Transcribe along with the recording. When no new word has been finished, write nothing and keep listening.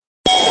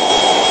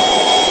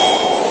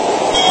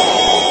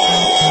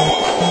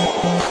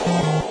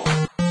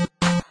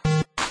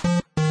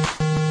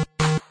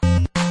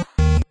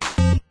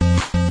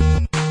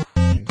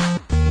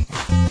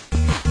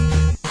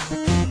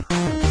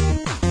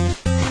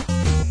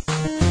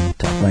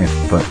My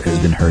foot has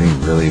been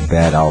hurting really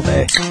bad all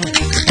day.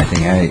 I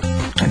think I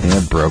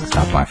broke the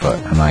top of my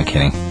foot. I'm not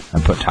kidding.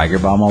 I put Tiger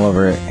Balm all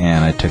over it,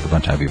 and I took a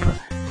bunch of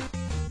ibuprofen.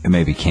 It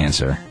may be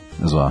cancer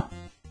as well.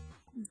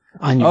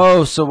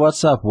 So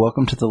what's up?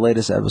 Welcome to the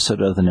latest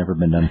episode of the Never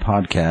Been Done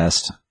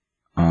podcast.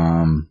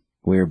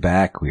 We're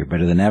back. We're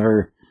better than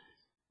ever.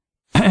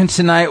 And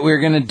tonight we're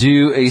going to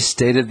do a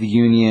State of the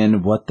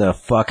Union. What the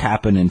fuck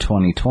happened in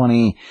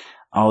 2020?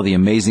 All the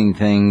amazing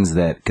things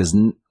because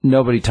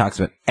nobody talks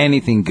about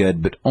anything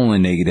good, but only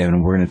negative,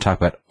 and we're going to talk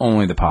about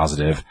only the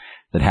positive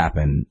that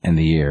happened in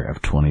the year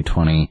of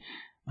 2020.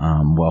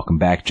 Welcome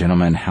back,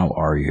 gentlemen. How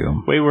are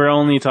you? Wait, we're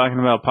only talking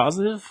about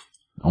positive?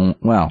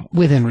 Well,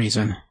 within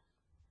reason.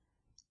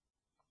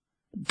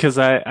 Because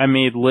I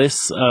made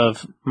lists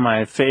of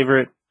my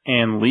favorite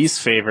and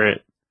least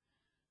favorite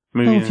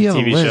movies and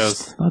TV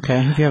shows.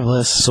 Okay, if you have a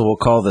list. So we'll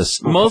call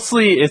this...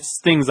 Mostly it's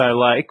things I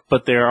like,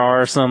 but there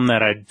are some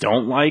that I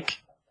don't like,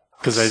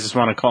 because I just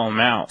want to call them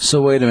out.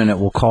 So wait a minute,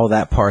 we'll call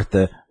that part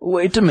the...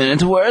 Wait a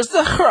minute, where's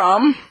the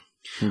crumb?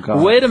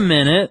 Wait a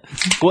minute,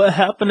 what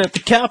happened at the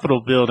Capitol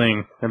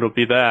building? It'll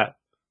be that.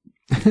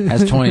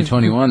 That's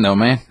 2021 though,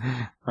 man.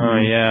 Oh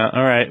yeah,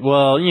 alright.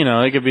 Well,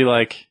 it could be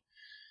like,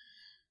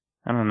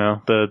 I don't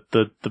know,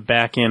 the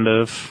back end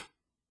of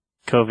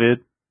COVID.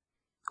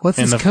 What's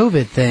this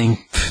COVID thing?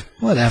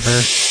 Whatever.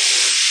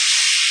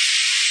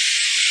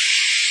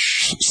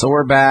 So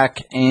we're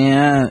back,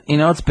 and,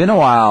 it's been a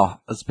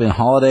while. It's been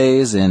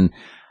holidays, and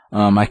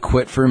I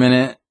quit for a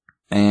minute,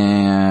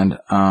 and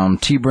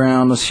T.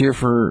 Brown was here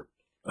for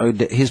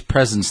his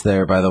presence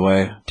there, by the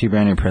way. T.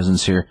 Brown, your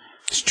presence here.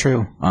 It's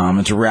true.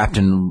 It's wrapped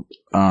in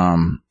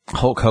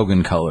Hulk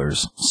Hogan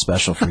colors,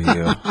 special for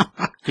you.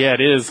 Yeah,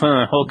 it is,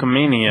 huh?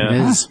 Hulkamania.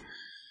 It is.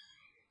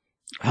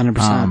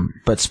 100%.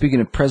 But speaking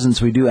of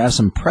presents, we do have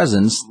some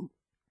presents.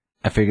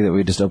 I figured that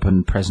we just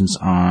open presents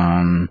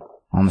on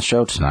the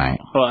show tonight.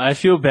 Well, I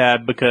feel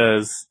bad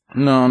because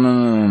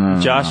No.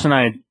 Josh and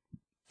I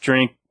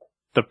drank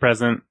the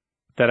present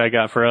that I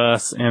got for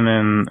us, and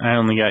then I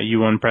only got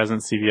you one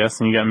present, CVS,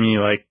 and you got me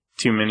like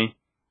too many.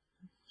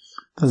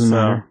 Doesn't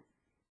matter.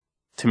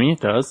 To me, it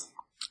does.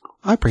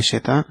 I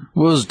appreciate that.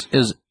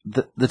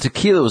 The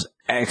tequila was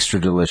extra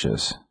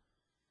delicious.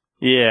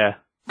 Yeah.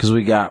 Because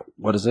we got,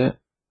 what is it?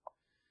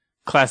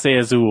 Clase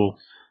Azul.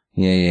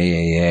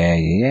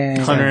 Yeah.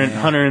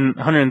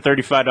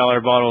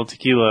 $135 bottle of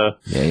tequila.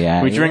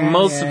 Yeah. We drank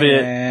most of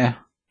it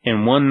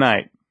in one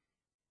night.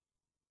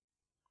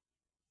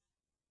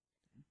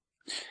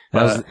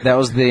 That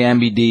was the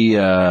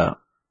MBD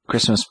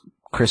Christmas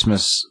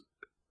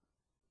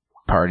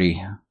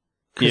party.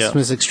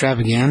 Christmas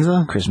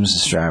extravaganza? Christmas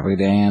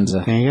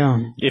extravaganza. There you go.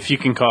 If you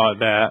can call it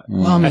that.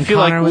 Well, I feel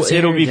Connor like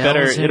it'll be Dell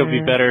better. was It'll be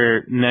here.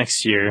 better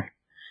next year.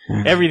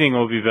 Everything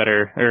will be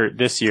better, or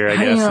this year, I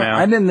guess. Now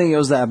I didn't think it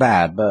was that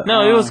bad, but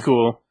no, it was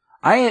cool.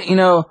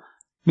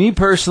 Me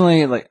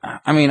personally,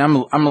 I'm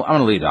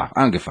gonna lead off.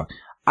 I don't give a fuck.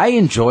 I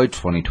enjoyed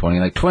 2020.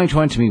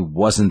 2020 to me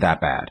wasn't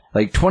that bad.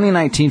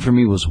 2019 for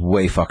me was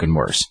way fucking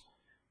worse.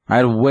 I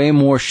had way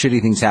more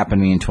shitty things happen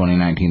to me in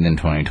 2019 than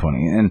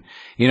 2020. And,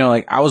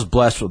 I was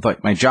blessed with,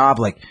 my job,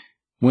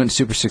 went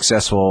super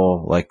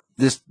successful.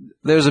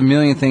 There's a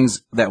million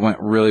things that went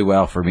really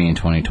well for me in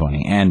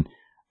 2020. And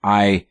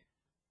I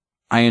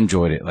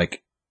enjoyed it.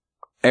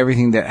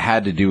 Everything that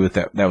had to do with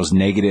that was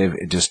negative,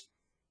 it just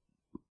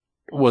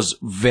was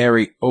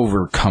very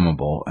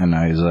overcomable. And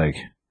I was like,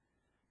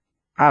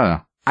 I don't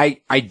know.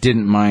 I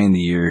didn't mind the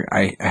year.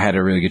 I had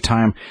a really good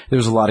time. There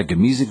was a lot of good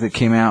music that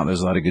came out.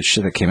 There's a lot of good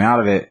shit that came out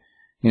of it.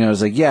 It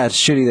was yeah, it's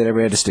shitty that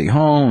everybody had to stay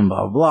home,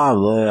 blah, blah,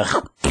 blah.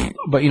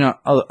 But,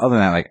 other than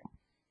that,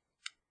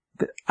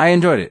 I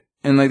enjoyed it.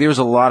 And, there was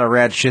a lot of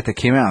rad shit that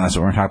came out, and that's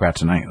what we're going to talk about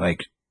tonight.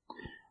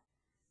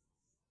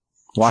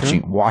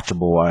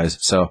 Watchable wise.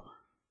 So,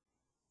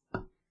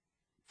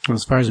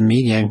 As far as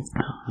media,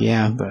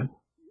 yeah, the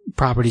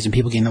properties and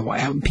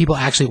people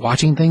actually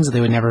watching things that they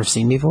would never have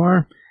seen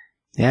before.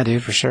 Yeah,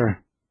 dude, for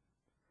sure.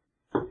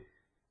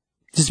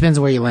 Just depends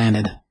on where you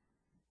landed.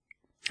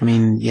 I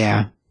mean,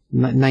 yeah,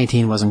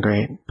 19 wasn't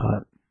great,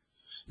 but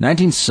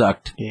 19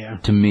 sucked. Yeah,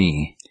 to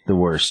me, the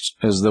worst.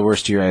 It was the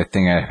worst year I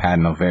think I've had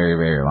in a very,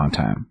 very long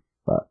time.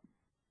 But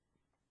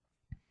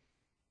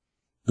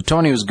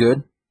 20 was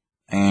good,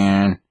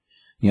 and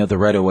the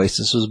Red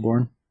Oasis was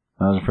born.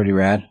 That was pretty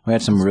rad. We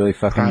had some really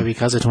fucking... Probably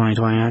because of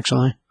 2020,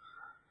 actually.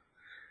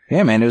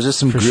 Yeah, man, it was just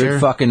some good sure.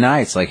 fucking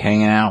nights,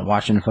 hanging out,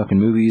 watching fucking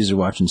movies, or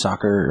watching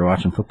soccer, or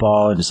watching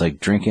football, and just,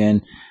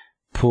 drinking,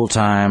 pool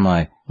time,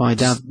 Well, I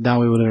doubt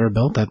we would have ever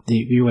built that.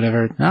 You would have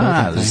ever built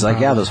that it was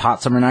thing, those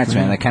hot summer nights,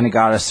 man, that kind of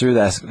got us through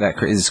this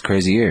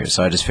crazy year.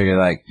 So I just figured,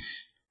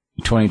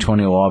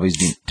 2020 will always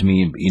be, to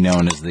me, be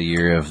known as the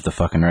year of the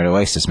fucking Red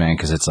Oasis, man,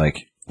 because it's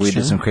we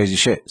did some crazy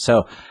shit.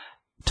 So,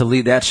 to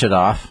lead that shit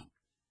off,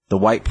 the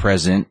white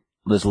present,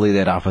 let's lead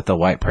that off with the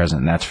white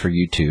present, and that's for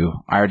you too.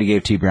 I already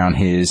gave T. Brown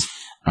his,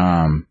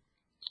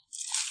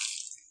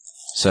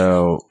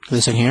 so...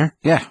 This in here?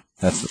 Yeah,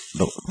 that's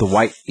the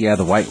white,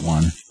 the white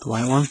one. The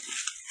white one?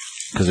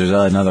 Because there's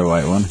another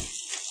white one.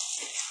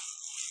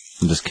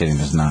 I'm just kidding,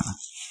 there's not.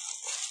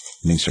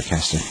 Being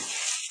sarcastic.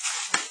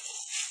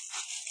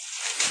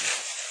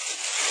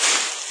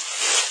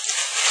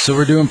 So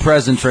we're doing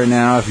presents right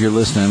now. If you're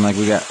listening, like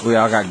we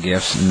all got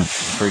gifts and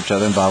for each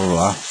other and blah blah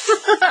blah.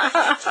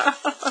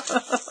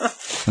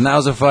 And that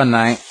was a fun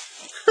night.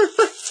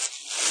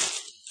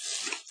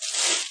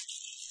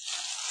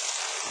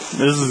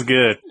 This is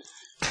good.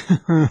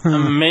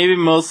 Maybe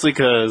mostly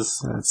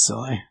because That's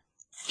silly.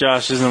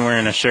 Josh isn't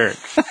wearing a shirt.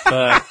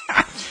 But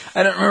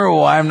I don't remember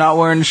why I'm not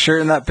wearing a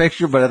shirt in that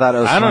picture, but I thought it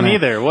was. I don't funny.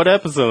 either. What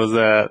episode was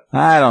that?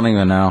 I don't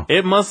even know.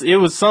 It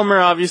was summer,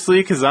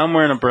 obviously, because I'm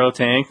wearing a bro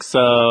tank.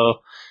 So,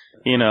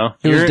 you know,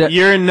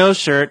 you're in no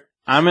shirt.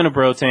 I'm in a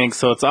bro tank,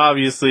 so it's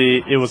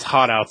obviously it was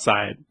hot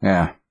outside.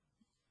 Yeah.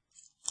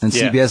 And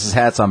Yeah. CBS's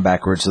hat's on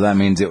backwards, so that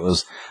means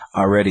the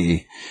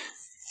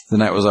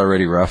night was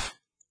already rough.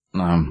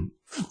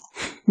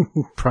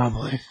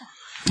 Probably.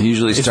 It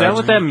usually Is starts. that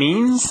what that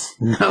means?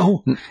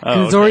 No.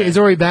 Oh, It's okay.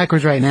 already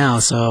backwards right now,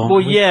 so.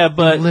 Well, yeah,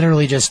 but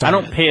literally just I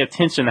started. don't pay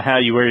attention to how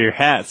you wear your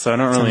hat, so I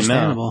don't It's really know.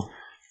 understandable.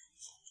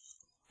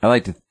 I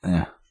like to.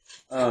 Yeah.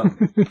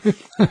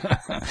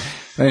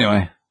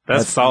 Anyway,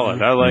 That's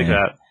solid. I like yeah.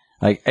 that.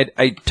 like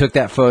I took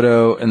that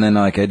photo and then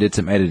like I did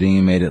some editing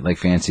and made it like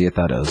fancy. I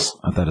thought it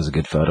was a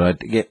good photo. I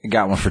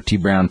got one for T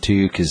Brown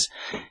too because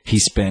he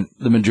spent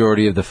the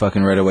majority of the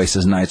fucking Red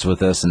Oasis nights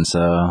with us, and so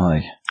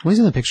like. Well, he's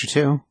in the picture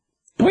too.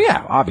 Well,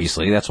 yeah,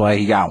 obviously that's why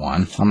he got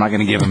one. I'm not going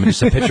to give him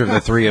just a picture of the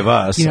three of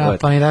us. You know how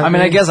but- funny that I mean,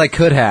 would I be? guess I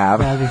could have,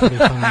 That'd be pretty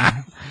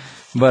funny.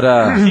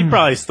 but He'd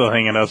probably still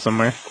hang it up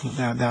somewhere.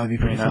 that would be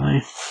pretty Yeah.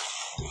 funny.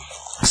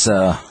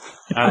 so.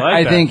 I like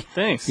I that. think,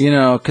 Thanks. you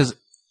know, because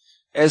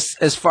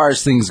as far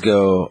as things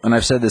go, and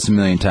I've said this a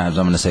million times,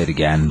 I'm going to say it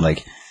again,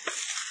 like,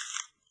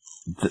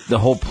 the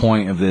whole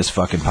point of this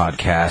fucking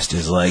podcast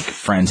is, like,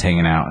 friends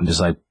hanging out and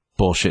just, like,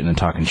 bullshitting and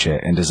talking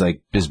shit and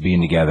just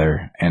being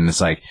together. And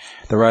it's, like,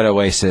 the Red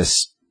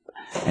Oasis.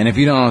 And if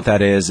you don't know what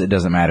that is, it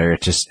doesn't matter.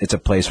 It's a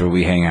place where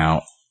we hang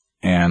out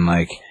and,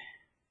 like,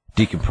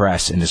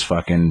 decompress and just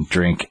fucking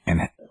drink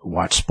and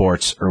watch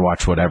sports or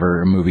watch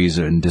whatever movies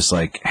and just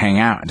like hang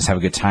out and just have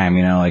a good time.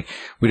 You know, like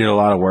we did a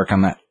lot of work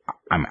on that.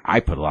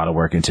 I put a lot of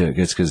work into it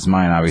because it's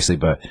mine, obviously,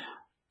 but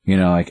you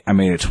know, like I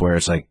made it to where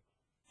it's like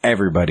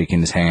everybody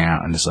can just hang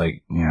out and just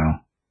like, you know,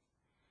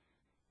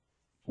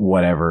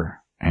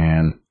 whatever.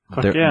 And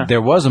Fuck yeah.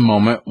 there was a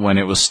moment when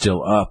it was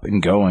still up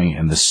and going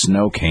and the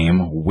snow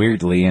came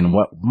weirdly. And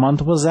what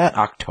month was that?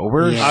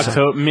 October?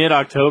 Yeah.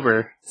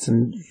 Mid-October.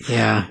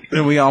 Yeah.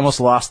 And we almost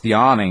lost the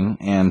awning,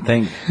 and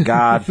thank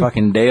God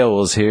fucking Dale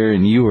was here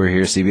and you were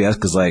here, CBS,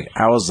 because like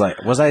I was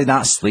I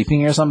not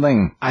sleeping or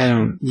something?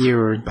 I'm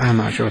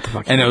not sure what the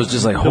fuck. And it was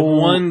just like The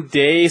one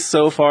day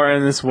so far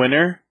in this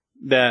winter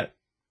that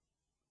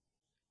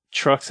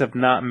trucks have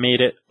not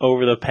made it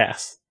over the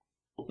pass,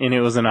 and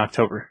it was in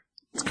October.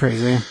 It's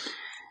crazy.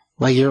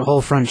 Like your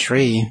whole front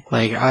tree.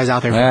 Like I was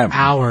out there for Yeah.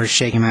 hours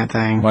shaking that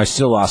thing. Well, I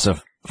still lost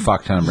a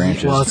fuck ton of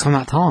branches. Well, it's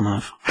not tall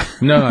enough.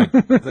 No,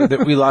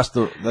 we lost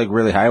the like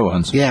really high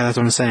ones. Yeah, that's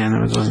what I'm saying.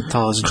 It wasn't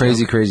tall as a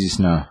Crazy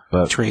snow,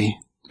 but tree.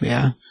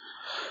 Yeah.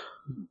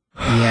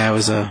 Yeah, it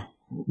was there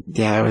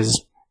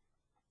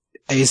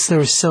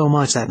was so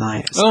much that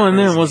night. It was Oh, and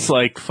then it crazy. was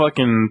like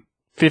fucking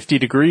 50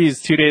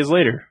 degrees 2 days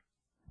later.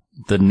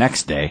 the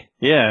next day,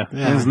 Yeah,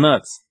 Yeah. it was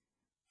nuts.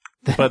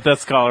 But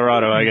that's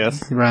Colorado, I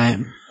guess. Right.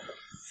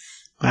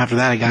 After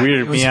that, it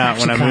Weirded was me out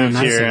when actually I kinda moved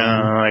nice here.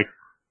 again. Like,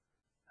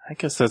 I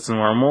guess that's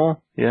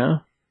normal. Yeah.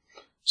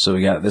 so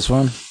we got this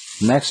one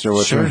next, or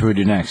what Sure. should we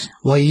do next?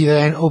 Well, you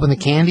either open the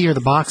candy or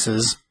the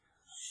boxes.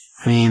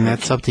 I mean,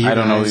 that's up to you. I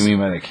don't know what guys. you mean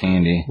by the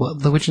candy. Well,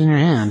 look which is in your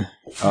hand.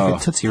 It's Oh.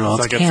 like a Tootsie Roll.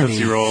 It's It's, like a candy.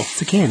 Tootsie Roll.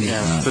 It's a candy.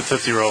 Yeah, it's a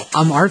Tootsie Roll.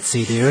 I'm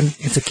artsy, dude.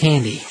 It's a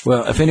candy.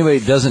 Well, if anybody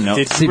doesn't know,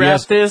 Did you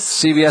wrap this?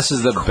 CBS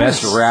is the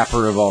best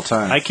rapper of all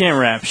time. I can't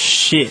rap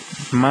shit.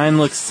 Mine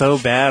looks so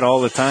bad all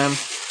the time.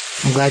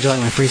 I'm glad you like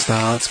my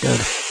freestyle. That's good.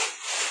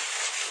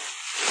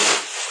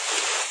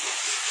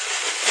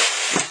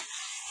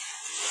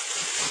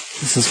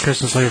 This is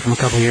Christmas later from a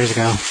couple years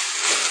ago.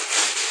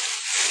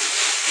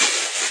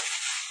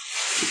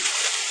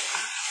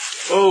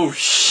 Oh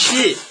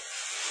shit!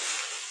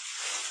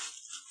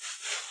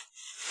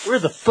 Where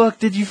the fuck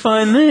did you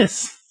find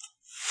this?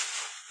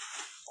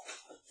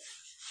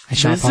 I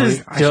shop This all,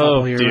 is I shop all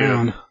dope, year dude.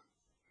 round.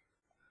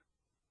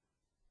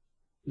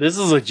 This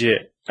is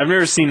legit. I've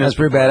never seen this. That's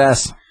pretty before.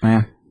 badass,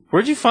 man.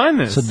 Where'd you find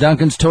this? So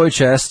Duncan's toy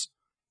chest.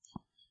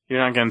 You're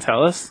not gonna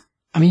tell us?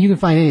 I mean, you can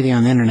find anything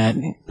on the internet,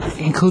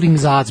 including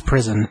Zod's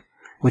prison,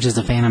 which is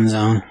the Phantom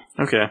Zone.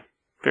 Okay,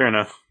 fair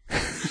enough.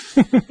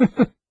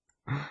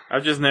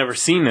 I've just never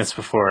seen this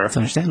before. It's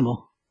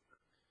understandable.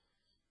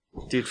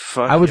 Dude,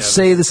 fuck. I would yeah,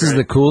 say this is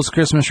great. the coolest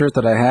Christmas shirt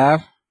that I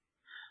have,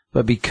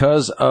 but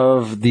because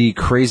of the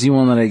crazy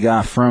one that I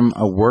got from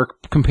a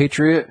work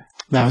compatriot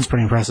That one's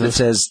pretty impressive. that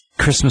says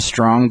 "Christmas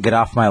strong, get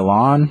off my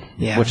lawn,"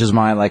 Yeah. which is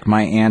my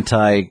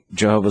anti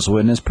Jehovah's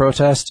Witness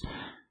protest.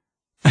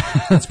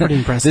 That's pretty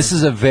impressive. This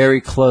is a very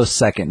close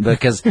second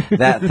because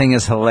that thing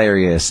is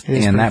hilarious.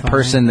 And that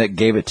person that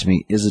gave it to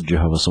me is a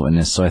Jehovah's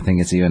Witness, so I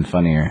think it's even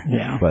funnier.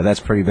 Yeah. But that's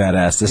pretty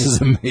badass. This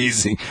is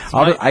amazing.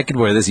 I could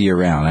wear this year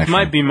round, actually.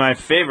 Might be my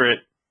favorite.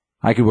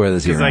 I could wear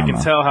this year round. Because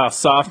I can tell how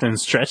soft and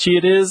stretchy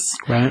it is.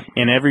 Right.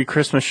 And every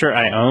Christmas shirt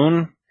I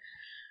own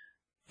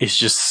is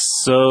just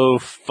so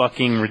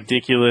fucking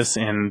ridiculous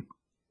and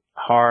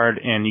hard,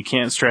 and you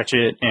can't stretch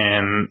it,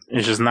 and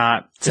it's just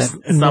not. It's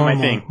not my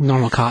thing.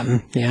 Normal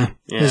cotton. Yeah.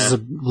 This is a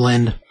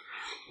blend.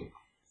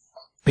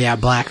 But yeah,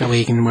 black that way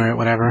you can wear it,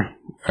 whatever.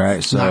 All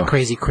right, so not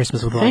crazy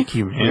Christmas with thank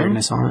you, man.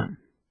 weirdness on it.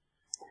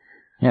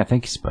 Yeah,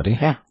 thank you, Spuddy.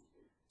 Yeah.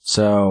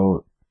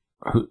 So,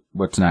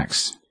 what's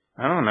next?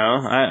 I don't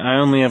know. I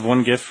only have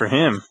one gift for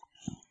him.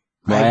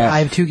 Well, I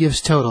have 2 gifts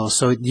total.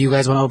 So do you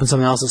guys want to open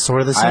something else that's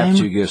sort of the same? I have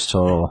 2 gifts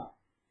total.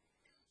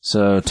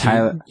 So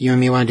Tyler, you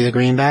and me want to do the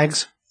green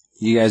bags?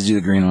 You guys do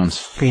the green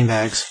ones. Green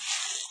bags.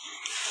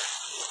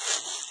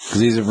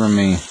 Because these are from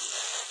me.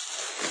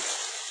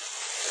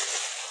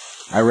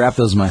 I wrapped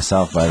those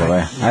myself, by the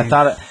way.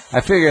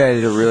 I figured I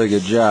did a really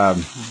good job.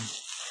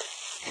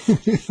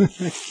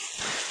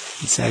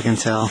 So I can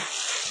tell.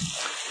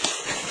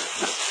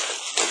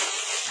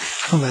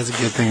 Oh, that's a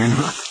good thing or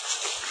not.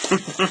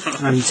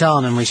 I'm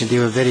telling him we should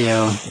do a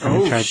video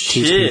and try to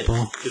teach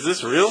people. Is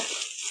this real?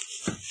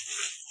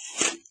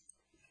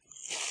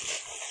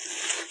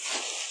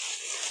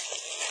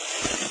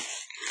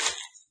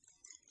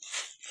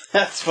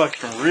 That's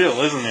fucking real,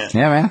 isn't it?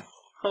 Yeah, man.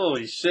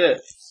 Holy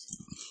shit.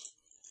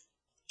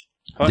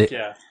 Fuck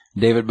yeah.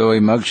 David Bowie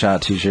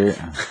mugshot t-shirt.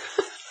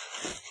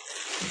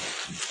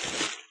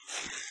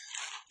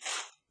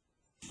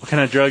 What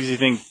kind of drugs do you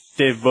think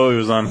Dave Bowie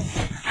was on?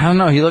 I don't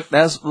know. He looked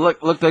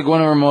like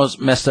one of our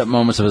most messed up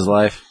moments of his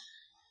life.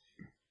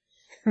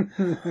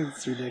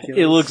 It's ridiculous.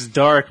 It looks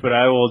dark, but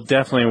I will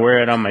definitely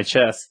wear it on my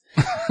chest.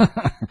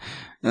 But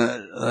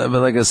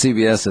like a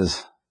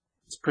CBS's.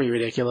 It's pretty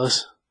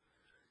ridiculous.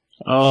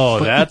 Oh,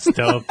 that's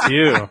dope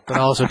too. But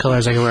also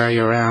colors I can wear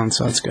year round,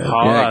 so that's good.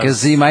 Yeah, because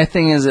see, my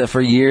thing is that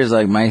for years,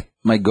 like my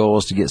goal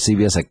was to get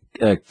CBS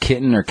a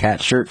kitten or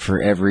cat shirt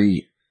for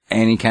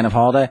any kind of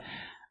holiday.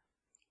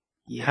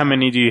 Yeah. How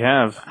many do you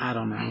have? I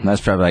don't know.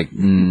 That's probably like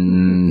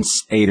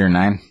 8 or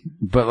 9.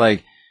 But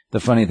like the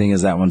funny thing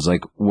is that one's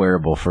like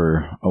wearable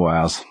for a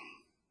while.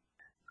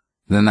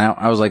 Then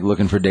I was like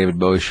looking for David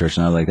Bowie shirts,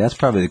 and I was like, that's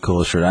probably the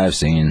coolest shirt I've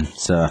seen.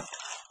 So.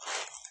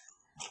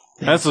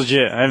 That's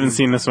legit. I haven't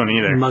seen this one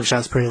either.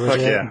 Mugshot's pretty legit.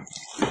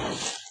 Fuck yeah.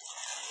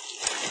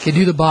 Okay,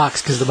 do the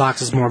box, because the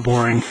box is more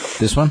boring.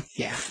 This one?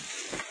 Yeah.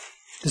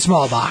 The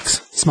small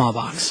box. Small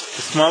box.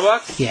 The small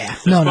box? Yeah.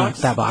 This No,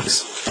 box? that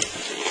box.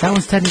 That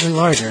one's technically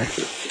larger.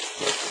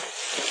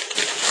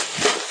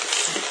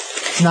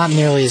 It's not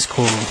nearly as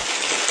cool.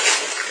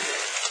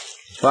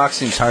 Box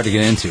seems hard to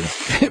get into.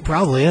 It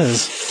probably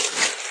is.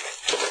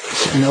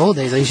 In the old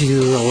days, I used to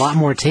do a lot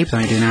more tape than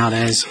I do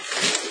nowadays.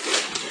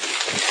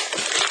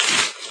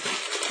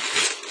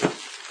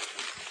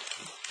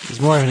 It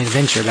was more of an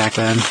adventure back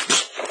then.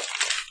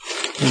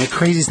 And the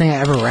craziest thing I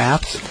ever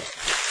wrapped,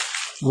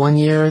 one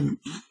year,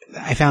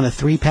 I found a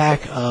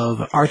 3-pack of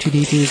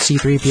R2-D2,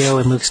 C-3PO,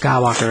 and Luke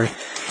Skywalker,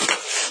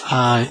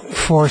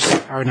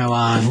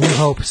 New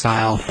Hope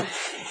style,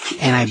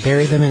 and I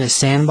buried them in a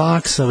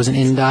sandbox. So it was an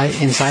inside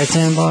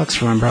sandbox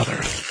for my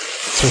brother.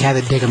 So we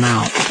had to dig them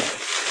out.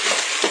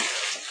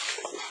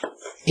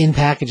 In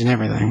package and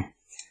everything.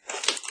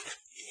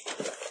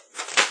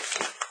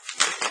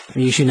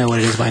 You should know what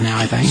it is by now,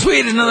 I think.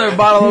 Sweet, another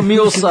bottle of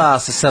mule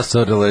sauce. This stuff's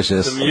so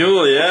delicious. The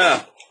mule,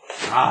 yeah.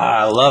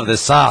 I love this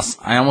sauce.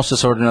 I almost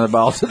just ordered another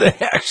bottle today,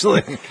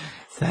 actually.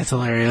 That's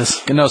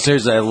hilarious. No,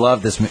 seriously, I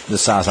love this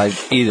sauce. I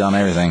eat it on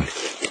everything.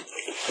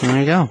 There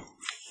you go.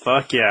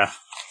 Fuck yeah.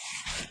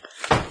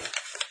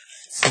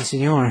 Si,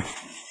 senor.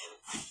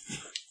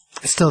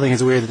 I still think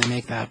it's weird that they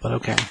make that, but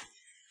okay.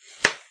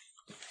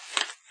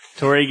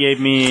 Tori gave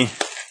me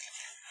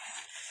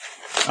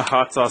a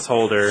hot sauce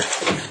holder.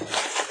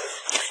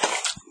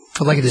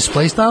 Oh, like a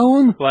display style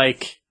one?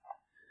 Like,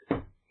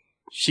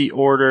 she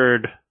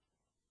ordered...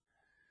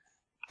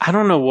 I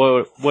don't know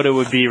what it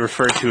would be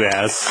referred to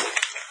as.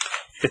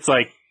 It's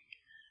like...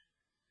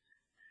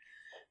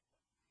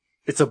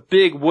 It's a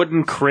big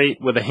wooden crate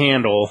with a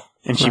handle,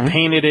 and she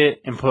painted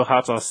it and put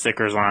hot sauce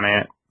stickers on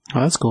it.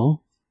 Oh, that's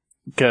cool.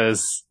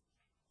 Because,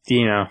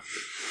 you know...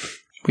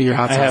 With your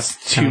hot sauce. I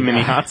have too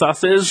many hot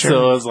sauces,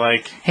 so I was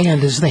like... Hang on,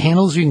 does the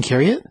handles you can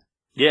carry it?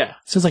 Yeah.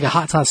 So it's like a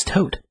hot sauce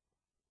tote.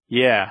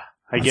 Yeah,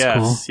 I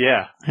guess. Cool.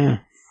 Yeah. Yeah.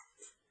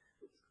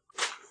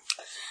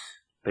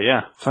 But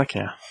yeah, fuck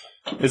yeah.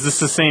 Is this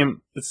the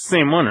same? It's the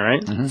same one,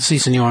 right? Mm-hmm. Si,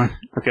 senor.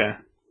 Okay.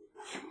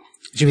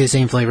 It should be the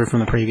same flavor from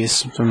the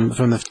previous, from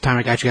the time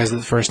I got you guys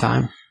the first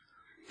time.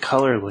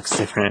 Color looks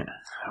different.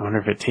 I wonder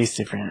if it tastes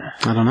different.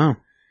 I don't know.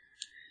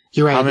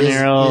 You're right.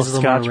 Habanero,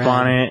 Scotch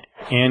bonnet,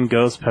 and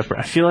ghost pepper.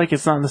 I feel like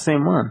it's not the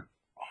same one.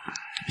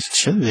 It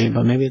should be,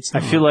 but maybe it's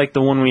not. I feel like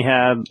the one we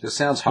had... This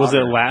sounds was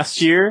it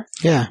last year?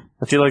 Yeah.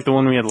 I feel like the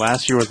one we had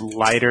last year was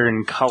lighter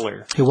in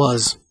color. It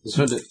was.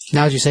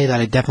 Now that you say that,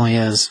 it definitely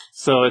is.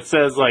 So it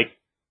says, like,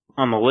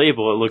 on the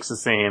label, it looks the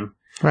same.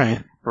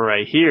 Right. But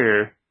right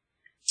here,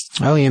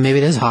 Oh, yeah, maybe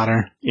it is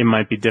hotter. it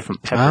might be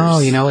different peppers. Oh,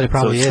 you know what? It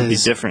probably so it should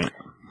is. be different.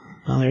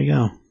 Oh, there you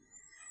go.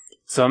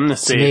 So I'm gonna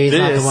So maybe save it's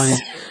not the this. one-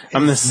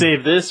 I'm gonna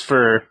save this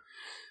for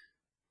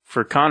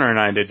Connor and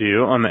I to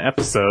do on the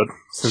episode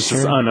since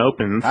it's Sure.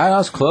 unopened. I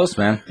was close,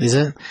 man. Is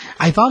it?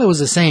 I thought it was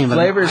the same, but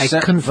I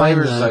couldn't find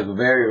flavors the... like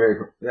very, very.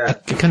 Yeah. I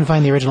couldn't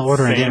find the original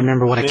order. I Same. didn't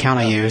remember what account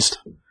I Yeah. used.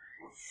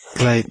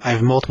 Because I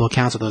have multiple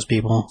accounts of those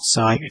people,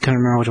 so I couldn't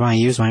remember which one I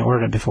used when I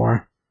ordered it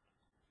before.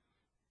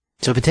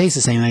 So if it tastes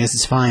the same, I guess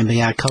it's fine. But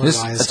yeah,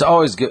 color-wise... It's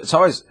always good.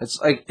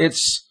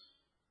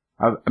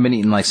 I've been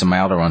eating like some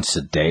milder ones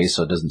today,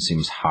 so it doesn't seem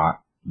as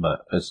hot, but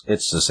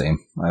it's the same,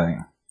 I think.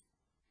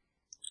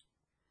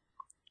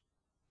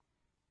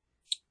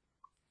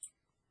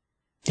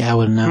 Yeah, I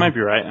wouldn't know. You might be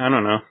right. I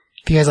don't know.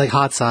 If you guys like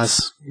hot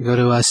sauce, go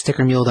to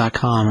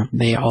stickermule.com.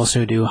 They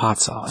also do hot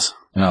sauce.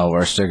 No,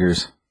 our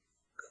stickers.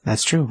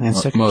 That's true. And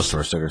stickers. Most of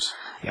our stickers.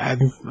 Yeah, I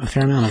have a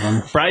fair amount of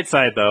them. Bright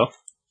side, though,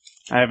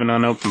 I have an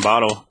unopened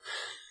bottle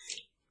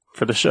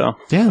for the show.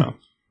 Yeah. So.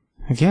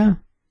 Heck yeah.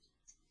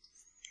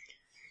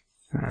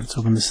 Alright, let's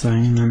open this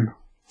thing and then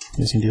you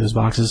guys can do those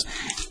boxes.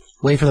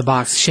 Wait for the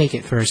box. Shake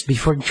it first.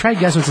 Try to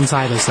guess what's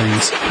inside those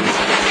things.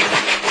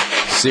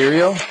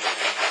 Cereal?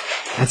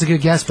 That's a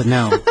good guess, but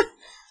no.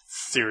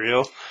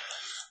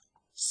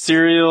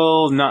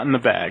 Cereal not in the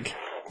bag.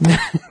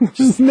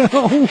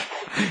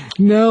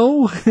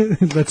 No.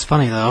 That's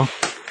funny though.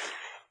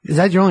 Is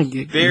that your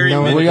only? Very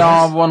no, many. We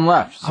all have one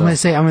left. So. I'm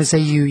gonna say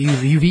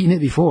you've eaten it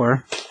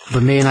before,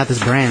 but maybe not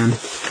this brand.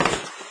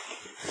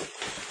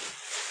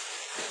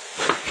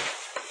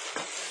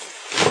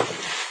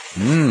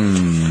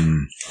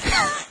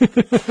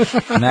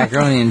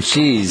 Macaroni and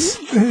cheese.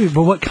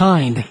 But what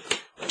kind?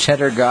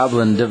 Cheddar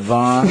Goblin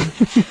Devon.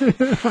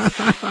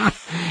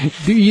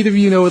 Do either of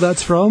you know where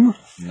that's from?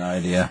 No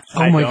idea.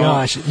 Oh I my don't.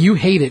 gosh, you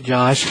hate it,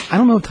 Josh. I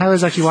don't know if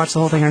Tyler's actually watched the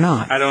whole thing or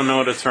not. I don't know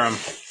what it's from.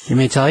 You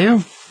may tell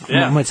you?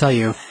 Yeah. I'm gonna tell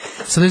you.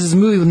 So there's this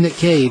movie with Nick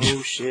Cage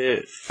Oh,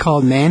 shit.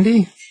 called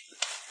Mandy.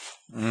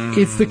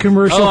 It's the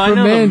commercial Oh, I for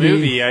know Mandy. the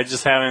movie. I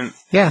just haven't.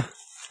 Yeah.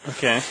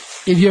 Okay.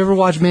 If you ever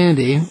watch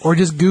Mandy, or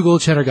just Google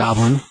Cheddar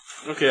Goblin,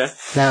 Okay.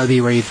 that would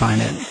be where you'd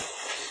find it.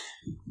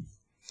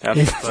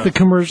 The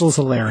commercial's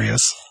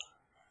hilarious.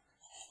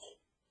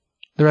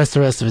 The rest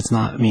of it's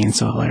not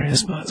so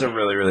hilarious, but It's a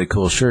really, really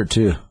cool shirt,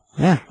 too.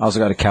 yeah. I also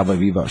got a Cowboy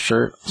Bebop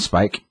shirt.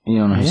 Spike. You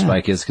don't know who Yeah.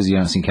 Spike is because you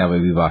haven't seen Cowboy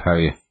Bebop, have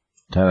you?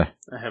 Tyler?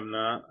 I have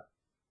not.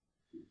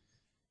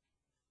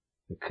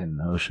 The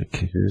Kenosha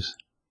Kickers.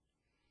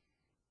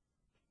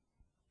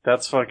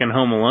 That's fucking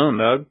Home Alone,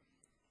 Doug.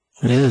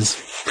 It is.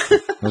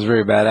 That was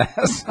very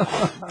badass. Yeah.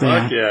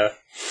 Fuck yeah.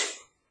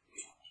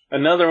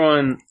 Another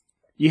one.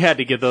 You had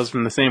to get those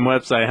from the same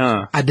website,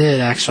 huh? I did,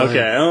 actually.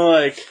 Okay. I'm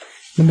like,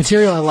 The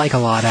material I like a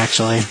lot,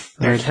 actually.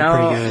 They're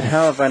how pretty good.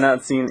 have I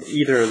not seen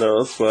either of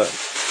those? But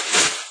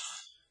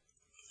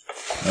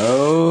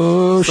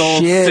Oh,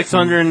 sold shit.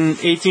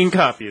 618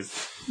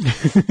 copies.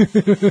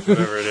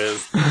 Whatever it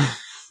is.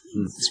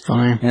 It's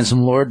funny. And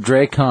some Lord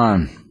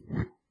Dracon.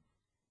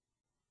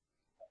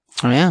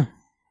 Oh, yeah.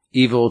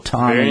 Evil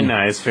Tommy. Very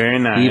nice. Very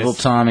nice. Evil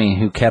Tommy,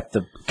 who kept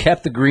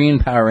the green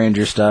Power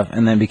Ranger stuff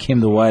and then became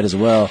the white as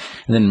well,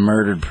 and then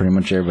murdered pretty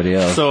much everybody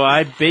else. So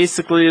I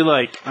basically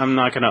I'm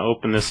not gonna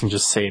open this and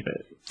just save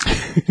it.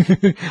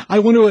 I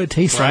wonder what it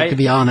tastes like, Right? to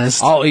be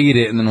honest. I'll eat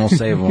it and then we'll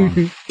save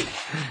one.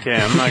 Okay,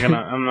 I'm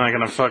not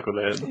gonna fuck with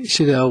it. You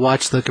should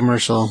watch the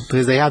commercial,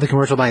 because they have the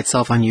commercial by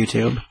itself on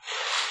YouTube.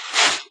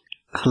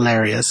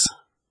 Hilarious.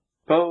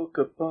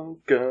 Poka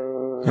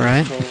poka.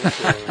 Right?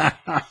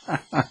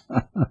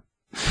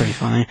 Pretty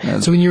funny.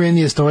 So when you were in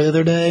the store the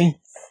other day,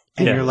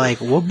 and Yeah. you're like,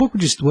 what book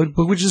would you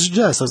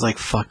suggest? I was like,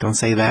 fuck, don't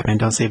say Batman,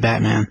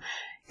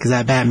 because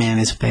that Batman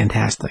is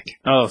fantastic.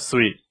 Oh,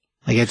 sweet.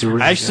 Like, it's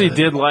really I actually good.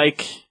 did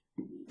like.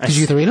 Did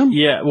you get to read them?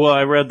 Yeah, well,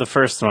 I read the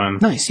first one.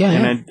 Nice, yeah.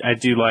 yeah. And I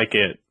do like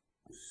it.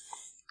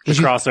 The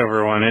Issue,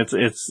 crossover one.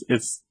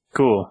 It's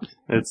cool.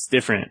 It's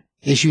different.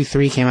 issue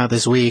 3 came out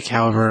this week,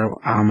 however,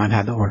 I've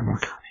had to order more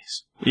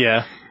copies.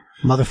 Yeah.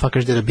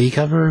 Motherfuckers did a B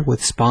cover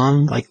with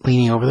Spawn, like,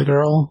 leaning over the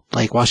girl,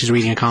 like, while she's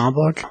reading a comic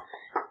book.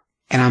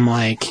 And I'm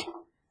like,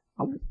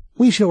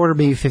 we should order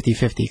maybe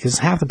 50-50, because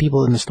half the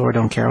people in the store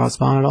don't care about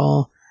Spawn at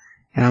all.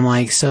 And I'm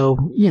like, so,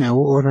 we'll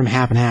order them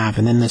half and half.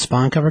 And then the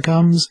Spawn cover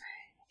comes,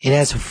 it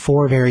has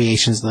 4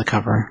 variations of the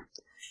cover.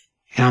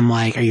 And I'm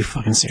like, are you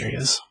fucking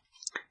serious?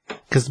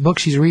 Because the book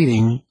she's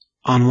reading,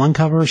 on one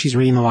cover, she's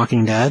reading The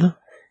Walking Dead.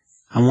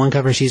 On one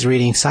cover, she's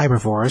reading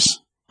Cyberforce.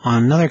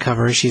 On another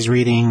cover, she's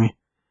reading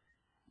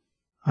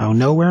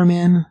Nowhere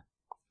Man.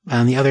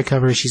 On the other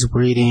cover, she's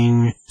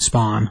reading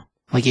Spawn,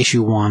 like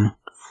issue 1.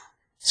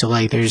 So,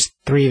 like, there's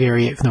 4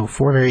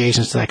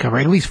 variations to that cover.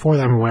 At least 4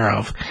 that I'm aware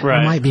of. Right.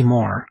 There might be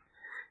more.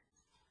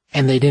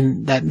 And they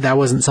didn't, that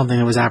wasn't something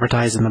that was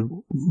advertised in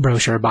the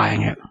brochure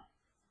buying it.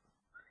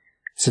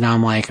 So now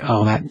I'm like,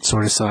 oh, that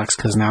sort of sucks,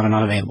 because now they're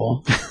not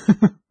available.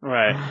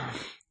 Right.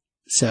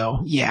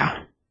 So,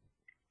 yeah.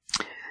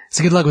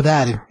 So good luck with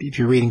that if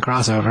you're reading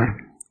crossover.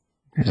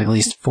 There's at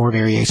least 4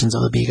 variations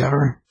of the B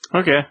cover.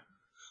 Okay.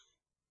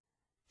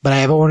 But I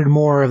have ordered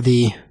more of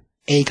the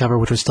A cover,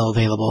 which was still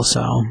available,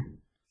 so...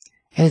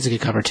 And it's a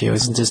good cover, too.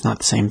 It's just not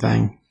the same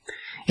thing.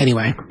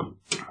 Anyway.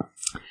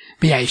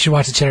 But yeah, you should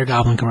watch the Cheddar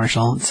Goblin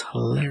commercial. It's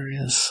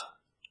hilarious.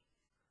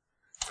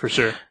 For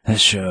sure.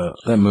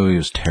 That movie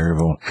was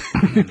terrible.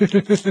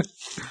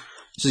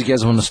 So you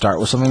guys want to start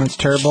with something that's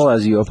terrible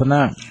as you open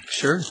that?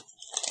 Sure.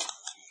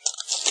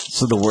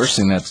 So the worst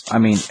thing I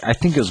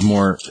think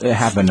it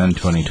happened in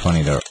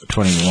 2020 to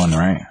 21,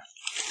 right?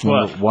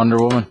 What? Wonder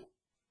Woman?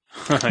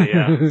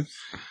 Yeah.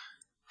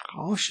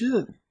 Oh,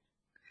 shit.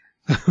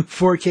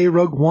 4K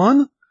Rogue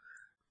One?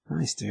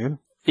 Nice, dude.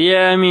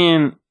 Yeah, I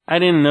mean, I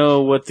didn't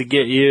know what to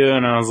get you,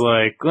 and I was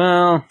like,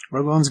 well...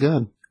 Rogue One's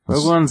good.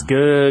 Rogue One's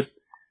good.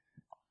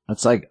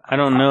 It's like... I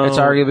don't know. It's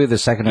arguably the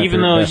second or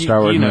third best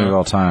Star Wars movie of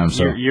all time,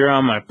 so... You're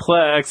on my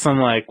Plex, I'm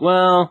like,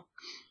 well...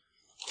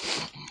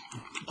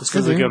 This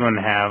is a good one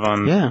to have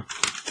on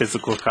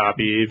physical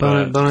copy.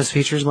 Bonus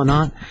features,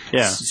 whatnot.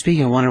 Yeah.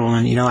 Speaking of Wonder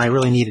Woman, I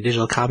really need a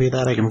digital copy of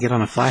that. I can get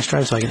on a flash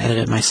drive so I can edit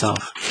it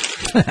myself.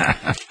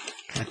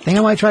 I think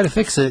I might try to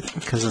fix it,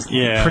 because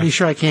I'm pretty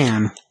sure I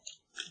can.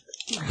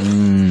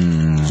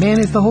 Man,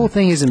 the whole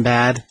thing isn't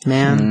bad,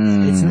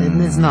 man.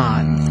 It's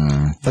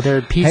not. But there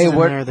are pieces in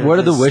there that... Where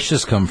do the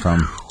wishes come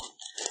from?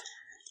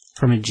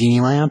 From a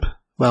genie lamp?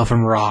 Well,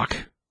 from rock.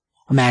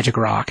 A magic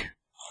rock.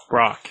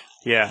 Rock,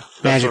 yeah.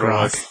 Magic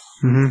rock.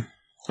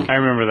 Mm-hmm. I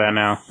remember that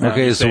now.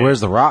 Okay, so where's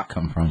the rock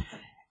come from?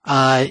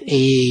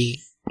 A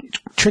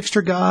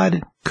trickster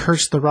god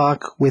cursed the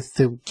rock with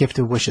the gift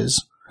of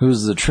wishes.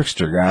 Who's the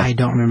trickster guy? I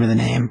don't remember the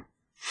name.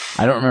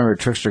 I don't remember a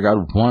trickster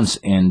god once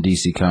in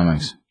DC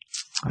Comics.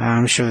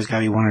 I'm sure there's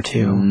gotta be one or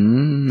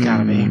two.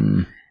 Gotta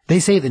be. They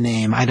say the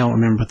name. I don't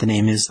remember what the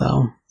name is,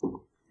 though.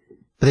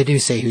 But they do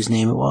say whose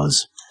name it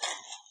was.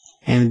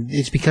 And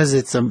it's because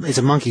it's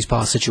a monkey's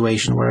paw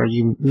situation where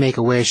you make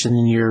a wish and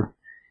then you're,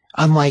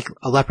 unlike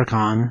a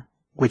leprechaun,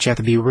 which you have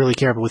to be really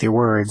careful with your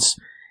words,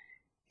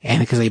 and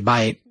because they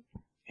bite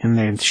and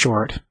they're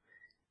short.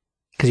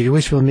 Because if you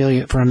wish for $1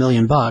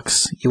 million,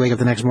 you wake up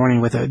the next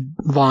morning with a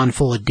lawn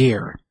full of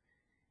deer.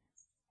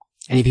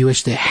 And if you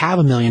wish to have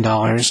 $1 million,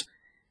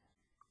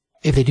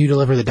 if they do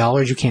deliver the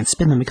dollars, you can't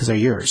spend them because they're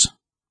yours.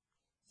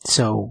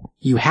 So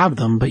you have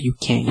them, but you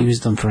can't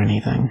use them for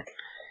anything.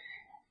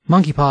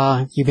 Monkey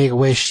paw, you make a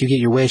wish, you get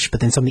your wish,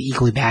 but then something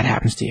equally bad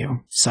happens to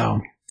you.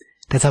 So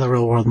that's how the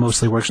real world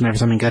mostly works. Whenever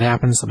something good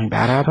happens, something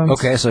bad happens.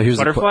 Okay, so here's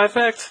Butterfly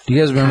effect? Do you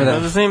guys remember that?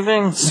 The same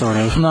thing? Sort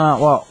of. No,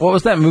 well, what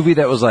was that movie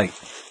that was like,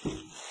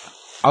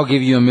 I'll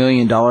give you $1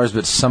 million,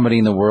 but somebody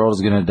in the world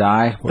is going to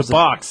die? The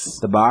Box.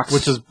 The Box?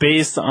 Which was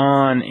based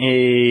on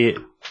a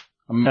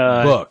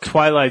book.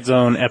 Twilight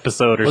Zone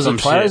episode or some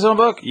shit. Was it Twilight Zone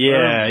book?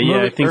 Yeah,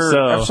 I think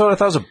so. Episode, I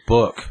thought it was a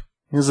book.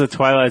 It was a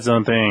Twilight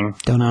Zone thing.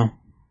 Don't know.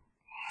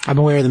 I'm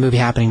aware of the movie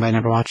happening, but I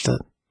never watched it.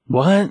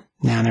 What?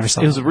 No, I never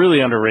saw it. It was really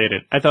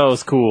underrated. I thought it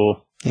was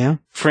cool. Yeah?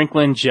 Frank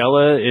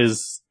Langella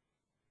is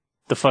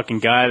the fucking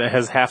guy that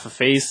has half a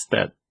face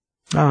that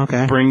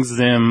brings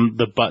them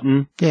the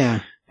button. Yeah.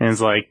 And it's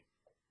like,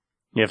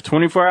 you have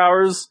 24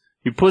 hours,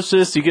 you push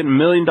this, you get $1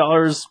 million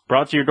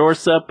brought to your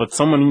doorstep, but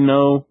someone you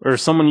know, or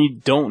someone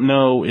you don't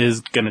know is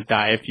gonna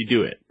die if you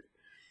do it.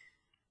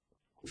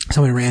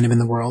 Someone random in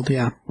the world,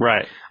 yeah.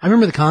 Right. I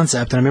remember the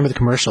concept, and I remember the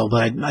commercial,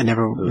 but I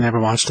never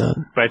watched it.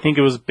 But I think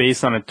it was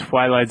based on a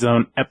Twilight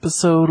Zone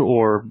episode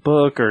or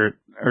book or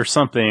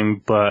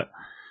something, but...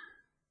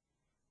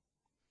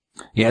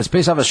 Yeah, it's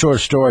based off a short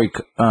story,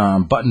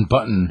 Button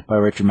Button by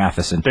Richard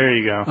Matheson. There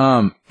you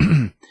go.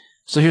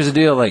 So here's the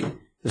deal, like,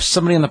 if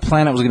somebody on the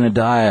planet was going to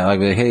die, like,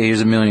 hey,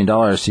 here's $1 million,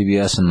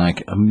 CBS, and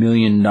like $1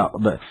 million,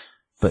 but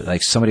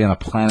like somebody on the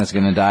planet's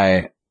going to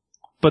die.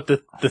 But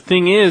the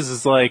thing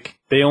is like,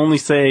 they only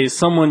say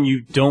someone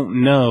you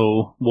don't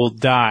know will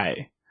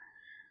die.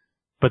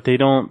 But they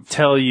don't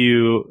tell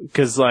you,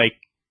 because like,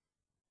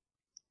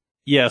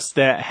 yes,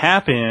 that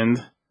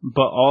happened,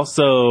 but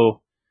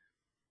also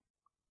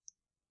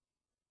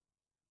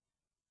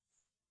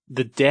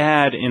the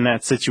dad in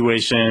that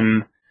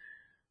situation.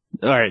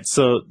 Alright,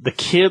 so the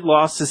kid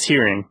lost his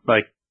hearing,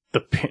 like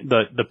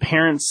the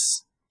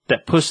parents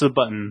that pushed the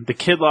button, the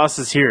kid lost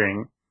his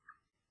hearing,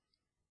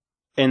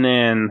 and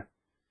then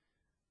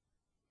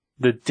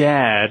the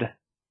dad,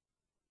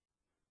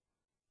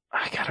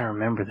 I gotta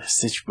remember this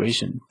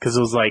situation, because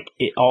it was like,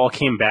 it all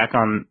came back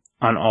on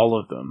all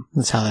of them.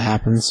 That's how that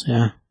happens,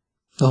 yeah.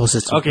 The whole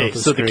system. Okay,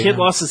 so the kid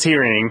lost his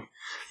hearing,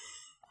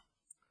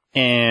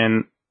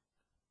 and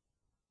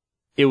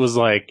it was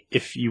like,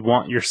 if you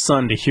want your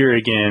son to hear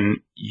again,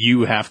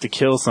 you have to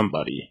kill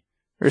somebody.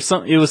 Or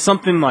it was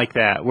something like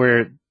that,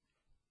 where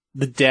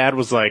the dad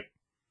was like,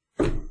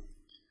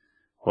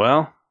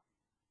 well,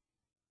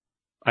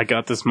 I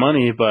got this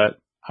money, but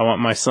I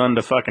want my son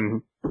to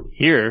fucking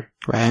hear.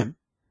 Right.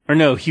 Or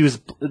no,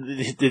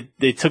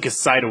 they took his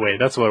sight away.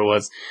 That's what it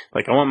was.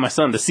 Like, I want my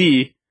son to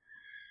see,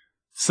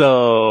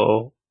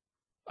 so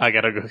I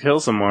gotta go kill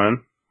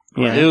someone.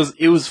 Yeah, right.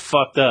 It was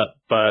fucked up,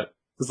 but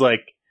it was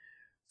like,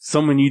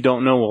 someone you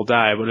don't know will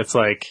die, but it's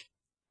like,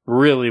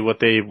 really what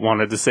they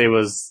wanted to say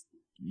was,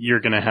 you're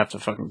gonna have to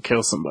fucking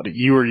kill somebody.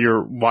 You or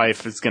your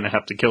wife is gonna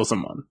have to kill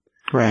someone.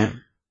 Right.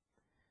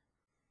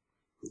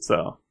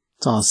 So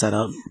It's all set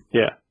up.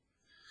 yeah,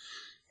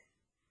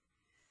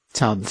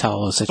 Tell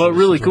those situations. but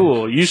really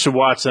cool. You should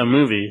watch that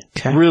movie.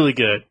 Okay. Really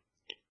good.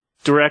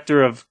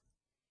 Director of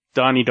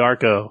Donnie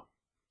Darko.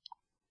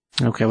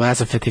 Okay, well,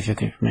 that's a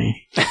 50-50 for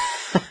me.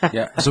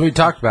 Yeah. So we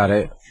talked about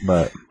it,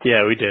 but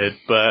Yeah, we did,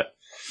 but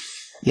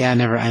Yeah, I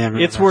never.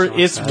 it's worth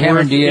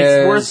Cameron Diaz.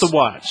 it's worth the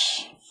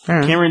watch.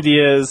 Fair Cameron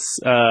Diaz,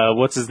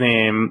 what's his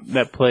name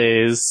that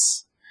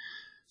plays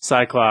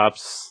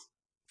Cyclops?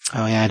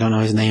 Oh yeah, I don't know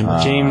his name.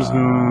 James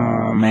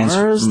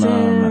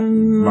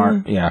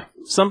Marsden. Yeah.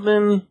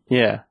 Something?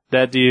 Yeah,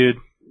 that dude.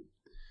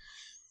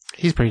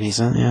 He's pretty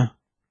decent. Yeah.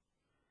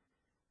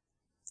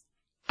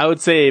 I would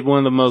say one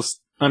of the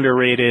most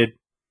underrated,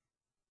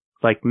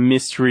 like,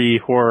 mystery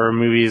horror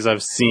movies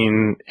I've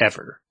seen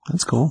ever.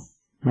 That's cool.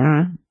 All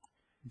right.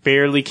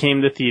 Barely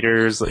came to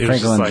theaters. It was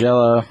Frank just like,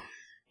 Langella.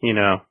 you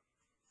know,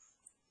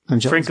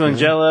 Angella's Frank good.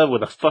 Langella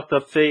with a fucked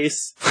up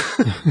face.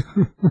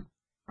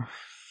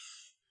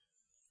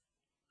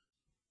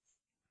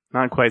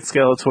 Not quite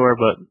Skeletor,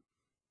 but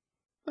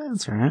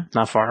That's all right.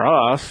 not far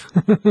off.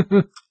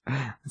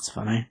 That's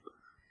funny.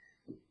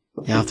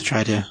 Yeah, I'll have to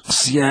try to.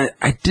 See,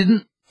 I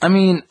didn't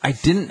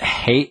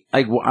hate,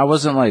 like, I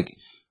wasn't like,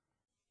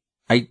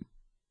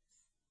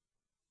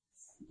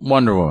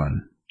 Wonder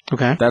Woman.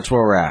 Okay. That's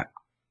where we're at.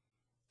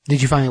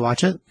 Did you finally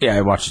watch it? Yeah,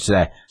 I watched it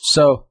today.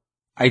 So,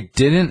 I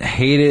didn't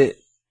hate it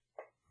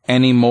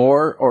any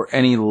more or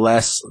any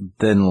less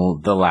than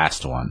the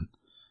last one.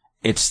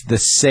 It's the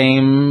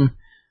same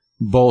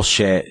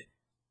bullshit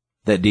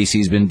that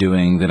DC's been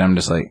doing that I'm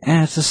just like,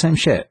 it's the same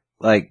shit.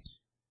 Like,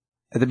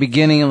 at the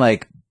beginning,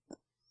 like,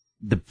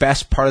 the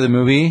best part of the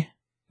movie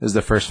is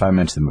the first 5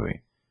 minutes of the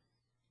movie.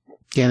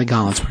 Yeah, the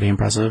Gauntlet's pretty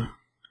impressive.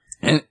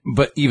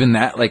 But even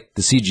that, like,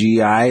 the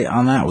CGI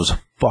on that was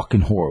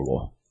fucking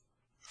horrible.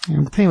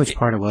 Yeah, depending which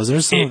part it was,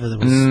 there's some of it that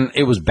was.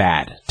 It was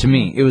bad. To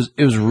me, it was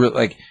real,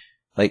 like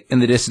in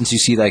the distance you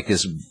see, like,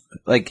 this,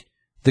 like,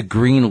 the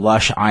green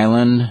lush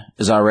island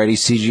is already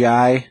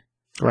CGI.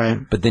 Right.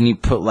 But then you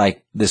put,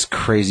 like, this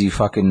crazy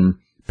fucking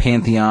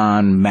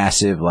Pantheon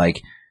massive,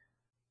 like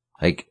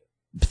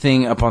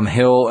thing up on the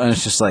hill, and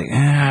it's just like,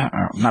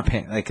 not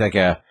like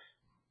a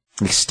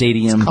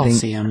stadium It's thing.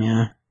 Coliseum,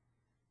 yeah.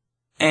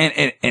 And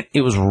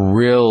it was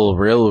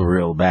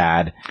real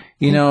bad.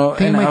 You know, I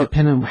think and it might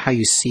depend on how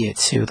you see it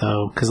too,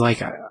 though, because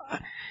like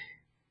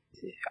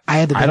I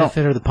had the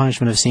benefit or the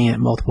punishment of seeing it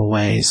multiple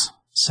ways,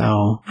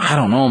 so I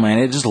don't know, man.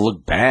 It just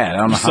looked bad. I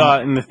don't know. You saw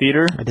it in the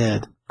theater? I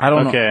did. I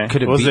don't Okay. know.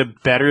 Could it was be?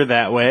 it better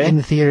that way? In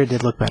the theater, it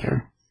did look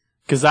better.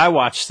 Because I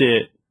watched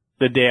it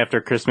the day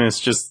after Christmas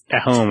just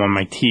at home on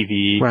my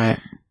TV. Right.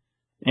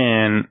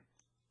 And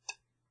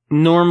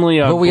normally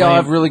But we all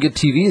have really good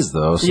TVs,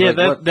 though. So yeah,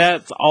 like,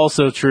 that's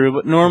also true.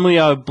 But normally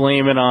I would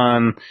blame it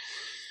on...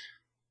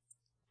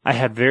 I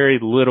had very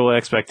little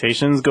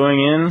expectations going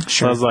in. Sure.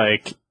 So I was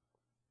like,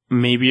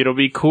 maybe it'll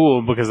be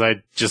cool because I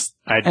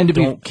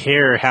don't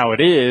care how it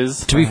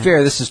is. To be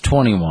fair, this is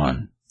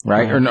 21,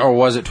 right? Right. Or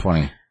was it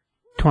 20?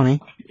 20.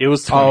 It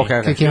was 20. Oh,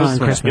 okay. It came out on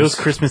Christmas. It was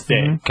Christmas Day.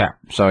 Mhm. Okay.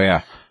 So,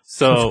 yeah.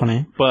 So,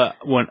 20. but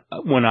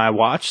when I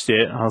watched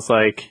it, I was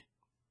like,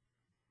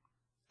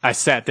 I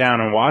sat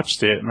down and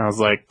watched it, and I was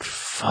like,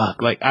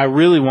 fuck. Like, I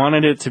really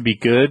wanted it to be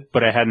good,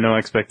 but I had no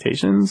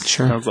expectations.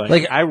 Sure. And I was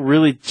like, I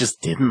really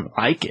just didn't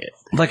like it.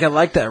 Like, I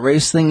like that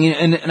race thing,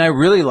 and I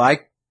really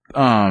like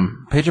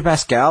Pedro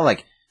Pascal.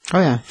 Like, Oh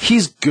yeah.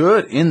 he's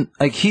good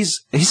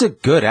he's a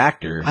good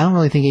actor. I don't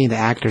really think any of the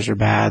actors are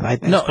bad. As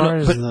far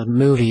as but- the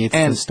movie, it's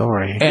the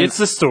story. and- It's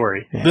the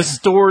story. Yeah. The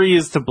story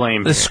is to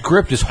blame. The here.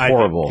 script is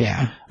horrible.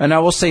 Yeah. And I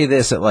will say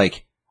this, that,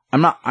 like,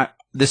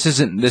 this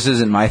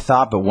isn't my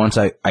thought, but once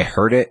I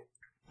heard it,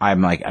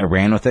 I'm like, I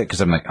ran with it, because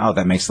I'm like, oh,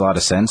 that makes a lot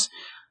of sense.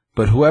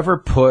 But whoever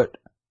put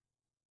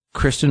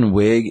Kristen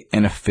Wiig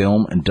in a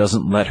film and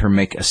doesn't let her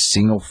make a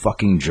single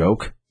fucking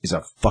joke is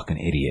a fucking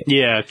idiot.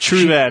 Yeah,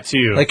 true that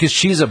too. Like, 'cause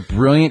she's a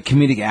brilliant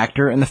comedic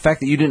actor, and the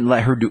fact that you didn't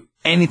let her do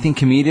anything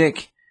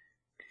comedic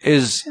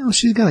is You know,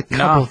 she's got a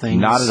couple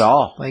things. not at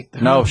all. Like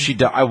No,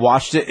 I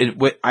watched it.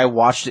 I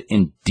watched it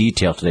in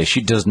detail today. She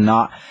does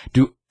not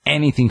do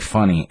anything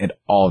funny at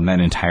all in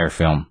that entire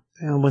film.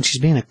 when she's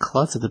being a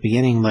klutz at the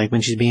beginning, like when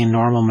she's being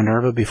normal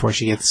Minerva before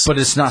she gets. But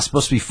it's not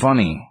supposed to be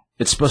funny.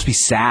 It's supposed to be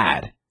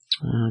sad.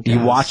 Oh, You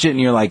God. watch it and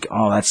you're like,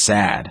 oh, that's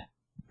sad.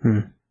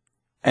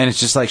 And it's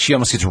just like she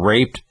almost gets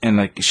raped, and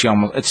like she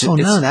almost. It's none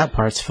of that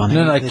part's funny.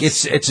 No, like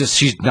it's just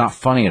she's not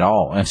funny at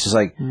all, and it's just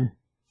like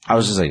I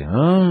was just like,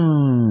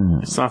 oh.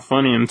 It's not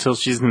funny until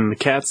she's in the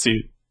cat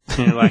suit.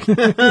 And you're like, oh,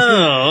 okay.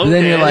 But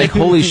then you're like,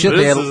 holy shit,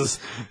 they had. This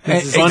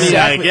is funny, Exactly.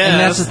 I guess. And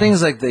that's the thing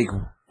is like,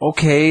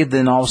 okay,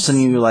 then all of a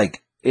sudden you're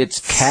like, it's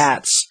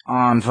Cats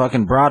on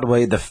fucking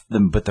Broadway,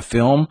 but the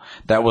film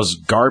that was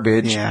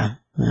garbage. Yeah.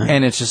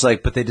 And it's just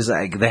like, but they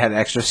had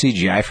extra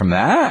CGI from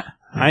that.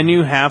 I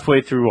knew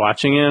halfway through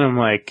watching it, I'm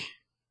like,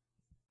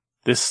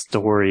 this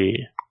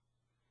story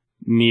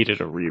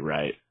needed a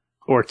rewrite.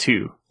 Or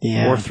two.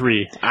 Yeah. Or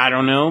three. I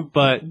don't know,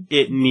 but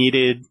it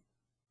needed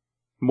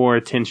more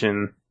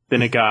attention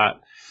than it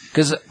got.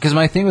 Because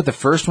my thing with the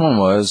first one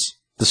was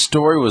the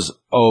story was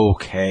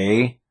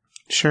okay.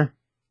 Sure.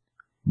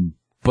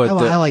 But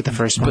I like the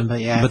first one, but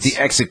yeah. But the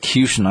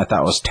execution I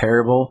thought was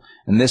terrible.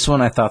 And this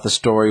one I thought the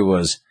story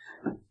was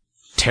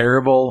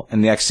terrible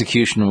and the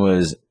execution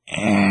was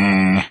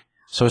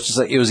So it's just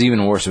like, it was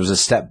even worse. It was a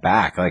step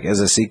back. Like, as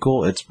a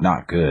sequel, it's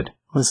not good.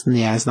 Listen,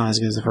 yeah, it's not as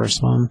good as the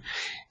first one.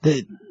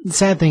 The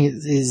sad thing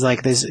is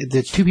like, there's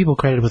two people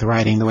credited with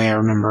writing, the way I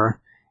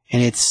remember.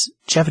 And it's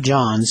Jeff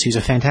Johns, who's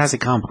a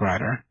fantastic comic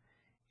writer,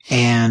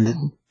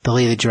 and the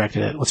lady that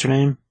directed it. What's her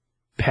name?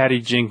 Patty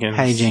Jenkins.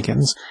 Patty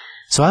Jenkins.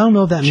 So I don't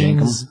know if that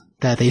means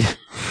that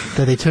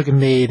they took and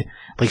made,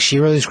 like, she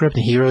wrote the script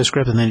and he wrote the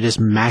script and then just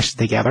mashed it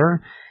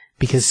together,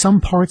 because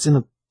some parts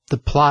in the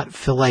plot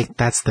feel like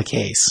that's the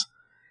case.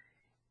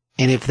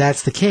 And if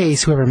that's the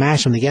case, whoever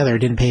mashed them together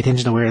didn't pay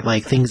attention to where,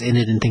 like, things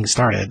ended and things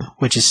started,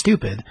 which is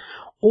stupid.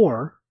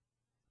 Or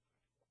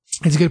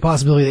it's a good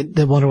possibility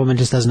that Wonder Woman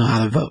just doesn't know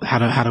how to vote,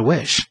 how to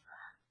wish.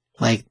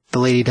 Like, the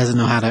lady doesn't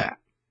know how to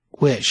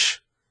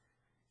wish.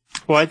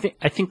 Well, I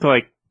think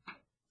like,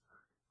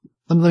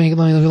 Let me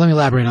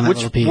elaborate on that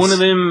little piece. Which one of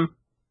them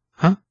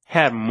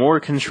had more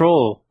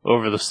control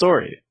over the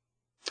story?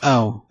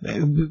 Oh.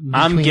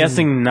 I'm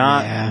guessing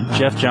not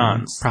Jeff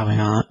Johns. Probably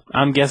not.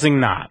 I'm guessing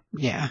not.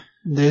 Yeah.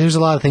 There's a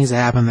lot of things that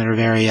happen that are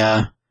very,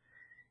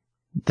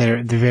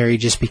 they're very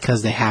just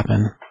because they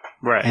happen.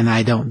 Right. And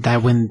I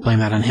wouldn't blame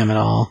that on him at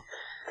all.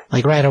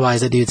 Like,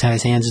 writer-wise, that dude's had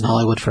his hands in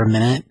Hollywood for a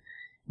minute,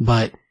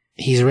 but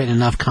he's written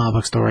enough comic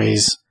book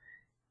stories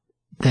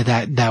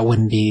that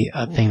wouldn't be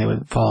a thing that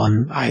would fall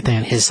on, I think,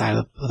 on his side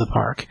of the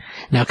park.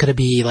 Now, could it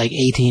be like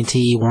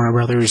AT&T, Warner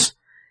Brothers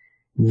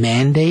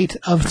mandate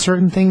of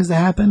certain things to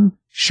happen?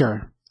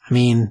 Sure. I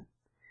mean,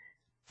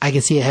 I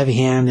could see a heavy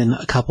hand in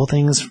a couple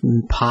things,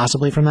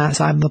 possibly from that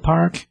side of the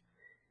park.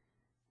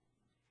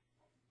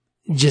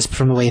 Just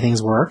from the way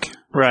things work.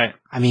 Right.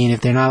 I mean,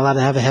 if they're not allowed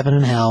to have a heaven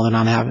and hell, they're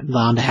not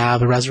allowed to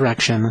have a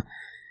resurrection,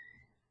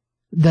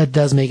 that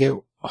does make it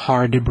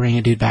hard to bring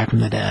a dude back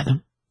from the dead.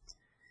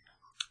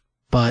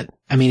 But,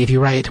 I mean, if you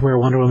write it to where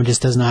Wonder Woman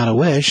just doesn't know how to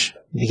wish,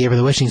 you gave her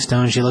the wishing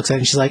stone, she looks at it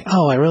and she's like,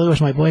 oh, I really wish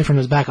my boyfriend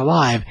was back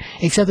alive.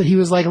 Except that he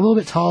was, like, a little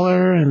bit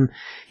taller, and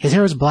his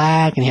hair was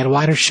black, and he had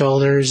wider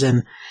shoulders,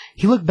 and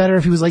he looked better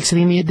if he was, like,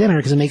 sitting me at dinner,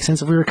 because it makes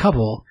sense if we were a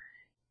couple.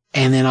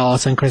 And then all of a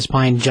sudden Chris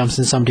Pine jumps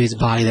in some dude's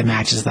body that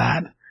matches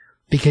that.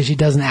 Because she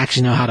doesn't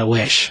actually know how to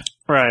wish.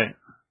 Right.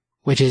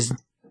 Which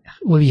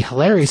would be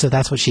hilarious if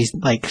that's what she's,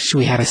 like,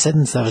 we had a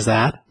sentence that was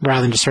that,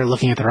 rather than just her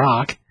looking at the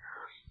rock.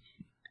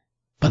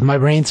 But my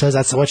brain says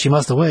that's what she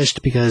must have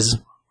wished, because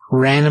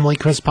randomly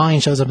Chris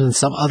Pine shows up in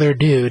some other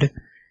dude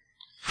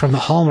from the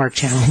Hallmark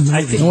Channel.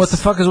 And what the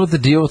fuck is with the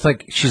deal with,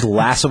 like, she's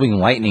lassoing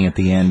lightning at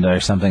the end or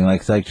something?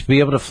 Like to be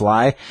able to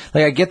fly?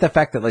 Like, I get the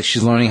fact that, like,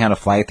 she's learning how to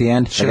fly at the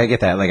end. Sure. Like, I get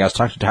that. Like, I was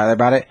talking to Tyler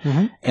about it.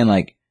 Mm-hmm. And,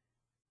 like,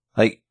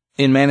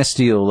 in Man of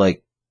Steel,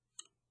 like,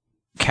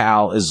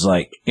 Cal is,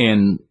 like,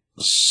 in,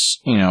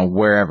 you know,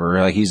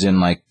 wherever. Like, he's in,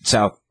 like,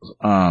 the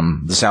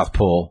South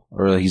Pole.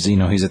 Or he's, you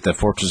know, he's at the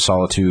Fortress of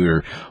Solitude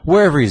or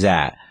wherever he's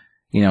at.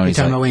 You know, he's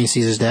talking about when he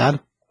sees his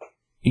dad?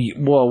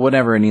 Well,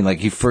 whatever, and he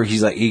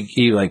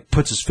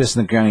puts his fist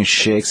in the ground, and he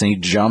shakes, and he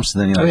jumps,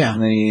 and then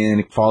and then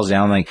he falls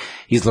down, like,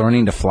 he's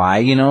learning to fly,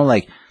 you know,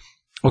 like,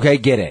 okay, I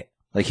get it,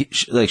 like,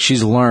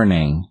 she's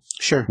learning,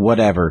 sure,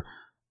 whatever,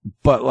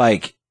 but,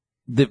 like,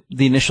 the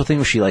initial thing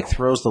where she, like,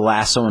 throws the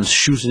lasso and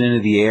shoots it into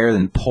the air,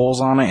 then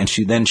pulls on it,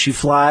 and she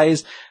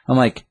flies, I'm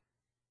like,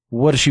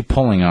 what is she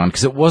pulling on?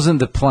 Because it wasn't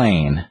the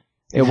plane,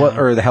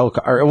 or the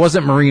helicopter, or it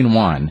wasn't Marine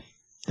One.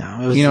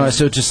 No, it was, you know,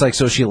 so just like,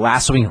 so is she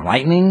lassoing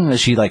lightning?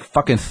 Is she like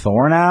fucking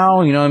Thor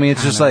now? You know what I mean?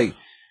 It's just like,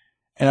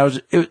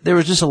 and there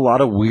was just a lot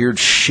of weird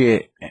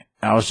shit.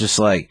 I was just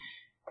like,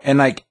 and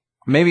like,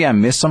 maybe I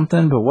missed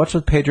something, but what's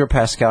with Pedro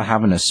Pascal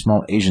having a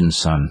small Asian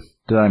son?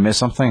 Did I miss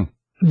something?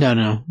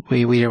 No.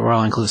 We're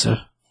all inclusive.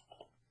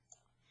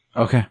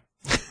 Okay.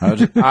 I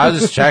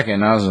was just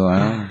checking. I was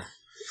like,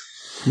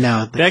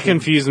 no, that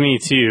confused me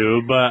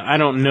too, but I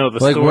don't know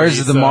the like, story.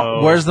 Where's the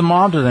mom? Where's the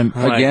mom? Did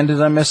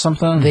I miss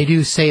something? They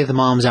do say the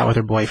mom's out with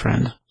her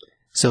boyfriend,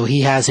 so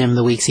he has him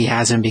the weeks he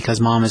has him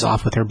because mom is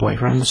off with her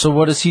boyfriend. So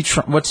what is he?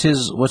 What's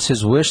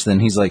his wish then?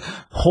 He's like,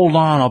 hold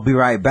on, I'll be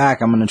right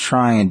back. I'm gonna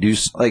try and do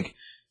like.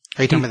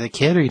 Are you talking about the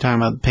kid, or are you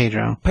talking about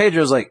Pedro?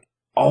 Pedro's like,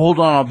 oh, hold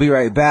on, I'll be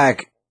right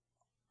back.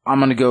 I'm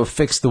gonna go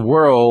fix the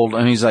world,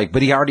 and he's like,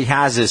 but he already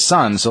has his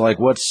son, so like,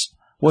 what's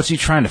he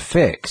trying to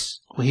fix?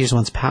 Well, he just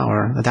wants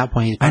power. At that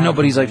point, he's. I know,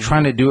 but he's like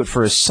trying to do it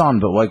for his son.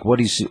 But like,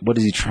 what is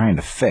he trying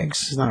to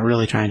fix? He's not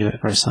really trying to do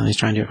it for his son. He's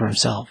trying to do it for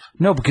himself.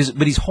 No, but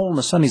he's holding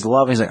the son. He's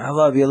loving. He's like, I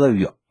love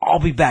you. I'll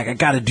be back. I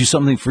got to do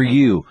something for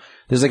you.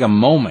 There's like a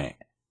moment.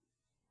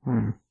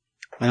 I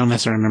don't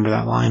necessarily remember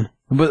that line.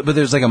 But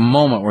there's like a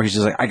moment where he's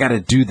just like, I got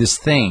to do this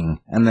thing,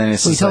 and then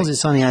it's. Well, he tells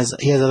his son he has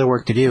other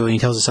work to do, and he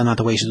tells his son not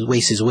to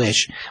waste his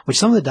wish. Which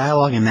some of the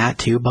dialogue in that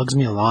too bugs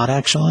me a lot,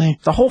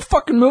 actually. The whole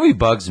fucking movie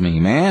bugs me,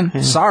 man.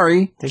 Yeah.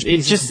 Sorry.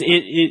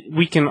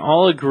 We can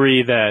all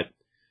agree that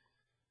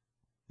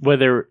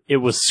whether it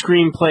was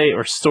screenplay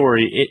or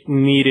story, it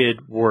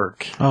needed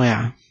work. Oh,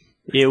 yeah.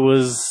 It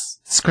was...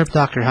 Script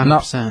doctor,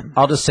 100%.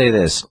 I'll just say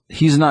this.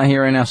 He's not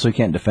here right now, so he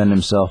can't defend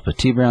himself. But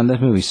T. Brown, this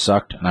movie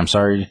sucked, and I'm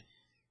sorry.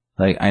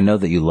 Like, I know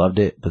that you loved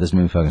it, but this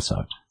movie fucking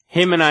sucked.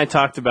 Him and I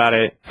talked about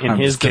it, and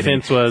his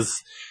defense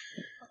was,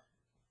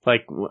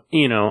 like,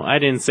 you know, I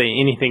didn't say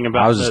anything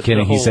about I was just kidding.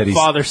 the whole He said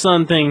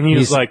father-son thing. He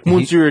was like,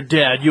 once you're a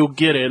dad, you'll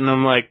get it. And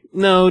I'm like,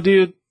 no,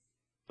 dude.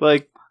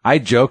 Like... I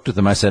joked with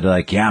him. I said,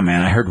 like, yeah,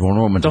 man, I heard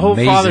Wonder Woman's the whole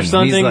amazing.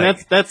 father-son thing,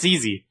 like, that's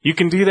easy. You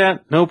can do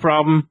that, no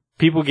problem.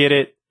 People get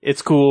it.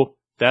 It's cool.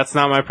 That's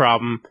not my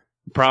problem.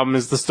 The problem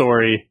is the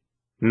story,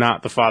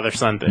 not the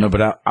father-son thing. No,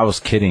 but I was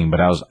kidding. But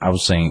I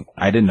was saying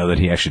I didn't know that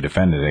he actually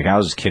defended it. Like, I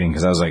was just kidding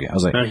because I was like,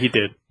 no, he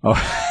did.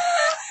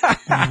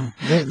 oh,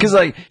 because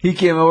like he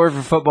came over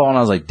for football, and I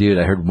was like, dude,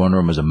 I heard Wonder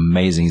Woman was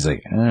amazing. He's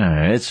like,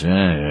 it's.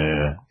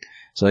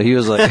 So he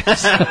was like,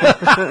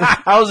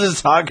 I was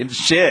just talking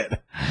shit.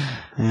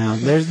 Yeah,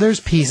 there's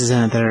pieces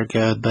in it that are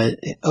good, but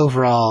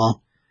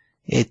overall,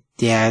 it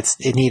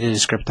needed a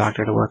script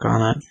doctor to work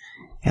on it.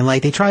 And,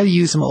 like, they try to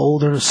use some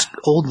old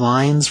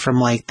lines from,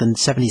 like, the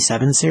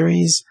 77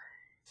 series.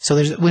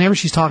 So whenever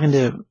she's talking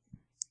to,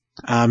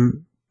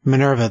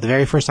 Minerva, the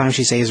very first time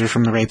she saves her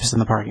from the rapist in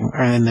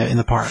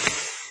the park,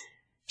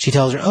 she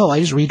tells her, oh, I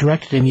just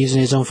redirected him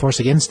using his own force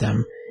against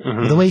him.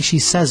 Mm-hmm. The way she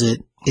says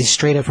it is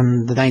straight up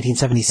from the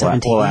 1977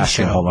 TV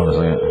show. Hold on a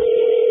second.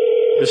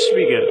 This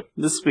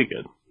should be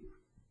good.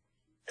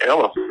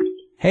 Hello.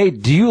 Hey,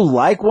 do you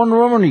like Wonder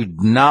Woman or do you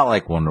not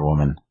like Wonder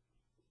Woman?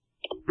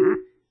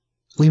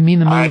 We mean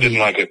the movie. I didn't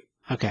like it.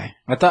 Okay.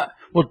 I thought,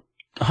 well,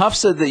 Huff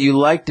said that you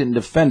liked it and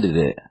defended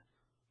it.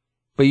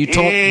 But you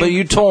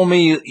told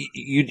me,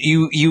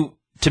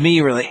 to me,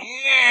 you were like,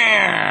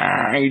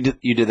 yeah,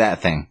 you did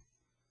that thing.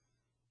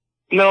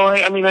 No,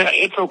 I mean,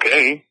 it's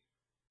okay.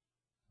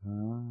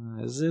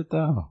 Is it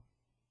though?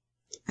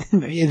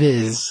 It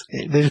is.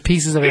 There's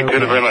pieces of it. It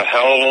could have been a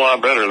hell of a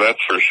lot better, that's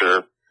for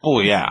sure. Oh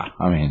yeah,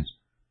 I mean,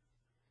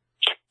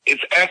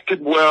 it's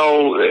acted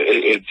well,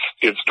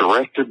 it's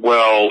directed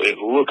well, it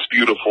looks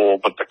beautiful,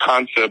 but the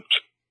concept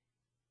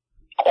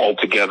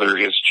altogether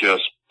is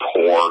just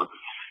poor,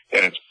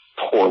 and it's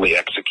poorly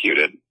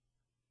executed.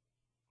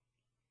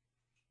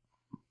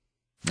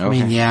 Okay. I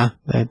mean, yeah.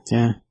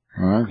 Okay.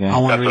 I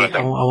want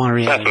to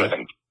read That's what I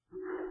think.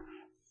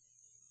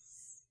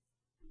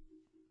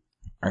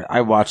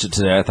 I watched it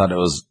today. I thought it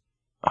was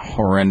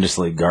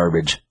horrendously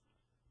garbage.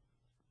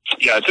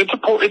 Yeah, it's a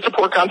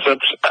poor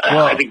concept.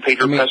 Well, I think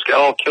Pedro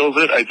Pascal kills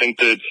it. I think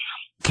that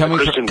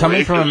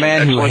coming from a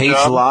man who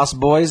hates Lost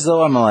Boys,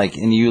 though, I'm like,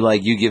 and you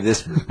give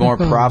this more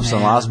props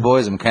than Lost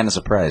Boys. I'm kind of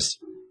surprised.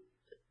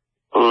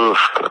 Ugh.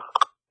 God,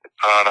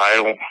 I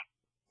don't.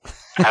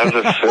 As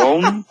a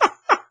film,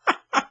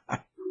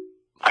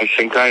 I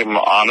think I'm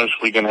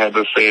honestly going to have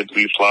to say at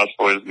least Lost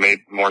Boys made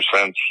more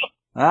sense.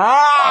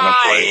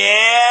 Honestly.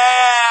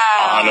 Yeah!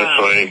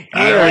 Honestly.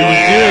 What are you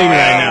doing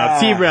right now?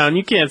 T-Brown,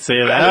 you can't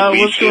say that.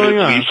 What's going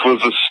on? At least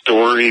was a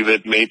story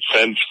that made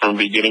sense from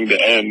beginning to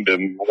end,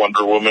 and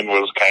Wonder Woman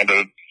was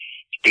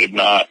did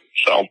not,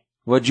 so.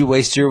 What'd you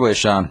waste your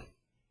wish on?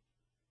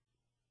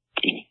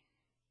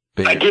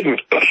 I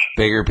didn't.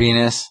 Bigger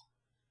penis?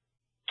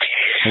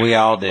 We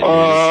all did. We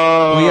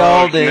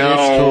all did. No.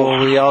 It's cool.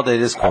 We all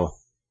did. It's cool.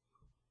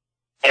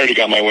 I already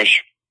got my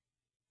wish.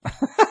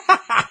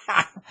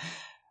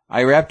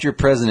 I wrapped your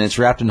present. It's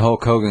wrapped in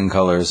Hulk Hogan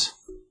colors.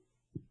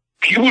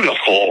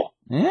 Beautiful.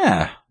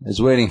 Yeah.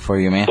 It's waiting for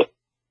you, man.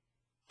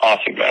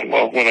 Awesome, man.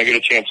 Well, when I get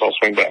a chance, I'll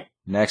swing back.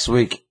 Next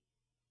week.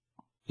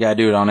 You gotta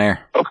do it on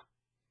air.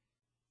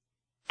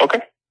 Okay.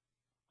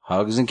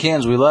 Hugs and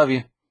Kins. We love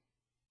you.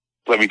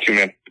 Love you too,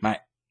 man. Bye.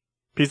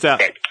 Peace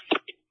out. Okay.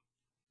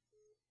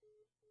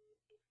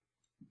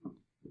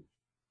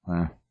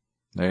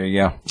 There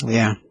you go.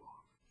 Yeah.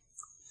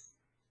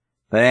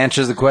 That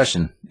answers the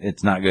question.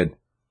 It's not good.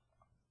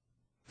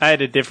 I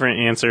had a different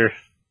answer.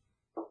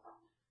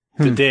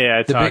 The day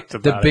I talked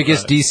about the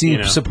biggest it,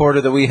 DC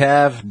supporter that we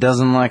have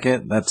doesn't like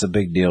it. That's a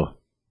big deal.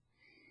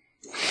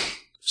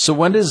 So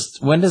when does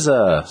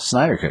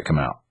Snyder Cut come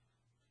out?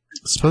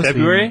 It's supposed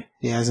February? To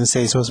be, yeah, I was gonna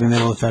say it's supposed to be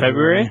middle of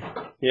February.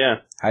 February? Yeah.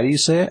 How do you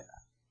say it?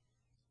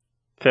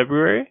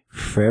 February?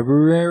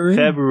 February?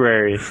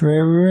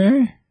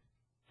 February.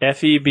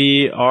 That's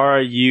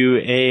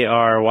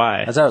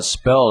how it's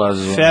spelled.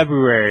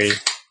 February.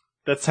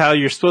 That's how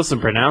you're supposed to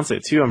pronounce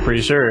it too, I'm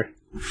pretty sure.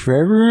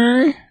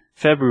 February.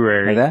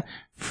 Like that?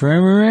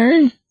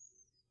 February.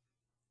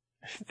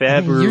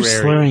 You're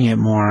slurring it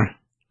more.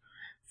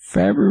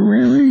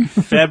 February.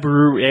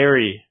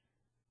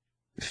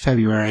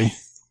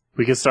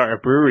 We could start a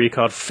brewery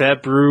called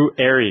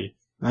February.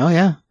 Oh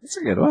yeah, that's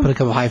a good one. Put a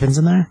couple hyphens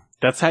in there.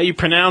 That's how you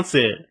pronounce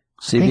it.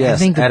 CBS, I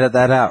think edit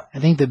that out. I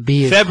think the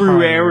B is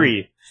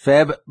February.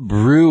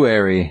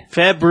 February.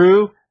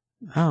 Febru.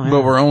 Oh, yeah.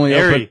 But we're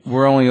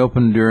only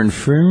open during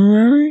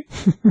February.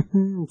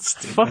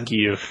 Fuck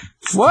you.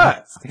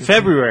 What?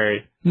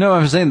 February. No,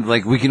 I'm saying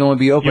like we can only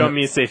be open. You want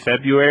me to say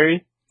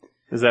February?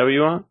 Is that what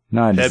you want?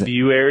 No, I just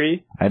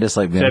February?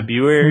 like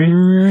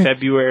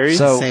February?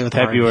 So Say it with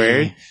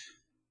February? RP.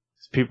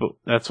 People,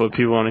 that's what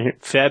people want to hear.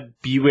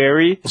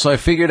 February? So I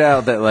figured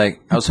out that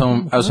like I was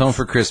home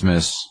for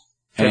Christmas.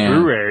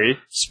 February? And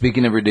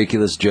speaking of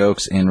ridiculous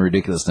jokes and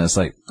ridiculousness,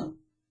 like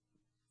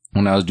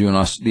when I was doing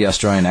the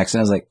Australian accent,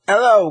 I was like,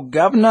 "Hello,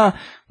 governor."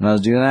 When I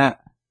was doing that,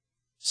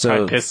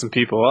 so I pissed some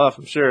people off,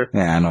 I'm sure.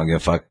 yeah, I don't give a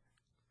fuck.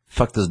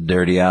 Fuck those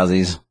dirty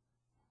Aussies.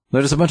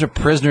 They're just a bunch of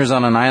prisoners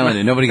on an island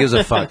and nobody gives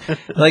a fuck.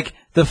 Like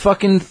the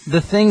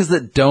things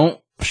that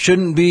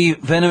shouldn't be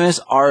venomous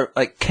are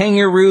like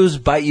kangaroos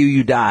bite you,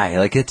 you die.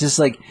 Like it's just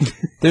like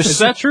there's Is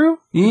that true?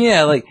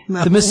 Yeah, like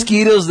the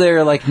mosquitoes there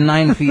are like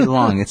 9 feet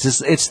long.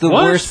 It's the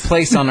What? worst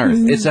place on earth.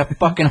 It's a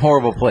fucking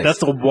horrible place.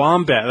 That's a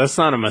wombat. That's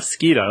not a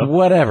mosquito.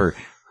 Whatever.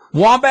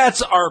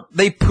 Wombats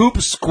they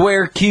poop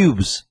square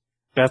cubes.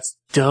 That's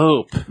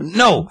dope.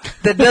 No,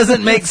 that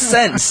doesn't make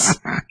sense.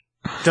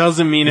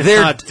 Doesn't mean it's They're-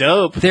 not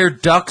dope. Their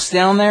ducks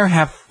down there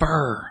have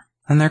fur,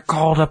 and they're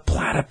called a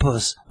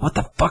platypus. What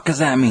the fuck does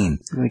that mean?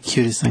 The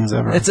cutest things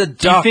ever. It's a Do you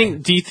duck.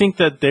 think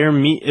that their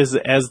meat is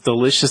as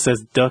delicious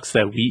as ducks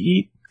that we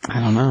eat? I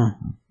don't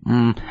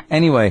know.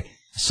 Anyway,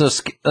 so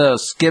Skip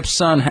has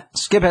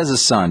a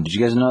son. Did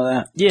you guys know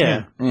that?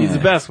 Yeah. He's a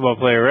Yeah. basketball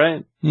player,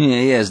 right? Yeah,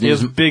 he is. He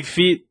has big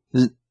feet.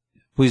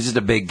 He's just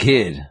a big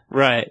kid.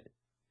 Right.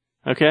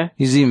 Okay.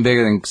 He's even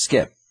bigger than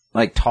Skip,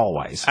 like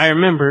tall-wise. I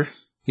remember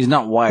He's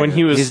not wider. when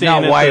he was he's staying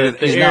not at wider. the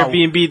he's not-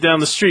 Airbnb down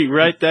the street,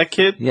 right? That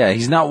kid? Yeah,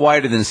 he's not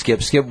wider than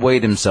Skip. Skip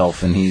weighed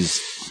himself, and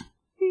he's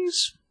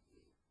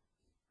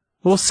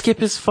Well,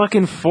 Skip is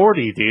fucking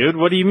 40, dude.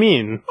 What do you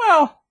mean?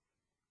 well.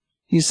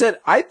 He said,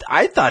 "I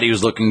thought he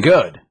was looking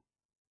good."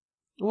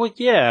 Well,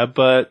 yeah,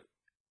 but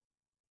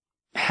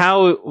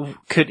how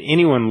could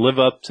anyone live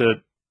up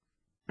to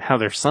how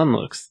their son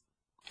looks?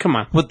 Come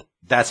on. But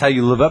that's how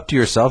you live up to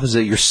yourself, is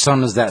that your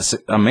son is that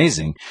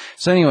amazing.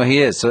 So anyway,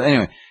 he is. So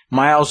anyway,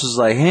 Miles was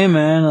like, "Hey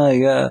man,"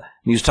 like,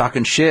 he was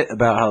talking shit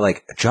about how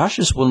like Josh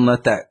just wouldn't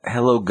let that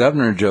 "Hello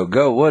Governor" joke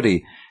go, would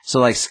he? So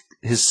like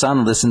his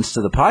son listens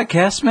to the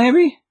podcast,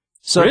 maybe.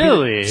 So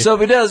Really? so if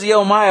he does,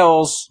 yo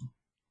Miles,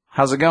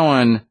 how's it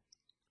going?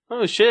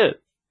 Oh, shit.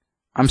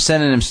 I'm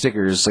sending him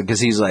stickers because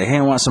he's like, "Hey,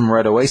 I want some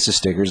Red Oasis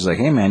stickers." He's like,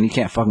 "Hey man, you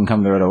can't fucking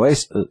come to Red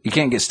Oasis. You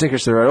can't get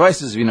stickers to Red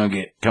Oasis if you don't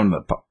come to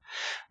the pub."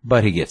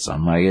 But he gets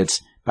them. Like it's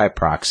by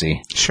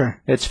proxy.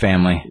 Sure. It's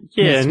family.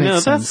 Yeah, Yes, no,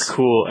 makes that's sense.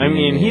 cool. I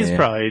mean, he's Yeah.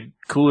 probably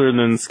cooler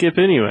than Skip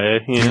anyway,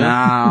 you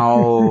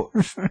know?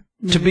 Now,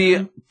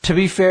 to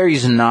be fair,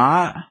 he's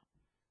not.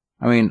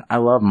 I mean, I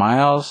love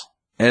Miles.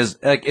 As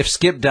like, if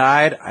Skip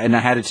died and I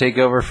had to take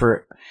over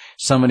for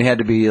somebody, had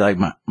to be like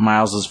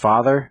Miles's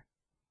father.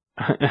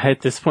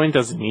 At this point,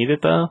 doesn't need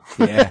it, though.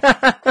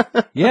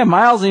 Yeah, yeah.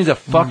 Miles needs a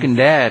fucking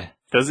dad.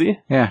 Does he?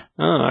 Yeah,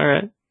 Oh,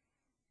 alright.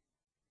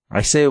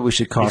 I say we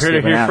should call You heard Skip it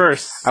and here ask.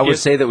 first. I would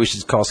Skip- say that we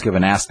should call Skip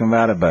and ask him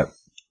about it, but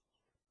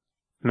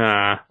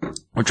Nah,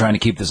 we're trying to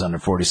keep this under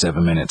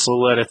 47 minutes.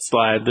 we'll let it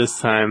slide this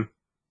time.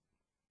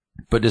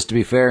 But just to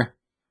be fair,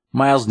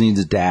 Miles needs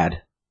a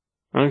dad.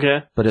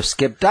 Okay. But if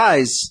Skip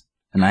dies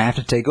and I have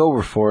to take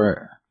over for it,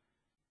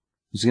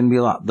 it's going to be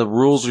the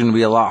rules are going to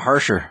be a lot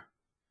harsher.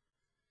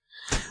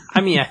 I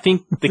mean, I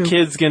think the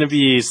kid's gonna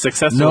be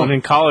successful No-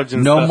 in college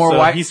and no stuff, more so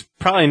white- he's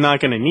probably not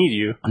gonna need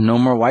you. No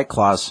more White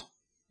Claws.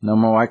 No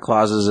more White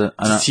Claws.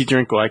 Does he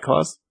drink White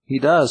Claws? He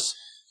does.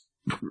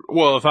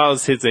 Well, if I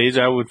was his age,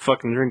 I would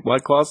fucking drink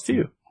White Claws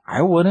too.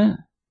 I wouldn't.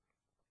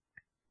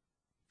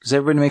 Because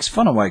everybody makes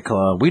fun of White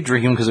Claw. We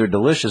drink them because they're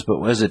delicious,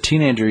 but as a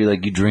teenager, you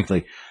drink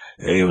like,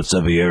 "Hey, what's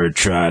up? Have you ever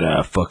tried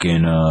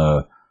fucking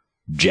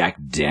Jack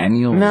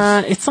Daniels?" Nah,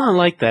 it's not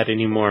like that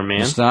anymore,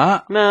 man. It's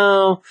not?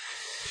 No.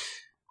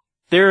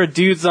 There are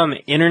dudes on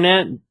the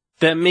internet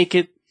that make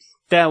it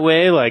that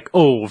way, like,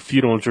 oh, if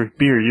you don't drink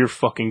beer, you're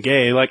fucking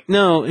gay. Like,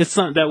 no, it's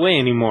not that way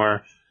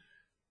anymore.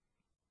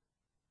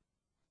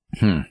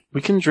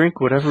 We can drink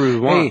whatever we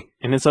want, Hey.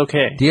 and it's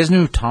okay. Do you guys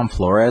know who Tom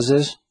Flores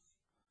is?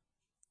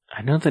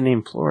 I know the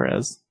name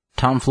Flores.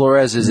 Tom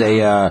Flores is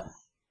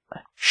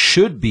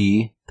should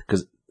be,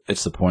 because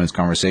it's the point of this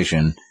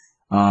conversation,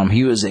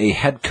 he was a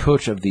head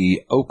coach of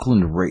the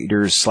Oakland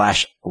Raiders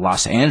 /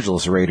 Los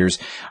Angeles Raiders.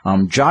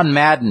 John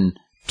Madden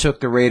took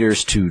the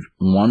Raiders to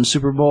 1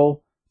 Super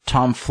Bowl.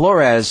 Tom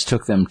Flores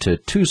took them to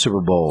 2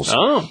 Super Bowls.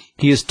 Oh.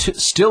 He is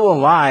still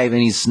alive,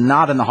 and he's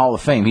not in the Hall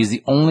of Fame. He's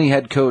the only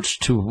head coach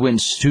to win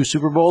 2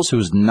 Super Bowls who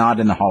is not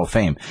in the Hall of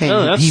Fame. Hey,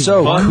 Oh, that's he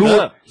So, fucked won.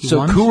 up. so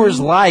won Coors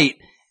two? Light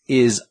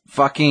is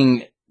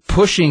fucking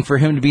pushing for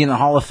him to be in the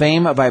Hall of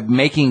Fame by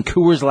making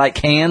Coors Light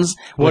cans.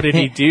 What with did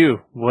he him- do?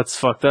 What's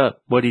fucked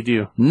up? What did he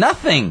do?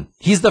 Nothing.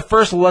 He's the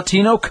first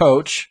Latino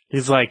coach.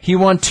 He's like, He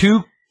won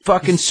 2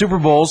 fucking Super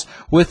Bowls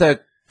with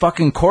a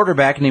fucking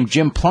quarterback named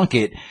Jim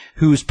Plunkett,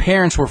 whose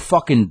parents were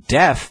fucking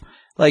deaf.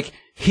 Like,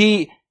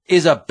 he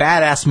is a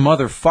badass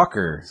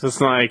motherfucker. so it's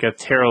not like a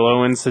Terrell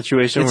Owens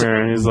situation It's-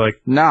 where he's like,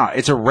 Nah,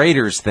 it's a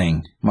Raiders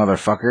thing,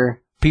 motherfucker.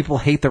 People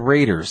hate the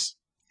Raiders.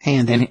 Hey,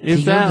 and And did is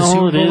he go to that the all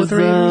Super it Bowl is, with the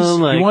Raiders? though?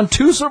 Like, He won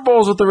 2 Super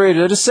Bowls with the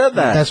Raiders. I just said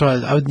that. That's why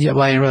I didn't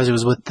realize it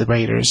was with the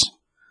Raiders.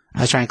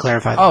 I was trying to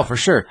clarify that. Oh, for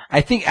sure.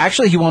 I think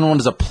actually he won one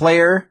as a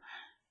player,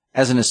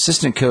 as an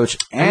assistant coach,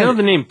 and I know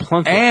the name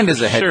Plunkett and for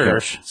as a head sure.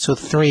 coach. So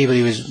 3,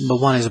 but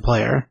 1 as a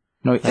player.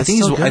 No, I That's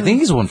think still good.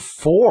 he's won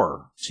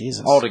 4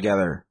 Jesus.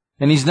 altogether,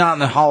 and he's not in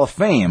the Hall of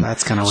Fame.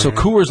 That's kind of So weird.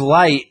 Coors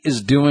Light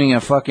is doing a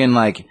fucking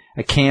like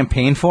a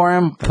campaign for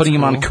him, putting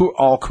him on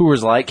all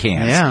Coors Light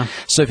cans. Yeah.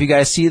 So if you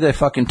guys see the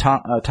fucking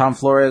Tom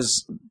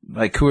Flores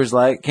like Coors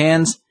Light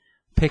cans,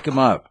 pick them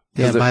up.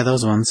 Yeah, buy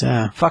those ones,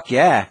 yeah. Fuck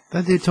yeah.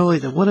 That dude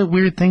what a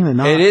weird thing to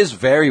not. It is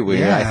very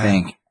weird, Yeah. I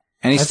think.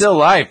 And he's That's- still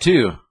alive,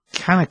 too.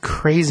 Kind of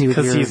crazy with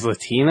Because your... he's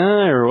Latina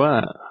or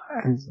what?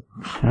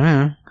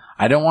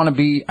 I don't want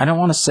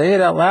to say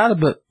it out loud,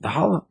 but the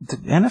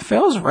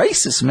NFL is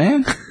racist,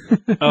 man.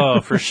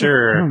 Oh, for Oh,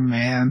 sure.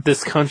 man.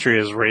 This country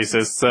is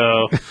racist,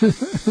 so,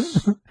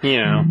 you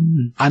know.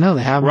 I know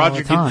they have them all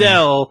Roger the time.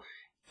 Goodell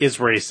is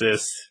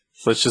racist.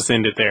 Let's just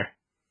end it there.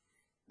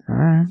 All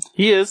right.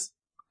 He is.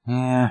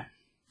 Yeah.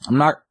 I'm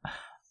not,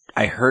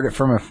 I heard it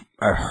from a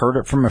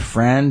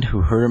friend who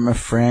heard it from a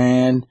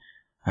friend.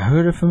 I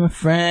heard it from a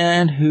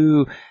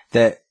friend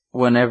that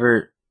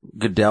whenever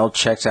Goodell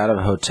checks out of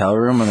a hotel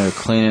room when they're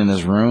cleaning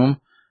his room,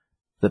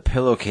 the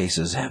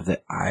pillowcases have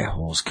the eye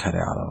holes cut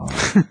out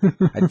of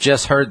them. I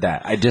just heard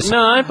that.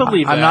 No, I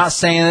believe that. I'm not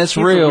saying it's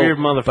He's real, a weird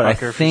motherfucker, but I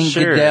for think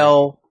sure.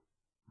 Goodell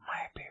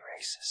might be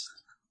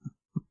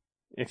racist.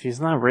 If he's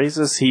not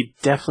racist, he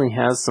definitely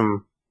has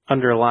some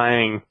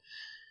underlying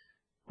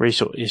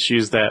racial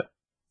issues that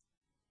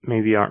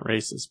maybe aren't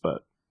racist,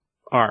 but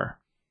are.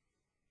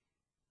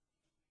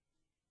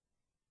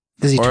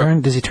 Does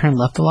he turn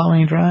left a lot when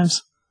he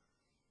drives?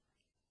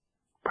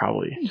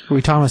 Probably. Are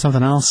we talking about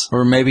something else?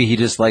 Or maybe he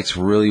just likes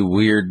really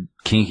weird,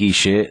 kinky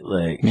shit.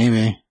 Like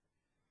Maybe.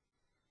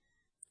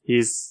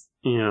 He's,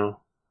 I don't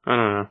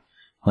know.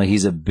 Like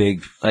he's a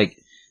big, like,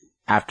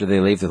 after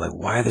they leave, they're like,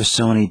 why are there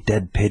so many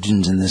dead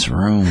pigeons in this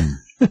room?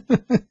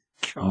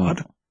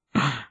 God.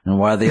 And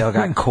why they all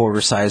got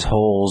quarter-size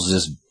holes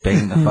just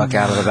banging the fuck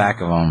out of the back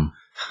of them?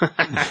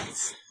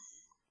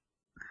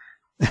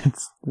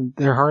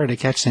 They're harder to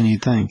catch than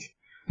you'd think.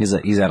 He's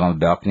out on the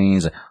balcony,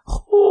 he's like,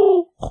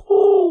 "Hoo,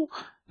 hoo,"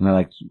 and they're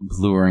like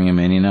luring him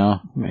in,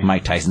 Maybe.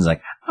 Mike Tyson's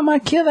like, I'm gonna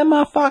kill that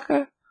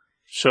motherfucker.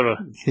 Should've.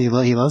 He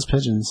loves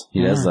pigeons.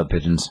 He does love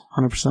pigeons.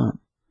 100%.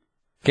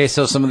 Okay,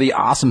 so some of the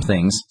awesome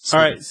things.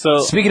 Alright, so.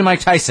 Speaking of Mike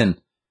Tyson,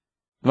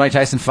 the Mike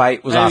Tyson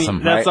fight was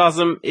awesome, That's right?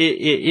 awesome. It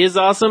is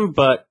awesome,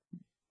 but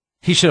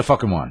He should have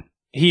fucking won.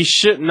 he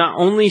should, not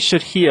only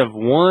should he have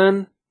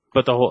won,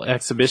 but the whole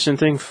exhibition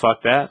thing,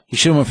 fuck that. He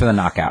should have went for the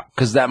knockout,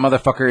 because that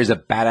motherfucker is a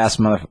badass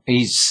motherfucker.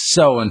 He's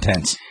so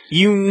intense.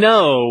 He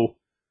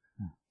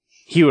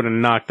would have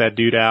knocked that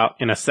dude out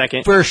in a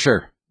second For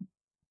sure.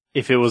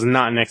 if it was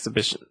not an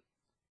exhibition.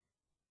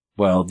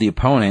 Well, the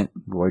opponent,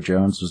 Roy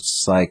Jones, was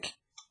just like,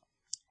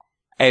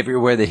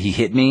 everywhere that he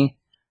hit me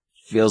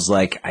feels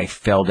like I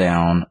fell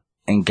down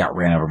and got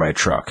ran over by a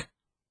truck.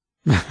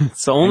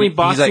 It's the only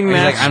boxing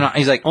match.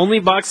 Only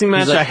boxing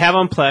match like- I have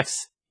on Plex.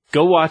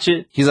 Go watch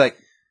it. He's like,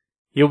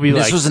 You'll be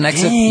this like, was an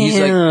he's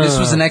like, this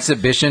was an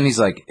exhibition. He's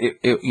like,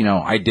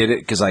 I did it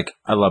because like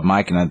I love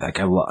Mike and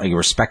I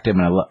respect him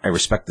and I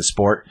respect the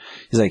sport.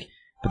 He's like,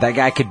 but that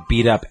guy could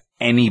beat up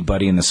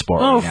anybody in the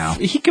sport right now.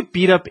 he could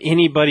beat up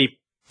anybody.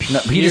 No,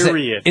 he just said,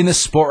 Period. in the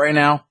sport right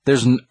now,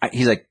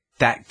 he's like,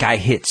 that guy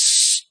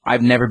hits.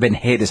 I've never been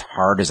hit as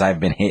hard as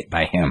I've been hit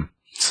by him.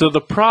 So the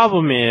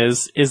problem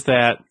is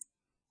that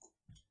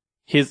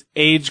his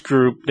age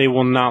group, they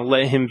will not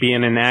let him be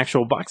in an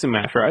actual boxing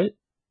match, right?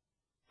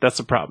 That's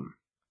the problem.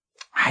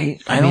 I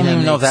don't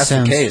even know if that's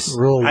the case.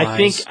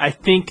 Rule-wise. I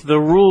think the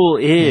rule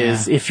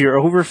is if you're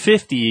over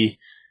 50,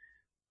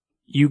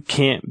 you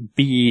can't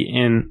be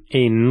in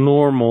a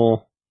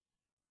normal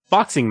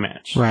boxing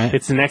match. Right.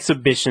 It's an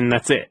exhibition.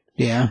 That's it.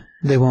 Yeah.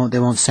 They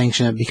won't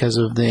sanction it because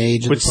of the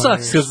age of Which the sucks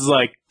players. because it's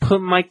like, put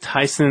Mike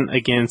Tyson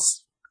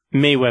against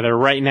Mayweather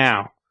right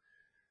now.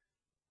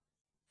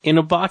 In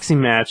a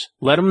boxing match,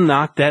 let him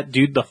knock that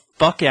dude the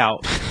fuck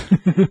out.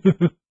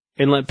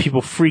 And let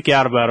people freak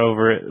out about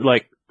over it,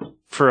 like,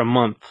 for a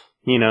month.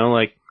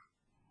 Like...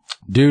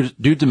 Dude,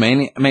 the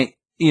mania. I mean,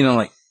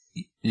 like,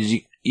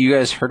 you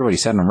guys heard what he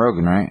said on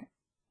Rogan, right?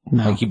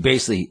 No. Like, he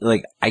basically,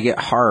 like, I get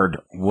hard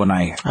when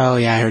I Oh,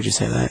 yeah, I heard you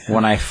say that. Yeah.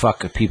 when I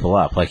fuck people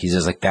up. Like, he's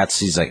just like, That's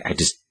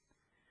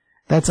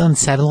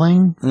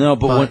unsettling. no,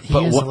 But he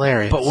is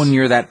hilarious. But when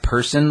you're that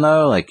person,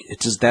 though, like,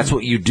 it's just, that's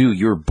what you do.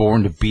 You're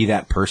born to be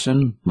that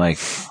person. Like,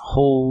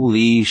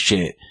 holy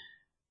shit.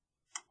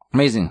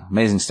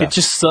 Amazing stuff. It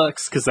just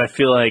sucks because I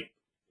feel like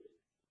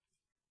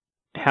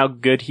how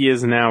good he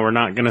is now, we're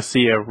not going to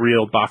see a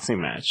real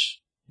boxing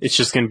match. It's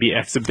just going to be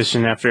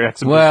exhibition after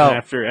exhibition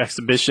after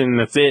exhibition.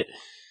 That's it.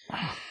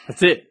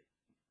 That's it.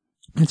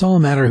 It's all a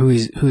matter who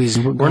he's.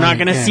 We're not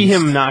going to see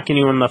him knock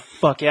anyone the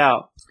fuck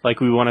out like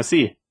we want to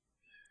see.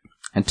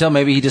 Until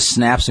maybe he just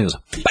snaps and goes,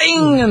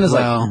 bang! And it's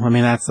Well, I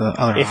mean, that's the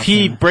other If option.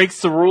 he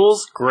breaks the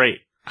rules, great.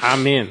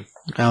 I'm in.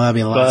 Oh, that'd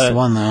be the last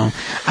one, though.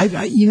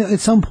 At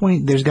some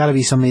point, there's got to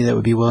be somebody that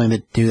would be willing to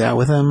do that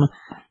with him.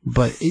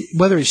 But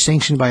whether it's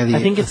sanctioned by the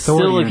I think it's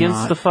authority still or against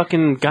not, the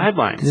fucking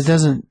guidelines. it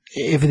doesn't.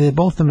 if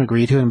both of them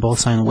agree to it and both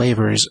sign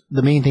waivers,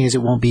 the main thing is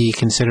it won't be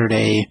considered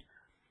a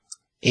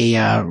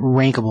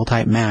rankable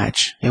type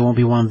match. It won't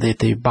be one that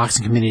the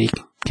boxing community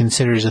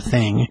considers a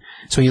thing.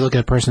 So when you look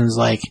at a person's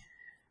like,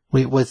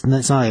 it's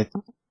not a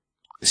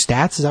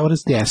stats? Is that what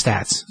it's? Yeah,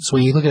 stats. So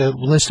when you look at a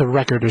list of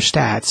record or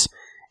stats,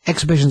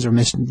 exhibitions are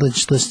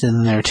listed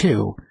in there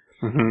too.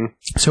 Mm-hmm.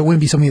 So it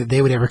wouldn't be something that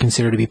they would ever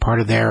consider to be part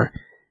of their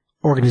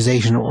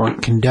organization or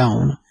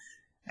condone.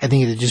 I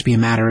think it'd just be a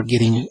matter of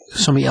getting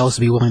somebody else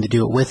to be willing to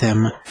do it with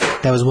him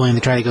that was willing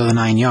to try to go the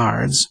 9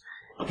 yards.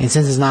 And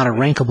since it's not a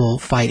rankable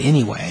fight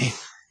anyway,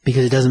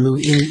 because it doesn't move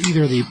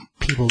either of the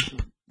people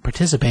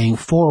participating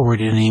forward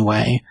in any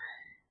way,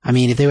 I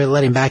mean, if they would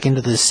let him back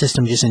into the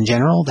system just in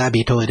general, that'd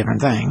be a totally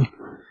different thing.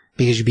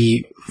 Because you'd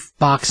be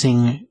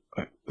boxing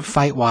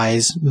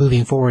fight-wise,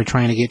 moving forward,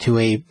 trying to get to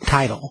a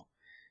title.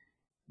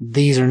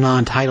 These are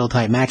non-title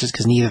type matches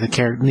because neither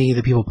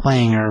the people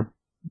playing are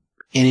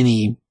in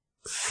any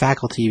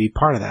faculty to be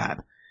part of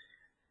that.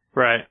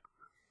 Right.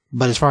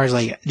 But as far as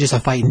like just a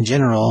fight in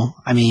general,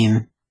 I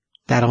mean,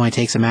 that only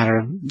takes a matter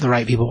of the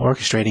right people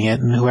orchestrating it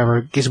and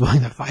whoever is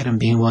willing to fight him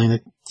being willing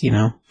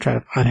to, try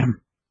to fight him.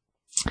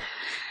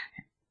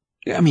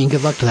 I mean,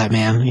 good luck to that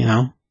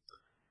man,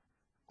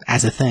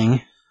 as a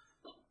thing.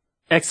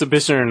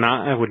 Exhibition or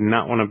not, I would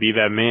not want to be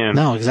that man.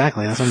 No,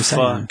 exactly. That's what I'm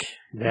saying. Fuck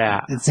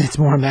that. It's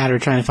more a matter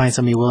of trying to find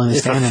somebody willing to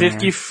stand in there. If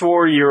a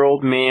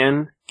 54-year-old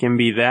man can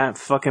be that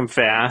fucking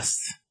fast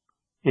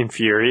and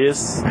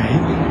furious,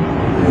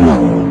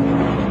 Right.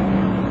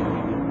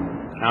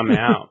 I'm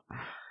out. I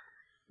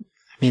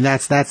mean,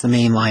 that's the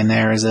main line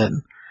there, is that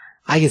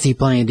I can see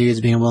plenty of dudes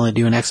being willing to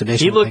do an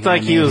exhibition. He looked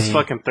like he was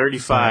fucking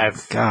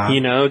 35.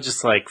 God.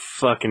 Just like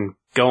fucking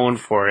going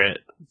for it.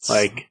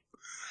 Like,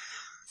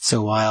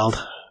 so wild.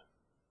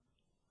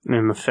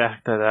 and the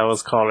fact that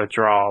was called a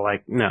draw,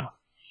 like, no.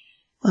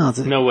 Well,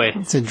 No way.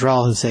 It's a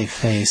draw to save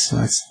face.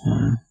 That's,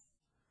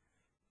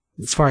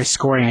 as far as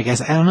scoring, I guess,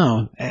 I don't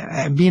know.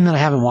 Being that I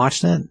haven't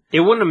watched it.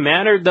 It wouldn't have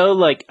mattered, though.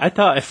 Like, I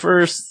thought at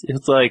first,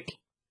 it's like,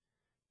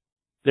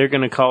 they're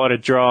going to call it a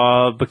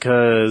draw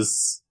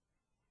because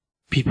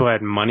people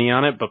had money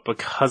on it, but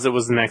because it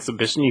was an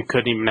exhibition, you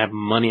couldn't even have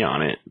money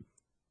on it.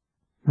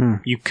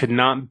 You could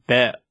not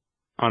bet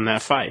on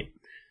that fight.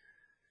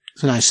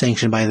 It's not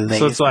sanctioned by the Vegas.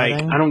 So it's like,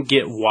 thing. I don't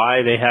get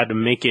why they had to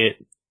make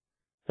it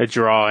a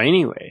draw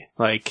anyway.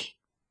 Like,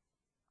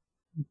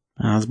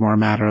 it's more a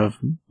matter of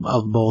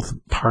both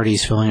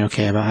parties feeling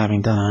okay about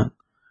having done it.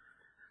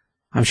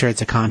 I'm sure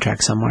it's a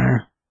contract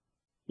somewhere.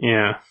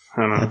 yeah,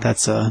 I don't know. But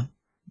that's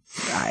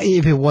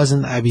if it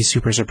wasn't, I'd be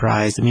super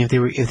surprised. I mean,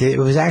 if it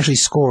was actually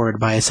scored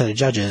by a set of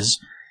judges,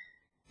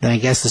 then I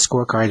guess the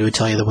scorecard would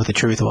tell you what the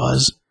truth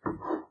was.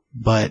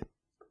 But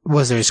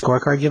was there a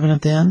scorecard given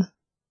at the end?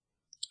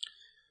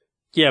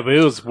 Yeah, but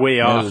it was way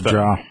off. It was a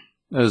draw.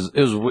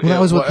 That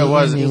was what the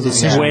ending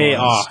decision way was.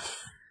 off.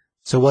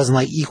 So it wasn't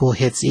like equal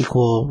hits,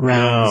 equal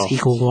rounds, No.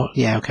 equal.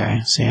 Yeah, okay.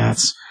 So yeah,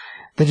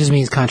 that just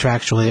means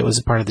contractually it was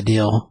a part of the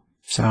deal.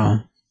 So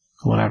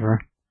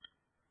whatever.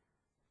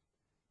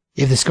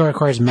 If the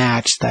scorecards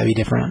matched, that'd be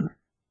different.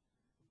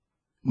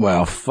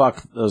 Well,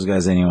 fuck those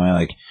guys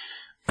anyway.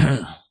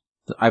 Like,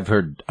 I've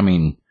heard,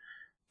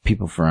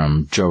 people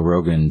from Joe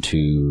Rogan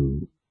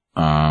to,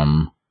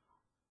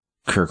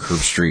 Kirk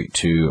Herbstreit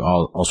to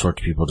all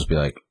sorts of people just be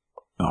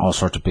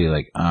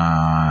like,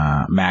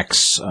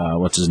 Max,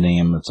 what's his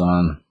name that's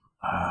on,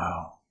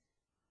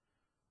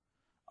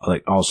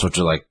 like all sorts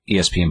of like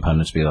ESPN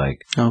pundits be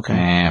like,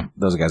 Okay.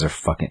 those guys are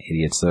fucking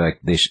idiots. They're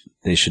like,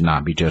 they should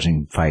not be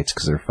judging fights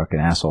because they're fucking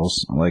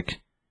assholes. Like,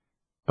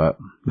 but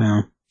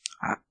No.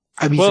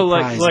 I'd be Well,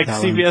 surprised. like if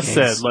that were the CBS case.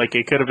 said, like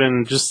it could have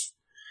been just.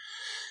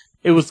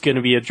 It was going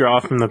to be a draw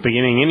from the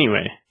beginning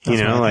anyway. That's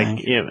what I Like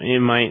think.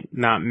 it might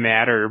not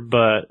matter,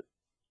 but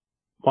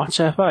watch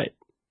that fight.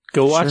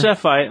 Go watch Sure. that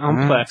fight on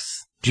Alright.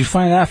 Plex. did you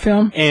find that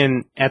film?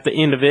 And at the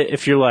end of it,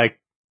 if you're like,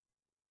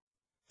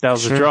 that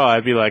was Sure. a draw,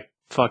 I'd be like,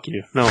 fuck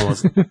you. No, it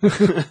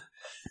wasn't.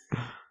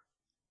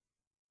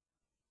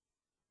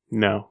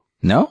 No.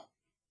 No?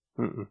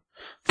 Mm-mm.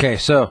 Okay,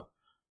 so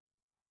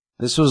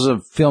this was a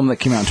film that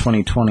came out in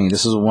 2020.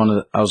 This is one of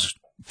the, I was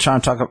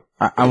trying to talk.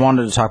 I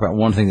wanted to talk about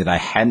one thing that I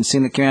hadn't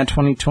seen that came out in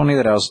 2020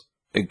 that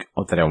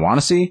I want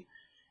to see.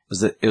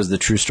 It was the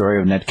true story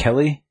of Ned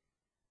Kelly,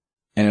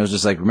 and it was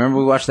just like, remember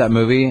we watched that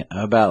movie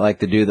about like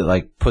the dude that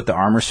like put the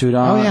armor suit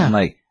on? Oh, yeah. And,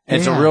 like,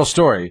 it's Yeah. a real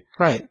story.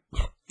 Right.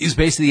 He's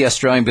basically the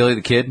Australian Billy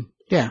the Kid.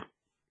 Yeah.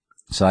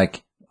 So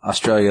like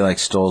Australia like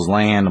stole his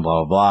land and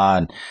blah blah blah,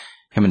 and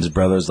him and his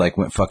brothers like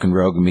went fucking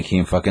rogue and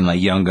became fucking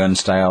like Young Gun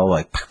style,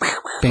 like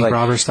Bank like,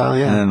 robber style,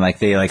 yeah. And then like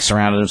they like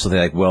surrounded him, so they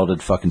like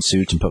welded fucking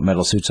suits and put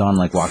metal suits on,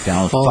 like walked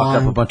down and Full fucked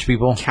up on a bunch of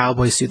people.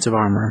 Cowboy suits of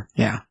armor.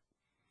 Yeah.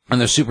 And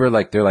they're super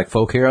like they're like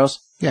folk heroes.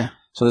 Yeah.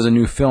 So there's a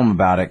new film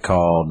about it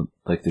called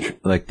like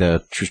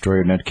the true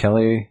story of Ned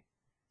Kelly,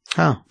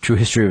 Oh. true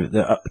history of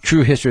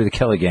the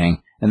Kelly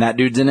Gang, and that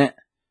dude's in it.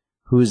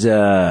 Who's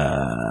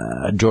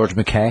George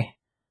McKay?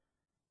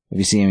 If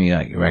you see him,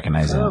 you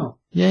recognize him. Oh.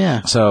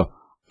 Yeah. So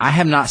I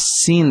have not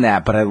seen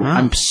that, but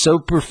I'm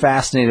super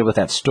fascinated with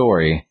that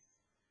story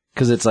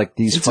Because it's like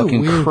these It's a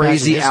fucking weird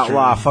crazy patch of history.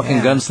 outlaw fucking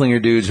Yeah.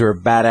 gunslinger dudes who are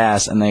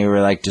badass, and they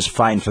were like just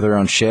fighting for their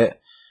own shit.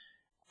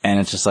 And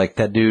it's just like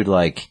that dude.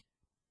 Like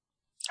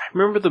I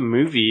remember the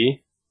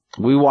movie.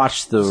 we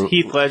watched the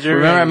Heath Ledger.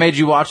 Remember, I and made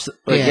you watch.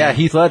 Yeah.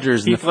 Heath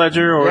Ledger's Heath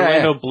Ledger,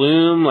 Orlando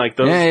Bloom, like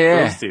those,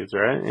 those dudes,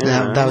 right?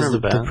 That I was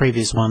remember the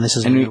previous one. This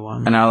is a And, new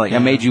one. and I like I Yeah.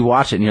 made you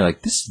watch it, and you're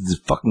like, "This is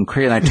fucking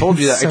crazy." And I told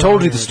you that. So I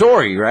told you the weird.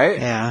 story, right?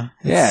 Yeah.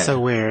 It's Yeah. so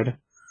weird.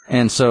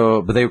 And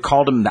so, but they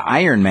called him the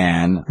Iron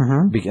Man,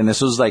 Mm-hmm. and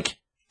this was like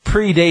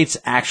predates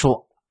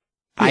actual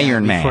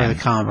Iron Before Man. the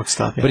comic book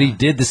stuff. Yeah. But he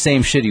did the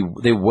same shit.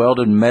 They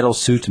welded metal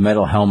suits,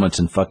 metal helmets,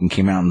 and fucking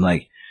came out and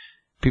like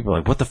people were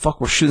like, "What the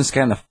fuck? We're shooting this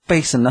guy in the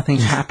face and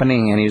nothing's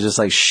happening." And he was just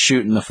like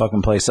shooting the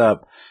fucking place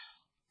up.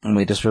 And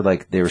we just were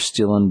like, they were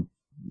stealing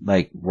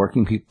like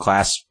working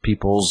class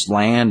people's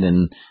land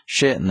and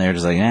shit. And they're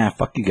just like, "Yeah,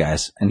 fuck you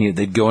guys." And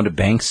they'd go into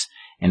banks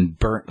and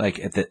burn like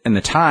in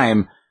the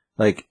time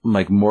like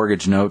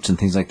mortgage notes and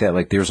things like that.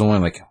 Like there was only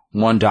like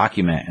one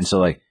document, and so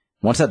like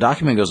once that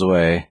document goes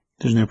away.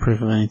 There's no proof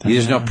of anything.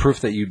 There's no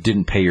proof that you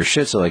didn't pay your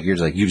shit, so like you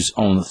just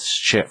own the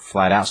shit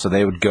flat out. So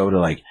they would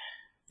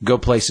go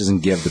places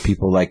and give the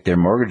people like their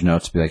mortgage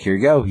notes, be like, "Here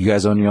you go, you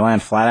guys own your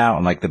land flat out,"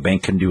 and like the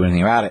bank couldn't do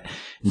anything about it.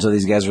 And so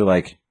these guys were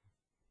like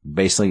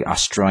basically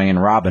Australian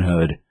Robin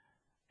Hood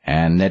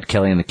and Ned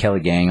Kelly and the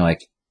Kelly Gang,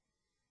 like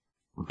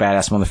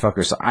badass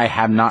motherfuckers. So I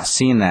have not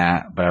seen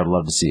that, but I would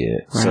love to see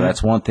it. Right. So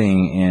that's one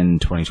thing in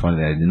 2020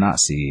 that I did not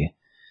see.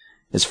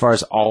 As far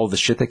as all the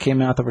shit that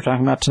came out that we're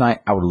talking about tonight,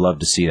 I would love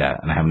to see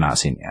that, and I have not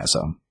seen it yet.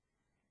 So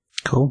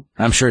Cool.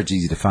 I'm sure it's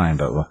easy to find,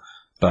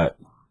 but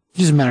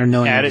Just a matter of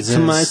knowing Add it it to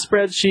my exists.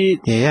 spreadsheet.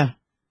 Yeah.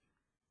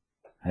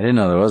 I didn't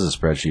know there was a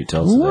spreadsheet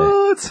till today.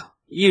 What?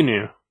 You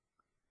knew.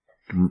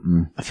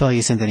 Mm-mm. I feel like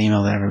you sent an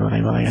email to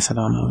everybody, but I guess I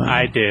don't know that.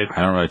 I did.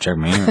 I don't really check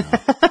my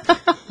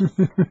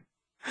email.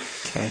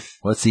 Okay.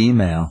 What's the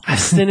email? I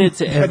sent it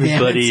to God damn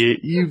everybody.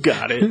 You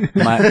got it.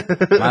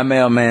 My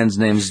mailman's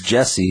name's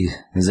Jesse.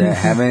 Does that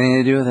have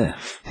anything to do with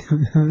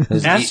it?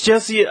 Does Ask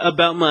Jesse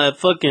about my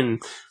fucking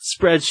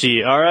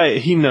spreadsheet. All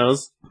right, he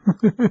knows.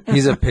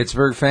 he's a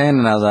Pittsburgh fan,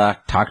 and I was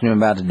talking to him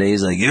about today.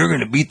 He's like, "You're going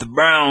to beat the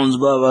Browns,"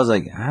 blah, blah. I was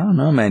like, "I don't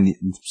know, man.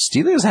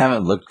 Steelers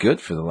haven't looked good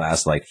for the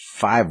last,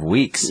 5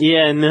 weeks."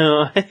 Yeah,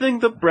 no, I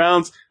think the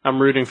Browns.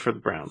 I'm rooting for the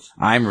Browns.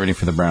 I'm rooting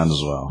for the Browns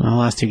as well. Well, the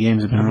last 2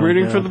 games have been I'm really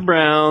rooting good. for the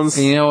Browns.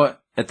 And you know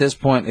what? At this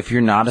point, if you're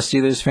not a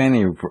Steelers fan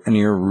and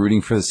you're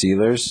rooting for the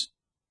Steelers,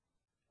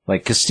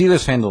 because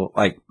Steelers fans,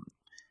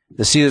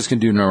 the Steelers can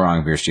do no wrong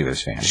if you're a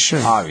Steelers fan. Sure.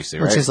 Obviously,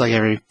 right? Which is like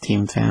every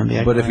team fan.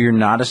 Yeah, But if you're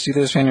not a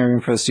Steelers fan and you're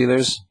rooting for the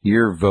Steelers,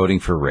 you're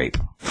voting for rape.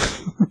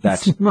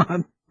 That's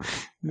not,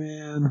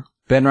 man.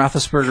 Ben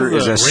Roethlisberger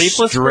is The a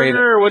rapist straight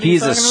burger, or what are you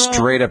he's a talking about?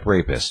 straight up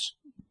rapist.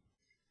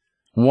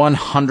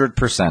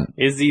 100%.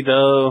 Is he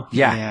though?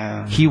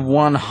 Yeah. He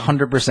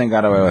 100%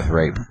 got away with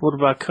rape. What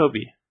about Kobe?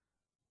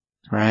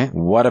 Right?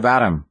 What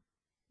about him?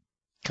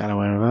 Got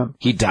away with it.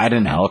 He died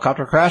in a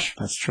helicopter crash?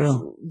 That's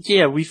true.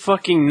 Yeah, we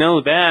fucking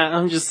know that.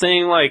 I'm just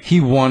saying, like, He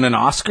won an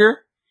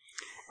Oscar?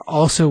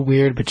 Also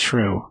weird, but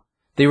true.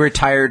 They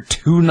retired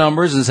 2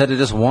 numbers instead of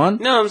just 1?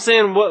 no, I'm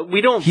saying what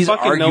we don't He's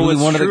fucking know arguably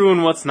what's one of the- true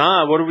and what's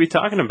not. What are we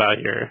talking about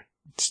here?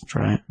 That's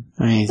right.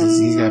 I mean,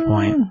 he's got a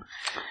point.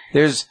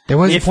 There was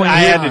If a point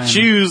I in had time. to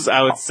choose,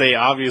 I would say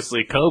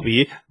obviously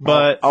Kobe,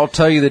 but I'll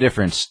tell you the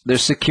difference.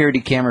 There's security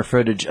camera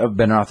footage of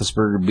Ben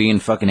Roethlisberger being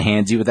fucking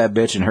handsy with that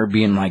bitch and her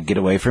being like, "Get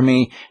away from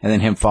me," and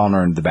then him following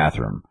her into the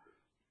bathroom.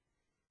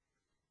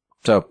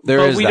 So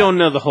we don't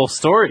know the whole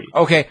story.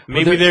 Okay,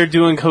 Maybe they're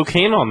doing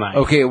cocaine all night.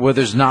 okay. Well,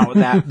 there's not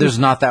that. There's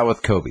not that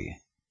with Kobe.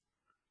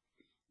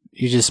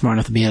 You're just smart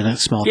enough to be in a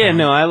small Yeah, town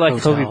no, I like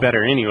hotel. Kobe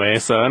better anyway,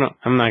 so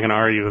I'm not gonna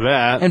argue with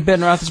that. And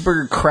Ben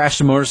Roethlisberger crashed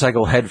a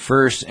motorcycle head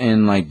first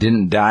and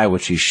didn't die,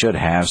 which he should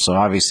have. So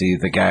obviously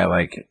the guy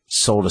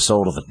sold his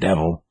soul to the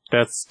devil.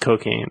 That's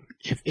cocaine.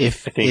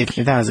 If I think-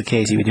 that was the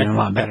case, he'd be doing a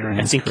lot better in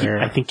I his think career.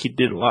 I think he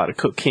did a lot of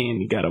cocaine.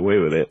 He got away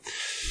with it.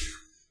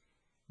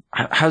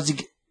 How's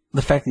he?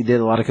 The fact that he did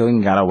a lot of cocaine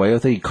and got away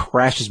with it. He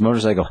crashed his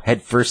motorcycle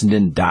head first and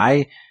didn't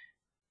die.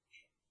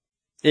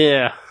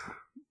 Yeah,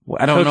 Well,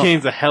 I don't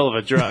cocaine's a hell of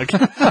a drug. know.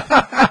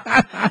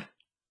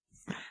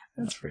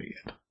 That's pretty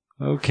good.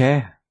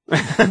 Okay.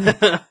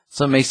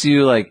 So it makes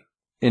you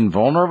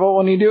invulnerable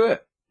when you do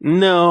it?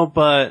 No,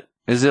 but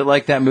Is it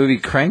like that movie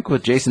Crank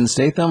with Jason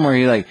Statham where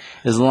he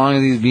as long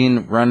as he's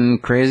being running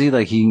crazy,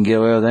 he can get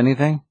away with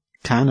anything?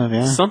 Kind of,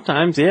 yeah.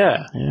 sometimes,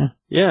 yeah. Yeah.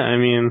 Yeah, I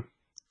mean,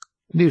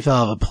 Dude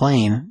fell off a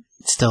plane,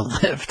 still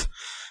lived.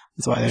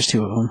 That's why there's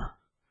 2 of them.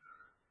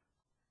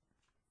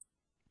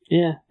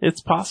 yeah,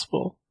 it's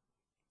possible.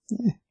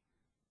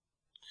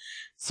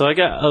 So I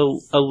got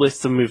a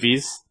list of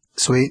movies.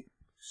 Sweet.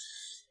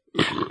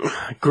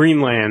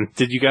 Greenland.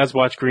 Did you guys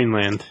watch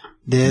Greenland?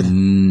 Did.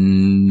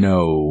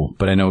 No,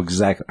 but I know what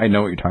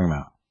you're talking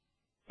about.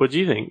 What do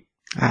you think?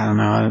 I don't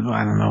know.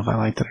 I don't know if I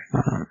liked it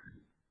or not.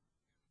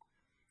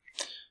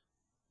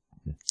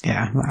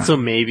 Yeah. So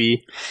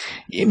maybe.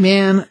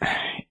 Man,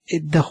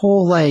 the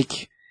whole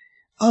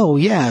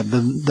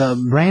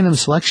the random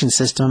selection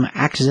system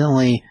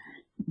accidentally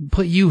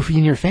put you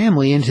and your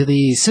family into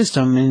the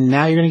system, and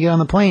now you're going to get on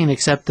the plane,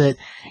 except that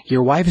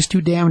your wife is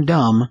too damn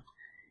dumb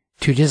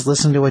to just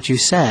listen to what you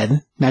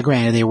said. Now,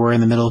 granted, they were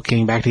in the middle of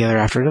getting back together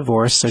after a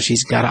divorce, so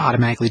she's got to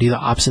automatically do the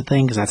opposite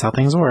thing, because that's how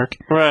things work.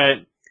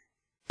 Right.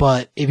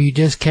 But if you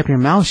just kept your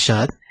mouth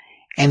shut,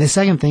 and the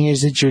second thing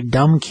is that your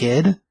dumb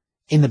kid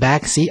in the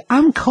back seat,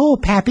 I'm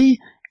cold, Pappy,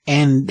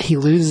 and he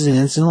loses an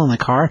insulin in the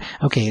car.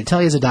 Okay, to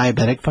tell you as a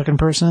diabetic fucking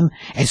person,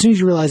 as soon as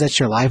you realize that's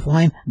your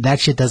lifeline, that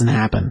shit doesn't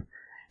happen.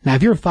 Now,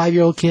 if you're a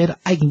 5-year-old kid,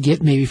 I can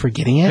get maybe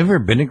forgetting it. Have you ever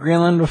been to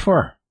Greenland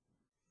before?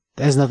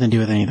 That has nothing to do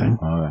with anything.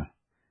 Okay.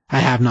 I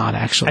have not,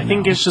 actually. I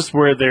think it's just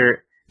where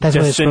their That's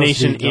where it's supposed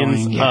to destination be going,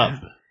 ends yeah.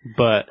 up.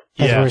 But,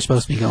 That's yeah. where it's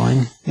supposed to be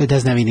going. It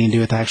doesn't have anything to do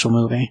with the actual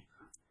movie.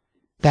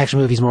 The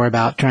actual movie's more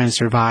about trying to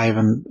survive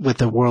and with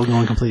the world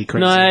going completely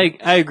crazy. No,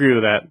 I agree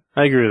with that.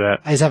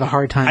 I just have a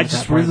hard time I with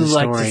just that part really of the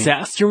like story.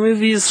 disaster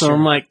movies, so Sure.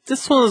 I'm like,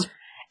 this one was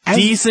As-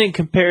 decent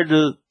compared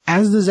to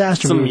As a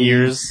disaster some movie,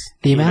 years.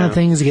 the amount you of know.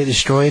 things that get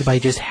destroyed by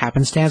just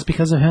happenstance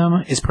because of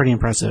him is pretty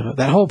impressive.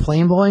 That whole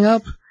plane blowing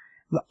up,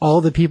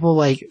 all the people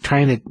like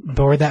trying to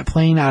board that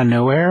plane out of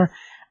nowhere,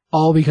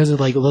 all because of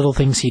like little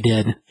things he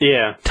did.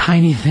 Yeah.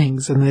 Tiny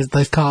things, and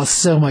they caused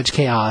so much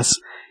chaos.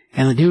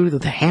 And the dude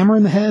with the hammer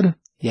in the head,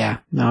 yeah,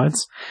 no,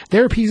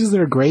 there are pieces that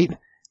are great,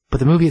 but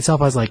the movie itself,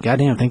 I was like,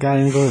 goddamn, thank God I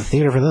didn't go to the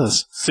theater for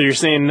this. So you're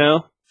saying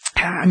no?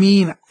 I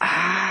mean,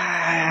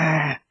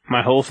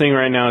 My whole thing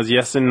right now is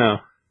yes and no.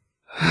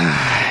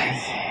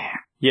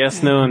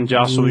 Yes, no, and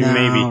Josh will be no,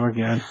 maybe. we're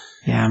good.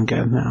 Yeah, I'm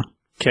good now.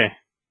 Okay.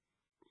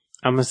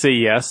 I'm going to say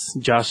yes.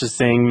 Josh is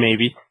saying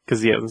maybe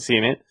because he hasn't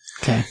seen it.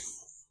 Okay.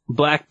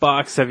 Black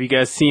Box, have you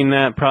guys seen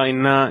that? Probably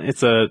not.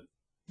 It's a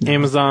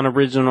Amazon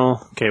original.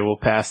 Okay, we'll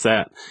pass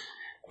that.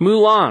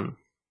 Mulan.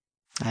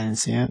 I didn't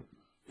see it.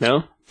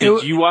 No?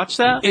 Did you watch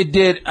that? It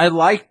did. I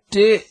liked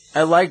it.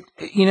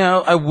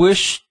 I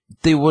wish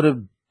they would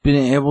have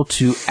been able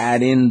to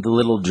add in the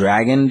little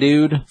dragon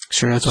dude.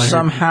 Sure, that's what I heard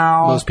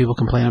Somehow. most people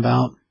complain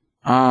about.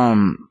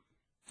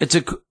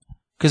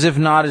 Because if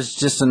not, it's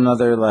just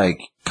another, like,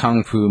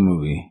 kung fu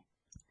movie.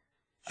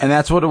 And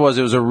that's what it was.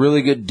 It was a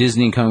really good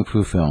Disney kung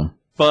fu film.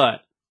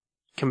 But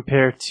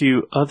compared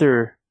to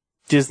other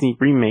Disney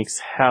remakes,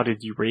 how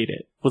did you rate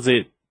it? Was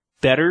it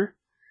better?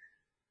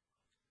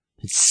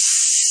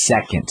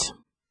 Second.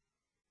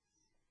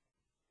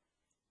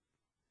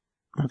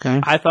 Okay.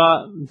 I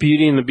thought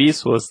Beauty and the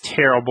Beast was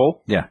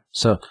terrible. Yeah.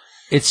 So,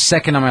 it's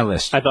second on my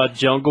list. I thought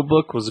Jungle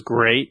Book was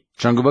great.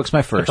 Jungle Book's my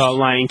I first. thought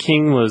Lion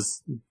King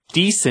was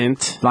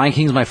decent. Lion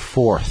King's my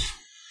fourth.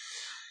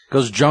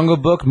 Goes Jungle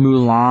Book,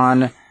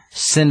 Mulan,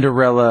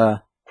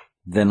 Cinderella,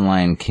 then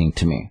Lion King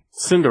to me.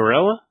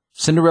 Cinderella?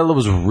 Cinderella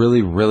was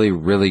really, really,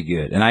 really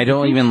good. And I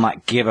don't even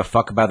give a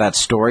fuck about that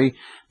story,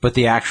 but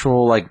the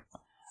actual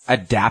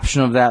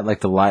adaptation of that,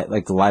 the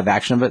live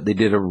action of it, they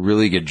did a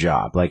really good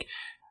job.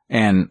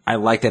 And I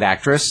like that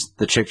actress.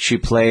 The chick she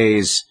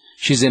plays,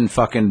 she's in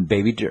fucking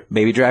Baby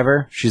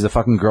Driver. She's the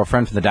fucking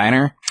girlfriend from the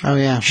diner. Oh,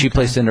 yeah. She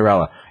plays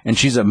Cinderella. And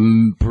she's a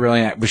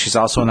brilliant, but she's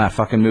also in that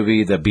fucking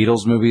movie, the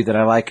Beatles movie that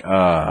I like.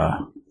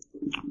 Oh,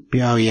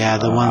 yeah,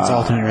 the one's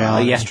alternate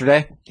reality.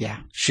 Yesterday. Yeah.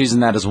 She's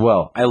in that as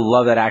well. I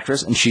love that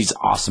actress, and she's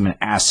awesome in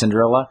as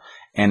Cinderella.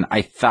 And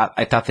I thought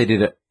they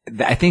did it.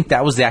 I think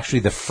that was actually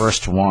the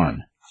first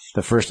one,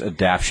 the first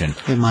adaptation.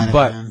 It might have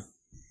But been.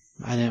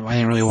 I didn't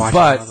really watch all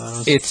of But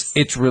those.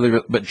 it's really.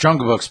 But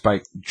Jungle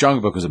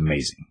Book was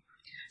amazing.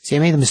 See, I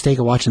made the mistake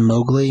of watching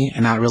Mowgli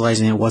and not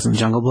realizing it wasn't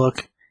Jungle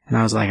Book. And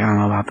I was like, I don't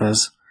know about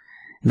this.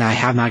 Now, I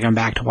have not gone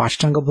back to watch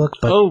Jungle Book,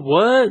 but Oh,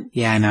 what?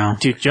 yeah, I know.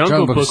 Dude,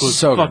 Jungle Book Book is was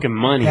so good. fucking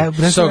money.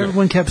 That's So what good.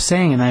 everyone kept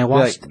saying, and I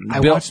watched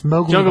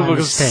Mowgli Jungle by Book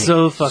was mistake.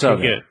 so fucking So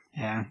good. good.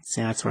 Yeah,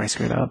 see, that's where I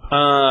screwed up.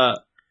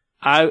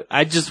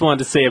 I just wanted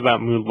to say about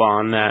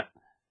Mulan that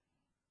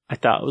I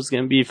thought it was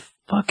going to be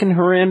fucking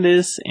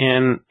horrendous,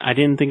 and I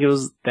didn't think it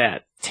was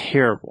that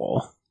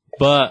terrible.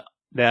 But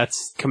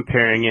that's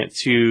comparing it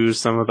to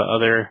some of the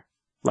other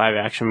live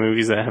action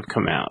movies that have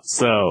come out.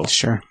 So,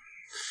 Sure.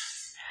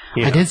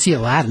 you I know. did see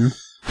Aladdin.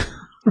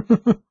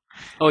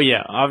 Oh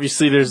yeah,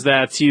 obviously there's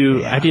that too.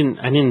 Yeah. I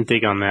didn't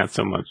dig on that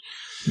so much.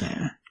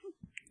 Yeah.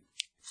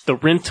 The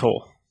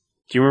Rental.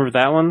 Do you remember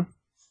that one?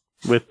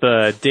 With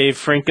Dave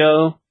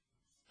Franco?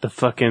 The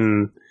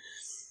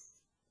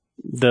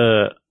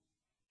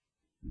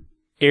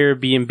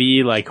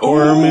Airbnb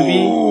horror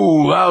movie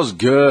Ooh, that was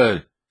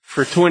good.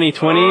 for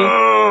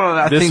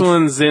 2020. This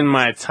one's in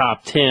my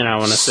top 10, I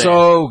want to say.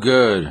 so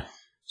good,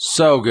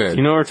 so good.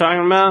 You know what we're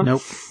talking about?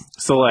 Nope.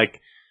 So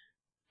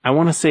I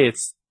want to say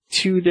it's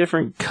two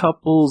different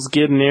couples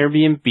get an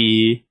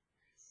Airbnb,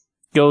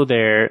 go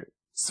there,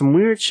 some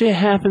weird shit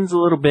happens a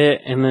little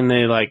bit, and then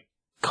they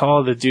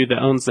call the dude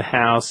that owns the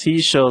house.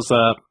 He shows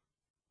up.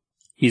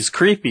 He's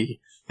creepy.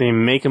 They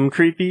make him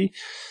creepy,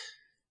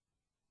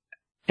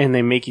 and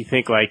they make you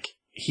think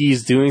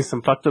he's doing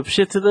some fucked up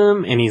shit to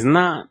them, and he's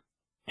not.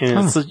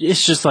 And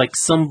it's just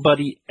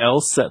somebody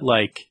else that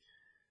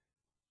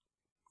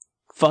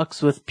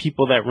fucks with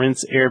people that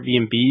rents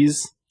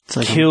Airbnbs, It's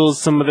like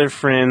kills some of their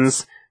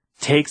friends,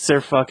 takes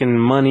their fucking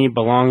money,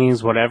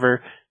 belongings,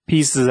 whatever,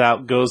 pieces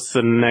out, goes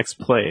to the next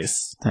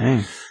place.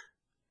 Dang.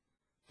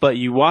 But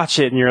you watch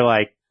it and you're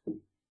like,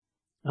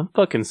 I'm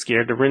fucking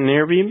scared to rent an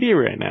Airbnb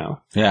right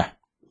now. Yeah.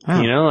 Oh.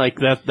 You know, like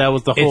that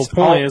was the whole It's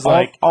point. Is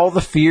like, all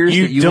the fears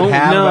you that you don't would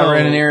have about know.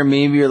 renting an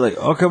Airbnb. You're like,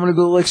 okay, I'm gonna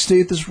go like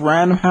stay at this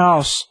random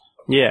house.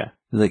 yeah.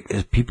 Like,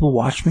 if people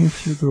watch me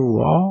through the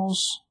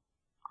walls.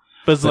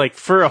 But it's like,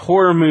 for a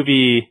horror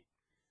movie,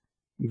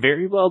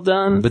 very well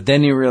done. But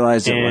then you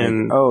realize that,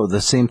 And- like, oh, the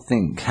same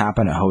thing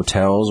happened at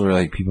hotels where,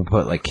 like, people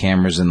put, like,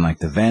 cameras in, like,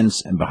 the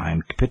vents and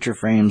behind picture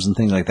frames and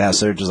things like that.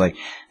 So they're just like,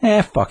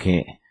 fuck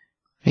it.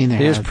 I mean,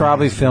 There's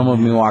probably film of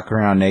me walking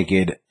around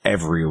naked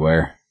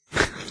everywhere.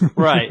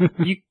 Right.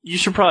 You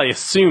should probably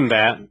assume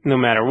that no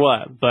matter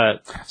what,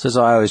 but So that's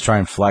why I always try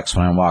and flex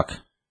when I walk.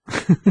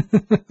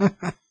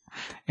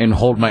 And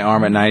hold my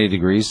arm at 90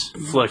 degrees.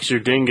 flex your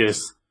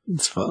dingus.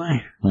 It's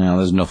funny. Well,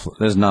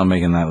 there's no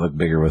making that look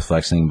bigger with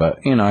flexing, but,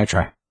 I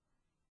try.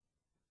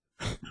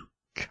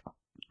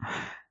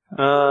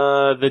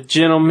 The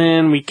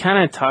Gentleman, we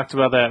kind of talked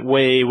about that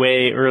way,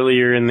 way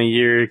earlier in the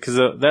year, because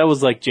that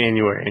was like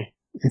January.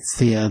 It's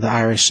the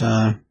Irish,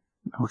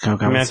 what's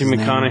Matthew his name?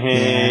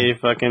 McConaughey,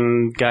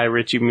 fucking Guy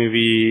Ritchie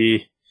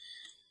movie.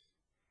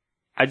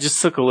 I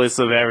just took a list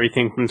of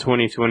everything from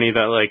 2020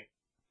 that, like,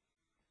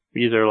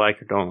 we either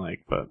like or don't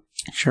like, but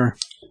Yeah. Sure.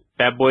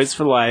 Bad Boys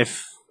for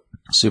Life.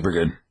 Super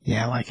good.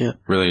 Yeah, I like it.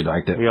 Really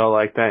liked it. We all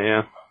like that,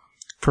 yeah.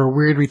 For a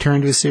weird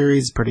return to a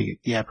series, pretty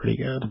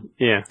good.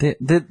 Yeah.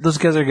 Those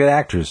guys are good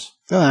actors.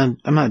 I'm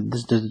not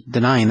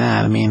denying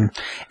that. I mean,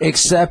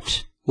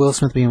 Except Will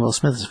Smith being Will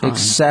Smith is fine.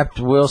 Except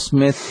Will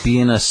Smith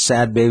being a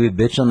sad baby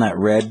bitch on that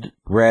red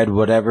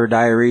whatever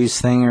diaries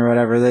thing or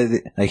whatever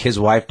like his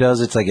wife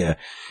does. It's like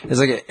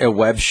a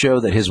web show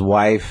that his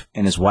wife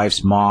and his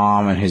wife's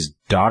mom and his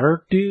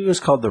daughter do. It's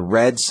called The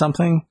Red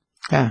something.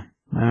 Yeah.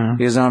 I don't know.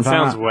 He was on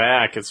Sounds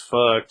whack as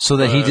fuck. So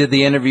that he but- did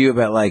the interview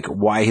about like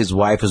why his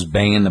wife was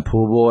banging the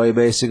pool boy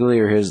basically,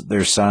 or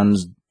their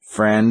son's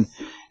friend.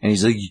 And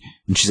he's like,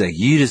 and she's like,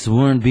 you just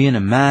weren't being a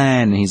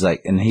man. And he's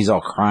like, and he's all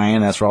crying.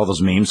 That's where all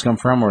those memes come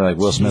from, where like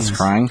Will Smith's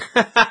crying.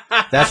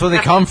 That's where they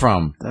come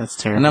from. That's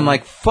terrible. And I'm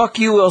like, fuck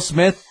you, Will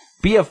Smith.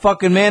 Be a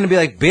fucking man and be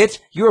like, bitch,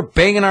 you were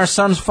banging our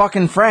son's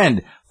fucking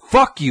friend.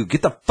 Fuck you.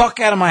 Get the fuck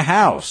out of my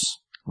house.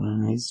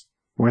 Well, he's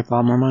worth a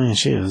lot more money than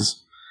she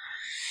is.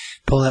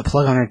 Pull that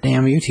plug on her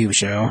damn YouTube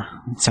show.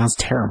 It sounds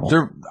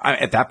terrible.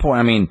 At that point,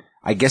 I mean,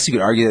 I guess you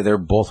could argue that they're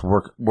both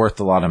worth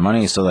a lot of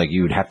money. So like,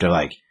 you would have to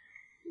like,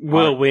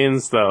 Will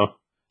wins, though.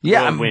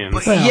 yeah, Will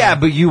wins.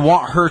 but you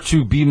want her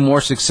to be more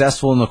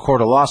successful in the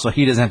court of law so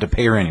he doesn't have to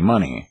pay her any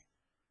money.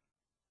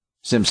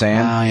 See what I'm saying?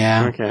 Oh,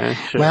 yeah. Okay,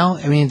 sure. Well,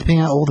 I mean,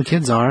 depending on how old the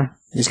kids are,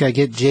 you just gotta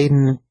get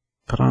Jaden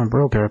put on a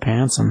bro pair of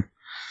pants and,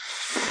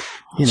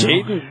 you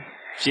know.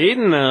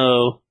 Jaden,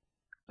 though,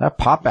 That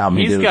pop album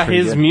he he's did got was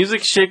his pretty good.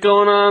 music shit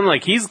going on.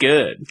 Like, he's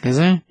good. Is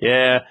he?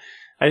 Yeah.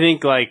 I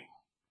think, like,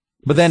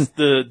 But then,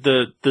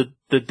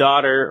 the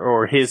daughter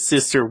or his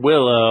sister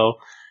Willow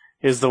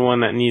is the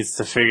one that needs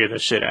to figure the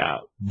shit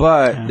out.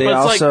 but Yeah. they But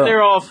it's like also,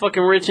 they're all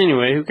fucking rich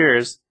anyway. Who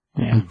cares?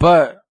 Yeah.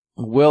 but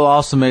Will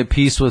also made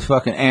peace with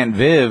fucking Aunt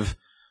Viv.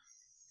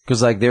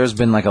 Cause like there's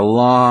been like a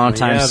long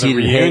time yeah, the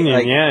seated hate, reunion.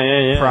 like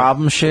yeah.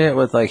 problem shit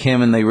with like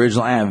him and the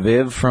original Aunt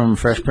Viv from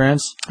Fresh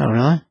Prince. Oh,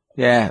 really?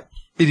 Yeah.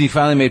 He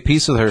finally made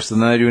peace with her, so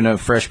now they're doing a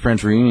Fresh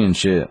Prince reunion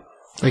shit.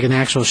 Like an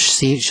actual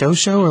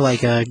show or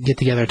like a get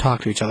together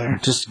talk to each other?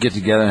 Just get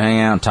together, hang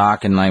out, and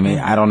talk, and like,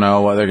 I don't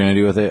know what they're gonna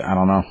do with it. I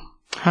don't know.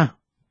 Huh.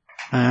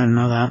 I didn't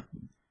know that.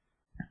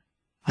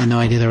 I had no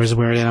idea there was a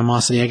weird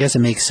animosity. I guess it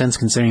makes sense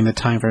considering the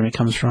time frame it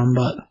comes from,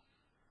 but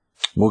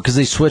Well, because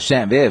they switched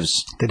Aunt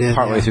Viv's they did.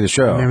 partway yeah. through the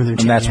show, I remember them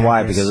and that's changing why,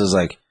 actors. because it was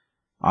like,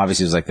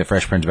 obviously it was like the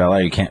Fresh Prince of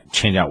Bel-Air. You can't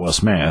change out Will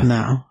Smith.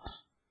 No.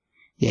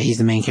 Yeah, he's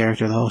the main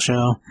character of the whole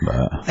show.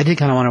 But I did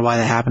kind of wonder why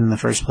that happened in the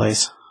first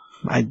place.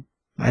 I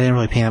didn't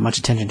really pay that much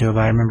attention to it,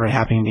 but I remember it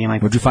happening being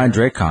like... where'd you find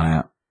Drake Con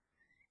at?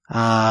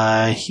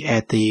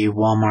 At the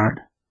Walmart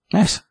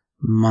Nice.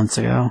 months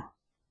ago.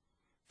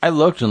 I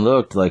looked and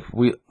looked,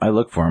 I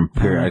looked for him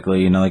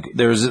periodically, like,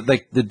 there was,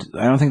 like,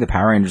 I don't think the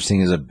Power Rangers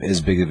thing is as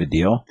big of a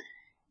deal.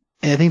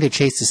 And I think they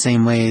chased the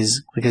same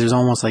ways because it was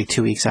almost like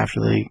 2 weeks after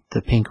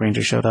the Pink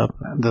Ranger showed up,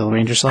 the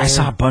Ranger Slayer. I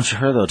saw a bunch of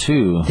her, though,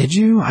 too. Did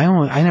you? I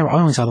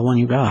only saw the one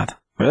you got.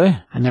 Really?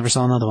 I never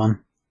saw another one.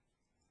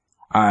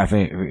 I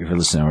think if you're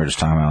listening, we're just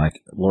talking about,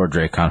 like, Lord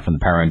Dracon from the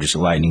Power Rangers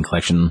Lightning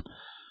Collection.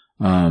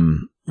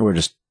 We're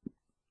just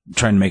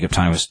trying to make up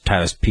time with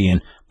Tyler's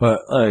peeing. But,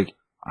 like,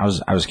 I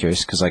was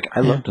curious, because, like, I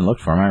looked and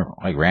looked for him,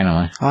 like,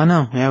 randomly. Oh,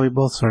 no. Yeah, we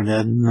both sort of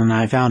did. And then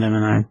I found him,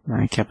 and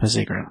I kept a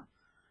secret.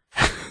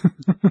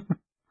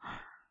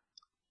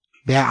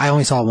 Yeah, I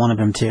only saw one of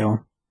him, too.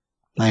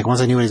 Like, once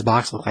I knew what his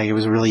box looked like, it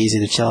was really easy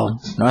to chill.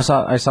 No, I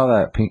saw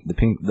that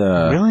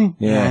the Really?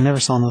 yeah. I never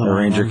saw another the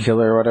one. Ranger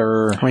Killer or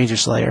whatever. Ranger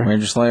Slayer.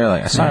 Ranger Slayer.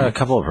 Like, I saw a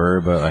couple of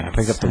her, but like, I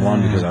picked up the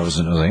one because I was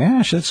like,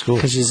 yeah, shit, that's cool.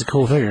 Because she's a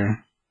cool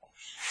figure.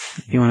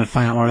 If you want to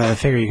find out more about the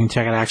figure, you can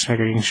check out Action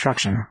Figure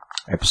Construction.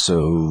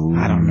 Episode...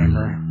 I don't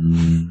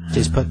remember.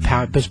 Just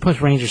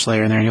put Ranger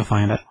Slayer in there and you'll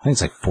find it. I think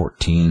it's like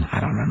 14. I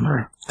don't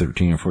remember.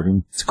 13 or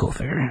 14. It's a cool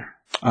figure.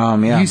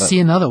 Yeah. You see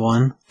another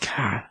one.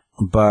 God.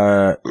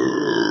 But...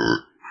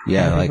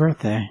 Yeah, Happy like...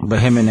 birthday. But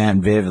him and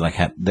Aunt Viv, like,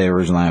 the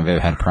original Aunt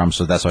Viv had problems,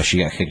 so that's why she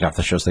got kicked off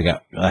the show, so they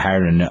got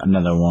hired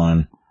another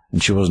one,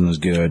 and she wasn't as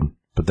good.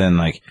 But then,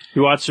 like...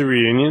 You watched the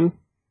reunion?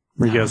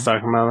 Were you guys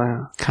talking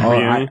about that?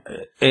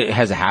 Reunion?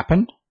 Has it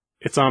happened?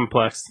 It's on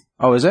Plex.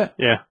 Oh, is it?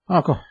 Yeah.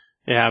 Oh, cool.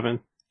 It happened.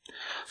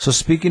 So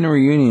speaking of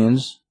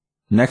reunions,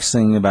 next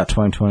thing about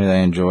 2020 that I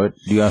enjoyed,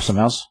 do you have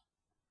something else?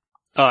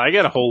 Oh, I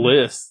got a whole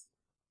list.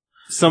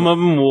 Some of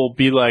them will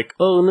be like,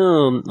 oh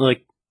no,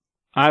 like,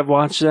 I've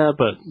watched that,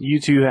 but you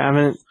two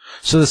haven't.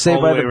 So the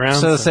Saved by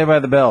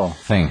the Bell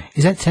thing.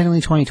 Is that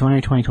technically 2020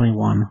 or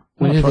 2021?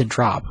 When did it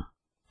drop?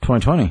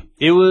 2020.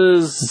 It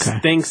was Okay.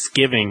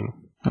 Thanksgiving.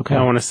 Okay.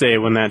 I want to say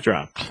when that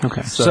dropped.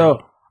 Okay.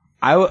 So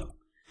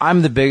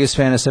I'm the biggest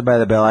fan of Saved by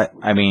the Bell.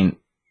 I mean,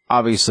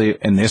 obviously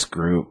in this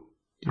group,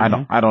 I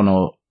don't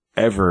know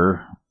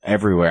everywhere.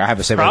 I have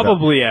a Saved by the Bell.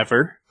 Probably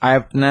ever. I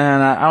don't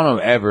know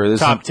ever. There's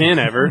Top 10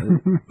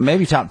 ever.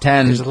 maybe top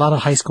 10. There's a lot of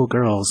high school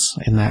girls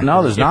in that.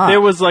 No, there's If not.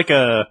 there was like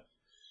an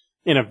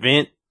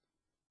event,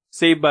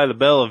 Saved by the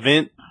Bell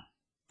event,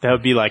 that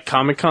would be like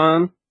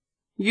Comic-Con,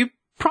 you'd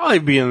probably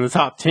be in the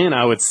top 10,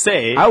 I would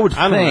say. I would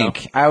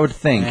don't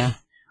think. Yeah.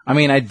 I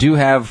mean, I do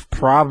have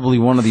probably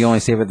one of the only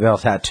Saved by the Bell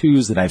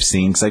tattoos that I've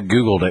seen because I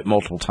Googled it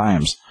multiple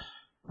times.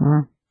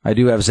 Mhm. I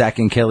do have Zach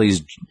and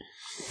Kelly's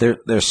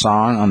their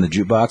song on the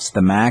jukebox,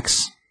 the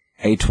Max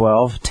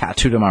A12,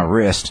 tattooed on my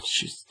wrist.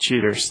 She's a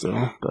cheater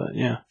still, but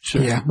yeah,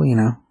 sure. Yeah, well, you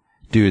know.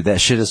 Dude,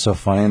 that shit is so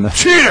funny. And the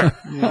cheater.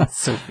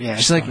 Yeah,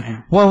 She's like,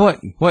 well,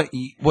 what?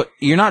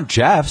 You're not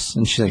Jeff's,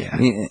 and she's like, Yeah.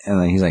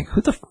 and then he's like,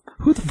 who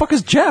the fuck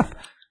is Jeff?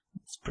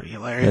 it's pretty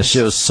hilarious. That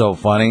shit was so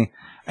funny.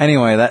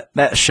 Anyway,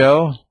 that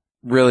show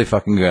really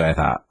fucking good. I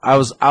thought I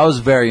was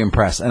very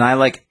impressed, and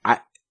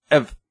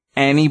of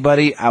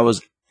anybody, I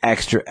was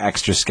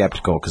extra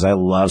skeptical because I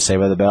love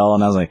Saved by the Bell,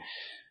 and I was like,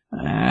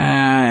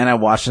 and I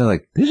watched it,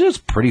 like, this is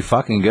pretty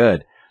fucking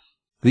good.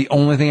 The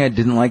only thing I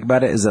didn't like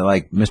about it is that,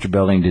 like, Mr.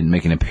 Belding didn't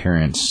make an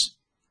appearance.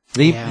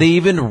 They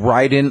even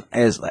write in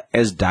as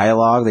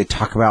dialogue. They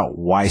talk about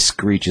why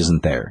Screech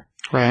isn't there.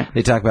 Right.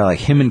 They talk about, like,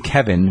 him and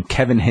Kevin.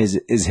 Kevin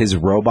is his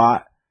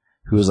robot,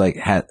 who was like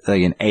had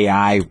like an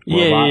AI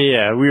robot.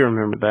 Yeah. We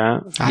remember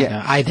that.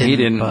 I didn't. He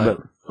didn't, but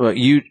but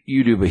you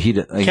do, but he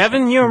did. Like,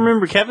 Kevin, you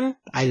remember Kevin?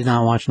 I did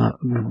not watch much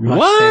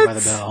What? Saved by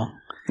the Bell.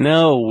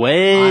 No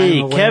way.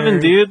 I'm aware Kevin,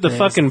 dude, the this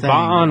fucking thing.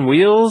 bot on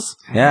wheels?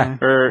 yeah.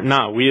 Or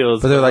not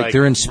wheels. But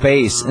they're in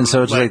space, and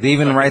so it's like they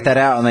even write that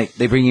out, and like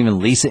they bring even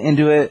Lisa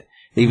into it.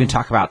 They even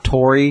talk about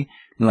Tori,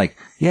 and like,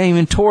 yeah,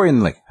 even Tori,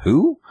 and like,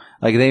 who?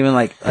 Like they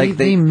even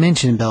they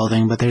mention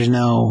Belding, but there's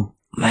no.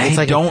 It's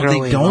like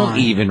they don't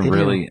even They do.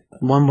 really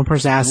One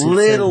person asked a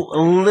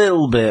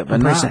little bit,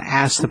 but One person not.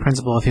 asked the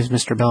principal if he's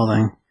Mr.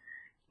 Belding.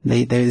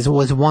 There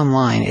was one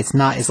line. It's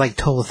like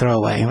total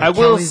throwaway. Like I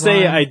will Kelly's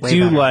say line, I way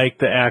do better. like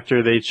the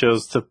actor they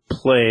chose to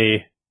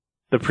play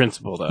the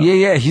principal, though.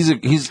 Yeah, he's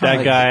That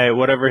like, guy,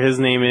 whatever his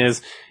name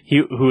is,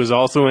 who is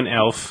also an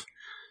elf.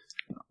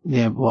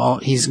 Yeah, well,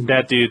 he's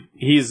That dude,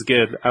 he's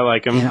good. I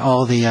like him. in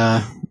all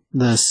the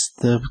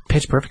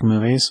Pitch Perfect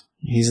movies.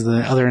 He's the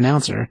other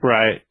announcer.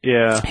 Right,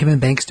 yeah. Him and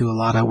Banks do a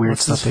lot of weird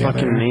What's stuff his together.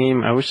 fucking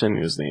name? I wish I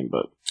knew his name,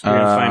 but we're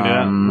gonna find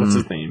out. What's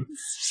his name?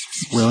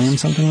 William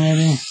something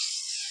maybe.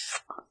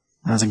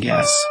 That was a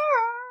guess.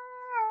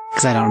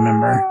 Because I don't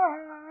remember.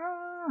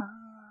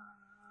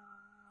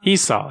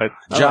 He's solid.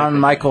 I John like that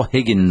Michael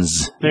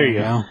Higgins. guy. There you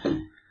go.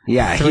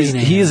 Yeah, Three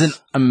he is an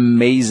names.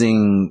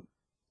 amazing.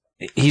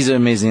 He's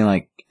amazing.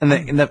 Like, when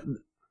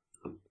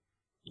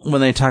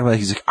they talk about it,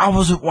 he's like, I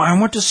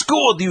went to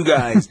school with you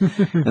guys,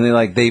 and they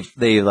like do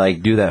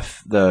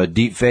the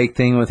deep fake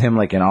thing with him,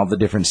 like in all the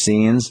different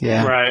scenes.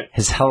 Yeah. Right.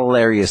 It's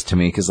hilarious to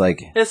me because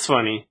like It's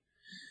funny.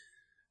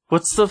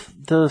 What's the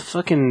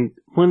fucking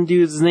one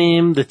dude's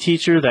name? The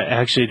teacher that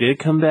actually did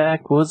come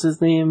back. What was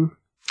his name?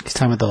 He's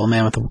talking about the old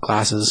man with the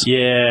glasses.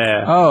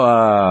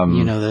 Yeah.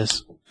 You know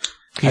this.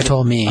 You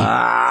told me.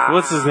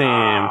 What's his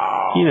name?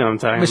 You know what I'm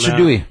talking Mr. about.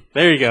 Dewey.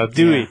 There you go,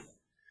 Dewey. Yeah.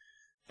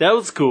 That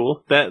was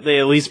cool. That they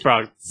at least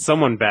brought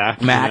someone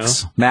back.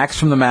 Max. Max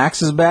from the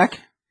Max is back.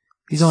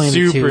 He's only in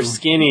the Super two.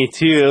 skinny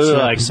too.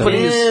 Like, episodes. but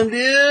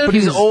he's, But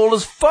he's old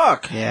as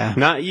fuck. Yeah.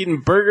 not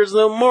eating burgers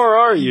no more,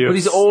 are you? But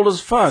he's old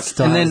as fuck.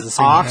 Still and has then the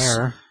same Ox,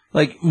 hair.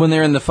 like when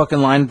they're in the fucking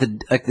line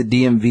at the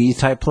DMV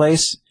type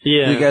place.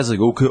 Yeah. The guy's like,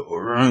 okay,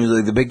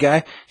 like the big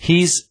guy.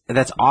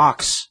 That's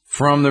Ox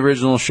from the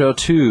original show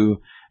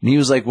too. And he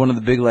was like one of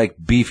the big, like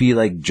beefy,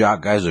 like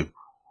jock guys. Like,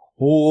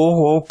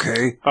 oh,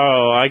 okay.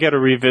 Oh, I gotta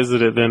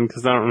revisit it then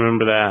because I don't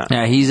remember that.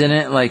 Yeah, he's in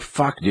it. Like,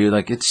 fuck, dude.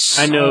 Like, it's.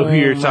 I know who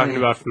you're so talking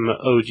many- about from the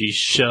OG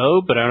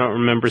show, but I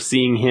don't remember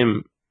seeing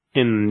him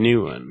in the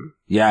new one.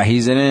 Yeah,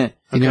 he's in it.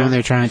 You know when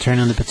they're trying to turn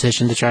in the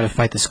petition to try to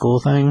fight the school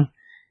thing,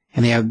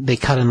 and they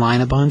cut in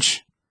line a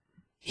bunch.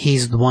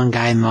 He's the one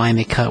guy in line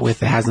they cut with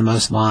that has the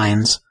most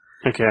lines.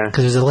 Okay.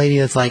 Because there's a lady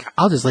that's like,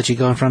 I'll just let you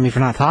go in front of me for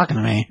not talking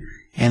to me.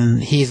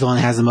 And he's the one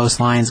that has the most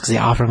lines because they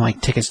offer him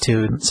like tickets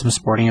to some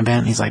sporting event.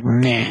 And he's like,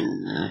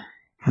 nah.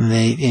 And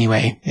that's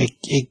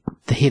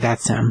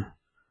him.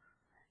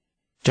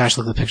 Josh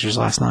looked at the pictures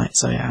last night,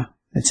 so yeah,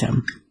 it's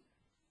him.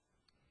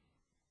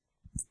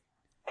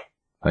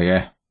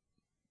 Okay.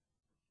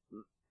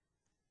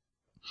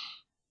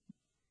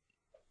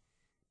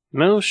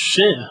 No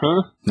shit,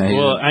 huh? No, he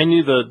Well, didn't. I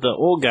knew the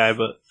old guy,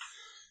 but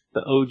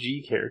the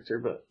OG character,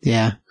 but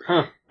Yeah.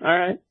 huh. All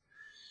right.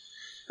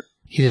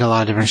 He did a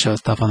lot of different show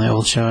stuff on the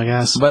old show, I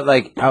guess. But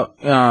like,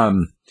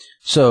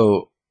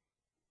 so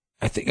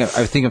I think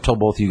I've told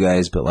both of you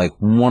guys, but like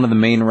one of the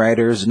main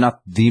writers,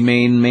 not the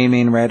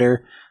main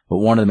writer, but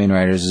one of the main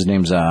writers, his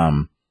name's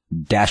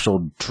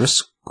Dashiell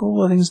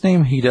Driscoll, I think his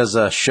name. He does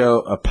a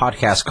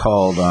podcast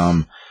called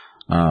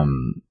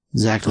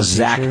Zach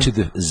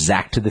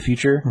to the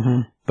Future.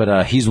 Mm-hmm.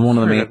 But he's one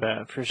of the main.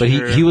 For But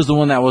sure. he was the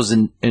one that was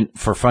in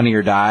for Funny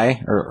or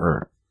Die,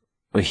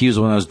 but he was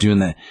the one that was doing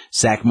the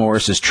Zach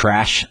Morris's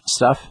trash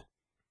stuff.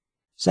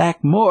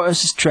 Zach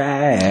Morris's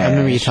trash. I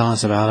remember you telling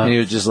us about And it. he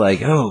was just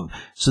like, oh,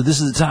 so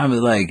this is the time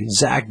that, like,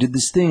 Zach did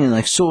this thing and,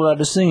 like, sold out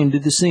this thing and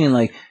did this thing and,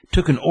 like,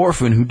 took an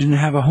orphan who didn't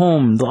have a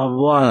home, blah, blah,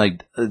 blah. And,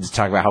 like,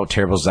 talk about how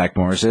terrible Zach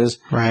Morris is.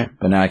 Right.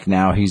 But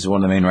now he's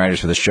one of the main writers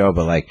for the show.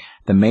 But, like,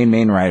 the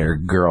main writer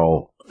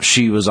girl,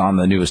 she was on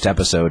the newest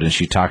episode and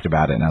she talked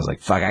about it. And I was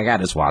like, fuck, I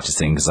gotta just watch this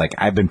thing. Because, like,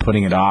 I've been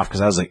putting it off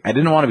because I was like, I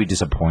didn't want to be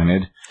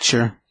disappointed.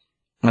 Sure.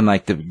 And,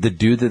 like, the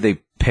dude that they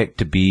picked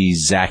to be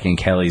Zach and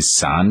Kelly's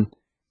son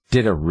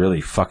did a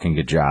really fucking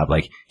good job.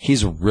 Like,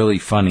 he's really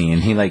funny,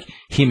 and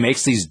he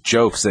makes these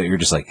jokes that you're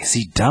just like, is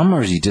he dumb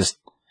or is he just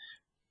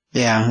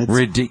Yeah.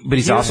 ridiculous? But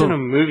he's He was also, in a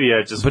movie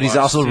I just but he's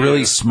watched, also too.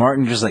 really smart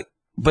and just like,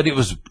 but it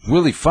was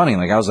really funny.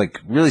 Like, I was like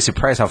really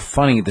surprised how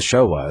funny the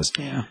show was.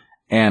 Yeah.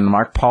 And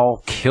Mark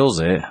Paul kills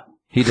it.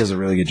 He does a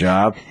really good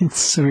job. It's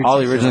so All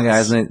the original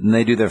ridiculous. guys, and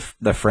they do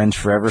the Friends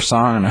Forever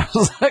song, and I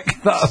was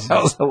like, that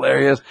was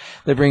hilarious.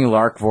 They bring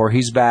Lark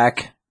Voorhees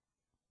back.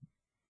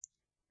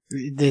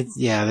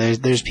 Yeah,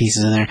 there's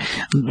pieces in there.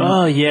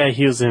 Oh yeah,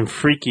 he was in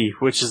Freaky,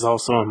 which is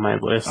also on my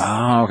list.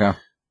 Oh, okay.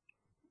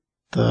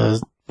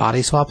 The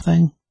body swap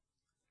thing?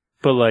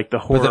 But like the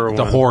But horror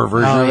the one. horror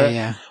version Oh, of it.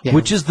 yeah.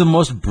 Which is the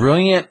most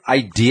brilliant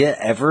idea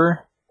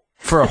ever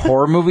for a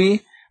horror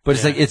movie. But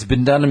it's like, it's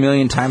been done a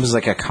million times as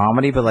like a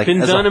comedy, but like,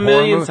 Been as done a horror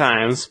million movie-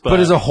 times, But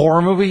as a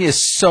horror movie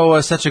is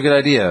such a good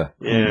idea.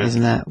 yeah.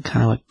 Isn't that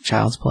kind of what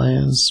Child's Play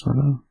is, sort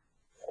of?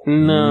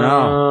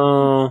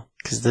 No.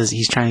 Because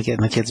he's trying to get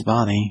in the kid's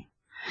body.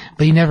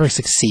 But he never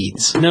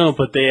succeeds. No,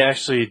 but they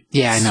actually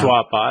Yeah, I know.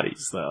 swap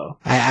bodies though.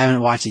 I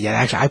haven't watched it yet.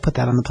 Actually, I put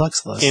that on the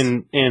Plex list.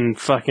 In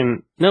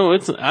fucking no,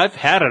 I've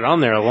had it on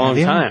there a long Have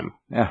you? time.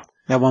 Yeah.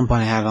 At one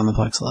point, I had it on the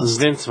Plex list.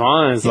 Vince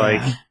Vaughn is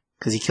like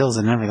because he kills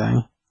it and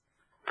everything.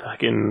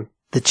 fucking.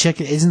 The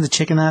chick isn't the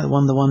chick in that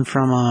one the one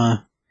from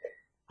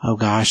oh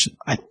gosh,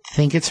 I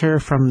think it's her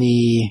from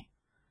the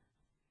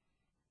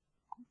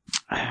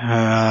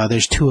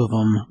there's two of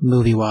them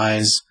movie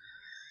wise.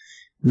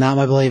 Not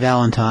My Bloody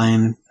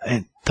Valentine.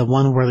 The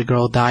one where the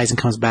girl dies and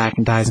comes back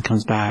and dies and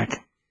comes back.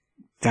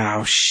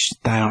 Oh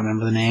I don't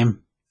remember the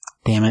name.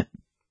 Damn it.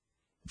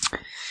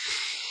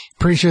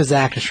 Pretty sure it's the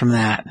actress from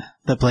that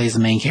plays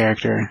the main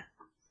character.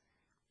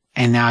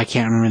 And now I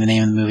can't remember the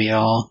name of the movie at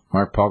all.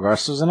 Mark Paul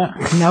Goss was in it?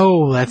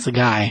 No, that's the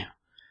guy.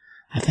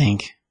 I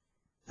think.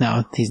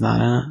 No, he's not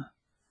in it.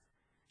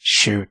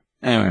 Shoot.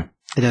 Anyway.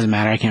 It doesn't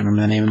matter. I can't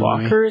remember the name of the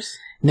movie. Walkers?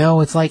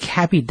 No, it's like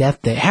Happy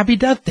Death Day. Happy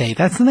Death Day.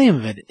 That's the name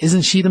of it.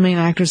 Isn't she the main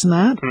actress in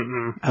that?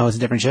 Mm-mm. Oh, it's a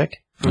different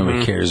chick? Nobody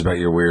Mhm. cares about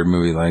your weird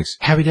movie likes.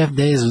 Happy Death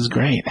Days was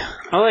great.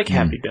 I like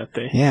Happy Death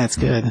Day. Yeah, it's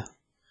good.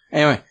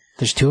 Anyway.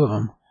 There's two of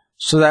them.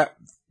 So that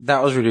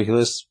was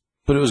ridiculous,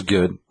 but it was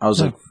good. I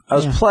was Yeah.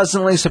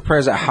 pleasantly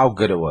surprised at how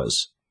good it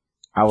was.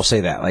 I will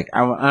say that. Like,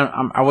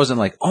 I wasn't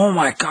like, oh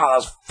my god, that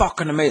was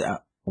fucking amazing.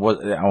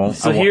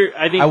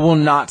 I will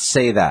not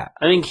say that.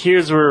 I think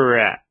here's where we're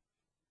at.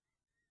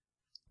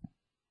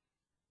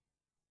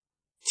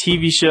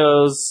 TV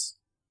shows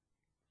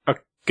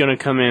are gonna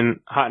come in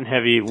hot and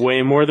heavy,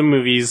 way more than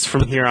movies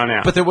from here on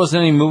out. But there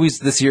wasn't any movies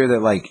this year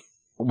that like,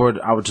 where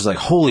I was just like,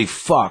 holy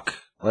fuck.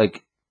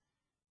 Like,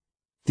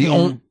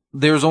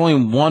 there was only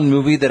one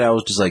movie that I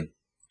was just like,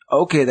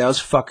 okay, that was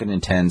fucking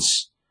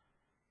intense.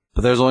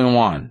 But there's only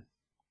one.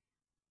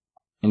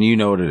 And you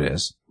know what it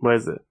is. What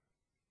is it?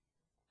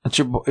 It's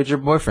your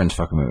boyfriend's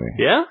fucking movie.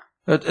 Yeah?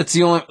 It's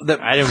the only that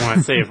I didn't want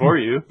to say it for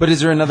you. But is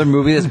there another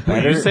movie that's Will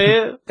better? you say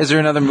it? Is there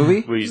another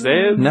movie? Will you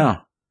say it? No.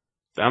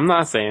 I'm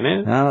not saying it.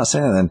 I'm not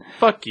saying that then.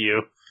 Fuck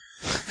you.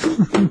 It's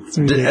At this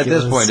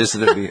ridiculous. point,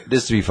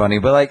 just to be funny,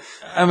 but like,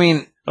 I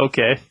mean,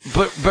 Okay.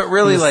 but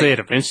really, We'll like, say it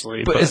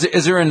eventually. but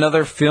is there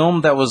another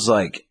film that was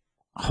like,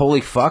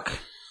 holy fuck?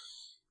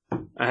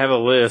 I have a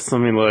list.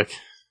 Let me look.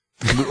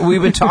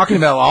 We've been talking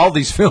about all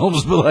these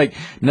films, but like,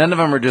 none of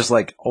them are just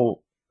like,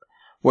 oh,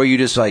 where you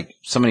just like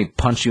somebody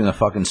punched you in the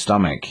fucking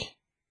stomach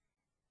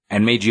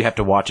and made you have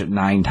to watch it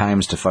 9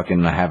 times to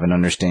fucking have an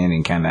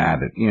understanding kind of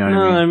at it. You know what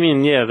No, I mean? I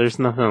mean, yeah, there's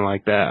nothing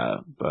like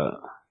that, but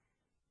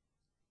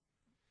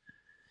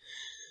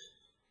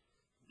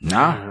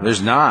No,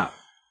 there's not.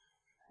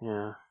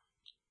 Yeah.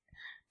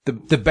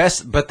 The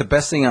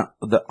best thing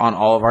on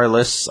all of our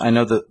lists, I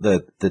know that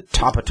the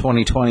top of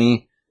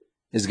 2020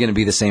 is going to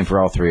be the same for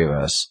all three of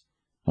us,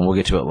 and we'll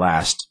get to it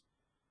last.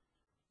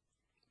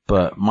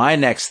 But my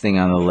next thing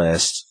on the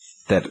list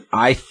that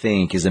I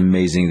think is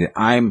amazing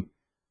that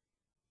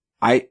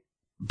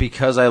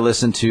because I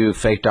listen to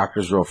Fake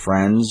Doctors Real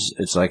Friends,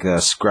 it's like a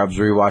Scrubs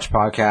rewatch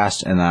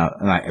podcast, and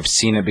I've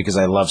seen it because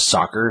I love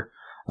soccer.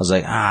 I was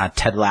like,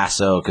 Ted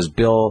Lasso, because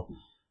Bill,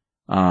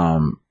 I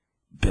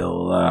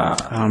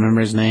don't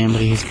remember his name,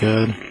 but he's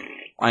good.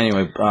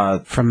 Anyway,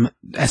 From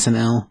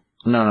SNL.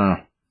 no.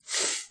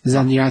 Is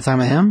that you're not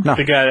talking about him? No.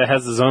 The guy that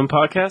has his own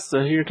podcast, is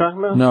that who you're talking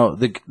about? No,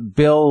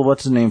 Bill,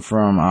 what's his name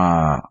from,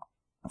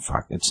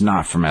 it's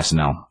not from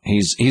SNL.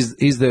 He's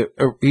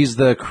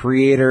the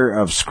creator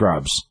of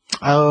Scrubs.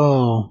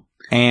 Oh.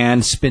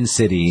 And Spin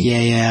City.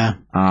 Yeah.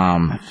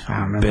 I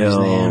don't remember his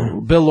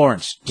name. Bill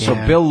Lawrence. Yeah.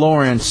 So Bill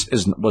Lawrence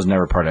was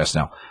never part of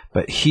SNL,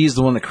 but he's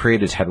the one that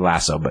created Ted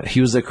Lasso, but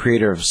he was the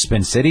creator of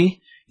Spin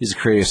City. He's the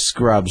creator of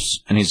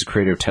Scrubs, and he's the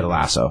creator of Ted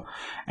Lasso.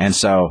 And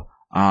so,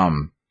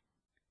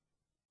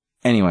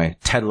 anyway,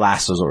 Ted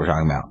Lasso is what we're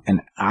talking about. And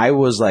I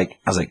was like,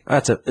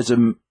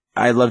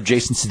 I love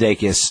Jason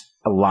Sudeikis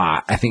a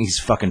lot. I think he's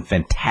fucking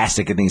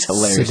fantastic. I think he's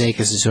hilarious. Sudeikis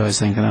is who I was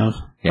thinking of.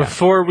 Yeah.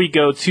 Before we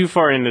go too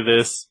far into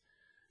this,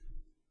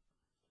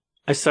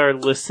 I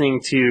started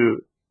listening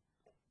to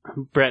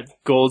Brett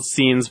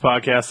Goldstein's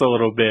podcast a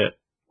little bit.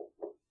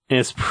 And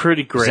it's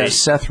pretty great.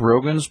 Is that Seth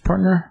Rogen's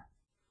partner?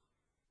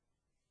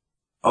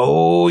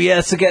 Oh, yeah,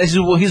 it's the guy.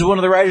 He's one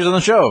of the writers on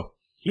the show.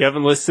 You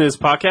haven't listened to his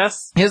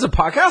podcast? He has a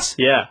podcast?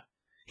 Yeah.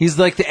 He's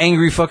like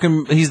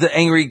he's the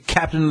angry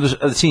captain of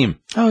the team.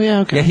 Oh, yeah,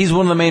 okay. Yeah, he's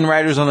one of the main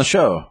writers on the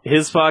show.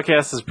 His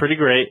podcast is pretty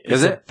great.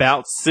 Is It's it?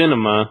 about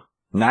cinema.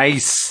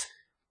 Nice.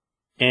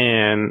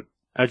 And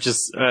I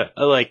just,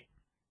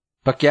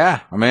 Fuck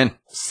yeah, I'm in.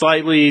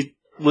 slightly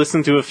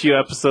listened to a few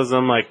episodes and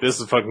I'm like, this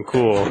is fucking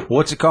cool.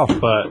 What's it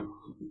called? But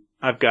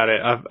I've got it.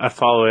 I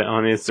follow it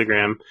on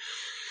Instagram.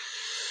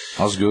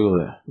 I'll just Google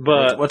it.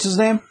 But What's his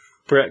name?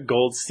 Brett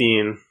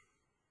Goldstein.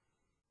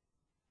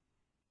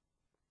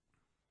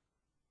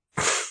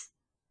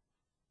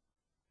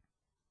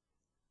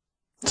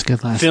 It's a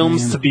good last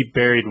Films name. to be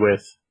buried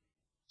with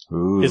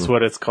Ooh. is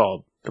what it's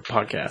called, the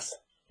podcast.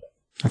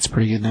 That's a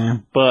pretty good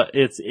name. But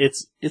it's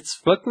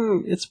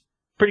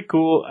pretty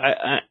cool.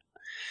 I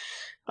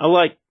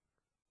like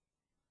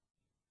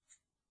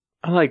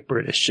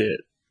British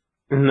shit.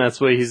 And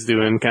that's what he's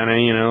doing,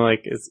 kinda,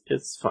 like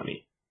it's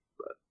funny.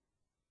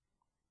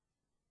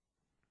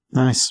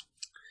 Nice.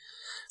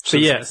 So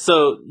yeah,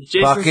 so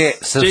Fuck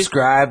it.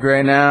 Subscribed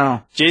right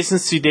now. Jason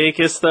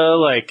Sudeikis though,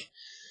 like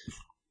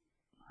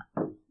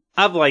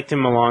I've liked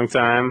him a long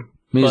time.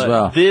 Me as but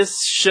well.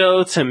 This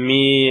show to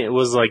me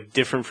was like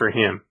different for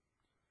him.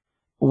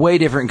 Way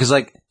different, because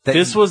like...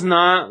 This was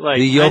not like...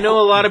 the I know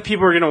a lot of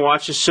people are going to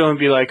watch this show and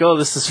be like, oh,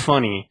 this is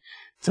funny.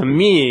 To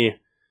me,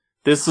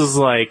 this was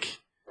like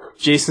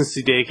Jason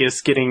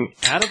Sudeikis getting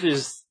out of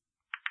his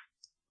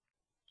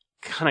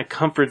kind of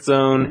comfort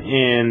zone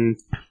and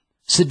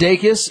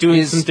Sudeikis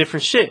doing some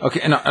different shit. Okay,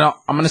 and I'm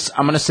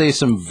gonna say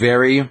some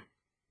very,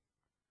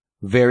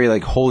 very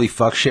like holy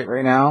fuck shit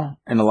right now,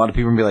 and a lot of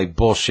people are gonna be like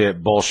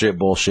bullshit,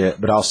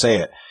 but I'll say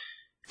it.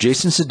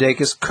 Jason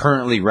Sudeikis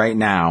currently right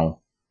now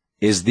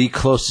is the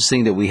closest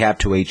thing that we have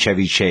to a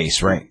Chevy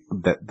Chase, right?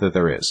 That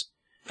there is.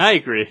 I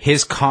agree.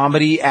 His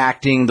comedy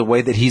acting, the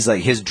way that he's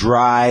like his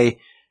dry,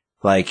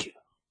 like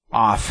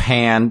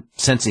offhand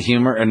sense of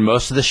humor, and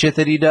most of the shit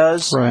that he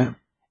does Right.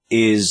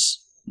 is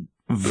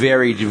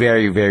very,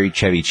 very, very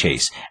Chevy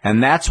Chase,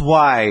 and that's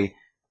why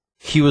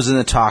he was in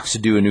the talks to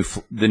do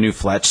the new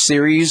Fletch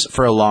series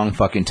for a long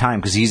fucking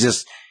time, because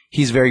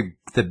he's very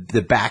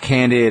the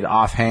backhanded,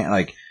 offhand,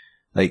 like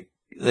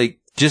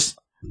just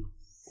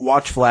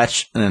watch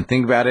Fletch and then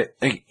think about it.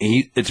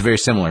 It's very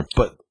similar,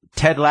 but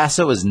Ted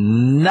Lasso is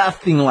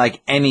nothing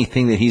like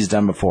anything that he's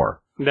done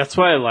before. That's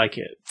why I like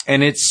it.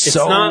 And it's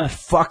so not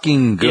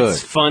fucking good.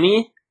 It's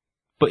funny,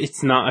 but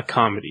it's not a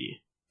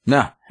comedy.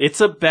 No. It's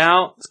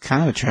about It's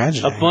kind of a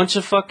tragedy. a bunch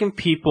of fucking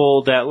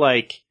people that,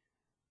 like,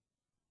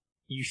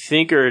 you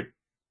think are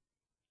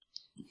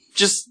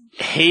just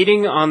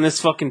hating on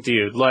this fucking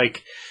dude.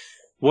 Like,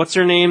 what's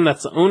her name?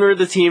 That's the owner of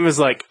the team is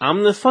like, I'm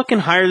gonna fucking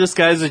hire this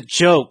guy as a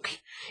joke.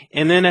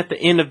 And then at the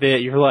end of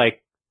it, you're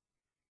like,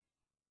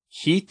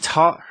 he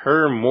taught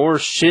her more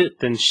shit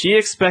than she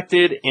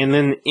expected and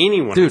than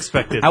anyone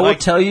expected. I will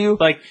tell you,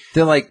 like,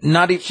 they're like,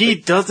 not even... he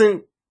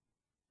doesn't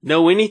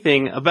know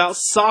anything about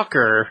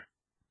soccer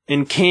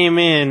and came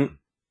in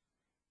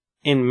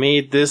and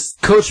made this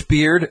Coach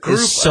Beard group,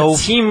 is so... a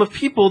team of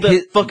people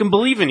that fucking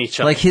believe in each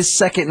other. Like, his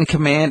second in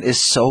command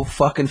is so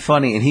fucking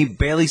funny, and he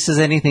barely says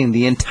anything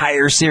the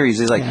entire series.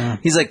 He's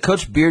like,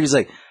 Coach Beard, he's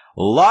like,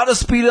 a lot of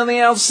speed on the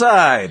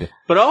outside.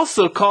 But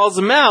also calls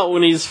him out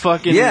when he's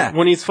fucking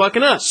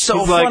up. So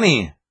He's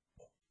funny.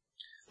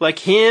 Like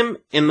him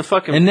and the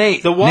fucking And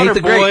Nate. the water Nate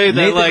the boy Great.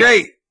 that Nate like the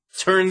Great.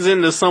 turns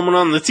into someone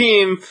on the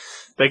team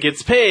that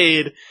gets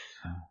paid.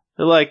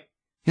 They're like,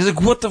 He's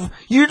like, what the?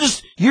 You're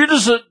just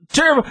a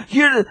terrible.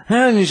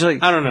 And he's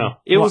like, I don't know.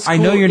 It was. Cool. I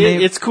know your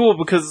name. It's cool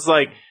because it's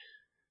like,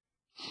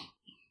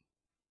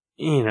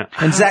 you know,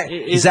 and Zach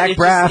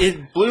Braff,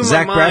 it blew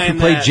Zach my Braff, mind who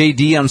played that-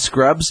 JD on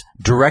Scrubs,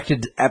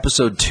 directed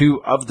episode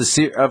 2 of the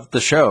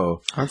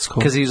show. That's cool.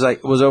 Because he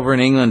was over in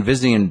England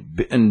visiting,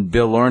 and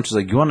Bill Lawrence was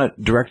like, "You want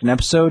to direct an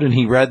episode?" And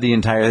he read the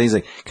entire thing. He's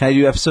like, "Can I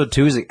do episode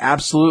 2?" He's like,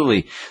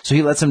 "Absolutely." So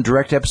he lets him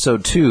direct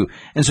episode 2,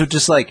 and so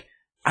just like,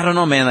 I don't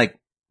know, man, like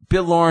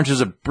Bill Lawrence is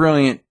a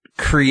brilliant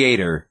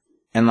creator,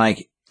 and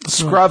like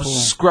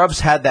Scrubs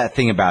had that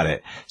thing about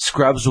it.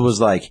 Scrubs was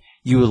like,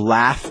 you would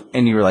laugh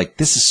and you were like,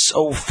 "This is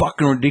so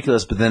fucking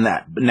ridiculous," but then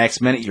that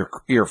next minute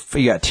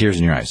you got tears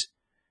in your eyes.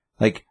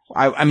 Like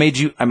I made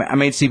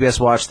CBS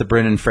watch the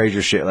Brendan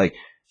Fraser shit. Like,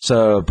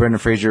 so Brendan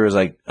Fraser was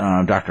like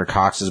Dr.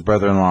 Cox's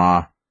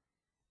brother-in-law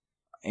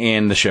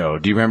in the show.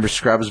 Do you remember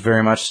Scrubs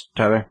very much,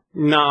 Tyler?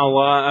 Not a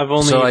lot. I've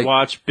only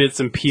watched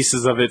bits and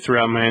pieces of it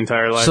throughout my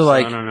entire life. So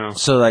I don't know.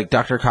 So like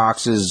Dr.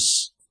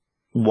 Cox's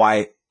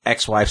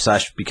ex-wife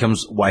 /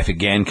 becomes wife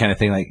again kind of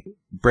thing. Like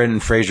Brendan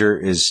Fraser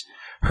is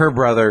her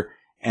brother,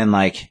 and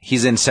like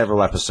he's in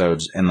several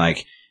episodes, and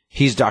like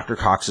he's Dr.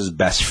 Cox's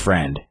best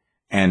friend,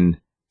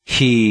 and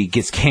he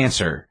gets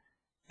cancer,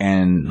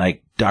 and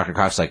like Dr.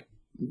 Cox like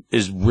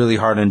is really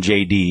hard on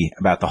JD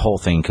about the whole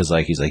thing, because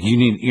like he's like,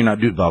 you're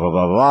not doing blah blah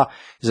blah blah blah.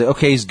 He's like,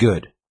 okay, he's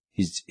good.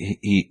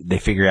 They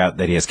figure out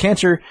that he has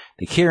cancer,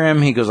 they cure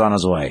him, he goes on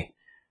his way.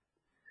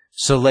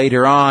 So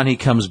later on, he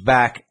comes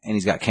back and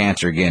he's got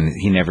cancer again.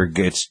 He never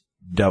gets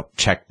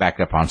checked back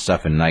up on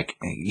stuff, and like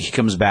he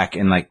comes back,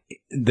 and like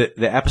the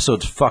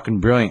episode's fucking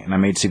brilliant, and I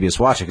made CBS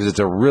watch it because it's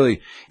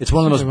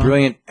one of the most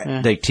brilliant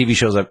like TV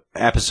shows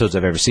episodes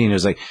I've ever seen. It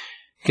was like,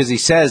 because he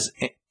says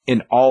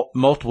in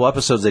multiple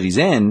episodes that he's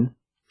in,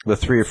 the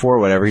 3 or 4 or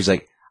whatever, he's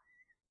like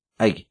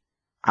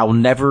you'll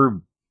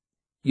never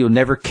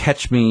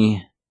catch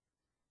me.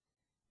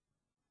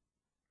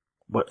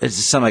 What it's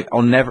something like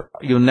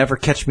you'll never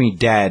catch me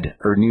dead,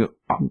 or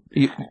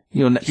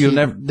you'll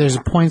never. There's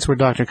points where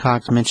Dr.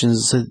 Cox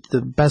mentions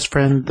the best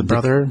friend, the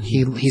brother.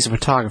 He's a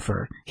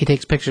photographer. He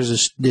takes pictures of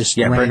this.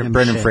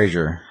 Brendan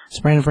Fraser.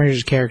 So Brendan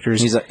Fraser's character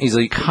is he's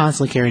like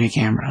constantly carrying a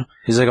camera.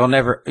 He's like,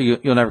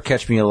 you'll never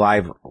catch me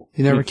alive.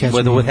 You never catch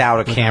me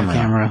without a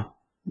camera.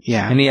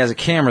 Yeah, and he has a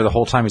camera the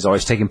whole time. He's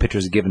always taking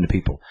pictures and giving to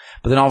people.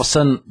 But then all of a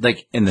sudden,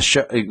 like in the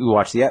show, you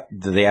watch the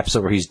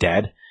episode where he's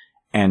dead.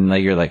 And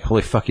like, you're like,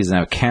 holy fuck, he doesn't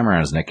have a camera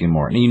on his neck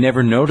anymore. And you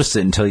never notice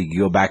it until you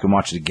go back and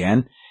watch it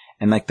again.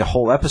 And like the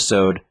whole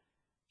episode,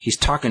 he's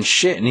talking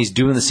shit, and he's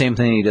doing the same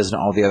thing he does in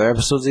all the other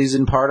episodes he's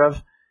in part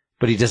of,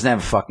 but he doesn't have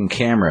a fucking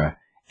camera.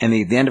 And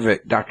at the end of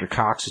it, Dr.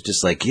 Cox is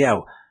just like, yeah.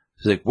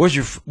 He's like,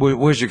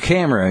 where's your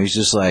camera? He's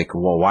just like,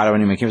 well, why do I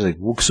need my camera? He's like,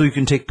 well, so you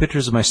can take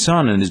pictures of my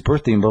son and his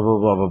birthday and blah, blah,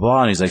 blah, blah,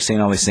 blah. And he's like saying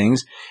all these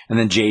things. And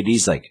then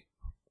JD's like,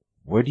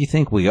 where do you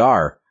think we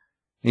are?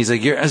 And he's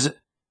like,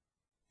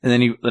 and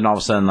then all of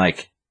a sudden,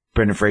 like,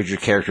 Brendan Fraser's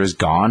character is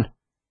gone.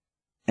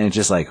 And it's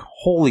just like,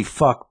 holy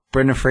fuck,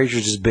 Brendan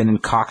Fraser's just been in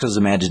Cox's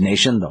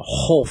imagination the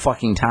whole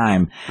fucking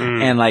time.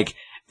 And like,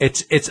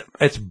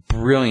 it's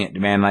brilliant,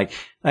 man. Like,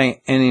 and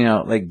you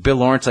know, like Bill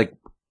Lawrence, like,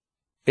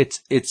 it's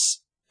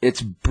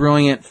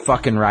brilliant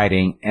fucking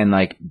writing. And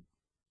like,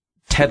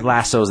 Ted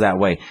Lasso's that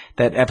way.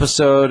 That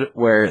episode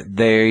where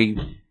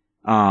the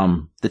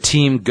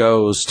team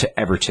goes to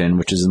Everton,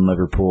 which is in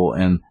Liverpool,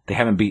 and they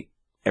haven't beat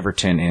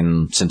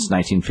Everton since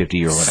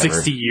 1950 or whatever.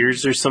 60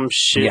 years or some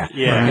shit.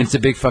 Yeah. And it's a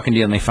big fucking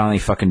deal, and they finally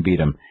fucking beat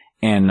him.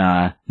 And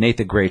Nate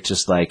the Great's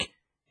just like,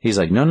 he's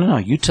like, no,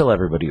 you tell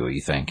everybody what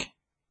you think.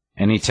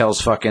 And he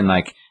tells fucking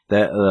like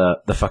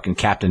the fucking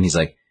captain, he's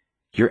like,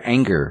 your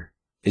anger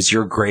is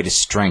your greatest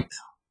strength.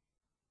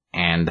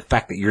 And the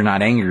fact that you're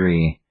not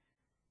angry,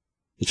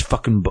 it's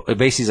fucking,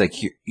 basically like,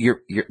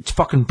 you're it's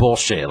fucking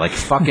bullshit. Like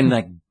fucking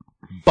like,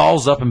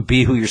 balls up and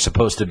be who you're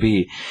supposed to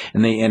be.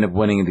 And they end up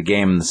winning the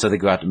game. So they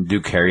go out and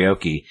do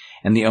karaoke.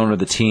 And the owner of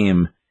the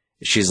team,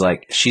 she's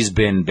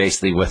been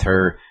basically with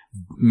her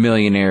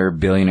millionaire,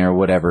 billionaire,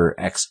 whatever,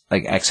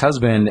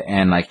 ex-husband,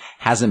 and like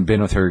hasn't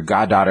been with her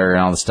goddaughter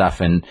and all the stuff.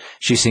 And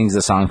she sings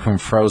the song from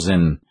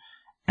Frozen,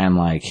 and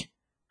like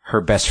her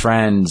best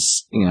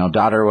friend's,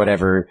 daughter or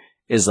whatever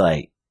is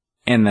like,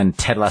 and then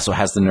Ted Lasso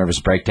has the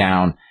nervous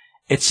breakdown.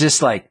 It's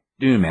just like,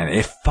 dude, man,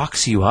 it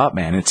fucks you up,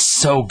 man. It's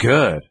so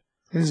good.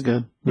 It is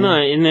good. No,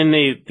 and then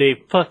they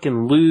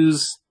fucking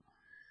lose.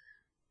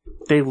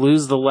 They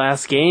lose the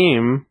last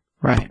game.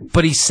 Right.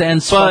 But he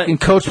sends fucking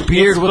Coach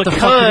Beard with the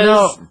fucking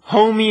note.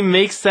 Homie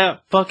makes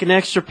that fucking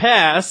extra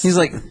pass. He's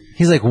like,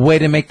 way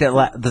to make that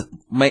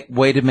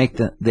way to make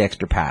the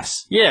extra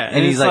pass. Yeah,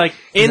 and he's like,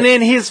 and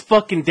then his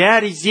fucking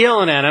daddy's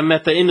yelling at him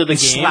at the end of the game,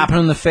 slapping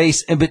him in the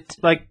face,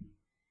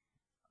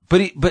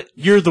 but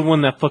you're the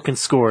one that fucking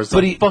scores.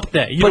 Fuck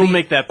that. You don't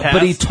make that pass.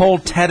 But he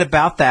told Ted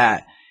about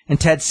that. And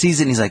Ted sees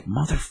it, and he's like,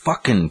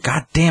 motherfucking,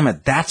 goddamn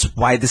it, that's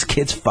why this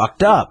kid's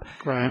fucked up.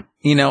 Right.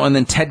 And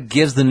then Ted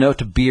gives the note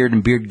to Beard,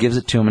 and Beard gives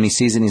it to him, and he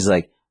sees it, and he's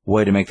like,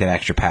 way to make that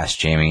extra pass,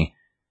 Jamie.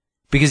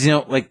 Because,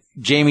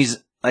 Jamie's,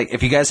 like,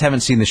 if you guys haven't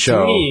seen the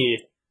show. To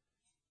me,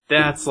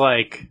 that's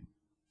like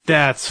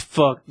That's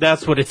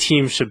what a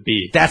team should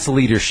be. That's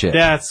leadership.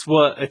 That's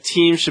what a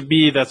team should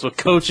be. That's what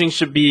coaching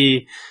should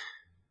be.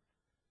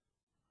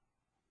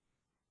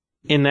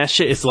 And that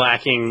shit is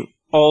lacking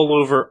all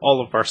over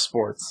all of our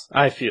sports,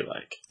 I feel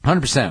like.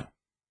 100%.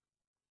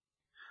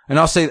 And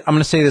I'm going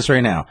to say this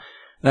right now.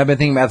 And I've been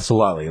thinking about this a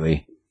lot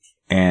lately.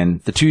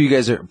 And the two of you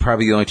guys are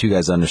probably the only two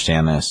guys that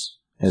understand this.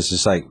 It's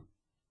just like,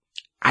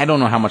 I don't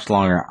know how much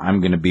longer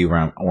I'm going to be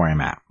where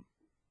I'm at.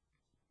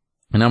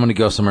 And I'm going to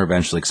go somewhere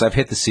eventually because I've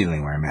hit the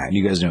ceiling where I'm at.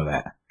 You guys know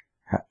that.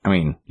 I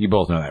mean, you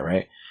both know that,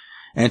 right?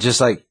 And it's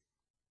just like,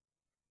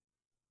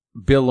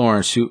 Bill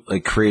Lawrence, who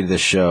like created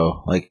this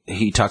show, like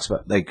he talks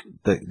about like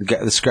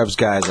the Scrubs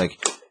guys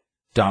like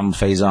Donald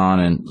Faison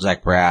and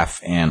Zach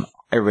Braff, and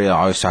everybody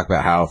always talk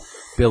about how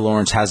Bill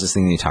Lawrence has this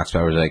thing that he talks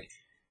about where like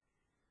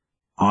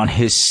on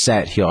his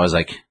set he always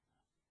like,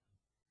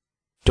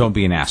 don't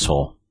be an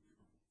asshole.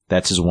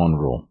 That's his one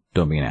rule.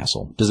 Don't be an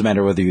asshole. Doesn't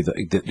matter whether you're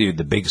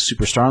the big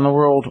superstar in the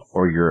world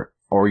or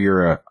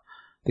you're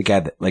the guy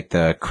that like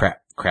the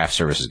craft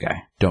services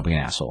guy. Don't be an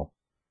asshole.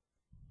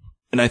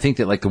 And I think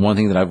that like the one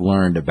thing that I've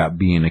learned about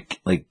being in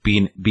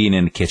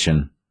the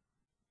kitchen,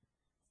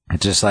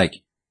 it's just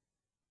like,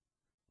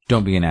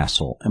 don't be an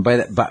asshole. And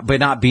by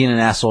not being an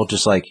asshole,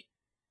 just like,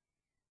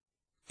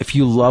 if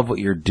you love what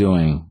you're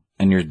doing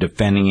and you're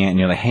defending it and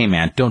you're like, hey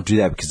man, don't do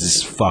that because this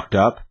is fucked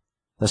up.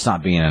 That's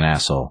not being an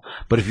asshole.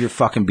 But if you're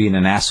fucking being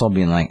an asshole,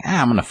 being like,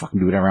 I'm gonna fucking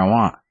do whatever I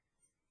want.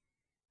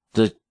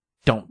 Just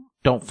don't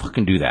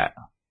fucking do that.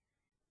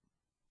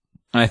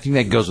 And I think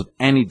that goes with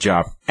any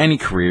job, any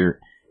career,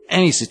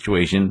 any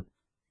situation.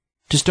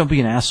 Just don't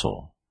be an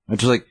asshole.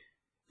 It's just like,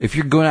 if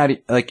you're going out,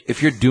 like,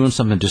 if you're doing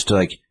something just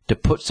to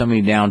put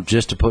somebody down,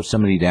 just to put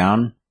somebody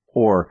down,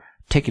 or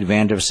take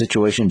advantage of a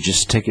situation,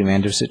 just to take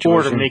advantage of a situation.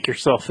 Or to make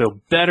yourself feel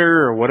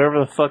better, or whatever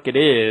the fuck it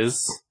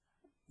is.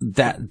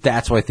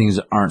 That's why things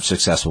aren't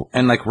successful.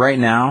 And like right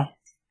now,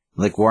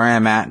 like where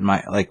I'm at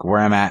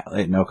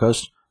at No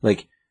Coast,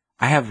 like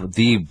I have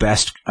the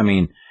best, I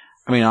mean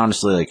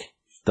honestly, like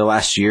the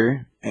last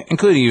year,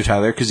 including you,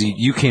 Tyler, because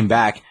you came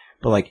back,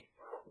 but like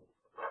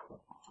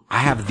I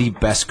have the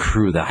best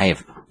crew that I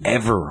have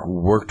ever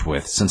worked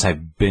with since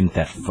I've been at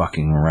that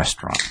fucking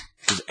restaurant.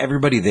 Because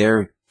everybody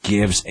there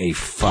gives a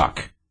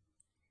fuck.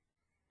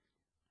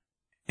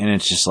 And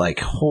it's just like,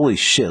 holy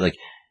shit, like,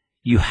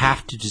 you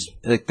have to just,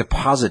 like, the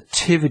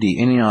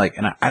positivity, and, you know, like,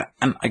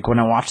 and like, when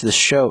I watched this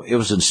show, it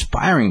was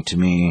inspiring to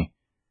me,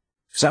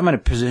 because I'm in a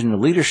position of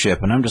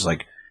leadership, and I'm just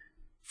like,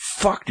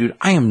 fuck, dude,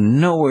 I am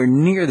nowhere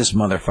near this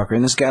motherfucker,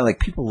 and this guy, like,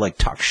 people, like,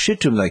 talk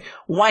shit to him, like,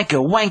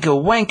 wanker,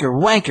 wanker, wanker,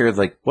 wanker,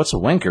 like, what's a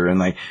wanker? And,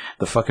 like,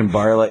 the fucking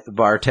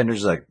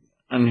bartender's like,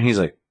 and he's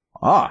like,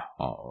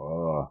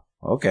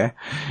 okay.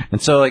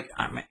 And so, like,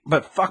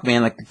 but fuck,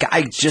 man, like, the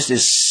guy just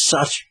is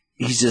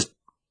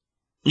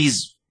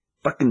he's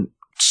fucking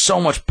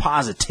so much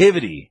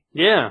positivity.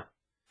 Yeah.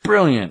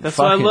 Brilliant. That's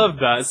what I love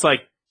about it. It's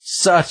like,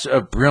 such a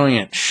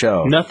brilliant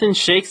show. nothing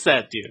shakes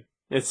that dude.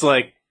 It's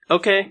like,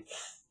 okay,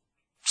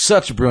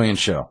 such a brilliant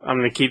show. I'm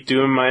going to keep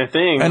doing my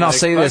thing. And I'll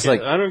say this,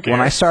 like, I don't care.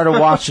 when I started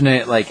watching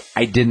it, like,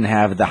 I didn't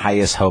have the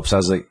highest hopes. I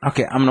was like,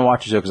 okay, I'm going to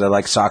watch the show because I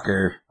like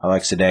soccer. I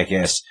like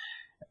Sudeikis.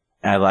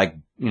 I like,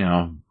 you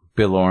know,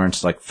 Bill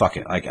Lawrence. Like, fuck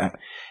it. Like,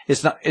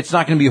 it's not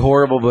going to be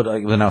horrible, but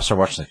like, when I started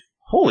watching, like,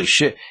 holy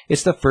shit.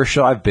 It's the first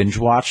show I've binge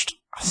watched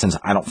since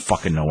I don't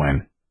fucking know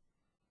when.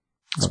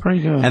 That's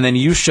pretty good. And then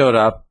you showed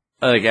up,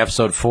 like,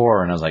 episode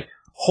 4, and I was like,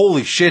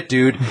 holy shit,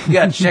 dude, you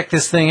gotta check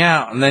this thing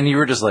out. And then you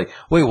were just like,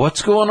 wait,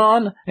 what's going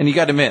on? And you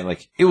gotta admit,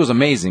 like, it was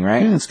amazing,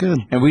 right? Yeah, it's good.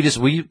 And we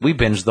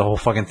binged the whole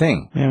fucking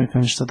thing. Yeah, we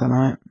finished it that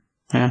night.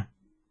 Yeah.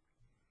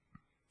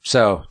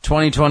 So,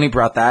 2020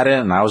 brought that in,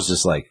 and I was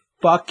just like,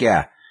 fuck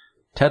yeah.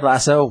 Ted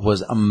Lasso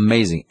was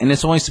amazing. And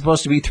it's only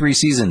supposed to be 3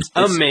 seasons.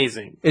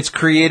 Amazing. It's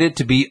created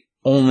to be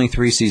only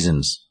 3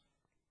 seasons.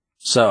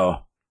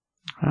 So.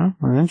 Oh,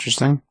 well,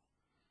 interesting.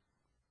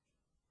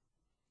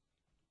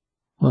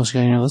 What else you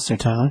got on your list there,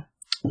 Tyler?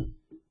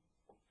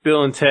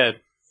 Bill and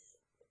Ted.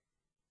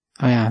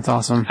 Oh yeah, that's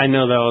awesome. I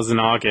know that was in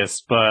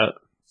August, but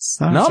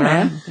No,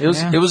 man. It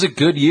was a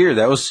good year.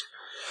 That was.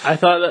 I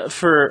thought that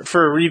for a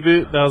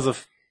reboot, that was a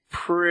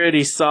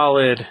pretty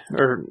solid,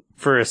 or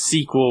for a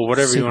sequel,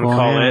 whatever you want to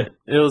call it.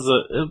 It was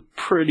a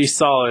pretty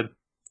solid.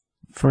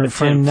 For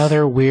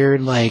another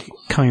weird, like,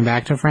 coming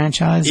back to a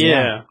franchise?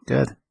 Yeah.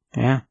 Good.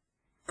 Yeah.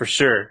 For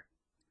sure.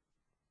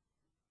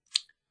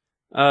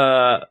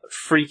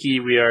 Freaky,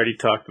 we already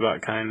talked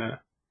about,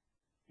 kinda.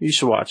 You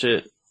should watch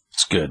it.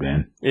 It's good,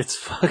 man. It's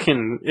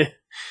fucking...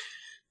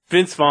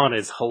 Vince Vaughn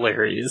is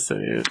hilarious.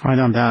 I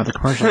don't doubt. The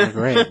commercials are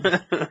great.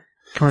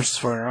 Commercials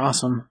for it are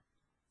awesome.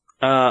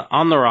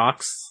 On the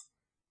Rocks.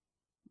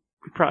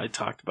 We probably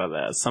talked about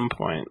that at some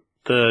point.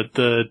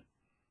 The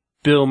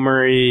Bill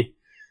Murray,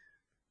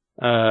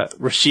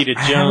 Rashida Jones.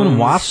 I haven't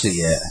watched it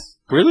yet.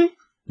 Really?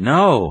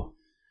 No.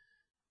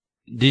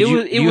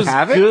 Did you was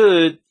have it?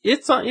 Good.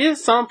 It's on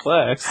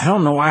Plex. I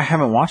don't know why I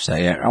haven't watched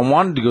that yet. I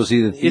wanted to go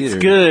see the theater. It's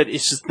good.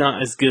 It's just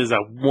not as good as I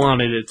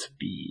wanted it to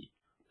be.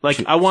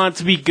 Like, I want it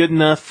to be good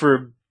enough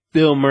for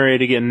Bill Murray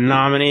to get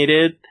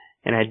nominated,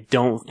 and I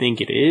don't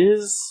think it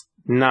is.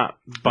 Not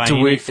by It's a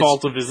any weird-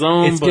 fault of his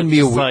own, it's but gonna be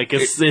a just we- like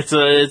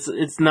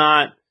it's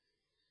not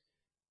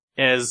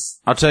as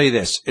I'll tell you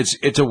this.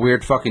 It's a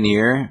weird fucking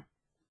year.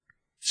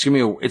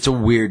 It's a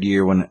weird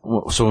year when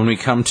we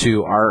come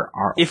to our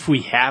if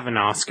we have an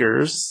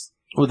Oscars.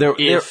 well, There'll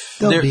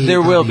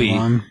there will be.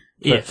 one.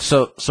 But-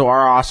 so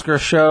our Oscar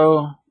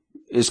show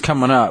is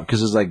coming up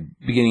because it's like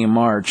beginning of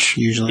March.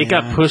 Usually, It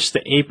got pushed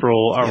to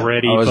April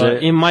already, Oh, is but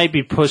it? it might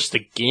be pushed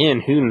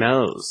again. Who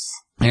knows?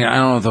 Yeah, I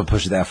don't know if they'll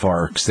push it that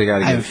far because they got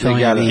to I have a get. They feeling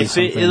got it'll be to. If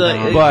it,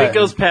 something if But- it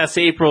goes past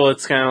April,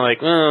 it's kind of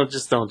like, well,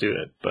 just don't do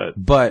it. But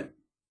But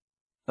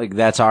like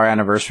that's our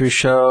anniversary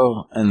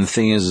show, and the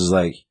thing is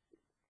like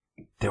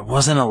there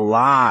wasn't a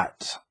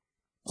lot,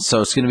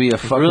 so it's gonna be a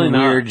fucking really not.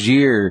 weird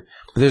year.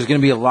 But there's gonna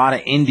be a lot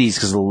of indies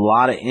because a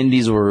lot of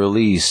indies were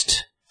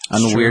released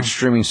on the True. weird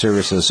streaming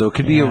services, so it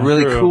could be a Yeah.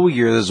 really True. cool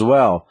year as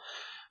well.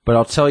 But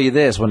I'll tell you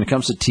this: when it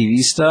comes to TV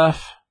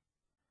stuff,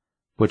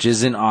 which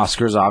isn't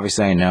Oscars,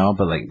 obviously I know,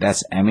 but like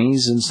that's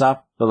Emmys and stuff.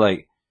 But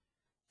like,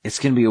 it's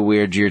gonna be a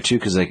weird year too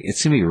because like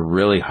it's gonna be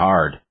really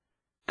hard.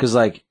 Because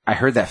like I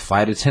heard that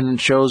flight attendant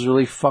show is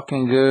really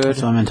fucking good.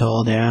 That's what I've been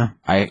told. Yeah.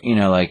 I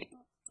like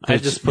I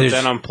just put there's-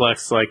 that on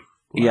Plex like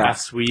Yeah.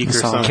 last week I or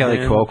saw something. Kelly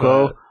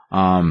Cuoco.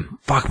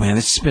 Fuck man,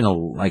 it's just been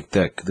like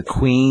the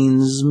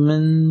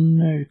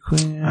Queensman or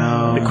Queen.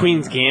 Oh. The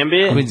Queen's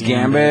Gambit. Queen's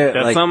Gambit.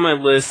 That's like, on my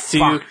list too.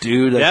 fuck,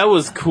 dude. Like, That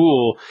was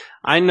cool.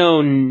 I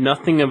know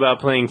nothing about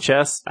playing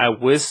chess. I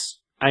wish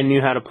I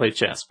knew how to play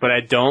chess, but I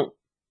don't.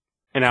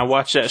 And I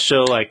watched that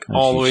show like I'll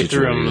all the teach way you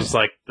through to and read. was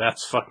like,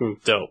 that's fucking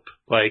dope.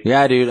 Like,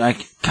 yeah, dude.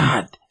 Like,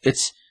 God,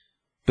 it's.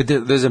 But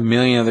there's a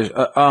million others.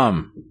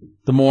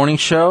 The morning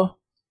show.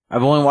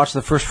 I've only watched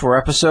the first 4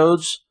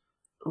 episodes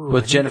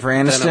with Jennifer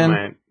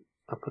Aniston.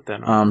 I'll put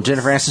that on.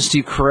 Jennifer Aniston,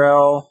 Steve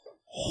Carell.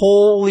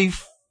 Holy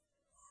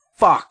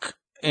fuck,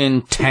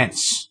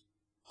 intense.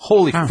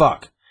 Holy Huh.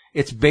 fuck.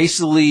 It's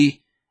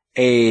basically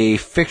a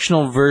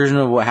fictional version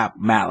of what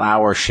happened, Matt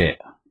Lauer shit.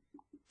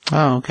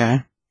 Oh,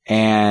 okay.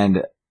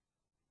 And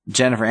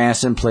Jennifer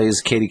Aniston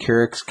plays Katie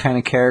Couric's kind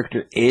of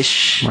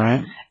character-ish.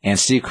 Right. And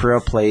Steve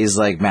Carell plays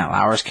like Matt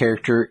Lauer's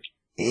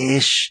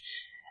character-ish.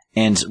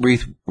 And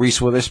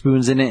Reese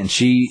Witherspoon's in it, and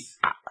she...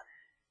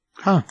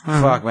 Huh.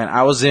 Fuck, man.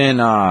 I was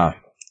in...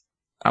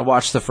 I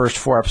watched the first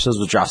 4 episodes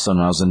with Jocelyn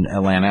when I was in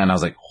Atlanta, and I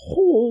was like,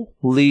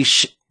 holy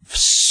shit.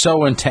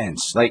 So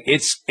intense. Like,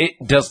 it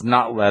does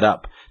not let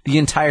up. The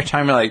entire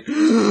time you're like,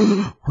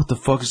 what the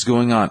fuck is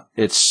going on?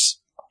 It's...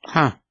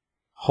 Huh.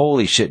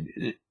 Holy shit.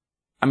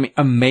 I mean,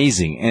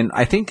 amazing. And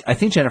I think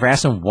Jennifer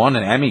Aniston won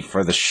an Emmy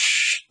for the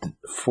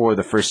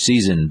first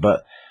season,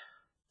 but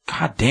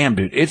god damn,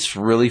 dude, it's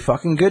really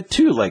fucking good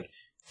too. Like,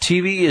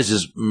 TV is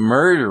just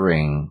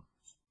murdering.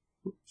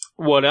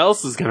 What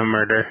else is gonna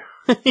murder?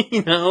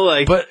 You know,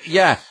 like. But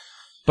yeah,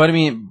 but I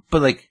mean,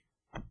 but like,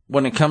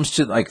 when it comes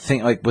to like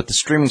with the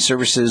streaming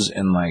services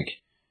and like,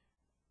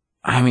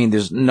 I mean,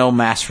 there's no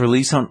mass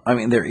release on, I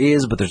mean, there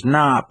is, but there's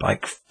not.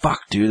 Like,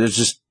 fuck, dude, there's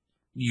just,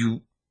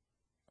 you're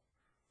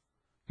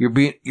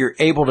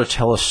able to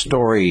tell a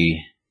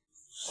story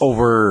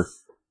over,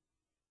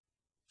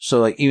 so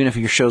like even if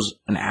your show's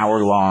an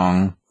hour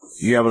long,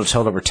 you're able to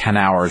tell it over 10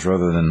 hours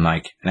rather than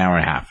like an hour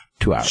and a half,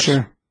 2 hours.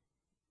 Sure.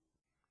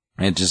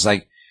 And it's just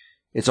like,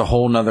 it's a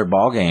whole nother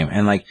ball game.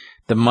 And like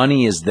the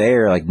money is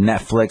there. Like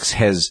Netflix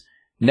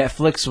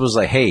was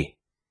like, hey,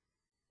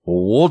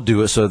 well, we'll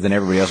do it. So then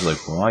everybody else was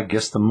like, well, I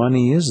guess the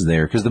money is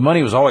there. Cause the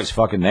money was always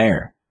fucking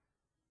there.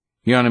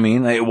 You know what I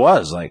mean? Like, it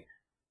was like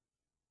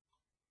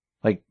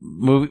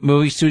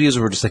movie studios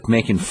were just like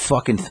making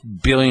fucking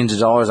billions of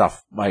dollars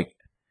off like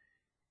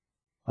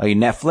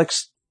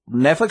Netflix.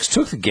 Netflix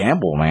took the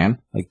gamble, man.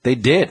 Like they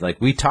did. Like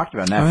we talked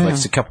about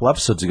Netflix a couple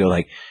episodes ago.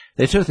 Like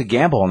they took the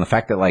gamble on the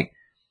fact that like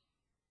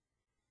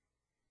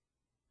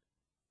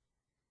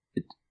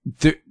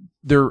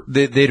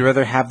they'd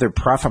rather have their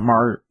profit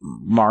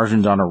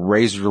margins on a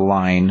razor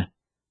line,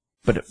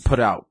 but put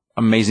out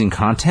amazing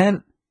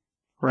content.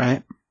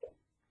 Right.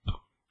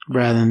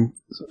 Rather than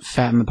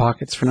fat in the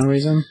pockets for no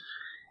reason.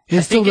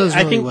 It still does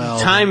really I think well.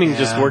 timing yeah.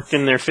 just worked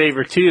in their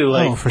favor too.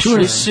 Like, Oh, for to an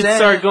sure. shit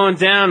started going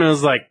down, and it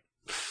was like,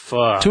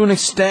 fuck. To an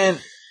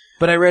extent,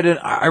 but I read an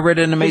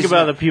amazing. Think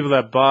about the people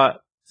that bought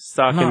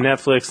stock in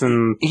Netflix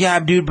in yeah,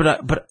 dude.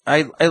 But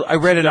I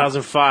read it.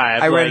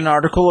 2005. I read an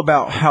article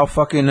about how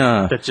fucking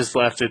that just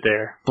left it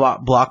there.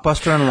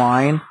 Blockbuster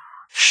Online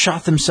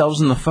shot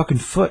themselves in the fucking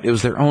foot. It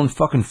was their own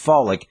fucking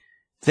fault. Like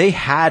they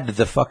had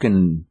the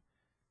fucking.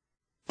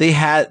 They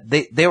had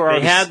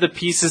the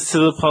pieces to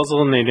the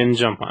puzzle and they didn't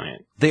jump on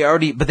it. They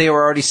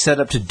were already set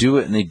up to do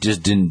it and they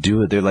just didn't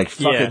do it. They're like,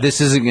 fuck it, this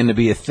isn't going to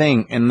be a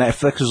thing. And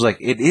Netflix was like,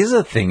 it is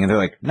a thing. And they're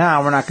like,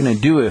 nah, we're not going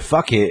to do it.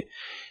 Fuck it.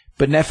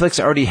 But Netflix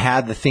already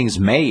had the things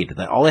made.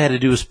 Like, all they had to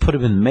do was put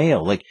them in the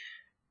mail. Like,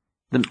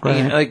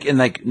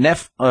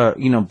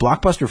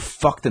 Blockbuster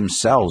fucked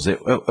themselves. It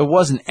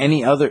wasn't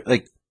any other,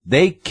 like,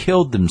 they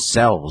killed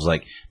themselves.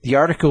 Like, the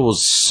article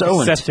was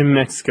so Except in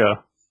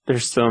Mexico. They're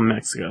still in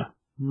Mexico.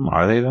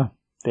 Are they though?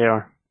 They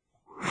are.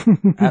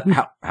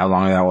 How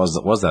long ago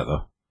was that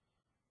though?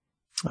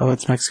 Oh,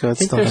 it's Mexico. I It's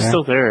think still they're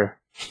there.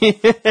 still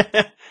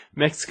there.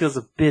 Mexico's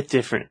a bit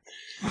different.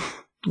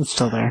 It's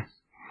still there.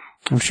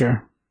 I'm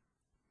sure.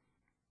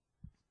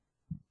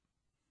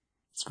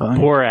 It's fine.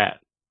 Borat.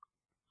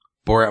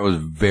 Borat was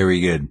very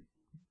good.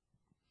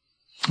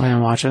 I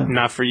didn't watch it.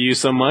 Not for you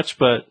so much,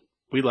 but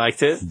we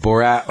liked it.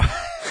 Borat.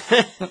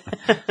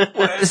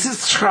 Where is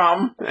this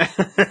from?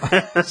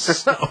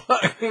 So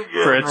fucking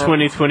good, For a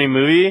 2020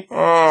 movie.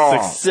 Oh.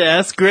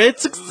 Success. Great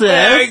success.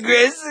 Very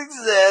great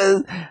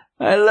success.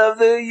 I love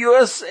the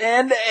US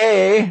and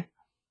A.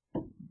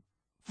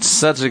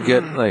 Such a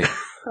good, like,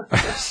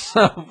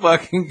 so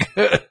fucking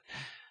good.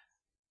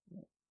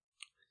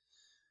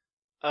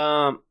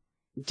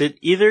 Did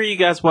either of you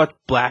guys watch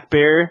Black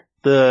Bear,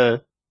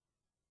 the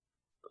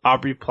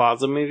Aubrey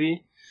Plaza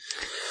movie?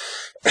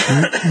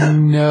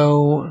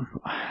 No.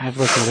 I've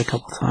looked at it a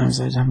couple times.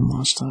 I haven't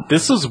watched it.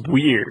 This was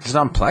weird. Is it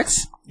on Plex?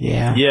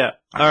 Yeah. Yeah.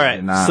 I All did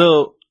right. not.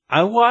 So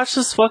I watched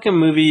this fucking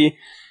movie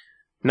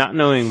not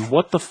knowing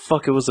what the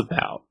fuck it was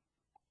about.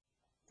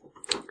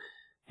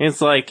 And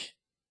it's like,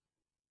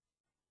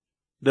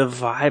 the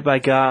vibe I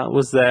got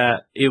was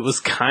that it was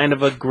kind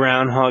of a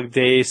Groundhog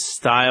Day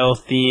style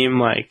theme,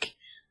 like,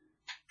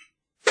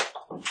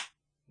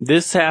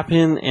 this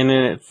happened, and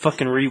then it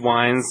fucking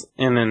rewinds,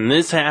 and then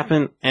this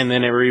happened, and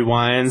then it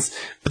rewinds.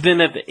 But then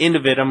at the end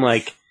of it, I'm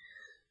like,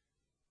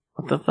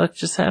 what the fuck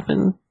just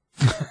happened?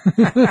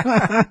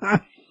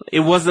 It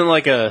wasn't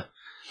like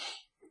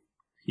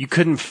you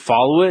couldn't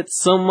follow it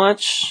so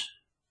much,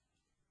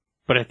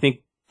 but I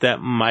think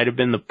that might have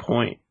been the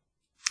point.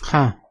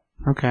 Huh.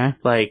 Okay.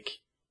 Like,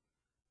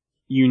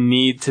 you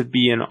need to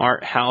be an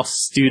art house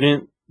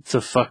student to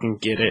fucking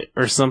get it,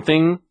 or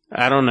something.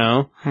 I don't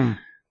know.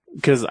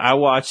 Because I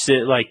watched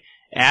it, like,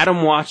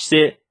 Adam watched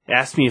it,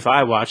 asked me if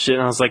I watched it,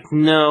 and I was like,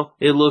 no,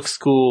 it looks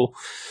cool.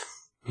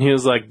 He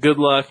was like, good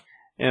luck.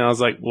 And I was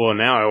like, well,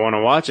 now I want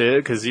to watch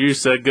it, because you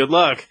said good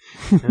luck.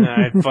 And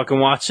I fucking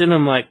watched it, and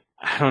I'm like,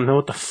 I don't know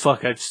what the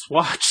fuck I just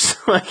watched.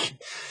 Like,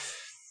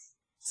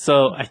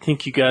 so I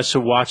think you guys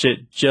should watch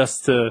it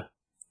just to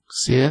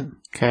See it?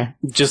 Okay.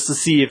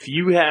 see if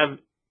you have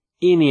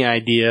any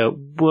idea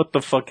what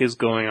the fuck is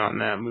going on in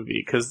that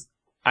movie, because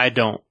I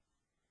don't.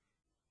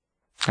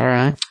 All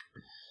right.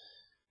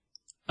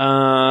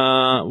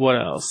 What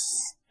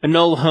else?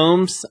 Enola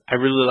Holmes. I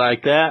really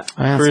like that.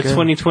 Oh, that's For a good.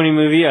 2020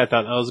 movie, I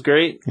thought that was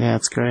great. Yeah,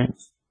 it's great.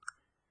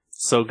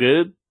 So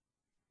good.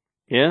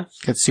 Yeah?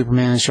 Got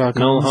Superman and Sherlock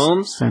Enola Holmes.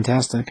 Holmes?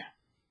 Fantastic.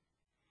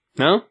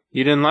 No?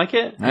 You didn't like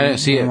it? I didn't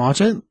see You it. watch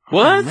it?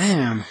 What? Oh,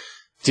 man.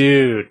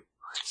 Dude.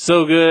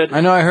 So good.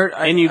 I know. I heard.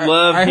 And you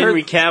love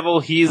Henry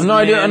Cavill. He's No,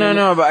 I do. the man.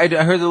 No. But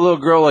I heard the little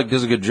girl like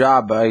does a good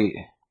job. But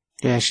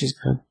Yeah, she's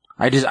good.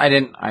 I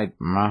didn't.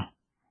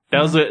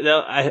 That was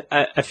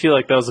I feel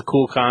like that was a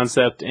cool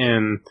concept,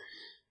 and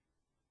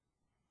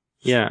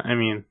yeah, I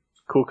mean,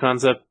 cool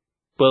concept,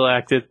 well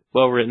acted,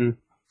 well written.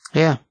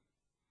 Yeah.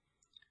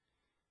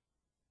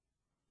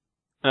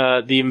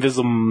 The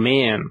Invisible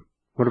Man.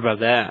 What about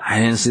that? I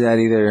didn't see that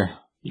either.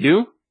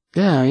 You?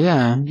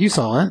 Yeah. You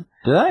saw it.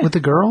 Did I? With the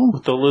girl?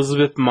 With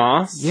Elizabeth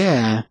Moss?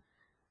 Yeah.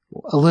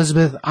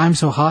 Elizabeth, I'm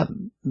so hot.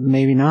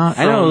 Maybe not.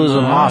 I know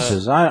Elizabeth from, Moss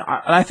is.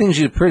 I think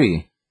she's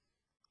pretty.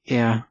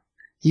 Yeah.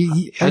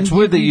 It's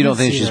weird that you don't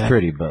think she's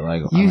pretty, but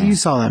like You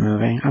saw that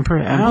movie. I'm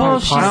pretty. No,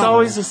 she's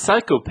always a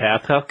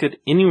psychopath. How could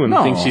anyone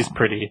No. think she's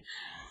pretty?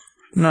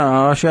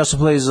 No, she also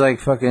plays like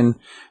fucking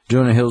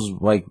Jonah Hill's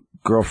like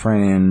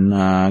girlfriend in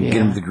Get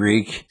Him with the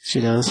Greek.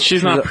 She does.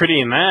 She's not pretty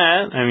in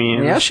that. I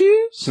mean, Yeah, she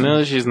is.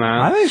 no, she's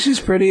not. I think she's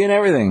pretty in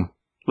everything.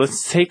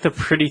 Let's take the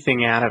pretty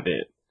thing out of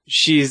it.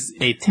 She's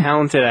a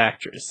talented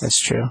actress. That's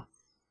true.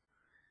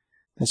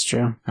 That's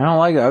true. I don't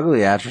like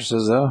ugly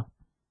actresses though.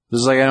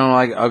 Just like I don't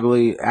like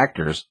ugly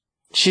actors.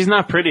 She's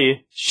not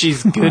pretty.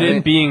 She's good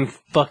at being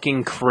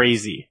fucking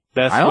crazy.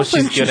 That's I don't what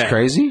she's think good she's at.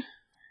 crazy.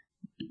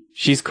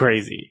 She's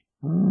crazy.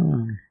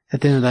 At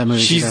the end of that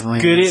movie, she She's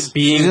definitely good is. at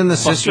being She's in the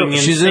fucking sister. insane.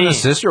 She's in the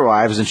Sister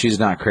Wives, and she's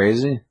not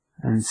crazy.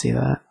 I didn't see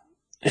that.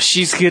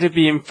 She's good at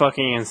being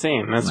fucking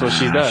insane. That's what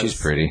she Nah, does. She's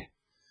pretty.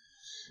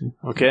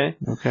 Okay?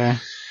 Okay.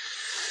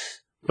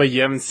 But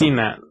you haven't seen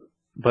that.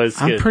 But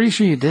it's I'm good. pretty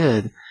sure you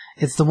did.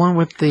 It's the one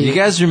with the. You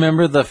guys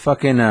remember the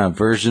fucking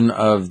version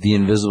of The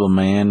Invisible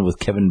Man with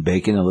Kevin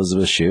Bacon,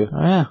 Elizabeth Shue?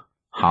 Oh, yeah,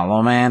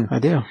 Hollow Man? I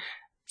do.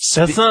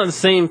 That's not the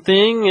same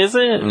thing, is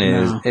it?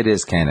 It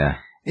is kind of.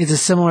 It's a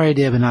similar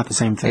idea, but not the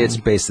same thing. It's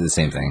basically the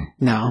same thing.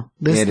 No.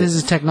 This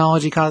is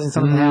technology causing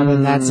something to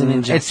happen. That's an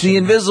injection. It's the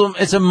Invisible.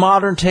 It's a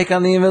modern take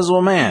on the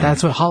Invisible Man.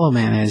 That's what Hollow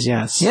Man is,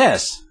 yes.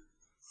 Yes.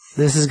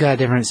 This has got a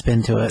different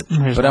spin to it.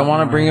 But I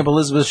want to bring up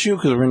Elizabeth Shue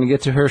because we're going to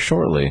get to her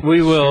shortly.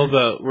 We will,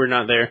 but we're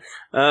not there.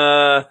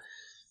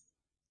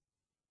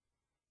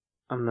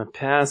 I'm going to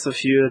pass a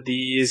few of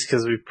these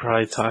because we've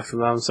probably talked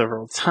about them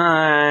several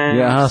times.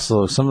 Yeah,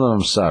 Hustle. Some of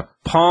them suck.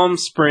 Palm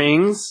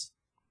Springs.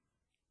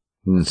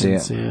 Didn't see Didn't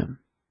it. see it.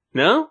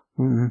 No?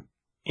 Mm-hmm.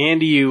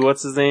 Andy,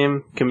 what's his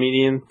name?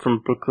 Comedian from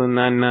Brooklyn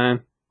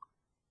Nine-Nine.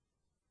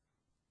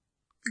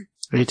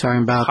 Are you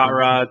talking about Hot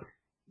Rod.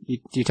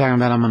 You talking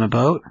about I'm on a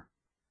boat?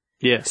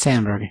 Yes.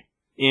 Sandberg.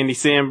 Andy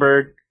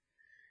Samberg.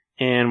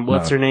 and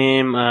what's her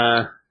name?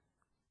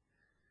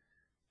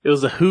 It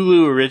was a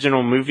Hulu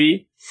original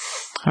movie,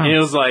 and it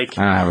was like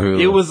I don't have Hulu.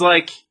 it was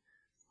like.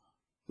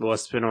 Well,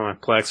 it's been on my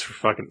Plex for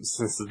fucking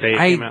since the day it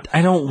came out.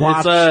 I don't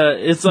watch.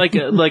 It's like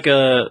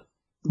a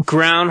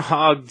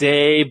Groundhog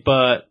Day,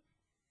 but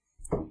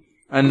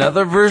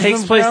Another version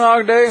Takes of place-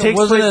 Groundhog Day? takes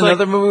Wasn't place it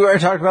another movie where I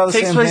talked about the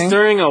takes same place thing?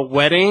 during a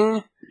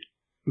wedding.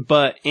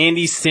 But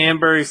Andy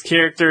Samberg's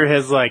character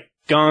has like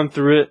gone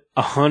through it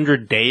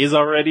 100 days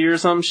already or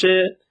some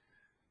shit.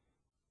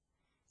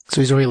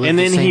 So he's already lived And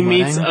the then same he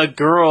meets wedding? a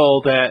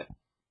girl that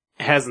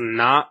has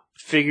not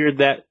figured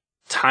that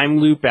time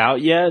loop out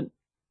yet.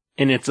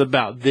 And it's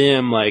about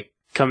them like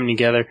coming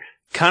together.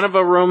 Kind of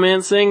a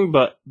romance thing,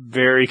 but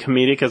very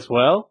comedic as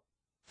well.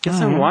 Guess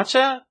I Alright. watch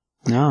that?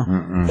 No.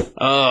 Mm-mm.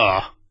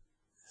 Oh,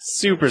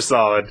 super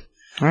solid.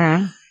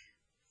 Alright.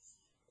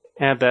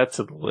 Add that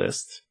to the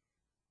list.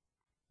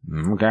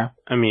 Okay.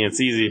 I mean, it's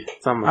easy.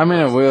 It's on my I mean,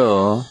 I list.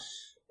 will.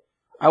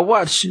 I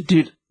watched,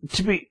 dude.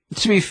 To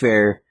be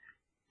fair,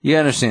 you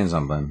understand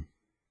something.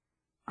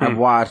 I've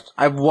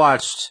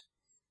watched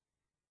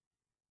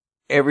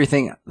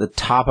everything at the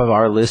top of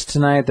our list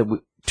tonight.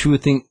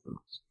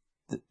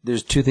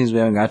 There's two things we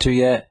haven't got to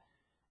yet,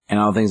 and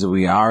all the things that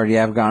we already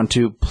have gone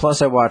to.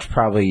 Plus, I watch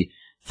probably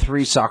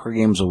 3 soccer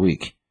games a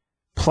week.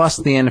 Plus,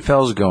 the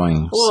NFL's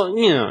going. Well,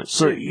 you know,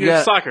 So your you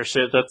got- soccer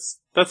shit,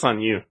 that's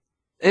on you.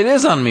 It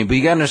is on me, but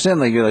you gotta understand,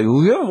 like, you're like,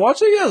 well, you haven't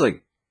watched it yet?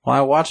 Like, well,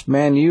 I watched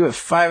Man U at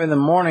 5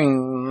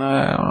 a.m.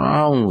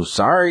 Oh,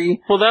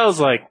 sorry. Well, that was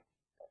like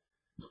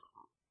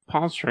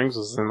Palm Springs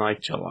was in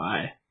like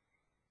July.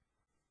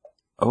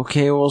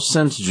 Okay, well,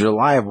 since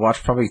July, I've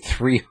watched probably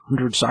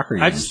 300 soccer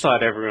games. I just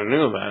thought everyone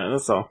knew about it.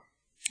 That's all.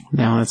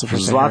 No, that's the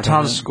first I heard of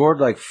Zlatan it. scored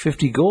like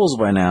 50 goals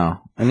by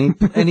now. And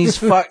he's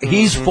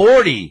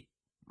 40.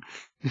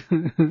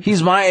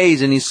 He's my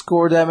age and he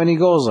scored that many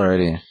goals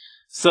already.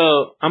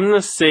 So I'm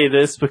gonna say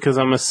this because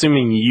I'm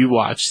assuming you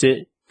watched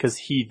it because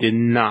he did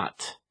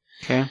not.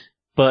 Okay.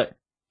 But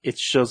it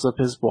shows up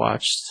as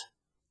watched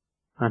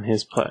on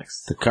his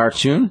Plex. The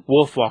cartoon?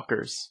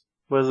 Wolfwalkers.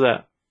 What is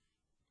that?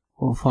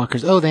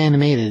 Wolfwalkers. Oh, the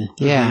animated.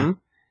 Yeah.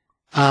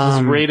 Mhm.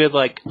 It's rated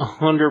like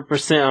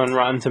 100% on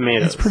Rotten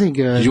Tomatoes. It's pretty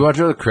good. Did you watch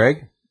it with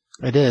Craig?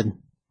 I did.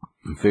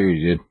 I figured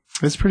you did.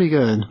 It's pretty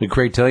good. Did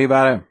Craig tell you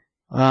about it?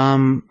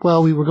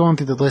 Well, we were going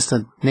through the list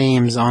of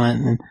names on it,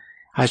 and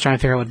I was trying to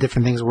figure out what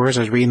different things were,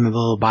 so I was reading the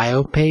little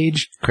bio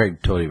page.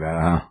 Craig told you about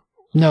it, huh?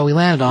 No, we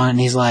landed on it, and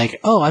he's like,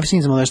 oh, I've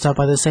seen some other stuff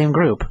by the same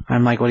group.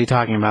 I'm like, what are you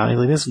talking about?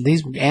 He's like,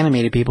 these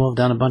animated people have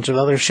done a bunch of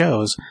other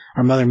shows,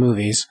 or other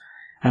movies.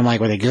 I'm like,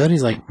 were they good?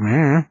 He's like,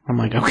 I'm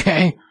like,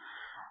 okay.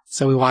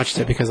 So we watched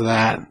it because of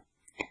that.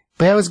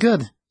 But yeah, it was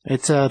good.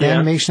 It's, the Yeah.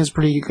 animation is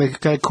pretty, like,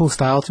 got a cool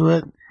style to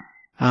it.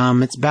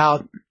 It's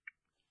about,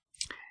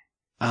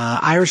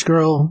 Irish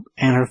girl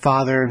and her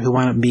father who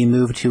wind up being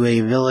moved to a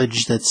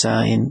village that's,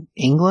 in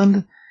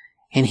England.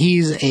 And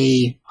he's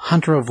a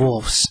hunter of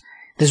wolves.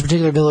 This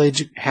particular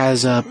village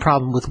has a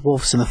problem with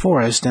wolves in the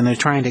forest, and they're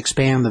trying to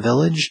expand the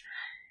village.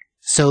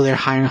 So they're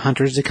hiring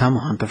hunters to come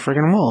hunt the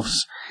friggin'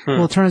 wolves.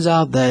 Well, it turns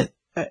out that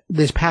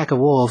this pack of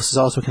wolves is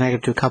also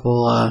connected to a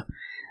couple,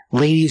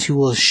 ladies who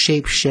will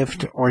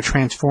shapeshift or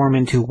transform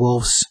into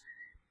wolves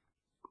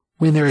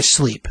when they're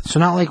asleep. So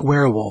not like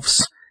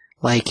werewolves.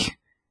 Like,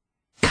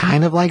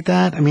 kind of like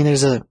that. I mean,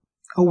 there's a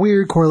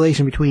weird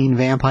correlation between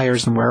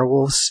vampires and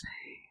werewolves.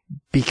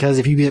 Because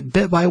if you get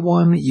bit by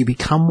one, you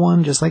become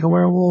one, just like a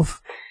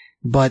werewolf.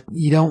 But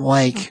you don't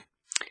like...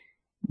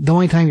 The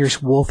only time your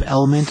wolf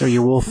element or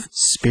your wolf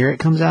spirit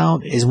comes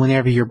out is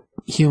whenever your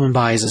human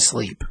body is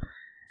asleep.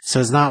 So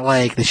it's not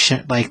like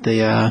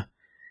the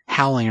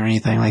howling or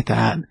anything like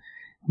that.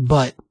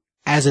 But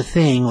as a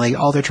thing, like,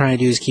 all they're trying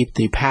to do is keep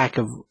the pack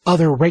of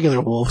other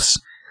regular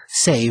wolves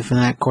safe, and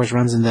that, of course,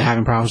 runs into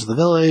having problems with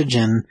the village,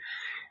 and,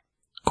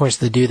 of course,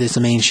 the dude that's the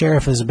main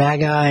sheriff is a bad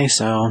guy,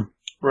 so...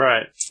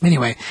 Right.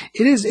 Anyway,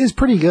 it's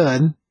pretty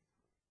good.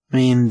 I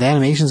mean, the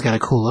animation's got a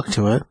cool look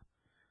to it.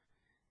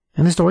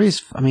 And the story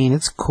is, I mean,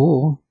 it's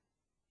cool.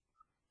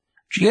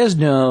 Did you guys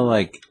know,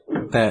 like,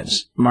 that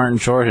Martin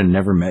Short had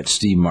never met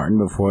Steve Martin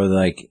before,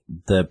 like,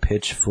 the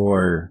pitch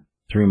for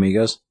Three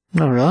Amigos?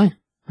 Oh, really?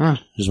 Huh.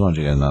 Just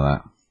wanted you guys to know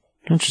that.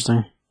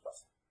 Interesting.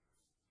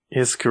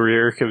 His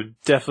career could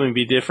definitely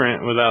be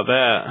different without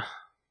that.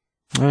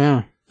 Oh,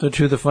 yeah. They're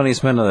two of the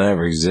funniest men that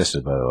ever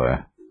existed, by the way.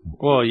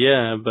 Well,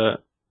 yeah,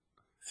 but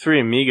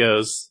Three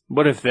Amigos,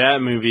 what if that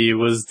movie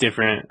was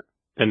different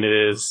than it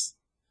is?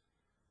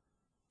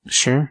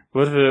 Sure.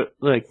 What if it,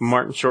 like,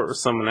 Martin Short was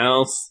someone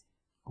else?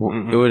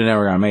 It would have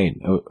never got made.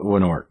 It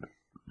wouldn't work.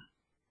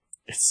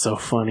 It's so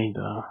funny,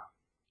 though.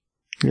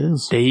 It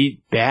is. They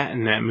eat bat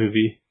in that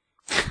movie.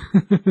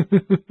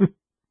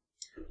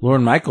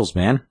 Lorne Michaels,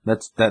 man.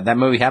 That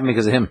movie happened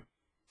because of him.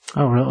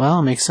 Oh, well,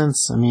 it makes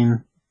sense. I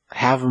mean,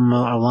 have them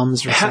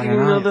alums for How do Saturday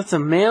you know night. that's a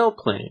male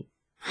plane?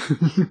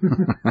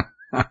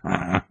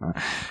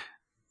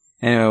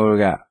 Anyway, what do we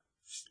got?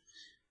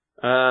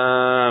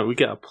 We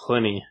got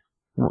plenty.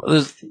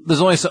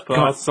 There's only so. But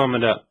I'll sum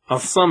it up.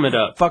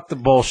 Fuck the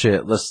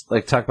bullshit. Let's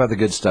talk about the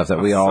good stuff that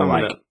we all Sum it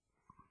like. up.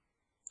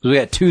 We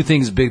got two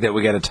things big that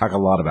we got to talk a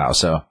lot about,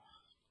 so.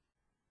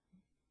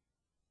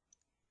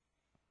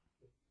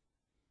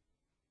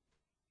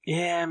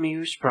 Yeah, I mean,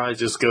 we should probably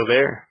just go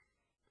there.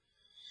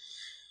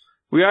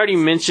 We already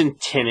mentioned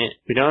Tenet.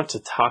 We don't have to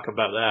talk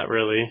about that,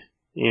 really.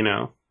 You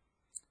know.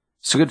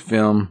 It's a good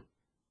film.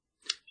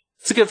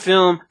 It's a good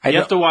film. You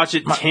have to watch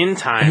it 10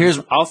 times.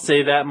 I'll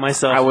say that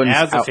myself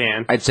as a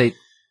fan.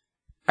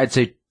 I'd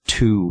say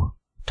 2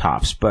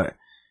 tops, but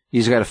you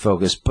just got to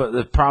focus. But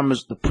the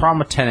problem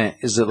with Tenet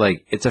is that,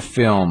 like, it's a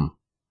film.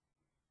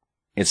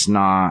 It's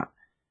not.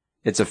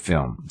 It's a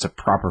film. It's a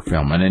proper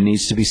film, and it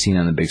needs to be seen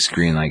on the big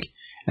screen. Like,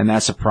 and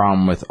that's the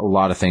problem with a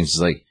lot of things.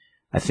 Is like,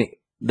 I think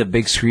the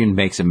big screen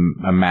makes a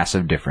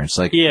massive difference.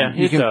 Like, yeah,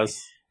 it does.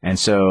 And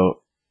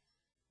so,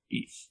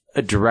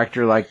 a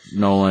director like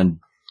Nolan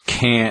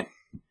can't.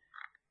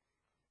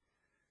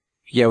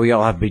 Yeah, we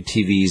all have big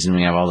TVs and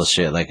we have all this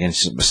shit. Like, and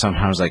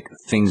sometimes, like,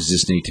 things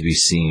just need to be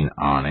seen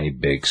on a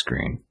big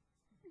screen.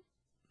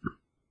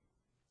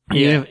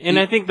 Yeah, and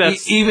I think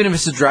that's even if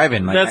it's a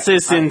drive-in. Like, that's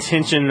his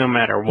intention, no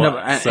matter what. No,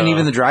 and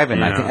even the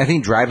drive-in. I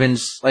think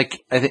drive-ins.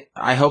 Like,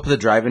 I hope the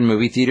drive-in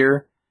movie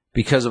theater,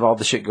 because of all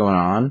the shit going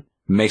on,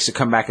 makes it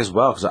come back as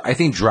well. Because I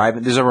think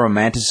there's a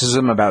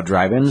romanticism about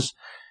drive-ins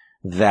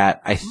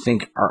that I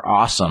think are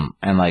awesome.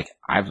 And like,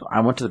 I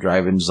went to the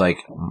drive-ins, like,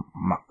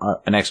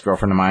 an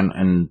ex-girlfriend of mine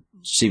and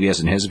CBS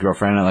and his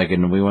girlfriend,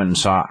 and we went and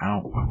saw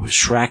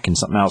Shrek and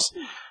something else.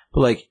 But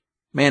like,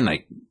 man,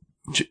 like,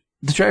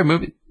 the drive-in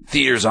movie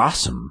theater is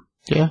awesome.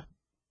 Yeah.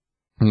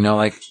 You know,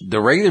 like, the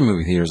regular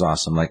movie theater is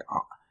awesome. Like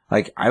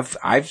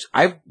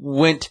I've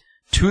went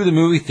to the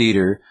movie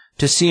theater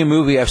to see a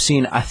movie I've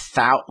seen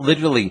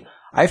literally,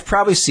 I've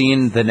probably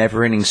seen The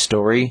Neverending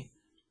Story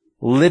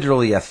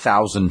literally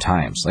 1,000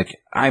 times. Like,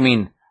 I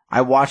mean, I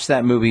watched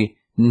that movie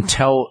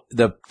until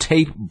the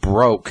tape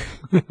broke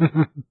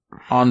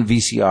on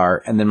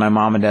VCR, and then my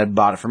mom and dad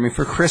bought it for me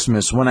for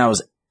Christmas when I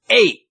was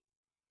 8.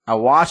 I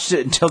watched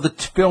it until the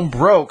film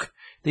broke.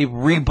 They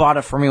rebought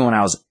it for me when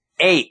I was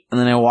 8, and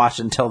then I watched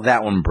it until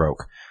that one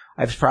broke.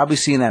 I've probably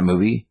seen that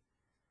movie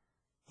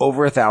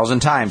over 1,000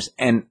 times,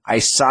 and I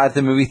saw it at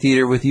the movie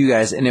theater with you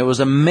guys, and it was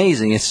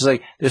amazing. It's just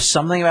like, there's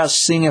something about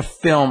seeing a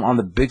film on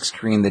the big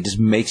screen that just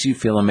makes you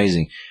feel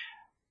amazing.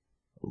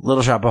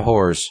 Little Shop of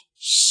Horrors,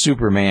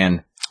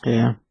 Superman,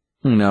 yeah,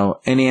 you know,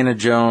 Indiana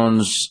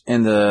Jones,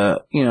 and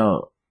the, you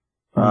know,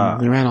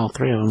 they ran all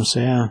 3 of them, so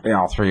yeah.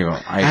 Yeah, all 3 of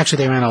them.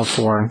 Actually, they ran all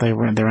 4. They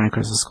ran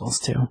Crystal Skulls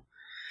too.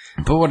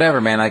 But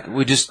whatever, man. Like,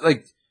 we just,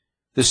 like,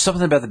 there's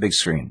something about the big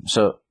screen.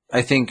 So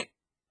I think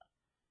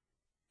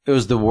it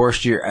was the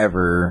worst year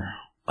ever.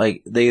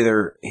 Like,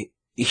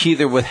 he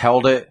either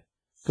withheld it,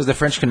 because The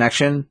French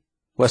Connection,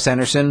 Wes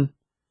Anderson,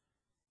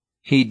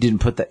 he didn't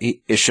put that.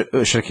 It should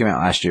have came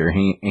out last year.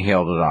 He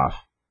held it off.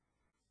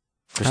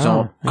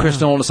 Chris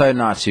Nolan decided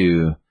not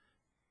to.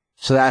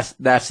 So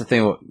that's the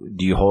thing.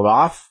 Do you hold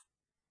off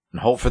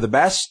and hope for the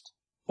best,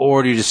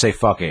 or do you just say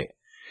fuck it?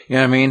 You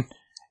know what I mean?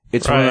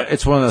 It's right.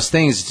 It's one of those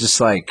things. It's just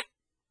like,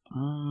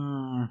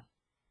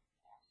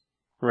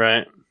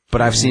 right.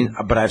 But I've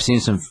seen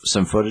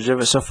some footage of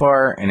it so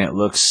far, and it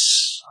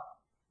looks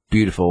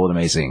beautiful and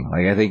amazing.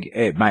 Like, I think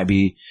it might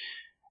be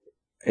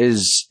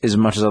as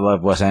much as I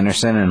love Wes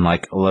Anderson and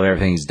like love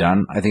everything he's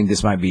done. I think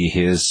this might be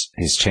his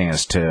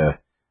chance to.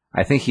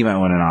 I think he might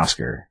win an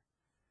Oscar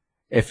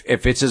if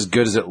it's as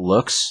good as it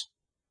looks.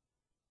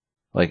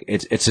 Like,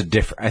 it's a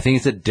different. I think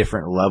it's a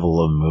different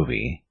level of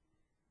movie.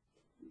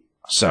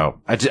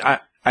 So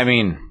I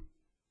mean,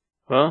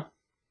 well,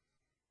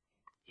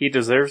 he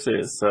deserves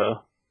it.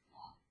 So.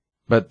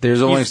 But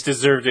he's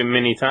deserved it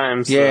many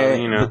times. Yeah,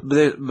 so, you know.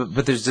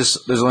 But there's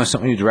only so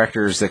many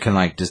directors that can,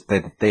 like, just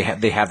they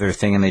have their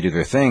thing and they do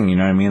their thing. You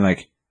know what I mean?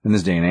 Like, in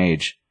this day and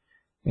age,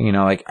 you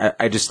know, like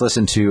I just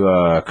listened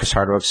to Chris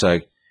Hardwick's,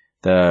 like,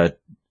 the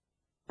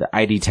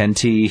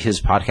ID10T,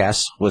 his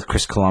podcast with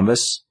Chris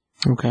Columbus.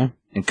 Okay.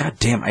 And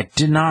goddamn, I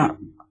did not.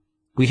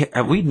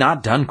 Have we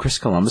not done Chris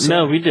Columbus yet?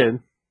 No, we did.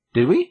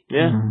 Did we?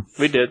 Yeah,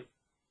 we did.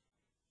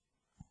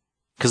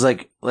 Because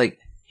like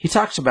he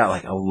talks about,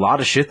 like, a lot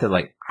of shit that,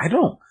 like, I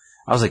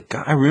was like,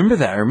 God, I remember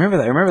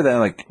that.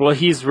 Like, well,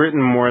 he's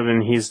written more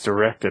than he's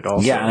directed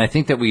also. Yeah, and I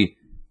think that we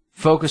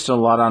focused a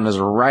lot on his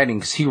writing,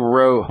 because he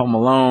wrote Home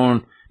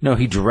Alone. No,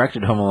 he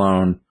directed Home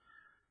Alone,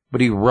 but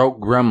he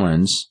wrote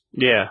Gremlins.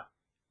 Yeah.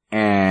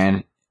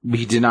 And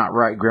he did not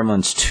write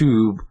Gremlins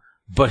 2,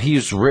 but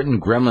he's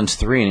written Gremlins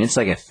 3, and it's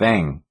like a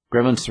thing.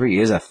 Gremlins 3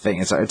 is a thing.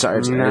 It's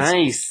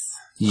nice.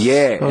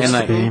 Yeah. And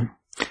like,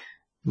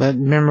 but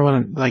remember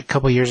when, like, a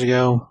couple years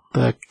ago,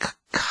 the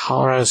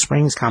Colorado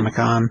Springs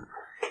Comic-Con,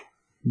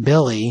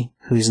 Billy,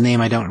 whose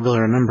name I don't really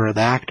remember,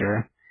 the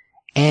actor,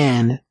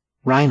 and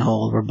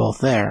Reinhold were both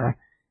there,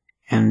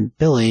 and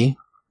Billy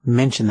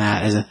mentioned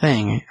that as a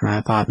thing, and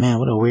I thought, man,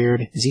 what a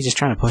weird, is he just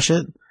trying to push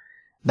it?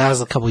 That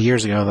was a couple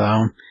years ago,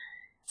 though,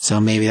 so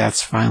maybe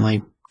that's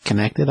finally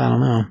connected, I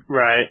don't know.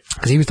 Right.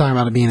 Because he was talking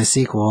about it being a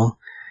sequel,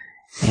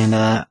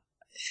 and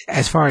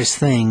as far as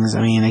things,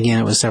 I mean, again,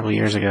 it was several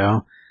years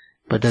ago,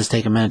 but it does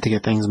take a minute to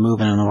get things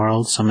moving in the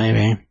world, so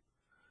maybe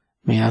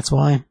that's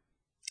why.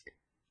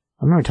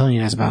 I remember telling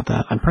you guys about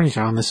that. I'm pretty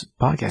sure on this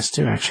podcast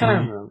too, I actually.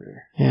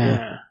 remember.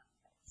 Yeah.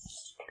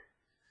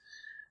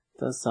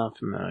 Does sound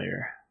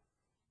familiar.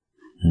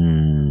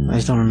 I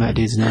just don't remember that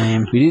dude's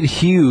name. We did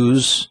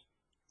Hughes.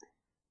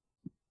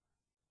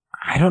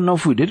 I don't know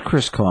if we did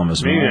Chris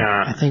Columbus. Maybe Man.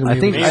 not. I think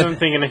Maybe I'm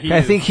thinking of Hughes.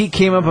 I think he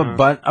came up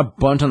a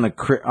bunch on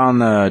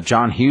the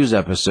John Hughes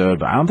episode,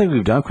 but I don't think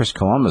we've done Chris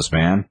Columbus,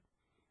 man.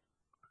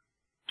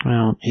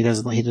 Well, he did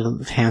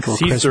a handful of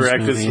He's Christmas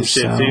directed movies, some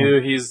shit so.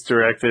 too. He's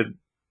directed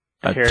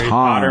A Harry ton.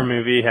 Potter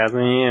movie,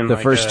 hasn't he? And The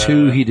first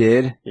two he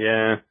did.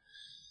 Yeah.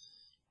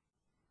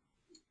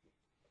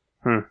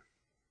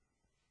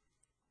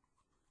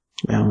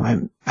 Well,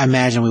 I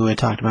imagine we would have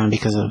talked about him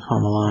because of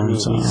Home I Alone. mean,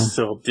 So. he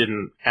still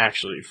didn't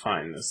actually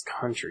find this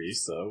country,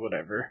 so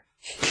whatever.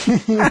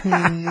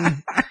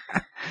 That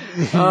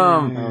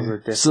was a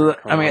different So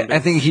I mean, I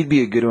Columbus. think he'd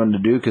be a good one to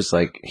do because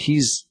like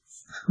he's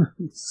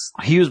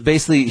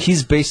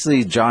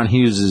basically John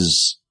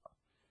Hughes's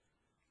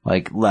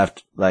like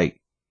left like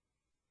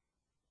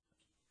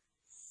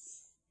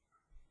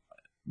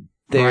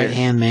Right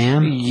hand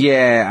man.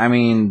 Yeah, I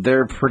mean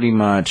they're pretty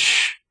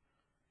much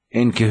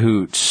in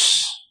cahoots.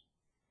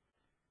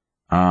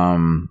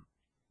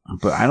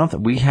 But I don't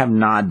think we have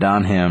not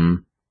done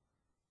him.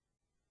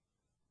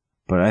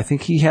 But I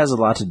think he has a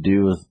lot to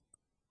do with.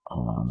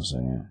 Hold on a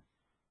second.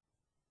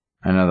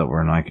 I know that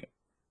we're like.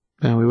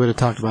 Yeah, we would have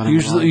talked about him.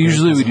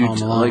 Usually we do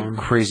Home Alone. like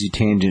crazy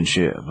tangent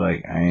shit.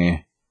 Like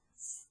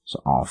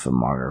so all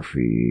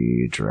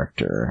filmography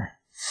director.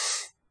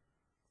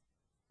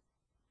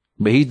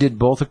 But he did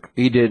both.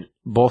 He did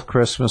both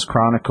Christmas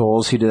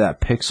Chronicles. He did that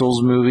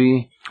Pixels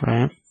movie.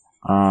 Right.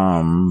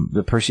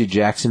 The Percy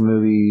Jackson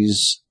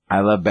movies. I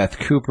Love Beth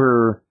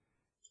Cooper.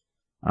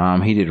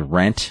 He did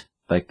Rent,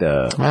 like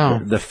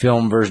the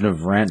film version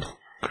of Rent.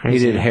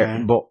 Crazy, he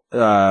did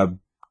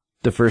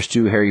the first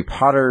two Harry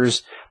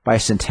Potters,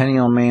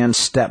 Bicentennial Man,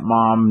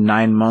 Stepmom,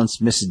 9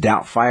 Months, Mrs.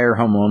 Doubtfire,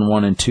 Home Alone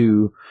 1 and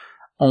 2,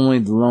 Only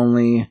the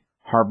Lonely,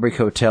 Heartbreak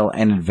Hotel,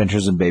 and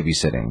Adventures in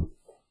Babysitting.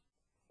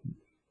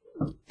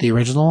 The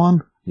original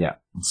one? Yeah.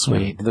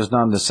 Sweet. There's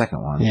not the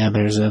second one. Yeah,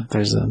 there's a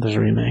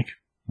remake.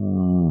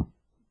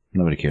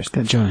 Nobody cares.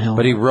 Got Jonah Hill.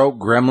 But he wrote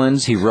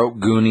Gremlins, he wrote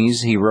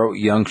Goonies, he wrote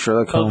Young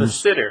Sherlock Oh, Holmes. The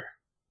Sitter.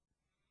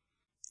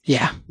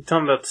 Yeah. You're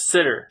talking about The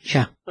Sitter.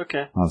 Yeah.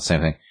 Okay. Not the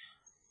same thing.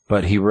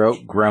 But he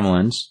wrote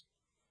Gremlins.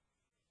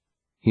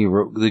 He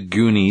wrote The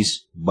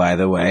Goonies, by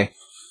the way.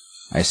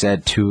 I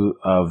said two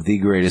of the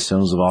greatest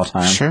films of all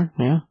time. Sure,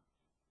 yeah.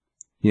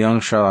 Young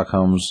Sherlock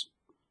Holmes.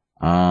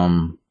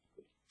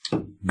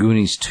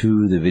 Goonies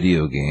 2, the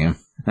video game.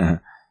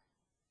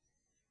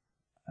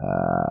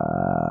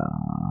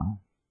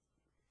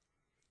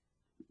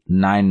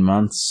 9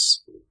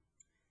 Months.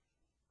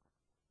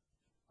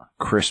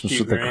 Christmas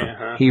with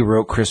the He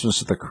wrote Christmas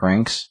with the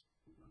Cranks.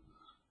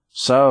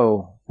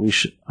 So we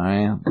should.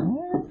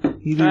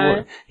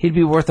 He'd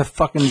be worth a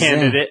fucking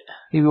Candidate. zing.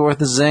 He'd be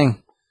worth a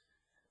zing.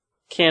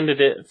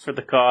 Candidate for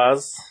the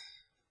cause.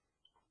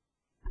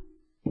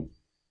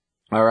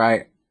 All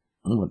right.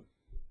 Got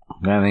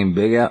anything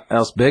big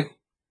else big?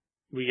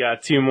 We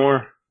got two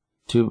more.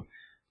 Two.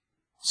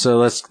 So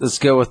let's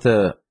go with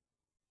the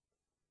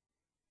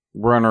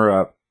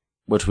runner-up,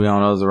 which we all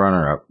know is the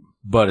runner-up,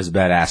 but is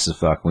badass as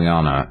fuck. We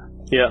all know it.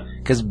 Yeah.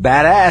 Because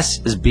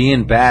badass is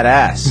being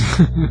badass.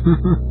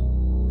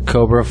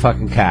 Cobra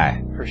fucking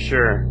Kai. For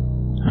sure.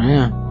 Oh,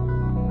 yeah.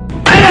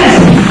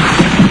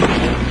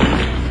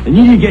 I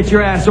need you to get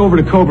your ass over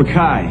to Cobra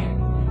Kai.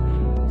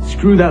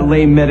 Screw that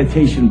lame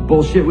meditation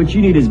bullshit. What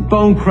you need is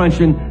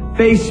bone-crunching,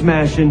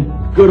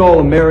 face-smashing, good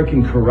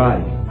all-American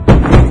karate.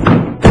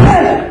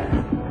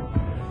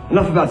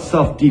 Enough about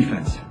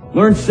self-defense.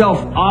 Learn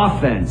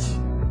self-offense.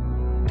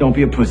 Don't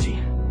be a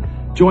pussy.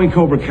 Join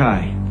Cobra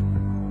Kai.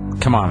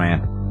 Come on,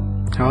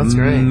 man. Oh, that's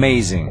great.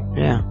 Amazing.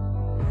 Yeah.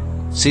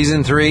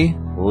 Season 3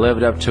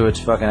 lived up to its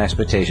fucking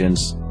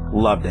expectations.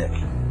 Loved it.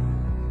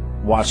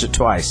 Watched it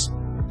twice.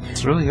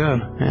 It's really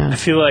good. I Yeah.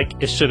 feel like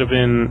it should have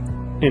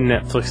been in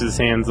Netflix's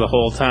hands the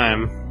whole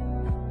time.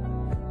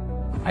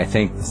 I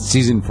think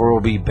season 4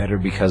 will be better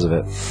because of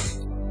it.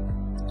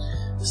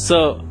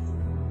 So,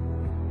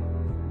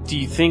 do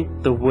you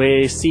think the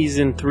way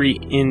season 3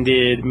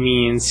 ended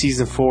means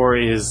season 4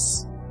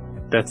 is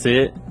that's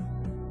it?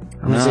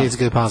 I'm gonna say it's a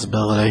good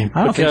possibility.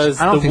 I don't Because think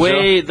so. I don't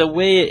think the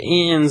way it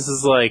ends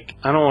is like,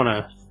 I don't want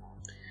to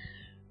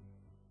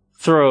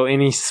throw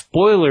any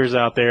spoilers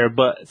out there,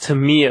 but to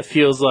me it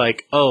feels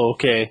like, oh,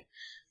 okay.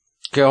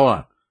 Okay, hold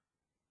on.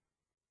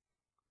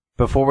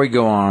 Before we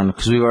go on,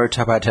 because we've already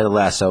talked about Ted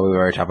Lasso, we've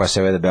already talked about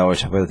Saved by the Bell, we've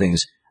talked about other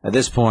things. At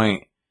this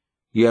point,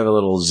 you have a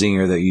little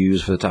zinger that you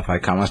use for the Top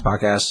 5 Comics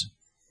podcast.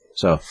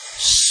 So,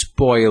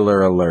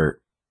 spoiler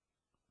alert.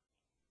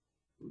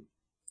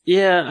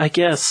 Yeah, I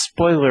guess.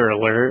 Spoiler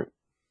alert.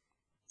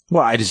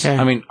 Well, I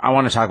Okay. mean, I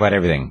want to talk about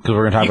everything, because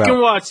we're going to talk You about...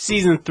 can watch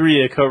season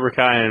 3 of Cobra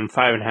Kai in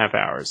 5.5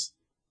 hours.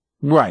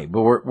 Right,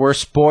 but we're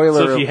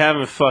spoiler... So if you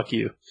haven't, fuck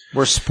you.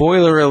 We're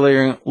spoiler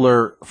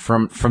alert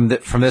from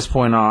this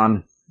point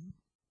on.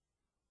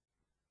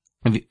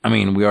 I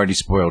mean, we already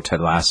spoiled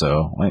Ted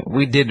Lasso.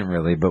 We didn't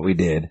really, but we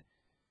did.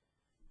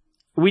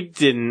 We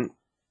didn't.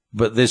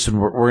 But this one,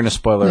 we're going to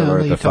spoiler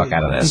alert the fuck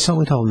out of this.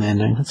 We told the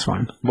ending. That's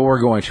fine. But we're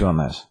going to on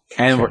this,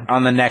 and we're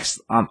on the next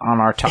on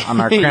our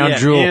crown Yeah,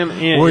 jewel. and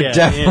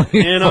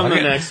Definitely and on the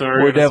next one,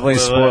 we're definitely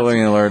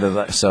spoiling alert of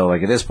that. So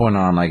like at this point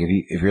on, like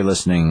if you're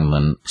listening,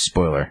 then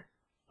spoiler.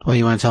 Well,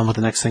 you want to tell them what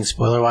the next thing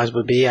spoiler wise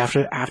would be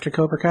after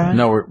Cobra Kai?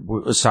 No,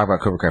 let's talk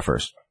about Cobra Kai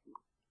first.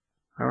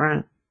 All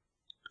right.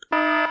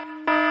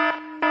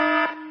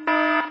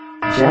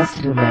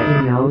 Just to let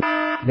you know,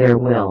 there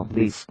will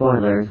be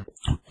spoilers.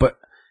 But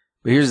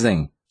here's the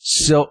thing.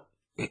 So,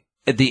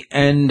 at the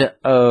end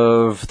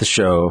of the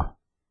show,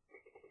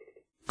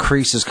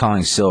 Kreese is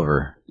calling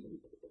Silver,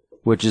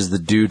 which is the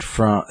dude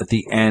from, at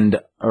the end,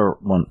 or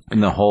in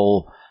the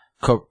whole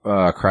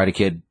Karate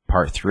Kid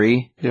Part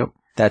 3. Yep.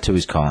 That's who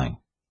he's calling.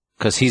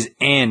 Because he's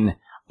in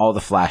all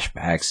the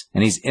flashbacks,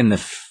 and he's in the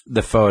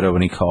photo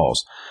when he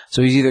calls.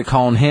 So he's either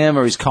calling him,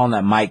 or he's calling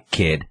that Mike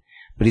kid,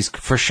 but he's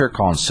for sure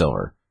calling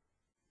Silver.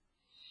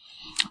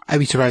 I'd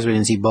be surprised we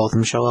didn't see both of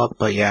them show up,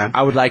 but yeah.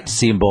 I would like to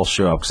see them both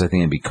show up because I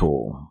think it'd be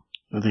cool.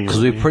 Because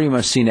we've pretty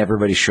much seen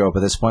everybody show up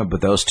at this point, but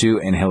those two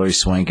and Hilary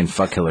Swank, and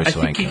fuck Hilary Swank.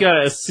 I think you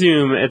gotta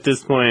assume at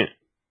this point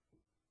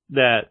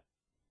that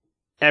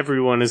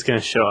everyone is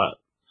gonna show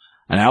up.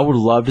 And I would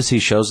love to see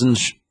Chosen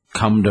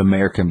come to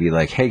America and be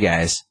like, "Hey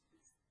guys,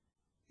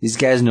 these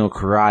guys know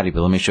karate,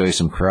 but let me show you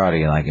some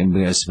karate."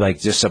 And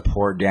just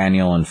support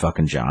Daniel and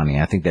fucking Johnny.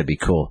 I think that'd be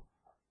cool.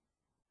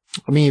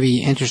 I mean, it'd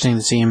be interesting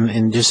to see him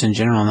in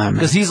general in that.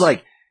 Because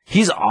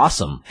he's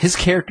awesome. His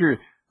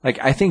character,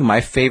 I think my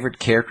favorite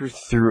character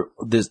through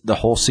the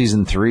whole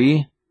season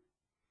 3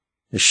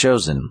 is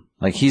Chosen.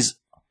 He's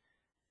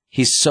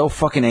so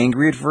fucking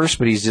angry at first,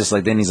 but he's just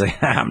then he's like,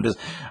 I'm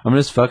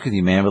just fuck with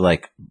you, man. But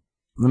let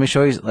me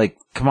show you,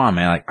 come on,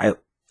 man.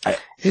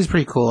 It's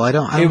pretty cool. I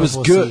don't it was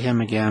know if good. we'll see him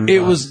again.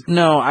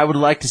 I would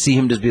like to see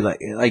him just be like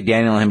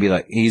Daniel and him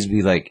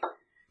be like,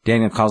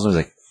 Daniel calls him, he's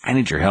like, I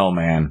need your help,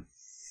 man.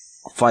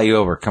 I'll fly you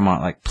over. Come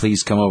on,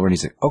 please come over. And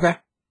he's like, okay,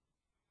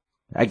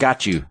 I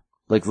got you.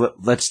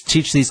 Let's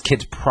teach these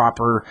kids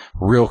proper,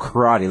 real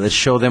karate. Let's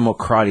show them what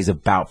karate's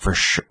about for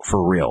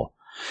real.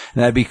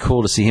 And that'd be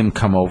cool to see him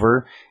come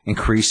over and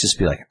Kreese just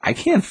be like, I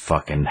can't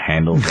fucking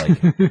handle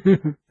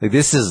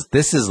this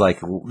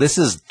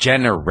is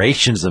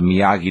generations of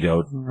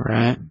Miyagi-Do,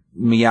 right?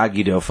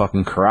 Miyagi-Do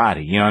fucking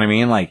karate. You know what I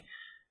mean?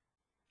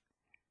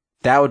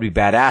 That would be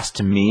badass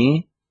to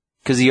me.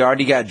 Because he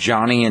already got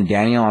Johnny and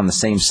Daniel on the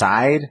same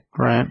side.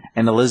 Right.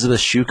 And Elizabeth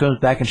Shue comes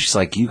back and she's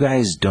like, you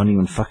guys don't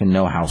even fucking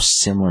know how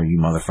similar you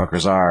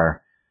motherfuckers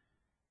are.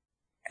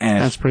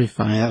 And that's pretty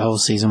funny. That whole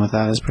season with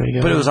that is pretty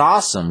good. But it was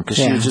awesome because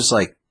she was just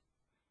like,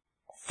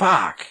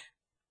 fuck.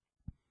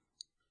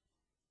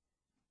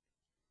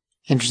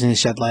 Interesting to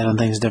shed light on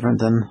things different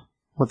than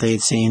what they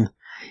had seen.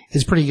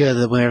 It's pretty good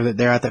that whenever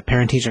they're at that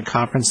parent-teacher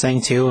conference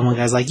thing too, and one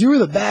guy's like, you were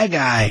the bad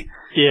guy.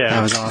 Yeah.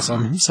 That was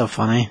awesome. So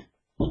funny.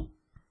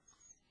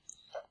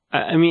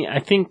 I mean, I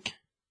think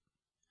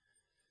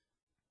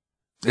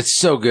it's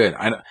so good.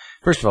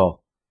 First of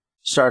all,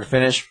 start to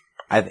finish,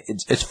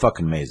 it's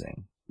fucking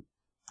amazing.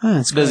 Oh,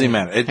 it doesn't even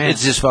matter.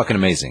 It's just fucking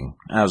amazing.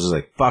 I was just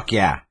like, fuck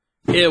yeah.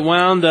 It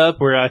wound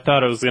up where I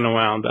thought it was going to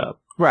wound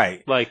up.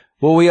 Right.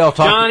 Well, we all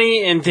talked.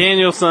 Johnny and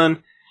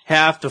Danielson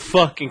have to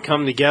fucking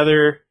come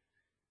together.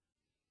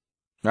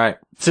 Right.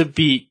 To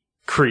beat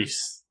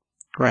Kreese.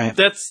 Right.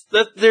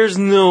 There's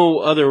no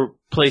other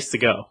place to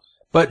go.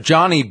 But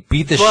Johnny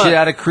beat the shit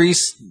out of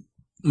Kreese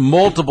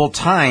multiple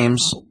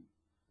times.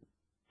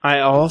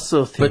 I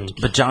also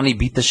think, but Johnny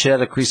beat the shit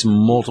out of Kreese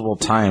multiple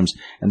times,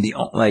 and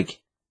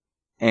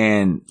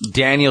and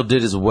Daniel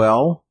did as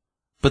well.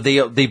 But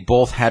they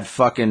both had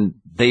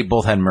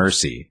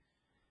mercy.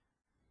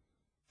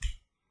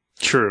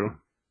 True,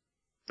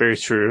 very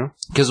true.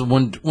 Because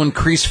when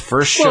Kreese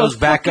first shows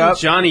back up,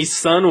 Johnny's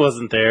son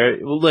wasn't there.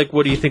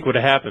 What do you think would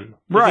have happened?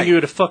 You think he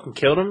would have fucking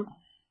killed him?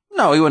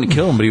 No, he wouldn't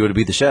kill him, but he would have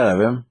beat the shit out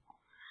of him.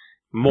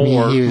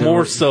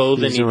 More so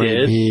than he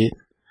did.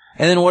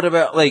 And then what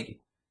about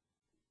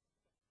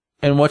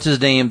and what's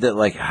his name that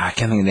I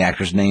can't think of the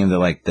actor's name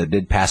that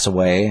did pass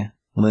away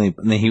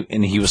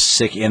and he was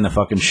sick in the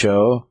fucking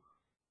show.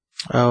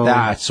 Oh,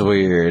 that's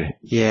weird.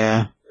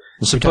 Yeah.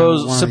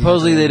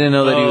 Supposedly they didn't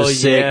know that he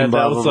was sick and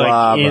blah blah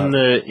blah.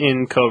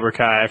 In Cobra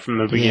Kai from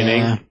the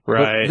beginning,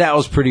 right? But that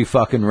was pretty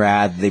fucking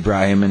rad. They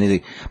brought him and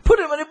they put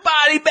him in a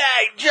body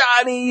bag,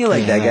 Johnny,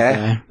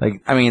 that guy.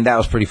 I mean, that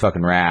was pretty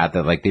fucking rad.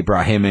 That they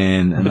brought him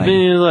in and but then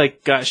he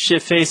got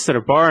shit faced at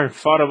a bar and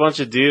fought a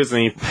bunch of dudes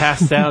and he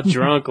passed out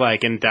drunk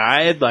and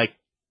died.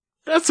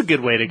 That's a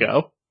good way to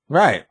go,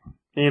 right?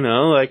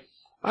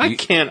 I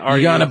can't argue.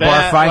 You got in a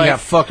bar fight, got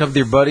fucked up with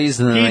your buddies,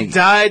 and then he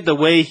died the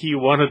way he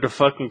wanted to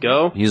fucking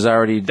go. He's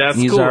already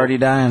already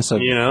dying, so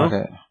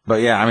okay.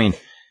 But yeah, I mean,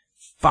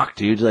 fuck,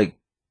 dude.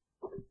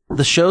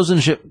 The shows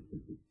and shit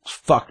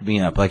fucked me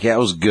up. It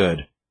was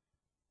good.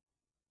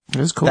 It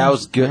was cool. That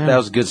was good. Yeah. That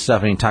was good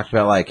stuff. And he talked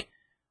about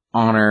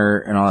honor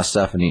and all that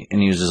stuff. And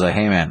he was just like,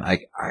 hey man,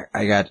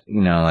 I got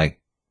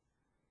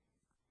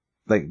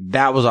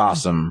that was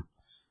awesome.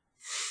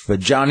 But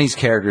Johnny's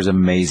character is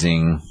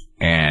amazing.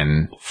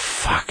 and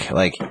fuck,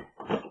 like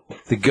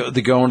the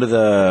going to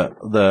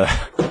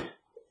the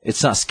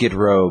it's not Skid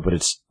Row, but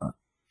it's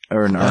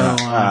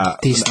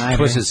Dee Snider.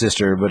 Twisted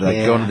Sister, but like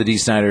going to the Dee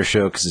Snider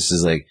show because this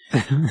is like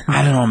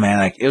I don't know, man.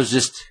 Like it was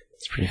just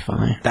It's pretty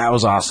funny. that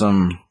was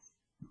awesome.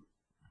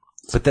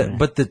 But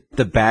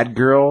the bad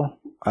girl,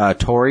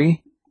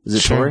 Tori, is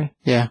it Tori?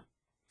 Yeah.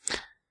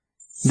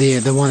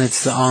 The one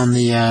that's on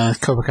the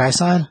Cobra Kai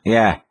side?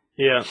 Yeah.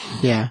 Yeah.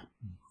 Yeah.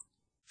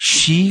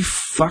 She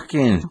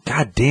fucking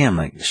goddamn,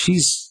 like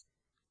she's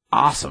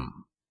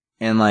awesome.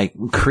 And like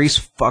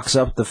Kreese fucks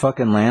up the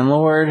fucking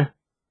landlord.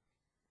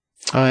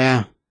 Oh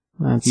yeah.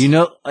 That's You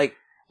know, like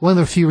one of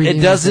the few it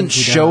redeeming doesn't things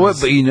he show does.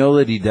 it, but you know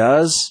that he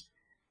does.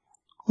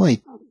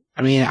 Wait,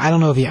 I mean, I don't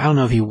know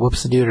if he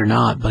whoops the dude or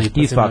not, but he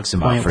puts fucks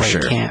him in a up point for where he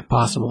sure. can't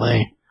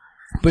possibly.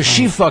 But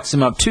she fucks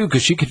him up too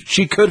because she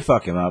could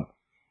fuck him up.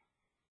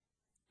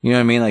 You know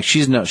what I mean? Like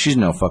she's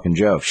no fucking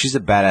joke. She's a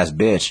badass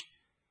bitch.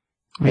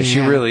 I mean, Like, she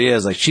yeah. really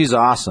is. Like she's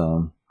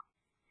awesome.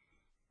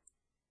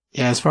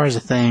 Yeah, as far as the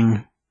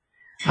thing,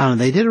 I don't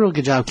know. They did a real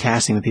good job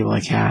casting the people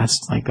they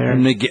cast. Like they're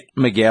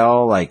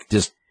Miguel, like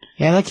just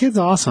yeah, that kid's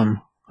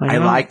awesome. I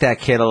like that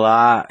kid a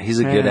lot. He's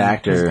a good Yeah,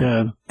 actor. he's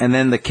good. And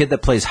then the kid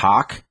that plays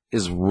Hawk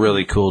is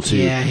really cool too.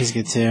 Yeah, he's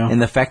good too.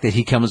 And the fact that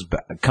he comes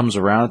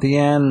around at the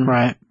end,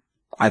 Right.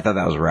 I thought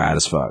that was rad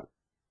as fuck.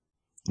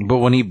 But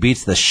when he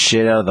beats the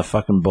shit out of the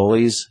fucking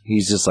bullies,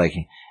 he's just like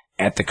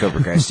at the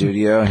Cobra Kai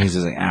studio, and he's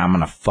just like, I'm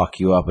gonna fuck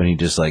you up, and he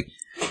just like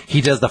he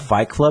does the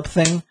Fight Club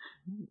thing.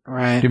 Do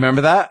Right. you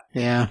remember that?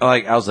 Yeah.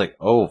 Like I was like,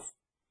 oh,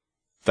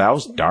 that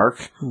was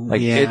dark.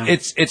 Like Yeah.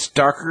 it's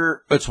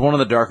darker. It's one of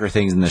the darker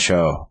things in the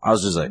show. I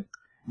was just like,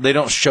 they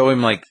don't show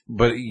him like,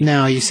 but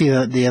No, you see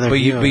the other. but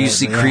view you of it,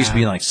 see yeah. Kreese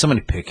being like,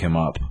 somebody pick him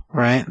up.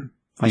 right.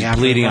 He's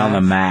after bleeding on the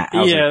fact. mat.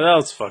 I was Yeah, like, that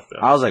was fucked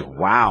up. I was like,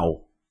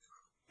 wow.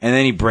 And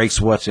then he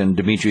breaks what's in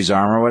Dimitri's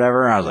arm or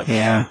whatever. I was like,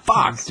 Yeah.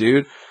 fuck,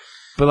 dude.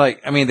 But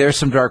like, I mean, there's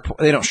some dark.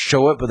 They don't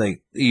show it, but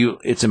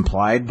it's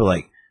implied. But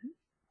like,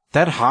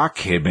 that Hawk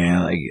kid,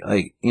 man,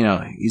 like you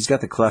know, he's got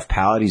the cleft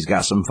palate. He's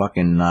got some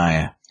fucking.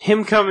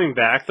 Him coming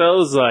back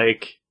though is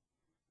like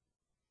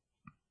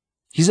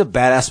He's a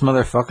badass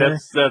motherfucker.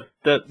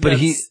 that's But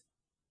he-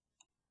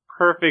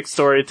 perfect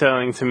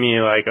storytelling to me.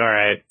 Like, all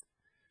right,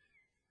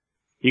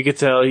 you could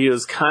tell he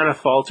was kind of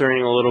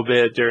faltering a little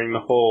bit during the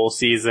whole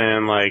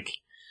season. Like,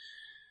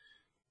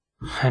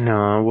 I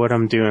know what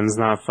I'm doing is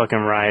not fucking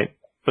right,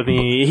 but then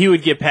he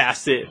would get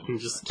past it and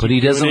just. But he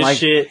keep doing doesn't his like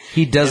shit.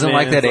 he doesn't and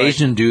like then that it's like-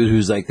 Asian dude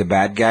who's like the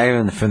bad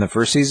guy from the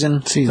first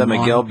season Season that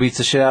Miguel one. beats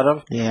the shit out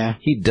of. Yeah.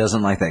 He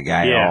doesn't like that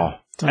guy at Yeah. all.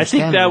 It's I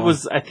think that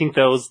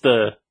was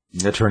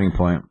the turning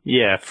point.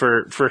 yeah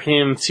for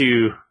him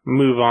to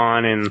move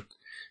on and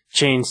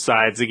change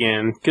sides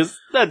again because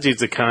that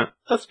dude's a cunt.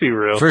 Let's be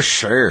real. For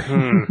sure.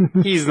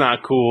 He's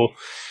not cool.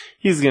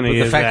 He's gonna But get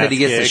the his fact that ass he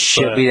gets the kicked,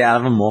 shit but- beat out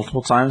of him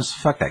multiple times,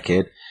 fuck that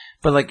kid.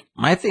 But like,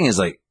 my thing is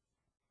like,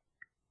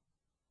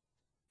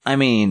 I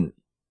mean,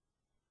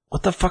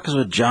 what the fuck is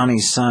with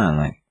Johnny's son?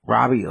 Like,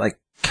 Robbie, like,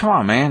 come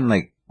on, man.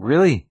 Like,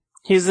 really?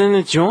 He's in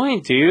the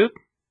joint, dude.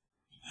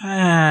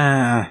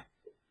 Ah.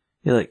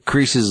 You're like,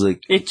 Kreese is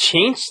like, It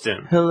changed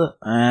him.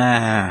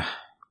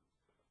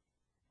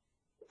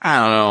 I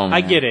don't know, man.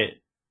 I get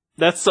it.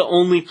 That's the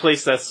only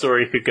place that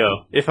story could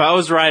go. If I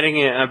was writing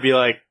it, I'd be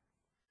like,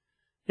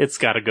 it's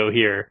got to go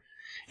here.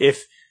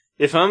 If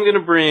I'm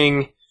gonna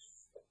bring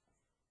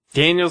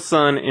Daniel's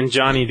son and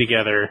Johnny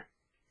together,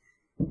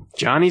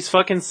 Johnny's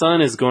fucking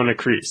son is going to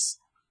Kreese.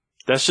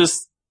 That's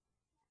just,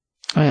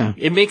 Oh yeah.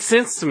 it makes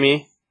sense to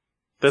me.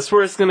 That's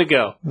where it's gonna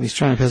go. He's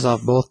trying to piss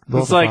off both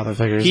It's the like, father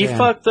figures. he yeah.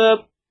 fucked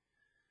up.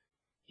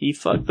 He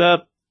fucked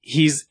up.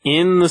 He's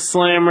in the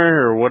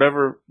slammer or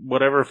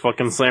whatever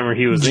fucking slammer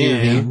he was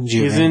in. Juvie.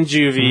 He's in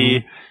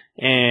juvie,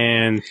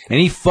 and And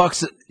he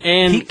fucks it.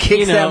 and He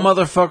kicks you know, that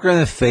motherfucker in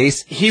the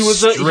face. He was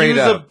straight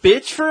a up.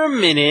 bitch for a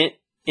minute,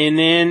 and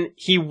then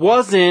he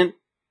wasn't.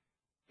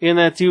 And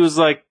that dude was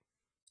like,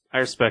 "I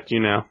respect you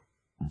now."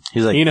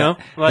 He's like, You know,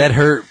 like, that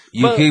hurt.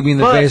 You but- kicked me in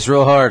the but face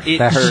real hard. It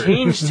That hurt.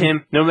 changed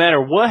him. No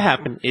matter what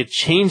happened, it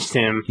changed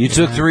him. You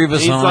took three of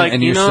us He's on, like,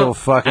 and you you're know, still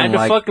fucking I had to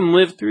like. fucking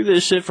live through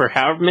this shit for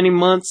however many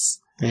months,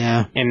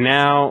 Yeah. and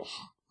now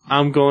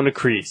I'm going to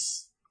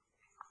Kreese.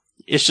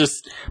 It's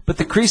just, But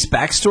the Kreese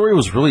backstory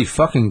was really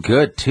fucking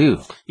good too.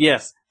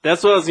 yes,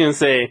 that's what I was gonna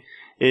say.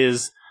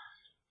 Is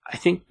I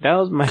think that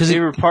was my 'Cause it-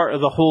 favorite part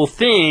of the whole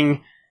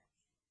thing.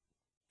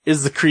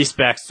 Is the Kreese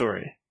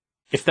backstory?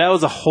 If that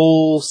was a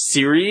whole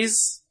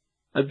series,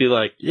 I'd be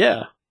like,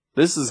 yeah,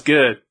 this is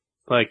good.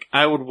 Like,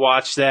 I would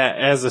watch that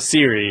as a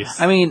series.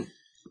 I mean,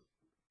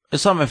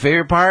 it's not my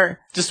favorite part.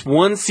 Just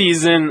one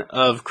season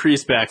of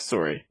Kreese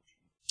backstory.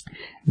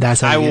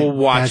 That's how I you get, will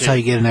watch That's it. how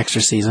you get an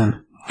extra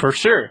season. For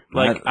sure.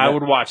 Like, That- I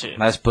would watch it.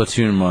 That's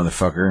Platoon,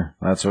 motherfucker.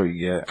 That's what you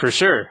get. For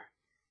sure.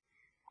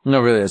 No,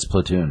 really, that's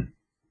Platoon.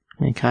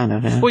 I mean, kind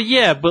of. Yeah. Well,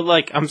 yeah, but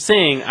like, I'm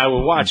saying I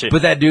would watch it.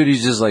 But that dude,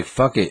 he's just like,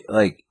 fuck it.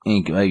 Like,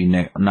 he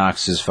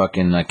knocks his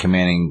fucking like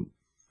commanding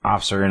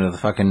officer into the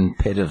fucking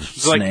pit of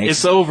it's like, snakes.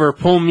 it's over,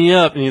 pull me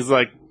up. And he's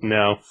like,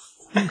 no.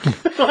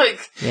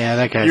 Like, Yeah,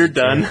 that guy's You're a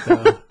done. jerk,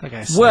 though. That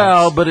guy sucks.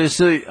 Well, but it's,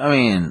 I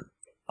mean,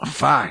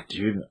 fuck,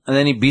 dude. And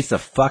then he beats the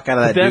fuck out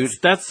of that dude.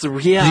 that's the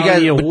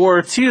reality of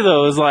war too,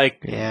 though. Is like,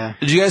 yeah.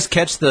 Did you guys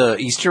catch the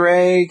Easter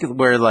egg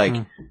where, like,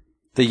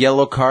 the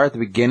yellow car at the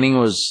beginning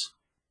was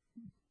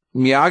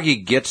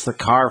Miyagi gets the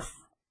car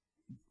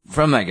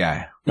from that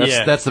guy?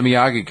 That's the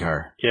Miyagi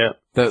car. yeah.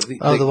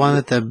 The one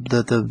that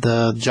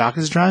the jock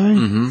is driving?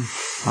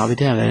 Mm-hmm. I'll be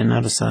damned, I didn't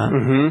notice that.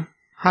 Mm-hmm.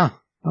 Huh.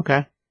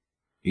 Okay.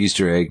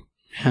 Easter egg.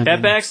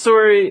 That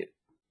backstory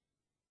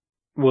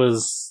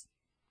was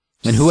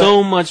And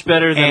so much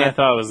better than and- I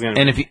thought it was going to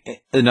be. And if you,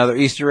 another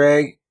Easter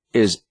egg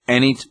is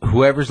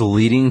whoever's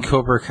leading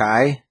Cobra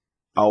Kai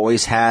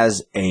always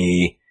has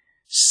a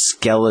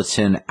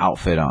skeleton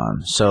outfit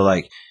on. So,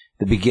 like,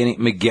 the beginning,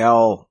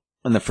 Miguel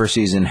in the first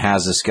season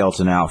has a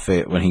skeleton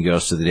outfit when he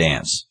goes to the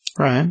dance.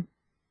 Right.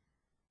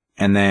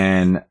 And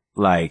then,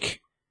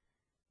 like,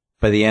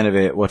 by the end of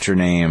it, what's her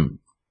name?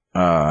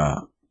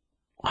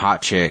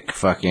 Hot chick,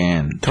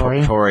 fucking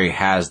Tori? Tori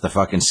has the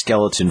fucking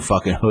skeleton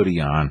fucking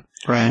hoodie on.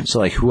 Right. So,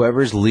 like,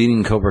 whoever's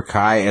leading Cobra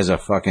Kai as a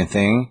fucking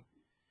thing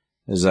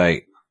is,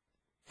 like,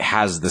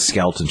 has the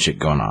skeleton shit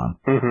going on.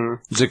 Mm-hmm.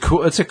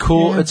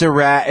 It's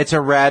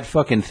a rad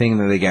fucking thing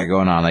that they got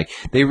going on. Like,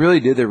 they really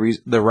did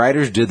the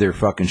writers did their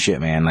fucking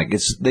shit, man. Like,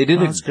 they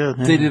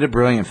did a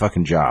brilliant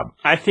fucking job.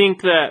 I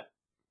think that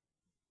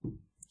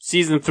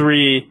season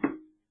 3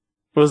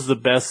 was the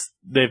best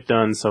they've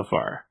done so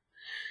far.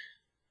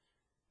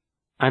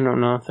 I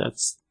don't know if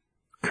that's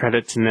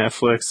credit to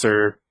Netflix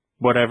or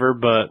whatever,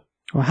 but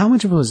Well, how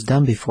much of it was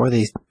done before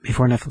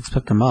Netflix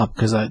picked them up?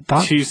 Because I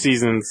thought 2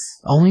 seasons.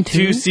 only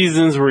 2? 2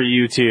 seasons were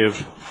YouTube,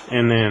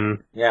 and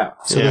then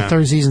So yeah. the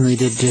third season they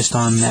did just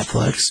on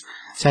Netflix.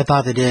 So I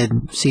thought they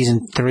did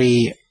season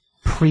 3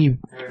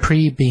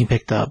 pre being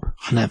picked up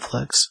on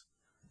Netflix.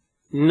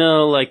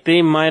 no, like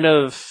they might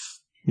have.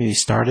 Maybe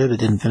started but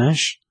didn't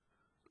finish.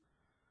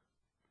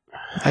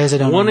 I guess I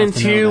don't. 1 know and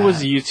enough to know 2 that.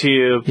 was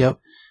YouTube, Yep.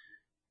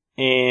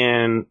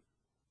 and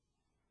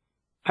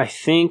I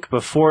think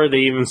before they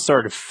even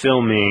started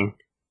filming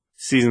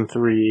season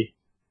 3,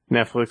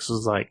 Netflix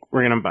was like,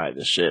 "We're gonna buy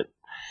this shit."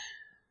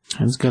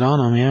 It's good on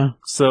them, yeah.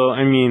 So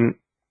I mean,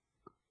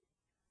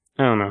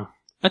 I don't know.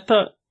 I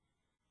thought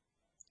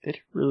they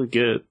did really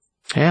good.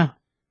 Yeah.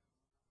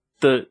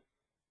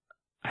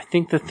 I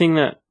think the thing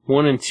that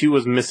 1 and 2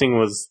 was missing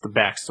was the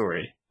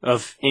backstory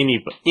of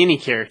any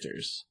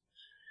characters.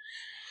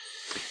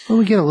 Well,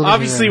 we get a little.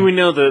 Obviously, bit we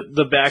know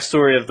the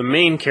backstory of the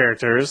main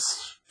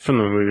characters from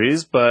the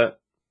movies, but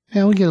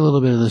yeah, we get a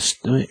little bit of this.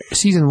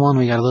 Season 1,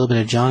 we got a little bit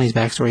of Johnny's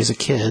backstory as a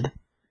kid,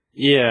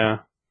 yeah,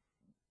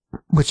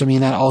 which I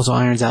mean that also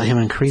irons out him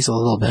and Kreese a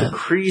little the bit.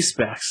 Kreese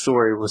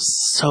backstory was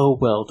so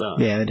well done.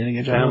 Yeah, they did a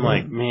good job. And I'm of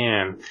like, it.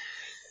 man,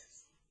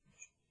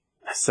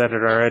 I said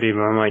it already,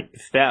 but I'm like,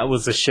 if that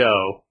was a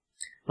show,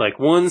 like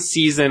one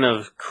season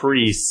of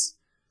Kreese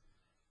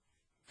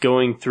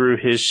going through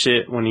his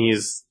shit when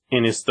he's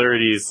in his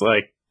 30s,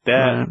 like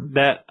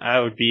that I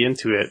would be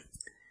into it.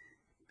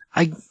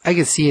 I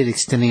could see it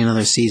extending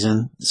another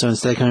season. So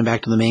instead of coming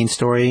back to the main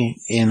story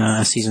in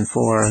season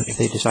 4, if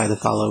they decide to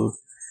follow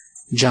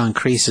John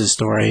Kreese's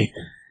story,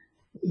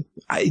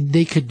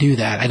 they could do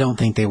that. I don't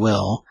think they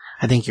will.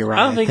 I think you're right.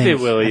 I don't think they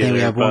will I think we either,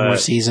 have one more but-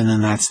 season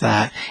and that's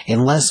that.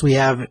 Unless we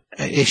have an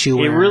issue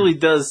It where... really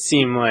does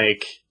seem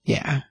like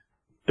Yeah.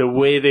 the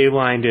way they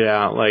lined it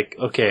out, like,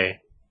 okay,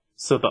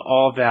 so the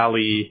All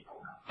Valley,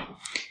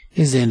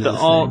 Is the end of the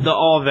thing. the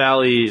All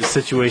Valley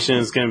situation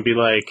is going to be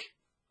like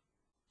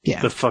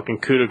Yeah. the fucking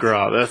coup de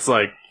grace. That's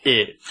like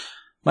it.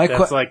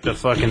 That's like the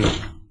fucking.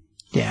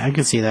 Yeah, I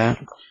can see that.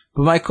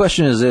 But my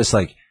question is this: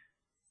 like,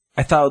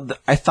 I thought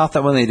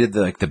that when they did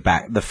the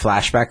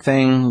flashback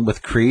thing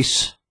with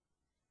Kreese,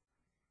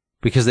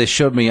 because they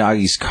showed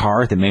Miyagi's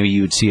car, that maybe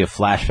you would see a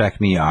flashback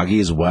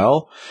Miyagi as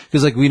well.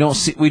 Because like we don't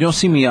see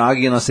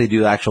Miyagi unless they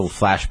do actual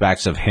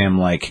flashbacks of him,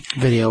 like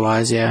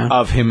Video-wise, yeah.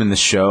 of him in the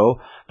show.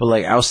 But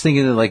like I was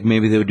thinking that like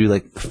maybe they would do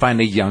like find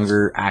a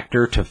younger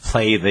actor to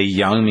play the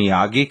young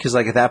Miyagi, because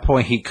like at that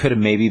point he could have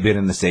maybe been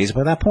in the States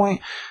by that point,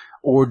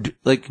 or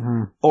like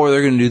or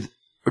they're gonna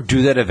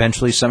do that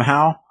eventually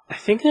somehow. I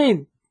think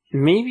they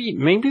maybe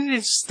they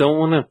just don't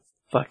want to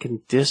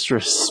fucking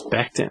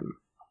disrespect him.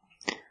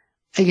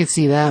 I can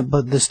see that,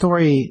 but the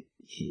story,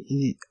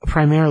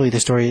 primarily the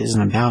story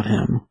isn't about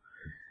him.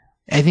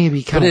 I think it'd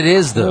be kind But of it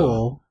is,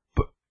 cool,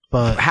 though.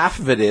 But Half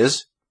of it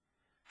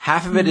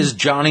is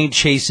Johnny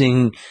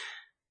chasing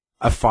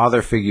a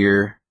father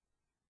figure,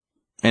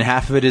 and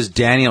half of it is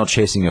Daniel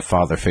chasing a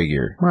father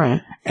figure.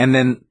 right. And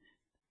then,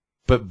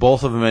 but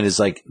both of them it is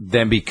like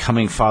them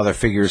becoming father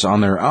figures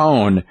on their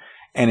own,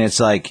 and it's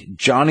like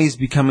Johnny's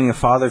becoming a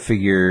father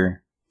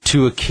figure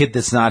to a kid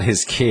that's not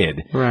his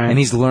kid. Right. And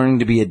he's learning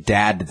to be a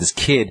dad to this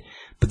kid,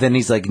 but then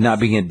he's like not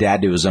being a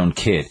dad to his own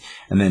kid.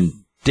 And then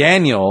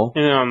Daniel...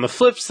 And on the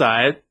flip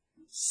side,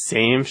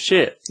 same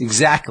shit.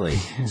 Exactly.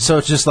 So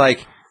it's just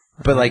like...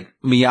 But like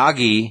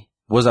Miyagi,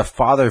 was a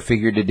father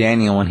figure to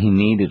Daniel when he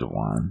needed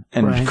one.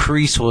 And Right.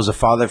 Kreese was a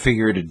father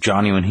figure to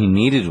Johnny when he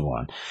needed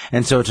one.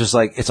 And so it's just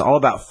like, it's all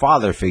about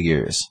father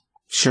figures.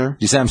 Sure.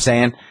 You see what I'm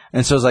saying?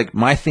 And so it's like,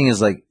 my thing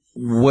is like,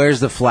 where's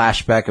the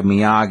flashback of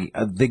Miyagi?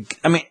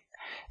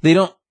 They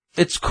don't,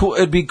 it's cool.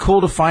 It'd be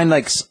cool to find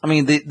like,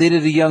 they did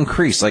a young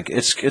Kreese. Like,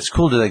 it's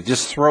cool to like,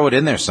 just throw it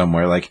in there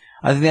somewhere. Like,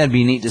 I think that'd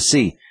be neat to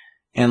see.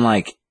 And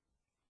like,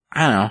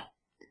 I don't know.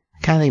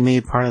 I kind of think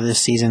maybe part of this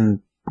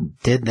season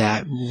did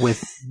that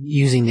with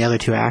using the other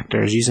two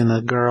actors, using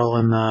the girl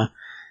and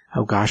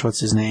what's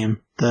his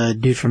name? The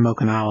dude from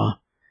Okinawa.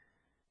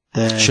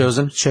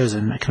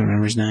 Chosen, I can't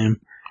remember his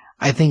name.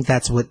 I think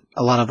that's what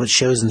a lot of what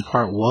Chosen's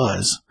part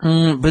was.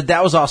 But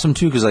that was awesome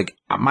too, because like,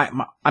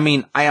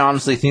 I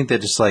honestly think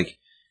that just like,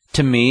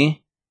 to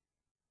me,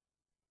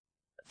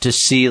 to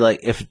see like,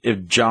 if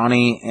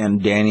Johnny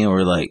and Daniel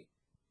were like,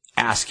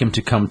 ask him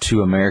to come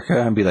to America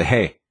and be like,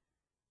 hey,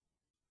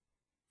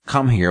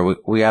 come here.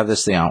 We have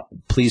this thing out.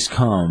 Please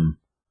come.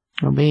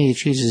 Well, maybe he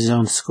chooses his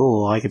own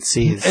school. I could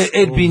see his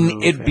It'd be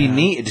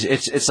neat.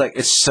 It's like,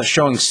 it's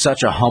showing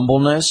such a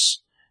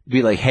humbleness.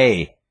 Be like,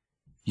 hey,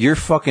 you're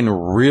fucking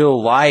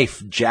real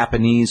life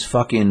Japanese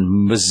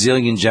fucking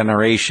bazillion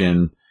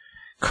generation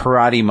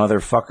karate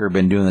motherfucker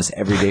been doing this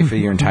every day for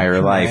your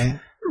entire life. Right.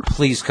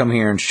 Please come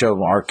here and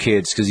show our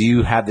kids, because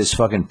you have this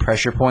fucking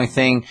pressure point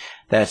thing.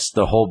 That's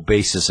the whole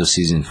basis of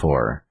season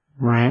 4.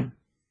 Right.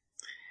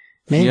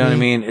 Maybe. You know what I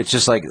mean? It's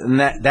just like, and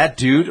that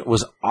dude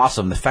was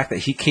awesome. The fact that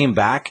he came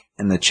back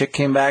and the chick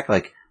came back,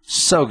 like,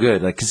 so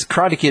good. Like, because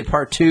Karate Kid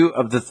Part 2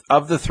 of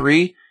the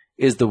 3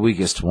 is the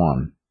weakest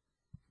one.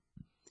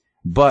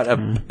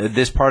 But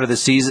this part of the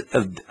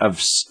season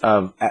of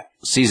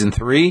season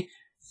 3,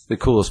 the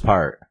coolest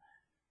part.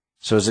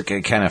 So it's like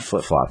a kind of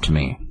flip flop to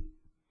me.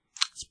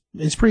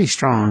 It's pretty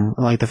strong.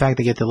 Like the fact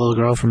they get the little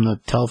girl from the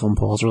telephone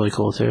pole is really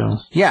cool too.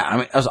 Yeah, I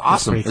mean, it was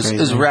awesome. It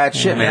was rad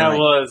shit, man. That Like,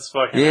 was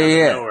fucking out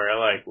of nowhere.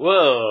 Like,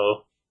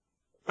 whoa. All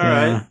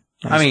right.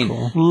 That's I mean,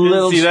 cool.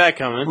 Didn't see that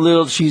coming.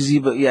 little cheesy,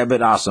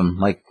 but awesome.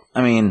 Like,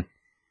 I mean,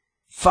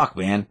 fuck,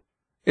 man.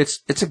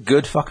 It's a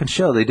good fucking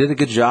show. They did a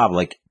good job.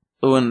 Like,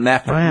 when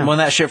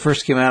that shit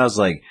first came out, I was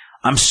like,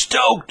 I'm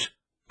stoked,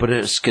 but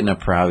it's gonna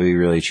probably be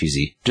really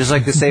cheesy. Just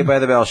like the Saved by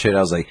the Bell shit, I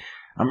was like,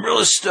 I'm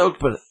really stoked,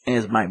 but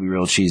it might be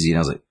real cheesy. And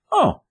I was like,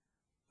 oh.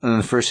 And then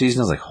the first season,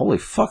 I was like, holy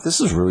fuck, this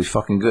is really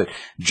fucking good.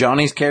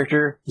 Johnny's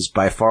character is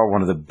by far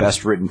one of the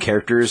best written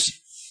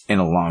characters in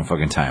a long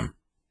fucking time.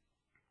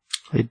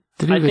 They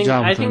did a good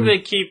job. I think they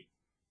keep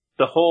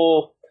the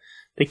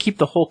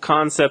whole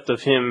concept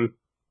of him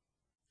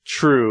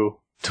true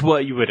to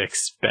what you would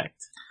expect.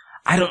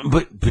 I don't,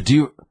 but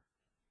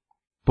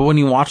when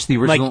you watch the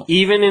original, Like,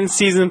 even in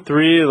season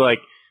 3, like,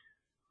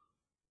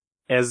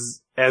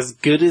 as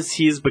good as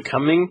he's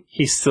becoming,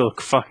 he's still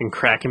fucking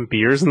cracking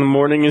beers in the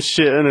morning and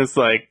shit, and it's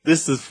like,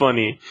 this is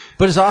funny.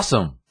 but it's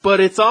awesome. But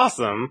it's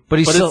awesome. But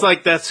it's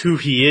like, that's who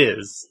he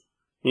is,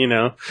 you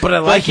know? But I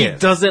like it. He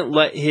doesn't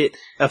let it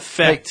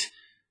affect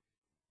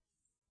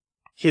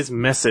his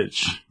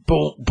message.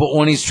 But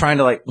when he's trying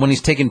to, like, when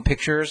he's taking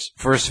pictures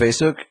for his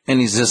Facebook,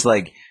 and he's just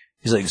like,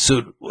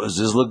 so does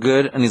this look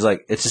good? And he's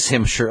like, it's just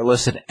him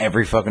shirtless in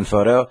every fucking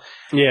photo.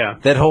 Yeah.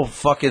 That whole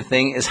fucking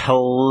thing is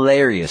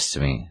hilarious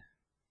to me.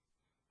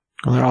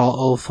 Well, they're all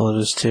old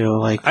photos too.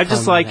 Like I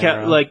just like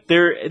how, like,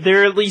 they're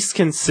at least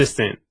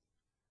consistent.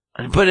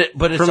 But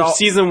it's From all,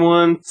 season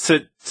 1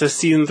 to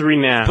season 3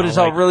 now. but it's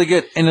like, all really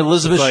good. And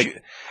Elizabeth,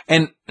 like,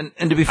 and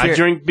to be fair, I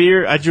drink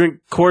beer, I drink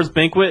Coors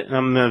Banquet, and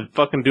I'm gonna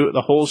fucking do it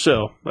the whole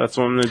show. That's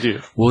what I'm gonna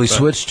do. well, he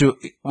switched to,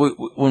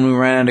 when we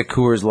ran out of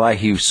Coors Light,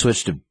 he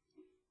switched to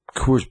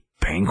Coors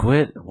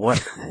Banquet?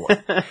 What?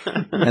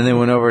 And then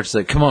went over, it's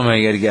like, come on, man,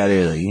 you gotta get out of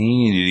here. Like, you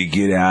need to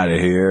get out of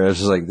here. I was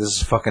just like, this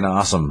is fucking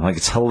awesome. Like,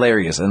 it's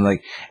hilarious. And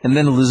like, and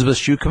then Elizabeth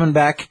Shue coming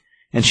back,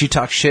 and she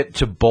talks shit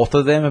to both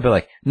of them, and be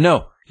like,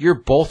 no, you're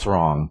both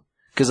wrong.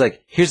 Cause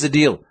like, here's the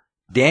deal.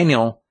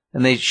 Daniel,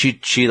 and she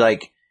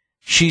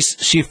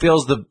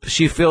feels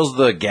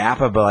the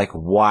gap about like,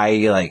 why,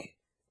 like,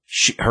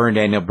 her and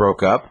Daniel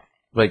broke up.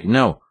 Like,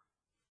 no.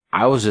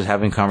 I was just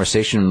having a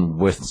conversation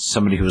with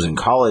somebody who was in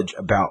college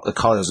about the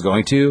college I was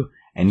going to,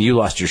 and you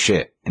lost your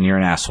shit, and you're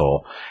an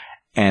asshole.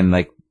 And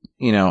like,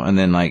 you know, and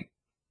then like,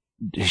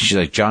 she's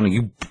like,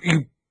 Johnny,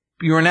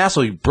 you're an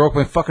asshole. You broke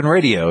my fucking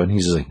radio. And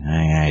he's like,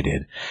 yeah, I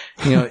did.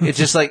 You know, it's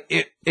just like,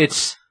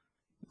 it's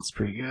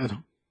pretty good.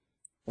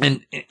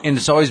 And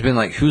it's always been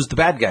like, who's the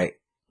bad guy?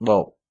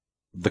 Well,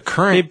 They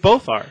current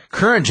both are.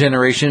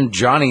 generation,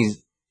 Johnny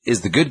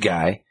is the good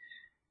guy.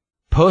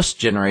 Post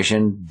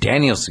generation,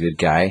 Daniel's the good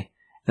guy.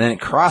 And then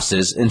it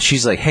crosses, and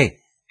she's like, hey,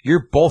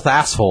 you're both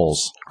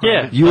assholes.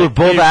 Yeah. You were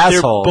both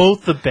assholes. They're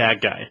both the bad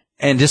guy.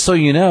 And just so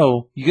you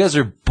know, you guys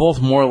are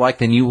both more alike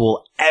than you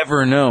will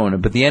ever know.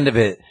 But at the end of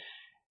it,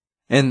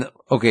 and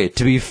okay,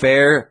 to be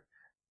fair,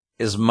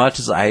 as much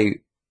as I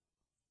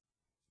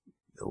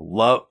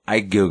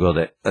Googled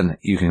it, and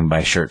you can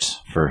buy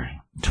shirts for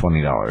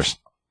 $20.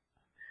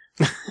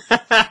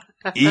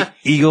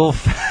 Eagle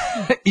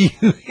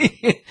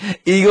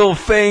Eagle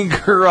Fang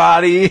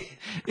Karate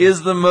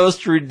is the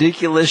most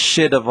ridiculous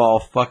shit of all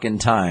fucking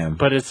time.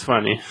 But it's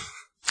funny.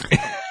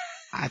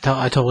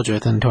 I told you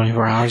within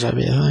 24 hours that'd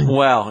be a thing.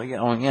 Well,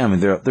 yeah, I mean,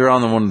 they're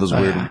on one of those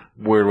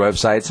weird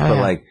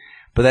websites,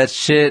 but that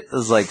shit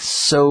is like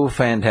so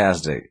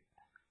fantastic.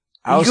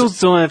 Eagles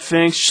don't have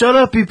fangs. Shut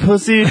up, you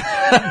pussy.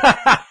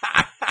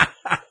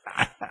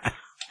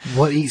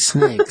 What eats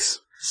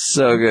snakes?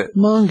 So good.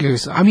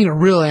 Mongoose. I mean, a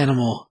real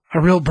animal. A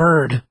real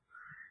bird.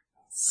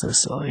 So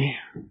silly.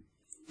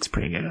 It's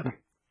pretty good.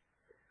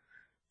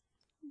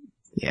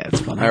 Yeah,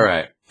 it's funny. All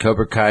right.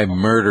 Cobra Kai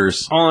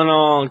murders. All in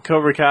all,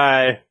 Cobra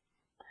Kai,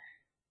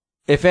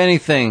 If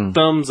anything,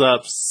 thumbs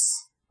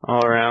ups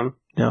all around.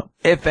 Yep.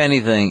 if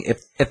anything,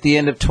 if at the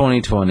end of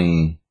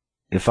 2020,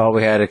 if all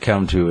we had to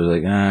come to was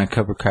like,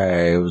 Cobra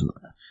Kai,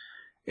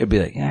 it'd be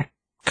like,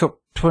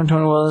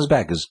 2020 wasn't as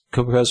bad because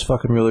Cobra Kai was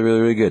fucking really,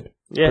 really, really good.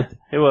 Yeah,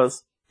 it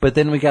was. But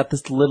then we got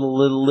this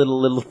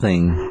little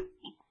thing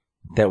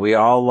that we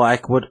all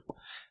like. What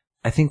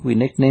I think we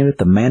nicknamed it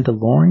the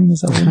Mandalorian.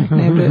 Is that what we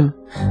nicknamed it?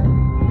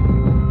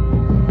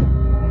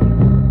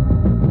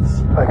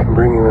 I can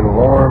bring you in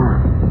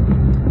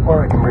warm,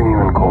 or I can bring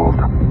you in cold.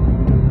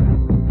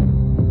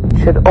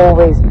 Should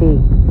always be.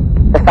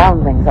 The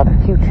foundlings are the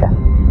future.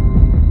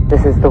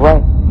 This is the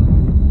way.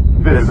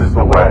 This is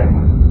the way.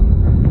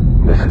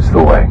 This is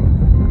the way.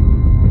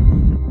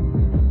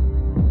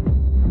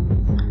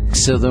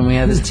 So then we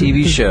have this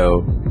TV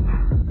show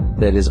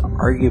that is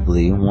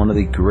arguably one of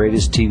the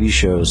greatest TV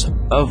shows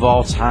of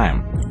all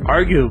time.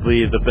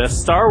 Arguably the best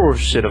Star Wars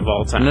shit of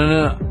all time.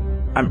 No.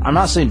 I'm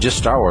not saying just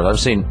Star Wars. I'm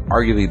saying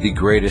arguably the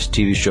greatest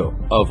TV show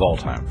of all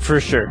time. For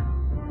sure.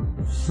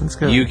 That's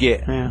good. You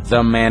get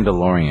The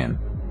Mandalorian.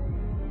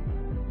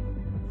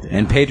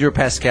 And Pedro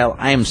Pascal,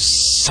 I am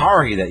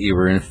sorry that you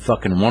were in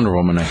fucking Wonder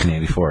Woman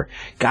 1984.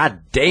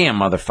 God damn,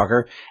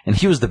 motherfucker. And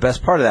he was the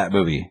best part of that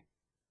movie.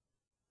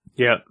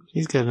 Yep.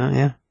 He's good, huh?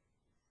 Yeah.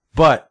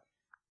 But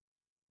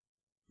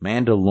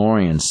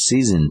Mandalorian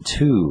Season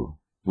 2,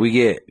 we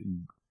get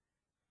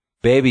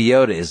Baby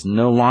Yoda is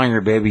no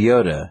longer Baby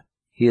Yoda.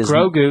 He is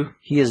Grogu.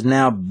 He is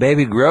now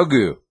Baby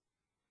Grogu.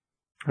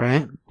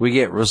 Right? We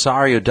get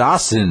Rosario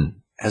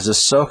Dawson as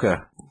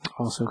Ahsoka.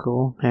 Also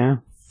cool. Yeah.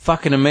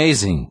 Fucking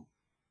amazing.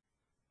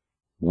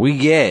 We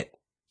get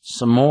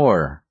some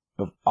more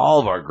of all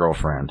of our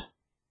girlfriend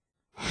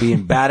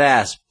being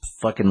badass,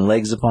 fucking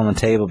legs up on the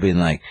table, being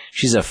like,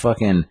 she's a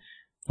fucking,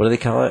 what do they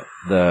call it?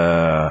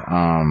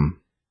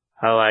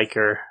 I like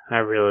her. I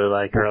really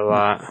like her a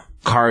lot.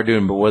 Cara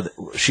Dune, but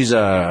she's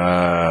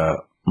a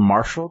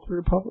marshal of the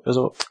Republic?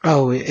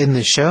 Oh, in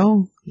the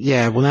show?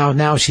 Yeah, well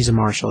now she's a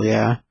marshal,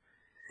 yeah.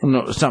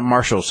 No, it's not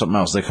marshal, it's something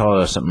else. They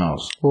call it something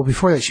else. Well,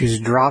 before that she was a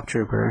drop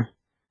trooper.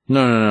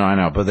 No, I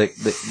know, but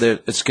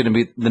it's going to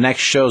be, the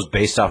next show's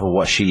based off of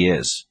what she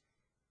is.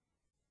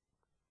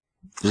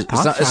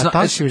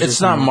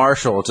 It's not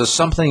Marshal. It's a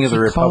something of the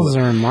Republic.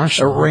 Her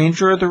Marshal. A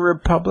Ranger of the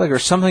Republic or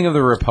something of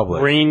the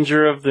Republic.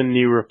 Ranger of the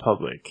New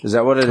Republic. Is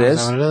that what it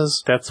is? Is that what it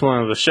is? That's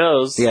one of the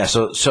shows. Yeah,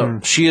 so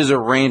she is a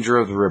Ranger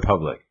of the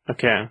Republic.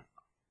 Okay.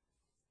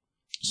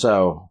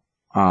 So,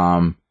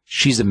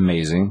 she's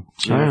amazing.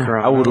 Sure.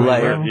 I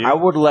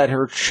would let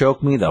her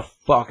choke me the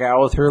fuck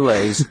out with her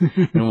legs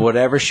and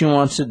whatever she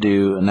wants to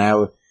do,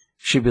 and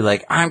she'd be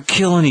like, "I'm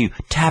killing you."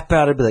 Tap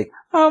out. I'd be like,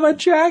 "I'm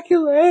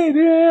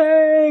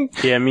ejaculating."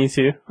 Yeah, me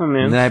too. I'm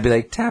in. And then I'd be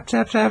like, "Tap,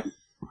 tap, tap."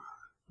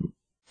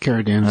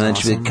 Cara Dune's and then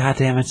awesome. she'd be like, "God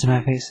damn, it's in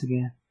my face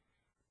again."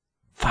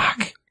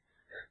 Fuck.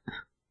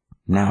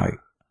 Now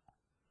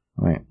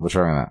wait, what's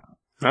wrong with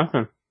that?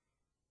 Nothing.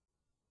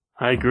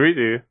 I agree,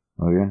 dude.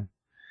 Okay.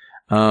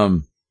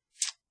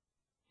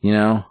 You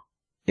know,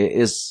 it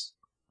is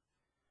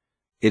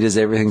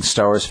everything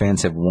Star Wars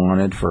fans have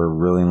wanted for a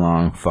really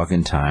long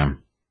fucking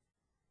time.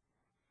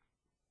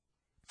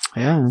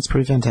 Yeah, it's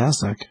pretty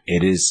fantastic.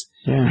 It is.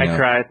 Yeah. I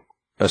cried.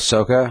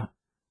 Ahsoka,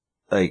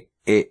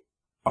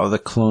 all the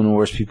Clone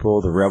Wars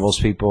people, the Rebels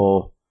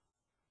people,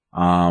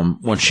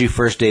 when she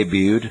first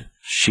debuted,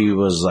 she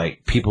was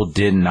like, people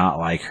did not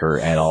like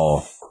her at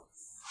all.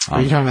 Are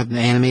you talking about the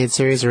animated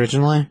series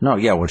originally? No,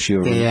 yeah, when she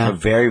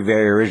very,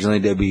 very originally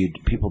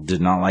debuted, people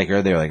did not like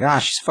her. They were like,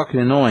 she's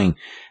fucking annoying.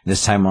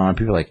 This time on,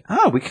 people were like,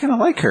 we kind of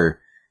like her.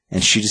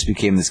 And she just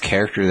became this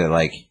character that,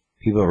 like,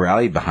 people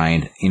rallied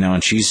behind,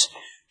 and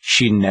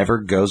she never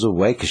goes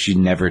away because she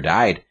never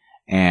died.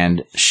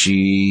 And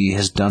she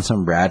has done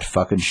some rad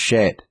fucking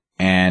shit.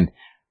 And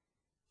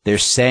they're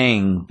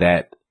saying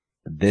that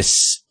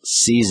this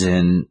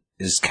season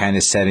is kind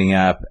of setting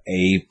up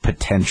a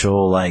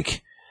potential,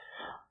 like,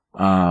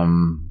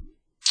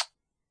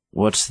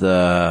 what's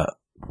the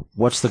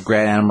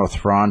Grand Admiral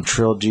Thrawn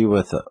trilogy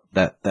with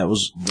that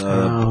was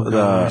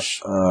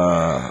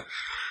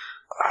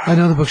I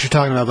know the books you're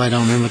talking about, but I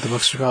don't remember what the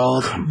books are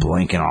called. I'm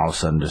blanking all of a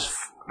sudden, just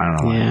I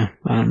don't know. Yeah,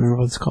 I don't remember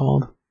what it's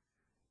called.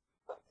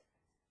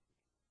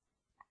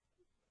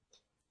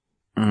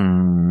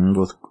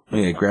 With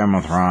Grand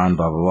Admiral Thrawn,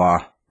 blah blah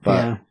blah.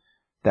 But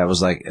that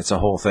was like, it's a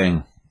whole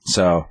thing.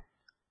 So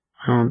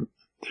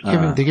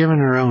they're giving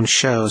her own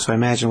show, so I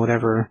imagine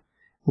whatever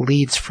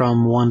leads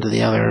from one to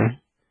the other.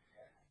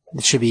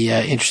 It should be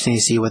interesting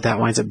to see what that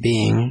winds up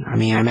being. I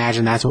mean, I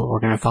imagine that's what we're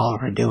going to follow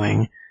her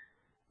doing.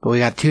 But we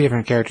got 2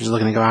 different characters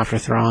looking to go after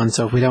Thrawn,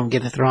 so if we don't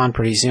get to Thrawn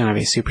pretty soon, I'd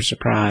be super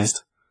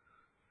surprised.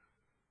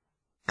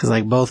 Because,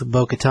 like, both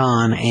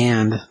Bo-Katan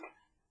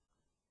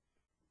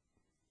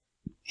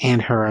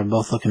and her are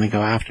both looking to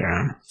go after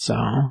him. So,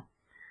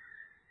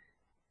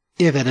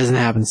 if that doesn't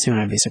happen soon,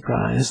 I'd be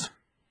surprised.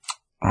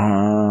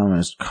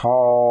 It's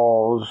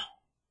called...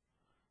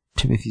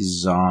 Timothy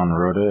Zahn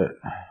wrote it.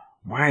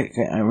 Why?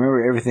 I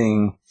remember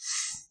everything...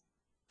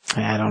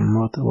 I don't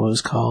know what it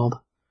was called.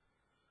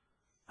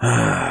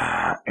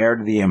 Heir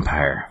to the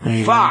Empire.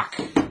 Fuck!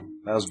 That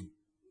was...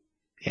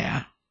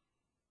 Yeah.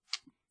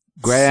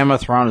 Grand Admiral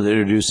Thrawn was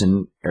introduced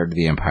in Heir to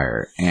the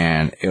Empire,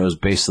 and it was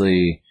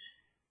basically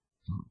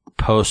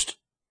post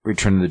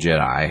Return of the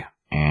Jedi,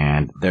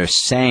 and they're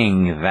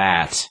saying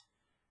that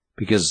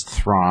because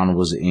Thrawn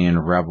was in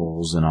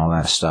Rebels and all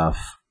that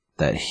stuff,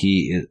 that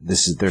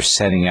they're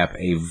setting up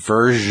a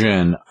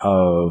version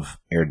of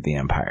Heir to the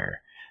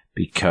Empire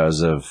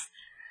because of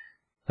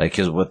with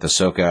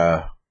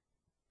Ahsoka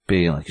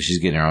being like she's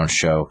getting her own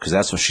show because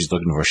that's what she's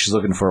looking for. She's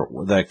looking for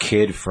the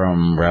kid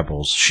from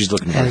Rebels. She's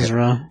looking for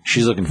Ezra.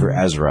 She's looking for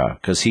Ezra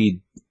because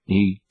he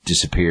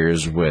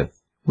disappears with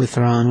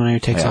Thrawn when he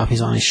takes off.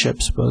 He's on his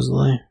ship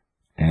supposedly,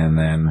 and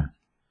then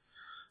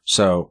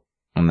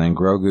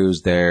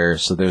Grogu's there.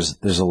 So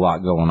there's a lot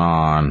going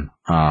on.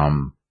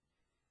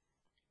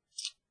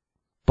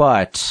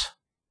 But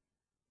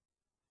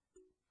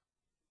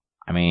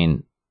I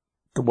mean,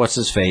 what's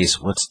his face?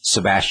 What's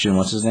Sebastian?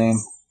 What's his name?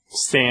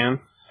 Stan.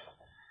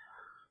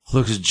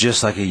 Looks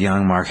just like a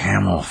young Mark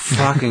Hamill.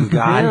 Fucking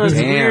goddamn. It's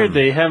weird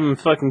they haven't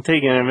fucking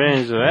taken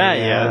advantage of that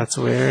yet. That's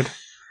weird.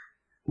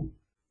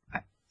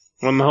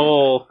 When the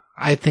whole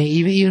I think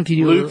even if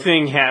you do Luke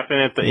thing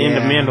happened at the end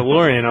of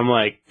Mandalorian, I'm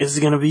like, is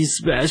it gonna be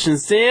Sebastian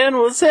Stan?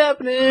 What's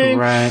happening?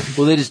 Right.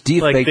 Well, they just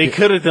defaked like they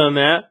could have done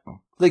that.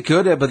 They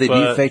could have, but they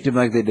defaked him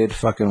like they did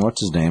fucking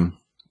what's his name?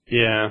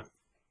 Yeah.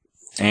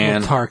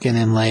 And Tarkin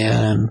and Leia,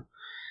 and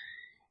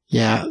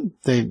yeah,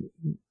 they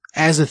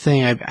as a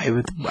thing, I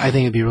think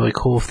it'd be really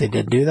cool if they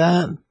did do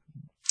that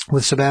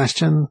with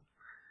Sebastian.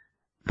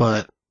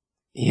 But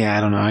yeah,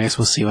 I don't know. I guess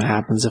we'll see what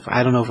happens.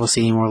 I don't know if we'll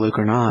see any more Luke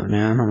or not,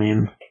 man. I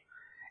mean,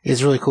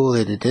 it's really cool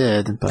that it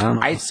did, but I don't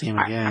know if we'll see him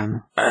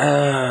again.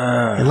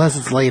 Unless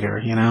it's later,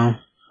 you know?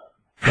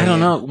 I don't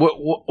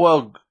know.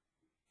 Well,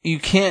 you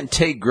can't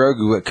take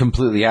Grogu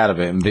completely out of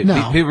it. And people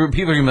are going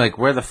to be like,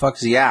 where the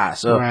fuck's he at?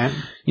 So,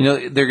 you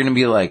know, they're going to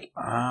be like,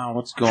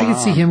 what's going on? I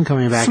can see him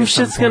coming back. Some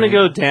shit's going to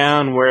go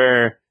down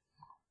where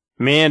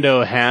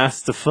Mando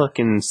has to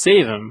fucking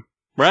save him,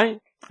 right?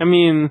 I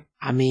mean,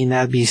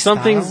 that'd be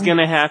something's going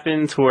to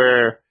happen to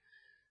where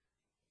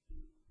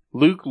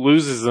Luke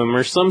loses him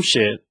or some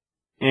shit.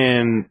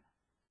 And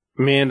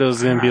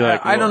Mando's gonna be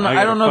like, I don't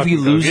know if he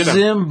loses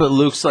him, but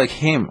Luke's like,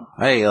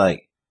 hey,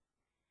 like,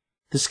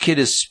 this kid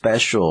is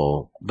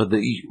special, but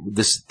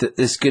this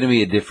is gonna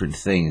be a different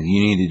thing.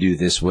 You need to do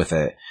this with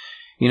it,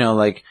 you know,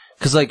 like,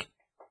 cause like,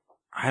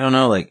 I don't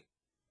know, like,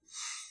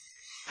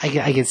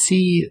 I could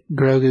see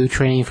Grogu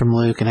training from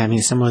Luke and having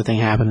a similar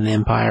thing happen in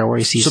Empire, where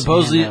he sees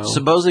supposedly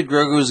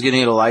Grogu is gonna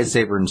get a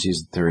lightsaber in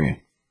season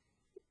 3,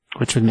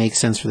 which would make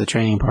sense for the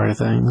training part of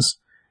things.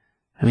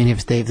 I mean,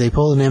 if they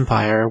pulled an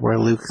Empire where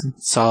Luke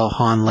saw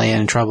Han, Leia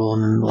in trouble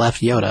and then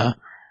left Yoda,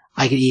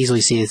 I could easily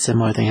see a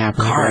similar thing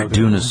happen. Cara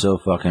Dune is so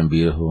fucking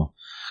beautiful.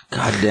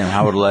 God damn,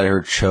 I would let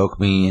her choke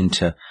me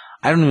into...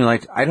 I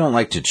don't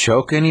like to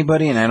choke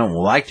anybody, and I don't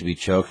like to be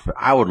choked, but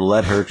I would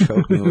let her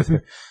choke me with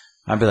her.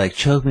 I'd be like,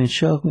 choke me.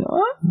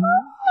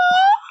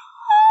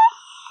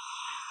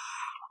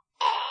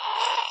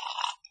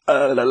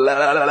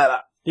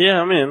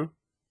 Yeah, I'm in.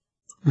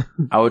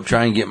 I would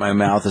try and get my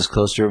mouth as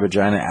close to her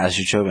vagina as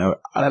she choked me.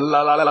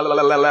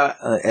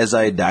 As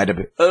I died a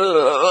bit.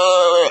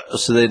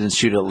 So they didn't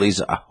shoot at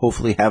least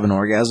hopefully have an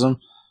orgasm.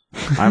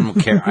 I don't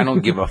care. I don't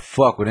give a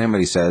fuck what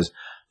anybody says.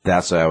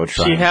 That's what I would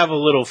try. She'd have a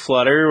little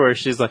flutter where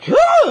she's like,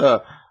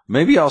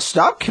 maybe I'll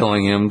stop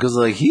killing him because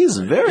like he's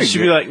very good.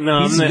 She'd be like, no,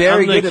 I'm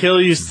going to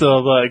kill you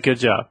still, but good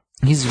job.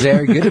 He's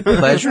very good at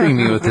pleasuring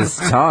me with his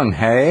tongue.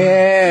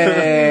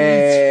 Hey.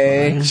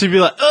 She'd be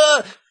like,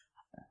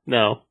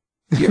 no.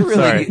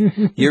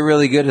 You're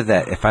really good at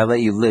that. If I let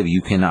you live,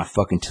 you cannot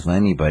fucking tell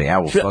anybody. I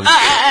will fucking...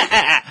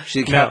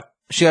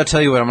 She'll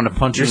tell you what, I'm going to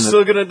punch you in the... You're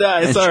still going to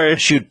die, sorry.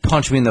 She'd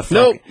punch me in the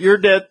fucking... Nope, you're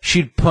dead.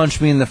 She'd punch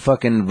me in the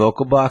fucking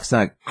vocal box,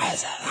 and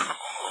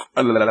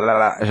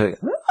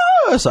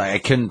so I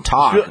couldn't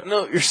talk.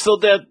 No, you're still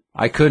dead.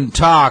 I couldn't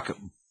talk,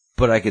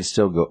 but I could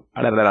still go...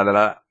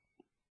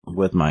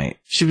 with my...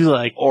 She'd be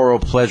like... oral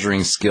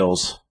pleasuring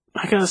skills.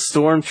 I got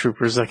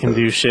stormtroopers that can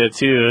do shit,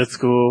 too. That's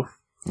cool.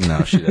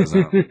 No, she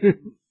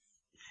doesn't.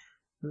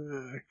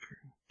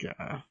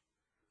 God.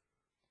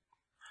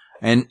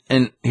 And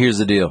here's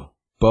the deal.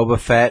 Boba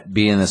Fett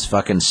being this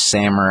fucking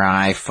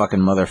samurai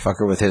fucking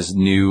motherfucker with his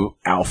new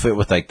outfit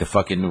with like the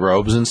fucking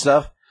robes and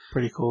stuff.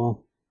 Pretty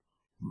cool.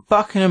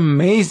 Fucking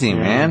amazing,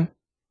 man.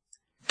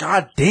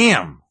 God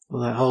damn.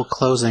 Well, that whole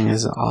closing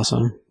is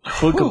awesome.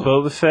 Book of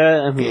Boba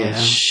Fett. I mean, Yeah.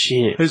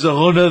 shit, There's a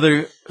whole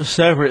other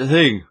separate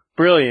thing.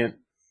 brilliant,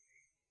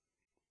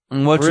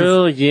 And what's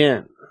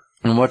brilliant.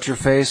 your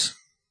face?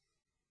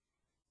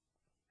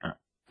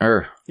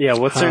 Yeah,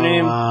 what's her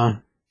name?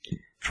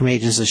 From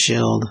Agents of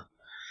S.H.I.E.L.D.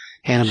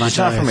 And a bunch She's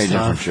of not other from Agent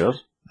stuff. of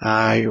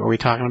S.H.I.E.L.D. Are we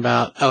talking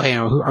about... Oh, hey,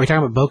 are we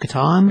talking about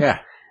Bo-Katan? Yeah.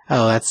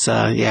 Oh, that's,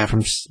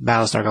 from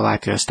Battlestar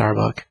Galactica,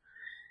 Starbuck.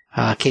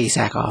 Katie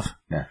Sackhoff.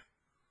 Yeah.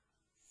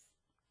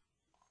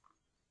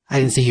 I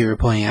didn't see who you were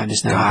pointing at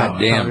just now. I God thought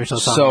we damn. were still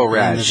talking So about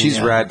rad. the She's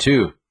video. rad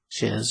too.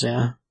 She is,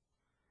 yeah.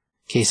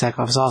 Katie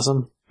Sackhoff is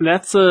awesome.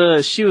 That's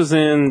she was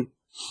in.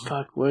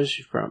 Fuck, where is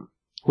she from?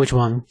 Which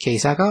one? Katie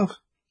Sackhoff?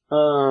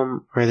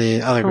 Or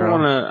the other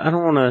girl? I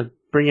don't wanna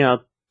bring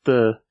out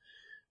the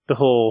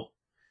whole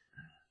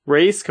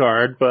race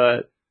card,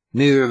 but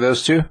Neither of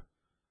those two?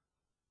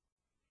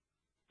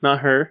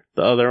 not her.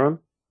 The other one.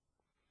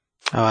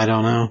 Oh, I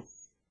don't know.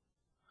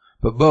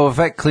 But Boba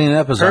Fett cleaning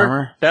up his Her?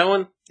 armor. That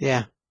one.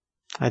 Yeah.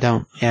 I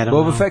don't know.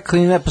 Boba Fett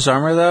cleaning up his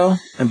armor, though,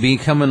 and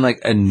becoming like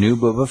a new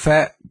Boba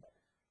Fett.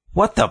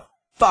 What the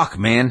fuck,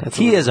 man? That's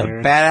He is a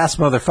weird. badass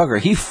motherfucker.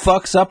 He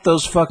fucks up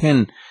those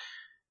fucking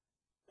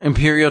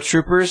Imperial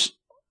troopers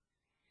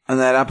in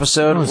that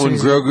episode Oh, as soon when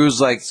as Grogu's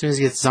like, As soon as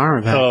he gets his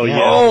armor back. Oh, yeah.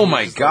 yeah. oh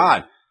my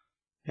god.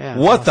 Yeah,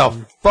 What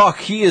awesome. the fuck?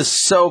 He is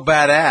so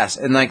badass.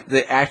 And like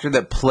the actor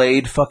that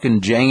played fucking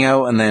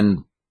Jango and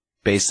then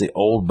basically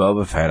old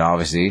Boba Fett,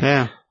 obviously.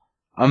 Yeah.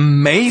 I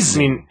Amazing.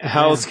 mean,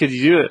 how else could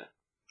you do it?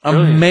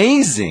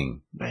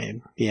 Amazing.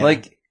 Babe. Yeah.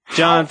 Like,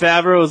 John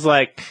Favreau was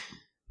like,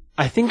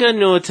 I think I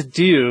know what to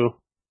do.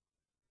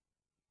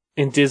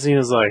 And Disney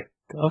was like,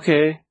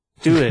 okay,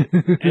 do it.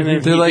 And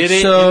then They're he like, did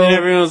it, so- and then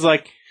everyone was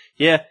like,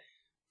 yeah,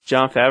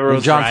 John Favreau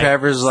was John right.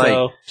 Favreau's like,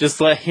 So just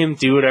let him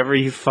do whatever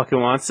he fucking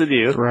wants to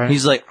do. right.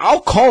 he's like,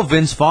 I'll call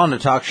Vince Vaughn to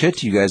talk shit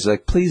to you guys.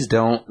 Like, please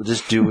don't.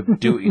 Just do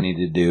what you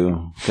need to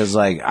do. Because,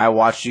 like, I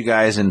watched you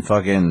guys in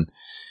fucking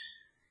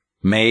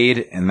Made,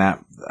 and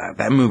that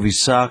movie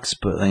sucks,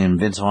 but then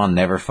Vince Vaughn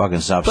never fucking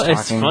stops But talking.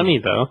 it's funny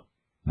though.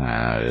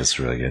 It's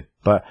really good.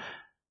 But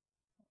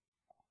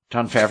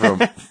John Favreau,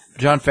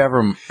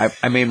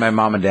 I made my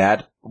mom and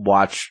dad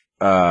watch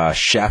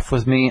Chef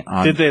with me.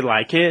 Did they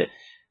like it?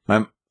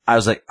 I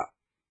was like,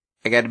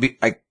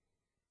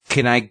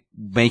 can I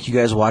make you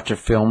guys watch a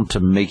film to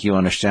make you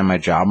understand my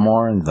job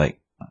more? And like,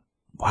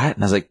 what?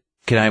 And I was like,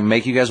 can I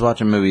make you guys watch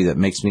a movie that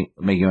make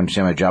you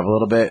understand my job a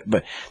little bit?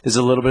 But there's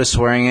a little bit of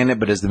swearing in it,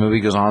 but as the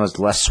movie goes on, there's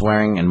less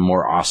swearing and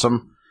more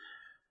awesome.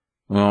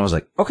 And my mom was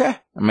like, okay.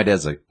 And my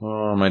dad's like,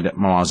 oh, my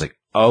mom was like,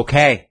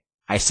 okay.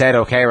 I said,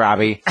 okay,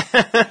 Robbie.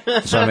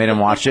 So I made him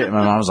watch it, and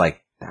my mom was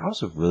like, that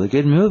was a really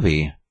good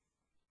movie.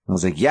 I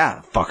was like, yeah,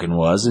 it fucking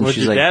was. And What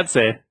she's did your like, dad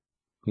say?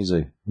 he's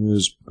like, it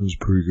was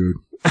pretty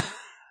good.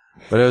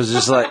 But it was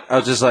just like, I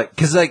was just like,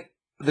 cause like,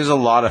 there's a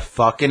lot of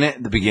fuck in it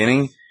at the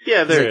beginning.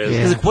 Yeah, there is.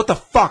 Yeah. He's like, what the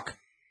fuck?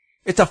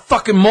 It's a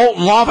fucking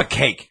molten lava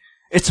cake.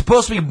 It's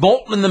supposed to be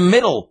molten in the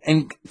middle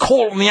and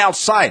cold on the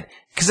outside.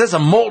 Cause it's a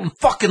molten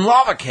fucking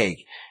lava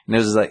cake. And it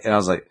was like, and I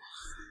was like,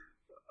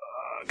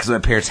 cause my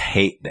parents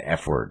hate the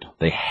F word.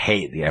 They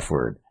hate the F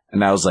word.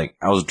 And I was like,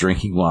 I was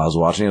drinking while I was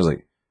watching. I was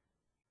like,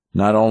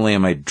 not only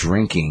am I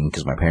drinking,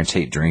 cause my parents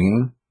hate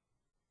drinking,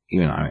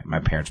 even though my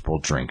parents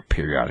both drink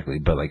periodically,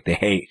 but like they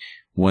hate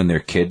when their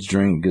kids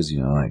drink because,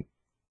 you know, like,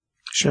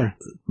 Sure.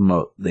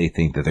 they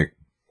think that they're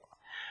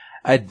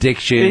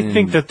addiction. They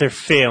think that they're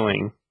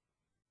failing.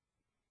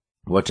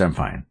 Which I'm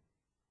fine.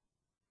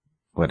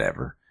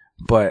 Whatever.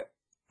 But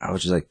I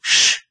was just like,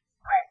 shh,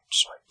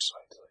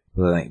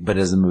 wait. But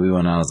as the movie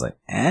went on, I was like,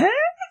 and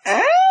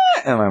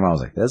my mom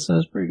was like, that's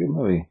a pretty good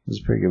movie. It's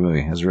a pretty good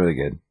movie. It's really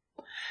good.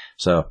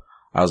 So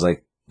I was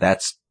like,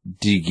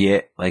 do you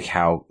get like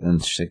how,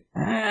 and she's like,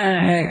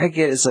 I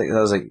get it. It's like, I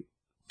was like,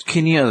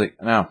 can you, I was like,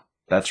 no,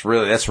 that's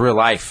real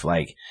life.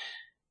 Like,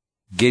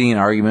 getting in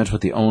arguments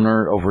with the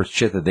owner over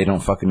shit that they don't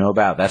fucking know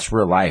about, that's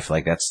real life.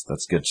 Like, that's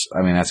good.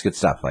 I mean, that's good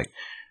stuff. Like,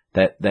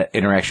 that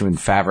interaction with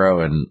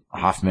Favreau and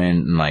Hoffman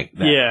and like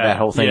that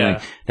whole thing. Yeah.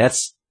 Like,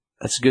 that's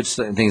good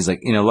things. Like,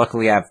 you know,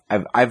 luckily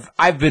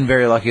I've been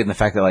very lucky in the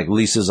fact that like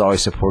Lisa's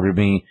always supported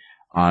me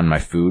on my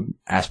food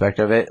aspect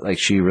of it. Like,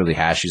 she really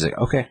has. She's like,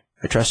 okay,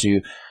 I trust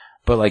you.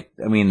 But like,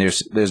 I mean,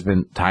 there's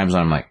been times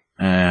when I'm like,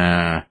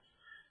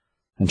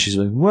 and she's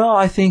like, well,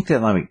 I think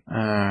that, let me,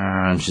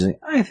 and she's like,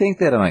 I think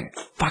that, I'm like,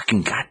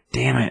 fucking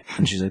goddamn it.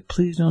 And she's like,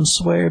 please don't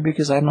swear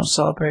because I don't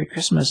celebrate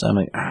Christmas. I'm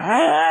like,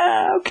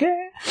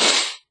 okay.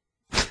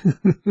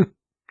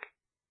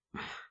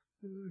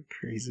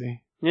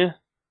 Crazy. Yeah.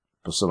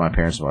 So my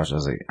parents watched, I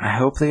was like, I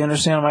hope they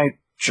understand my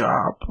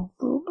job.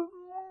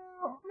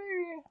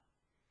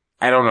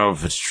 I don't know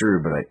if it's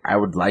true, but I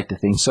would like to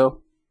think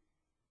so.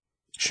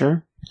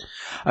 Sure.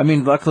 I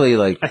mean, luckily,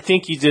 like, I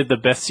think you did the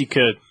best you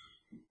could.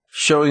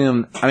 showing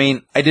them, I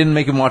mean, I didn't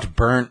make them watch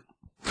Burnt.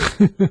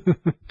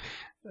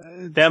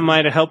 That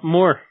might have helped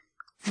more.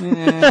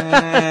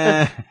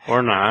 Eh.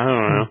 Or not, I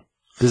don't know.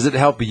 Does it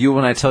help you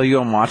when I tell you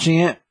I'm watching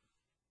it?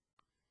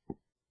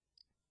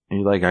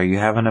 you're like, are you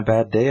having a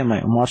bad day? I'm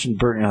like, I'm watching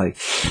Burnt. And you're like,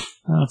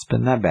 oh, it's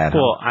been that bad.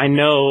 Well, I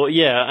know,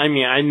 yeah, I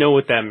mean, I know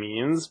what that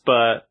means,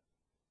 but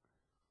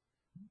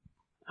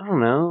I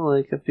don't know,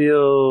 like, I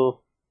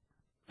feel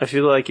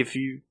like if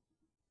you...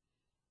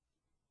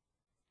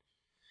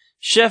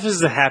 Chef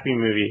is a happy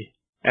movie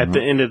at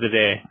the end of the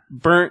day.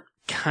 Burnt,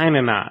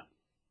 kinda not.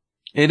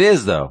 It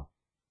is, though.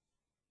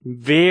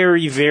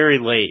 Very, very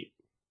late.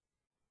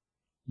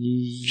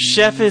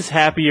 Chef is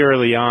happy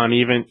early on,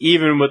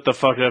 even with the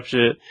fucked up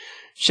shit.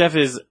 Chef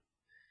is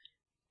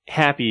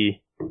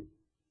happy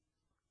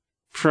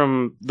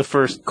from the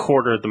first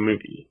quarter of the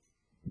movie.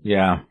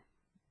 Yeah.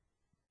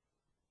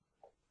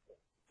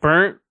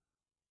 Burnt,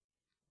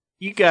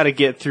 you gotta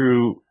get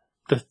through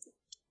the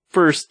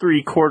first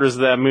 3/4 of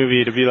that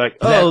movie to be like,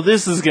 oh,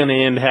 this is gonna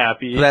end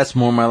happy. But that's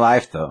more my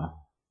life, though.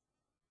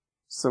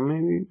 So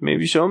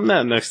maybe show them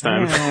that next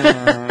time.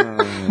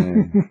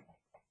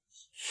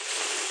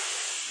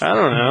 I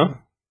don't know.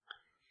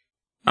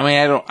 I mean,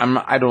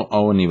 I don't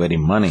owe anybody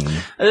money.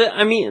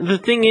 I mean, the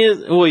thing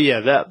is, well,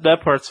 yeah,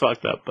 that part's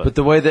fucked up. But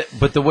the way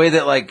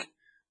that like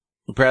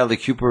Bradley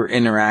Cooper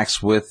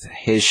interacts with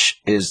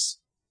his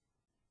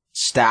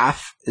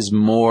staff is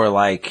more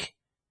like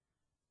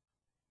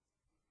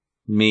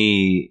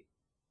me.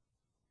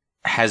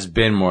 Has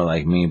been more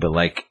like me, but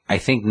like I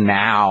think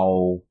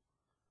now.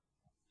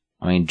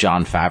 I mean,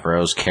 Jon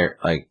Favreau's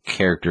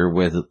character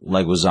with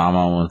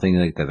Leguizamo and things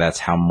like that. That's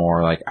how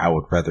more like I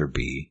would rather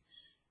be.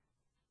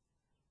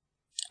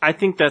 I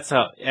think that's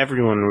how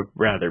everyone would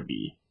rather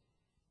be.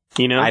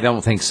 You know? I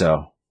don't think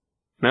so.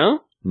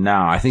 No? No,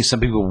 I think some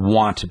people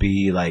want to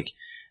be like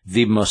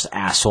the most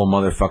asshole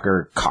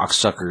motherfucker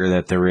cocksucker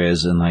that there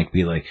is, and like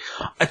be like,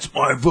 "It's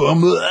my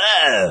family."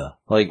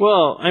 Like,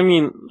 well, I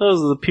mean,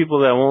 those are the people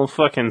that won't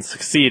fucking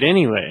succeed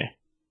anyway.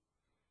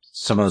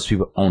 Some of those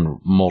people own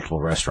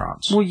multiple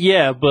restaurants. Well,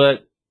 yeah,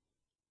 but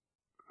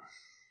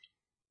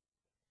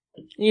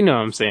you know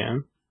what I'm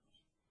saying.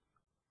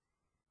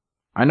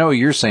 I know what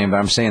you're saying, but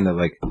I'm saying that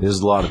like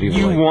there's a lot of people.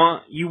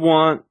 You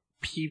want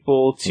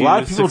people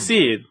to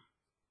succeed.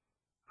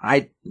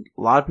 A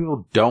lot of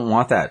people don't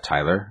want that,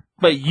 Tyler.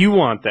 But you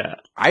want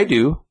that. I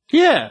do.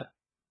 Yeah.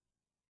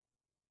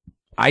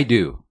 I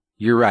do.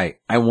 You're right.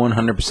 I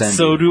 100%.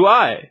 So do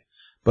I.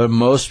 But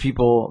most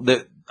people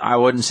I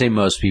wouldn't say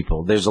most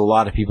people. There's a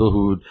lot of people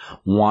who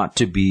want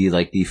to be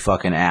like the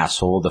fucking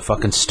asshole, the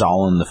fucking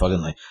Stalin, the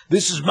fucking like,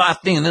 this is my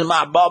thing, and then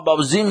my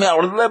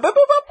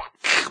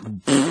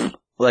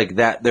like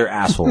that. They're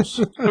assholes.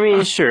 I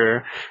mean,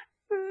 sure.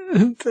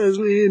 That's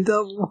me in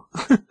double.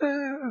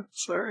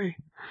 Sorry.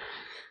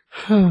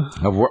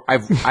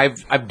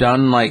 I've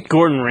done like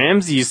Gordon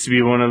Ramsay used to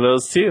be one of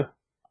those too.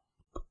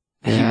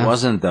 He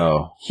wasn't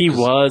though. He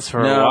was for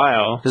a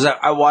while. Because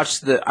I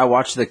watched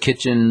the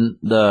Kitchen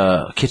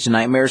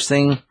Nightmares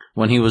thing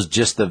when he was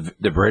just the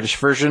British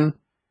version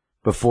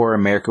before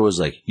America was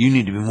like, you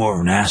need to be more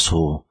of an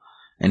asshole,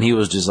 and he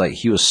was just like,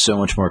 he was so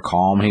much more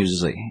calm. He was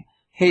just like,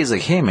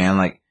 hey man,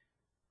 like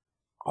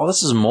all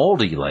this is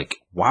moldy. Like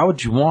why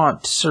would you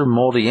want to serve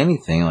moldy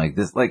anything like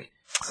this? Like.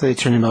 So they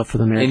turned him up for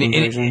the American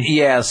version?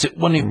 Yeah, so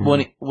when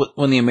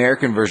the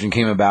American version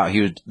came about,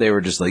 they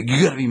were just like,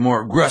 you gotta be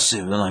more aggressive,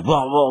 and like,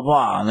 blah, blah,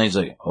 blah, and he's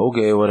like,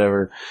 okay,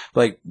 whatever.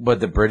 Like, but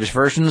the British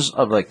versions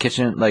of like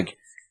Kitchen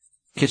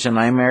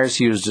Nightmares,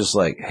 he was just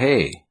like,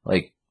 hey,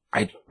 like,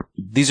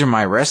 these are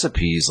my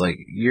recipes, like,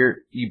 you're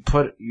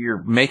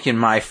making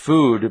my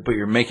food, but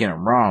you're making it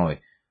wrong,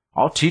 like,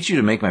 I'll teach you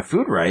to make my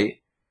food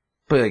right,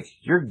 but like,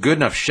 you're a good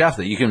enough chef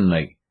that you can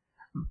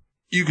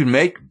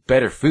make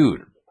better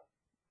food.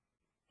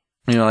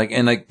 You know, like,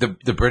 and like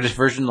the British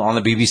versions on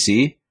the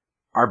BBC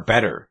are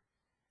better,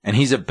 and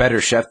he's a better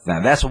chef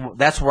than that.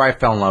 That's where I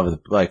fell in love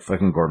with like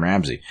fucking Gordon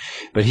Ramsay,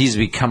 but he's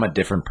become a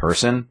different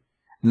person.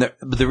 And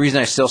but the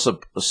reason I still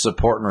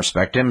support and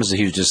respect him is that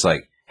he was just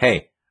like,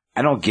 hey,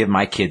 I don't give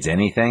my kids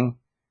anything.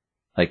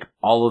 Like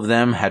all of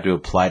them had to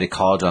apply to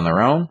college on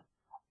their own.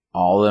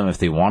 All of them, if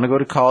they want to go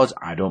to college,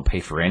 I don't pay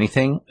for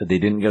anything. If they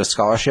didn't get a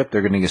scholarship,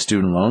 they're going to get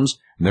student loans,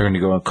 and they're going to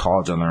go to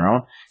college on their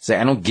own. So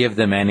I don't give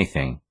them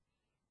anything.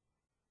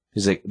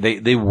 He's like,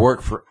 they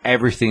work for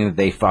everything that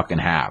they fucking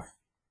have.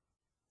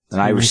 And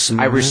I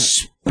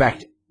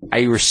respect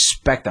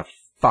the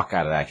fuck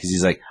out of that. Cause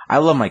he's like, I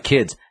love my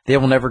kids. They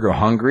will never go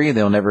hungry.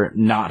 They'll never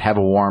not have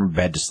a warm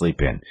bed to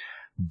sleep in.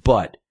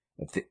 But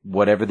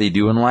whatever they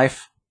do in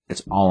life,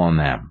 it's all on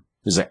them.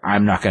 He's like,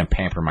 I'm not going to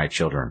pamper my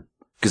children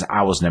because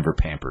I was never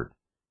pampered.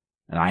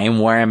 And I am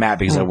where I'm at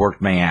because I worked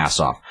my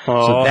ass off.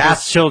 Oh, so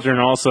his children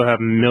also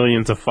have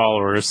millions of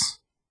followers.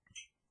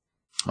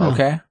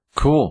 Okay,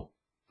 cool.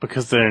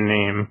 Because of their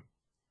name.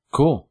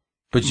 Cool.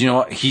 But you know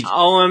what?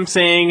 All I'm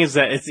saying is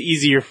that it's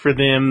easier for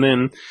them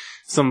than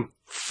some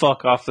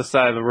fuck off the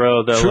side of the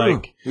road that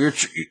like... You're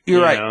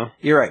right. Know,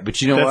 you're right.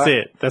 But you know what? That's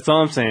it. That's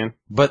all I'm saying.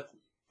 But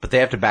they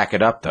have to back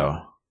it up,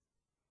 though.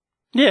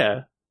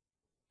 Yeah.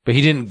 But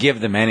he didn't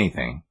give them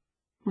anything.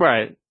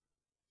 Right.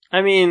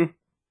 I mean...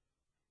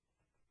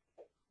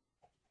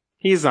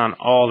 He's on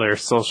all their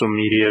social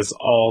medias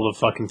all the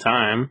fucking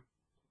time.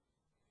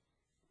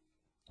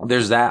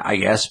 there's that, I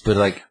guess. But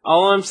like,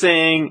 All I'm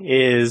saying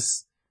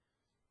is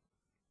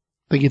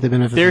They get the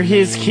benefit. they're of the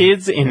his name.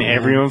 kids, and Yeah.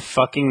 everyone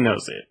fucking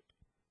knows it.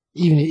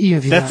 Even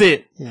if he's That's not-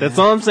 it. yeah. That's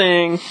all I'm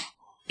saying.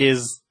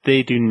 Is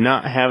they do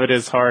not have it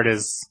as hard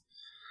as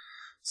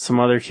some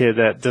other kid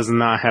that does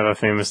not have a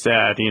famous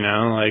dad. You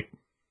know, like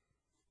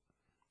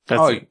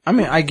that's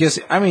I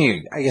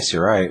guess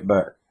you're right,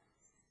 but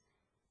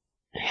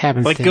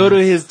Happens like to go him.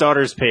 to his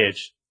daughter's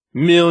page,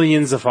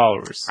 millions of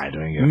followers, I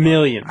don't give a fuck.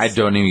 millions. I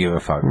don't even give a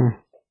fuck. Hmm.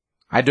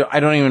 I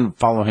don't even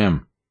follow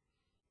him.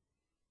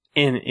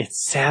 And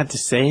it's sad to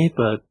say,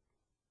 but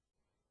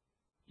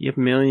you have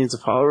millions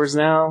of followers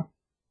now.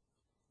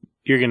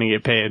 You're gonna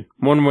get paid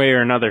one way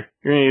or another.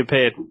 You're gonna get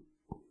paid.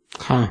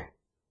 Huh.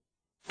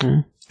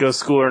 Go to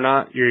school or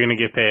not, you're gonna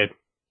get paid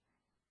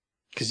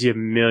because you have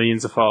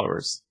millions of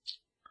followers.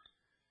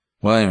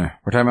 Well, anyway,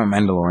 we're talking about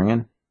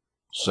Mandalorian.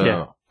 So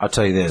Yeah. I'll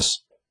tell you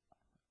this: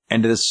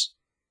 end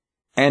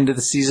of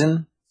the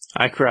season.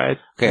 I cried.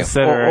 Okay, I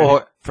said it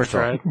already. first of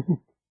all, Cried.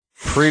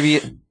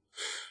 previous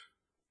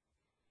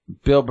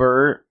Bill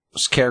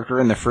Burr's character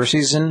in the first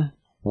season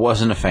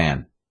wasn't a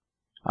fan.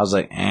 I was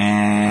like,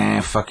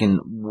 fucking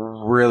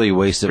really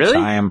waste of Really?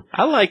 time.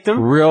 I liked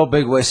him. Real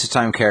big waste of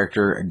time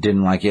character.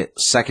 Didn't like it.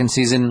 Second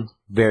season,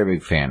 very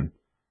big fan.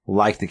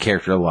 Liked the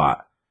character a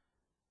lot.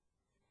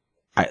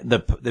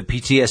 The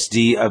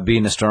PTSD of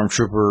being a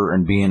stormtrooper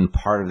and being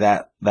part of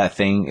that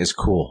thing is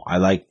cool. I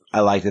like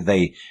that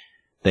they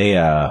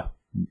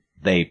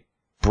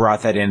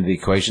brought that into the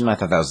equation. I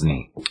thought that was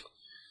neat.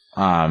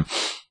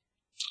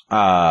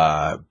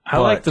 I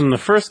liked him the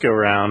first go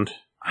round.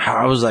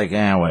 I was like,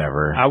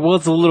 whatever. I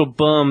was a little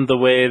bummed the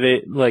way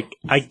they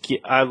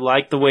I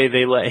like the way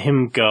they let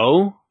him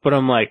go, but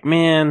I'm like,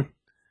 man,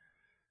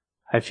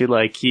 I feel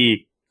like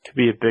he could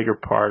be a bigger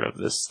part of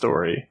this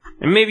story,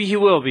 and maybe he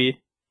will be.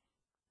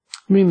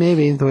 I mean,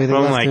 maybe the way they But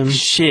I'm left like, him.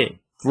 shit,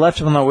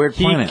 Left him on that weird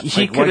planet.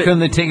 he Like, why coulda- couldn't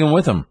they take him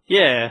with them?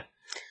 yeah.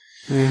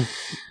 Eh.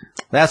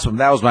 That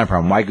was my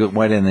problem. Why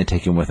didn't they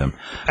take him with them?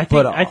 I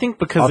think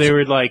because I'll they t-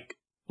 were like,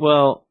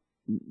 well,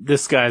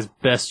 this guy's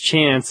best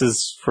chance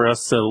is for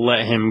us to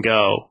let him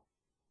go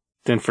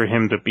than for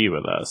him to be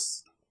with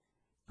us.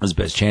 His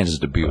best chance is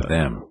to be with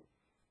them.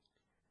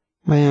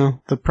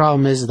 Well, the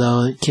problem is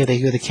though,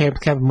 they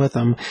kept him with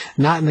them,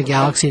 not in the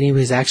galaxy. And he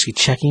was actually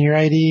checking your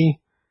ID,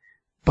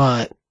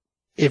 but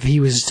if he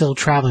was still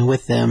traveling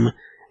with them,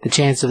 the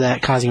chance of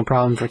that causing a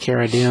problem for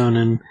Cara Dune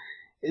and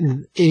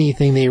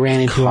anything they ran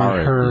into on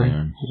Cara her,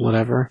 Dune.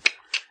 whatever,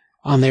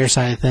 on their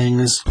side of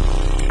things,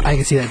 I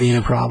can see that being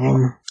a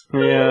problem.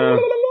 Yeah.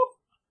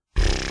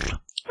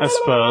 I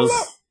suppose.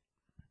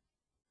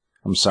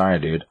 I'm sorry,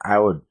 dude. I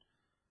would.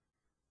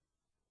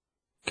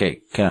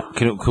 Okay,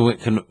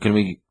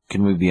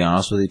 can we be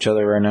honest with each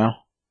other right now?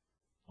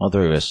 All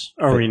three of us.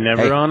 Are we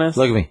never Hey, honest?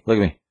 Look at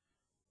me.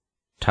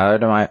 Tyler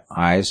to my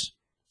eyes.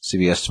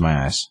 CBS to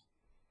my eyes.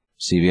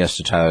 CBS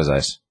to Tyler's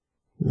eyes.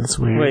 That's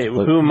weird. Wait,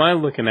 Look- who am I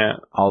looking at?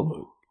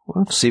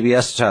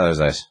 CBS to Tyler's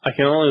eyes. I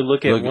can only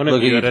look at one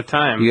of you at a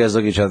time. You guys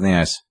look each other in the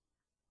eyes.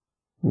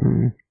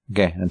 Mm.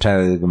 Okay, and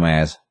Tyler, look at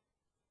my eyes.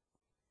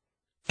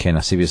 Okay, now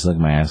CBS, look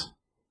at my eyes.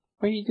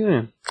 What are you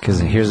doing? Because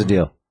here's the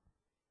deal.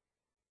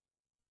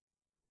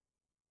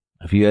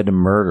 If you had to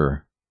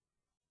murder,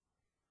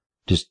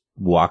 just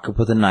walk up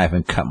with a knife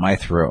and cut my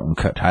throat and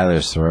cut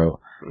Tyler's throat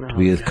to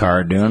be with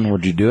Cara Dune,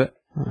 would you do it?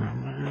 Oh,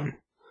 man.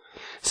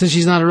 Since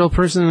she's not a real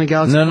person in a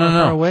galaxy No.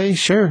 far away,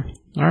 sure.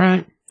 All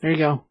right, there you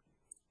go.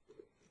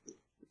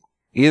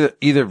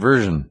 Either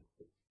version.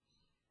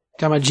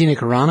 Talking about Gina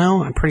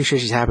Carano, I'm pretty sure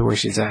she's happy where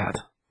she's at.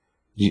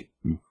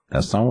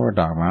 That's not what we're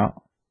talking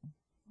about.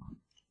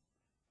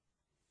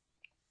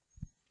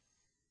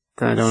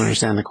 Then I don't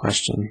understand the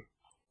question.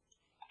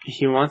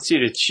 He wants you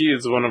to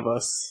choose one of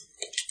us.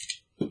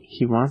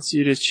 He wants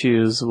you to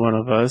choose one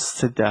of us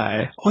to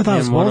die. Oh, I thought it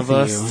was and one both of of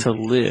us you. to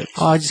live.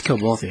 Oh, I just killed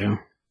both of you.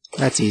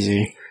 That's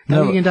easy. No,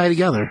 Now but- we can die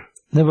together.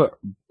 No,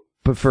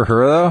 but for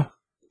her though,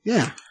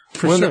 Yeah,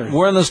 for we're, sure.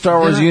 we're in the Star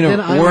Wars Then I- universe.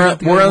 then I only have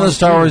to go We're to in the one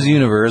Star Wars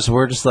funeral. universe.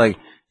 We're just like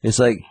it's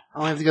like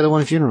I'll have to go to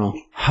one funeral.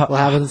 Hu- We'll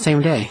have it the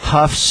same day.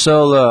 Huff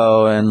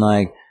Solo and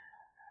like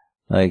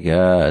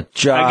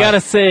Josh. I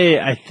gotta say,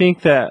 I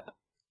think that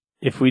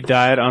if we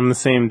died on the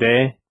same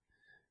day,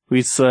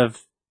 we'd still have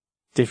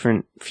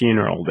different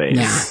funeral days.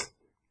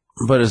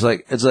 Nah. But it's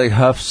like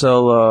Huff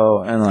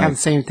Solo and Have the like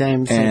same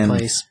time, same and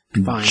place.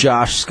 Fine.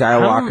 Josh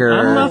Skywalker.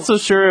 I'm not so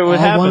sure it would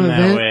all one happen that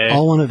event. way.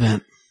 All one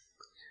event.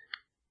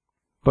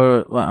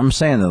 But well, I'm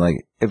saying that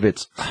like if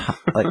it's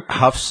like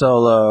Huff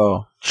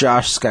Solo,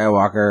 Josh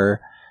Skywalker,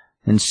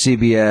 and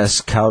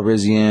CBS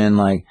Calrissian,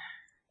 like,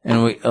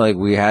 and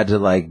we had to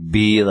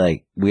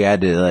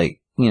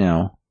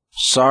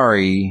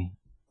sorry,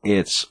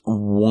 it's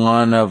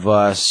one of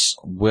us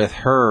with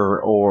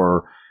her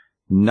or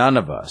none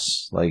of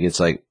us. Like it's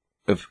like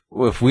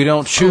if we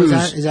don't Oh, choose,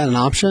 is that an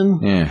option?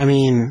 Yeah. I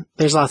mean,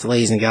 there's lots of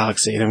ladies in the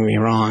galaxy. Don't get me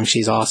wrong.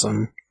 She's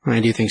awesome. And I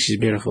do think she's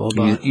beautiful.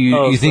 But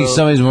you think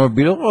somebody's more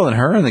beautiful than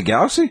her in the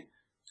galaxy?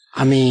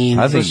 I mean,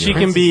 I So think she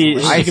you're- can be,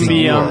 I she can think be,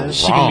 you're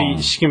she can wrong.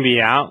 be, she can be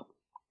out.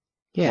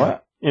 yeah.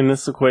 What? in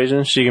this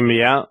equation? She can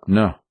be out?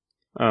 No.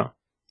 Oh.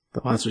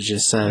 But that's what you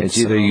just said. It's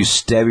either you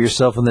stab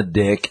yourself in the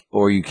dick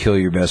or you kill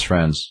your best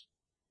friends.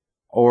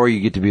 Or you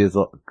get to be with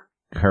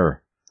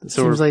her. It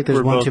So seems like there's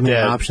we're one both too many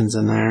dead. options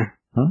in there.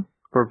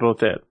 We're both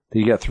dead.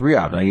 You got 3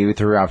 options. I gave you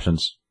 3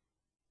 options.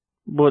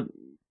 What?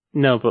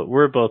 No, but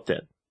we're both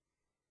dead.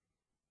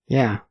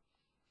 Yeah.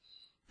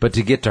 But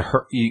to get to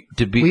her,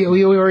 to be...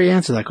 We already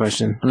answered that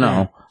question.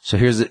 No. So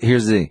here's the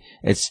thing.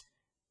 It's,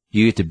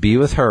 you get to be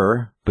with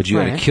her, but you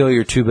gotta Right. kill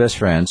your 2 best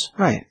friends.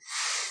 Right.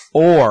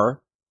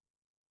 Or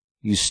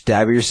you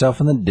stab yourself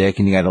in the dick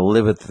and you gotta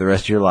live it the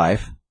rest of your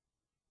life.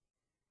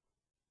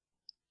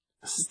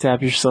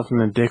 Stab yourself in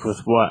the dick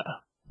with what?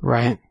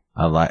 Right.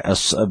 A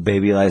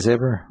baby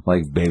lightsaber,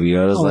 like Baby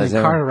Yoda's Oh, the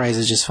lightsaber. cauterize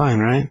is just fine,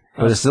 right?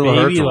 But it still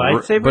baby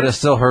hurts. lightsaber? But it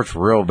still hurts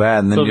real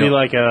bad. And then So it'll you be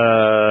like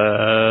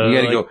a... You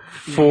gotta like go...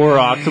 4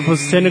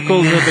 octopus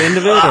tentacles at the end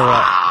of it, or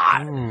what?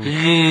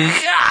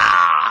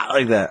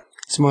 like that.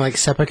 It's more like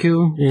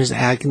seppuku. You just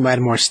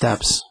combine more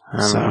steps. I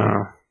don't So,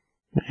 know.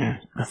 yeah.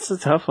 That's a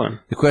tough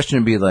one. The question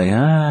would be like,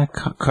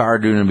 Cara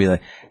Dune would be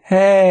like,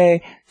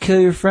 hey, kill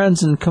your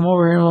friends and come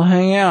over here and we'll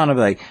hang out. And I'd be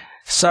like,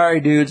 sorry,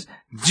 dudes.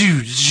 Is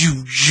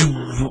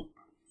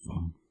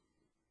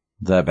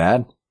that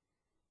bad?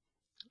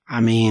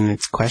 I mean,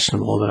 it's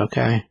questionable, but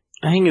okay.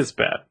 I think it's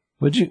bad.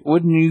 Wouldn't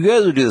you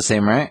guys would do the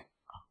same, right?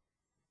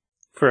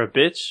 For a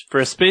bitch? For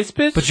a space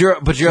bitch? But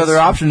your other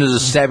option is to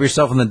stab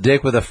yourself in the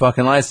dick with a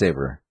fucking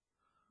lightsaber.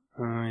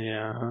 Oh,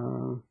 yeah.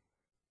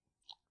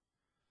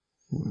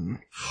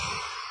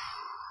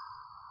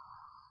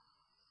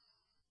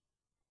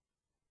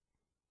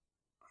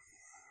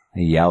 A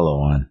yellow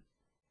one.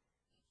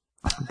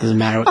 Doesn't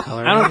matter what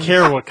color. I don't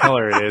care what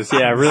color it is.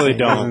 Yeah, I really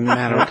Doesn't don't.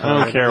 matter what I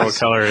color. don't care what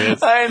color it is.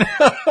 I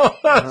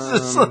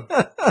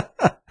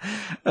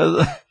know.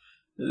 It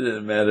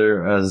didn't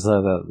matter. I just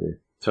thought that.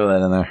 Throw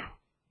that in there.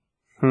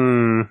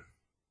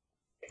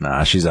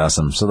 Nah, she's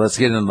awesome. So let's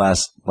get into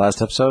the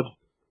last episode.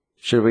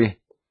 Should we?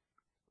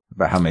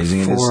 About how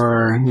amazing it is.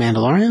 For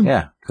Mandalorian?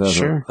 Yeah.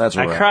 Sure. That's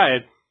what I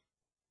cried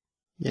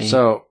Yeah,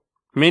 So,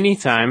 many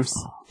times,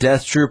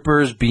 Death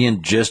Troopers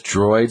being just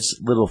droids,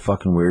 little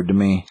fucking weird to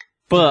me.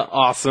 but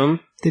awesome.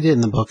 they did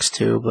in the books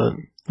too, but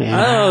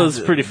yeah. Oh, it was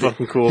pretty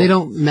fucking cool. They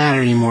don't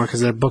matter anymore because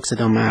they're books that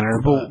don't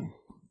matter. But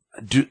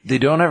They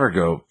don't ever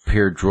go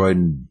pure droid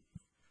and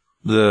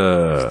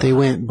they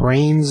went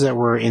brains that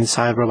were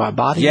inside robot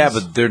bodies. Yeah,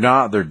 but they're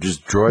not. They're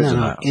just droids.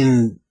 No.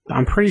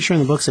 I'm pretty sure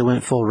in the books they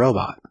went full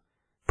robot.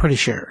 Pretty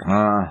sure.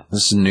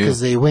 This is new. Because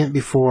they went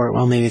before.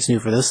 Well, maybe it's new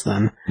for this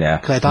then. Yeah.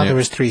 Because I thought there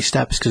was 3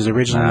 steps. Because the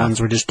original ones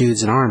were just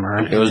dudes in armor.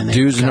 It was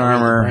dudes in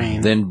armor,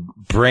 then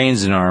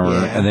brains in armor,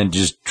 Yeah. and then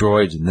just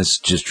droids, and this is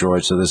just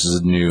droids. So this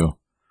is new.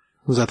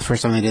 Was that the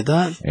first time they did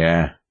that?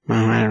 Yeah. I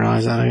didn't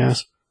realize that. I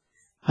guess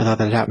I thought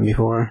that had happened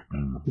before.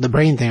 The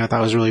brain thing I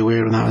thought was really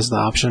weird when that was the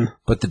option.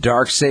 But the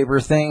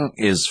Darksaber thing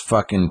is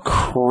fucking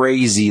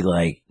crazy.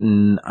 Like,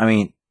 I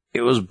mean,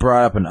 it was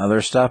brought up in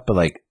other stuff, but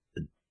like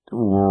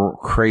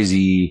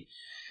crazy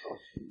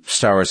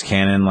Star Wars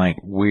canon, like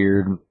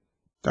weird.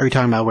 Are we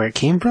talking about where it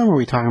came from, or are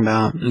we talking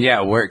about?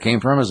 Yeah, where it came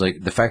from is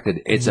like the fact that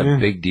it's a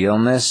big deal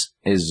in this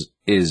is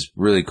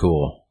really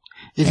cool.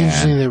 It's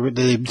interesting that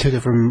they took it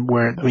from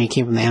where it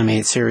came from the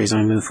animated series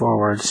and we moved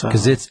forward. So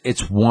Because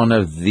it's one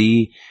of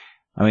the,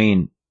 I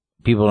mean,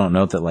 people don't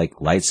know that like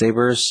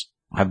lightsabers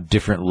have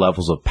different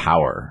levels of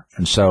power,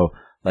 and so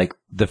like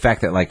the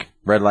fact that like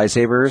red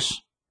lightsabers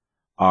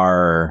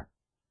are,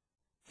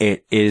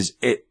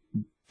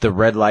 the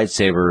red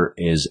lightsaber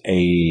is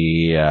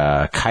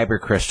a kyber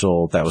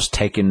crystal that was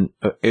taken.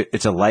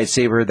 It's a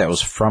lightsaber that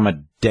was from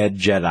a dead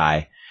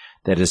Jedi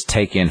that is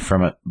taken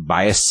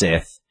by a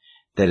Sith.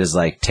 That is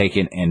like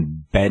taken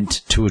and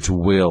bent to its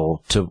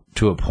will to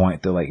a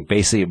point that like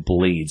basically it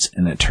bleeds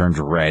and it turns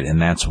red,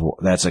 and that's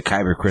a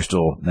kyber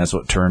crystal. And that's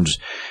what turns.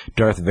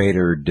 Darth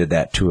Vader did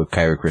that to a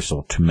kyber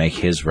crystal to make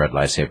his red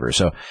lightsaber.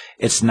 So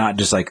it's not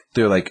just like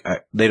they're like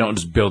they don't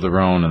just build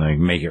their own and they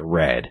make it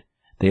red.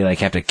 They like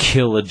have to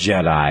kill a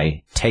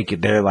Jedi,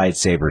 take their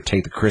lightsaber,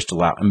 take the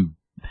crystal out, and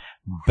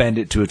bend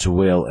it to its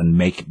will, and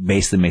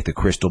basically make the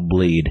crystal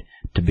bleed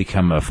to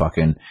become a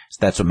fucking. So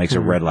that's what makes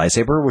a red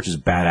lightsaber, which is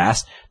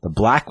badass. The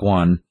black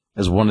one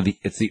is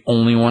it's the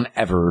only one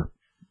ever.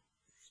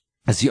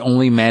 It's the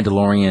only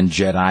Mandalorian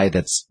Jedi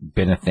that's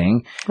been a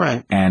thing,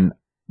 right? And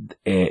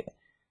it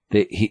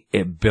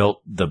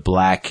built the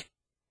black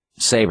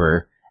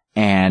saber,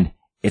 and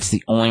it's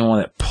the only one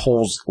that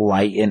pulls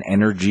light and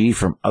energy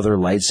from other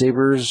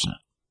lightsabers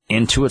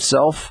into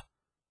itself.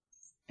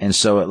 And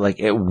so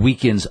it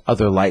weakens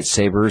other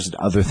lightsabers and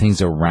other things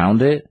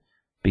around it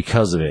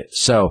because of it.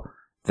 So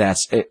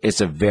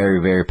it's a very,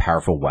 very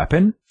powerful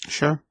weapon.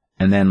 Sure.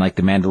 And then like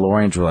the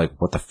Mandalorians were like,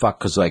 what the fuck?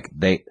 Cause like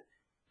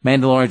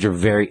Mandalorians are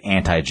very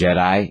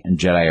anti-Jedi and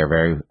Jedi are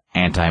very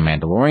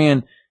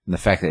anti-Mandalorian. And the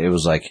fact that it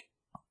was like,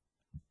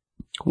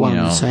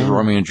 the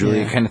Romeo and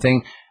Juliet kind of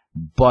thing.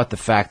 But the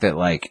fact that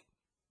like,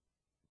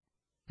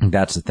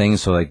 that's the thing.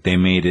 So like they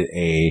made it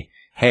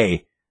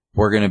hey,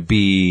 we're going to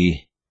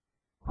be,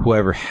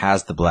 whoever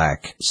has the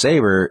black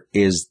saber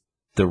is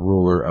the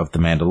ruler of the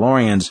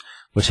Mandalorians,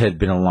 which had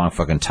been a long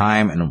fucking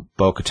time, and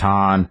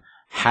Bo-Katan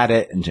had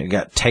it, and it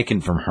got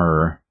taken from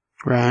her.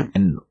 Right.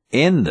 And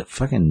in the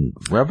fucking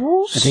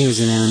Rebels? I think it was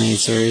an animated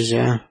series,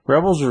 yeah.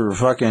 Rebels were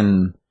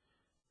fucking...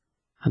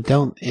 I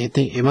think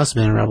it must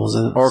have been Rebels.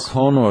 Or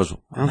Clone Wars.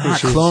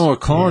 Clone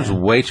Wars was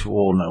way too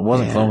old. No, it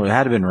wasn't Clone Wars. It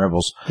had to have been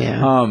Rebels.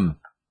 Yeah.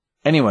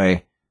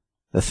 Anyway,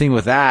 the thing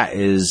with that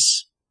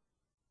is...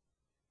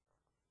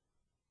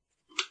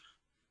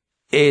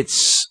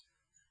 It's...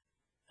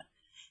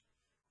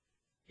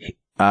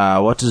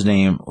 what's his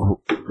name?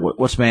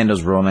 What's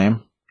Mando's real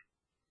name?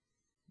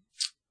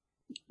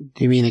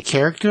 Do you mean the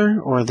character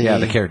or the... Yeah,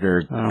 the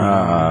character.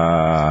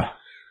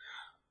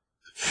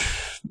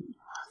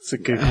 That's a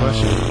good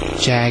question.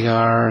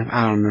 Jagar.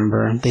 I don't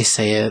remember. They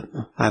say it.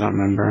 I don't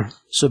remember.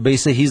 So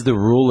basically, he's the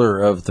ruler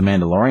of the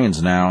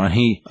Mandalorians now, and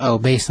he... Oh,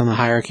 based on the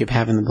hierarchy of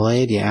having the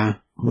blade? Yeah.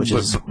 Which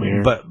is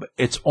weird. But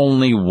it's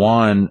only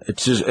one.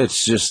 It's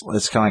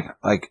kind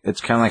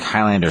of like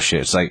Highlander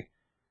shit. It's like...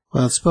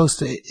 Well, it's supposed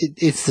to...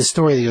 It's the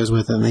story that goes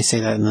with it, and they say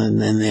that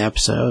in the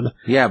episode.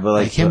 Yeah, but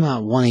like him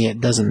not wanting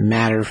it doesn't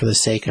matter for the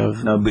sake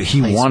of... No, but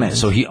he won it,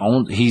 so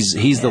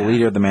he's the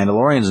leader of the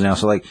Mandalorians now.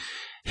 So like,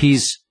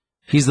 he's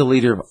the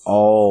leader of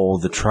all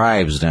the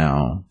tribes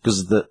now,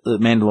 because the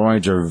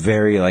Mandalorians are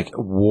very like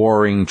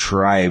warring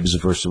tribes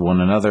versus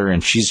one another,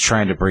 and she's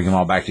trying to bring them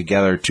all back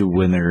together to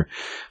win their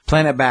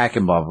planet back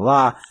and blah blah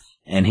blah.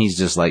 And he's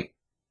just like,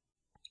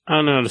 I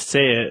don't know how to say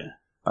it.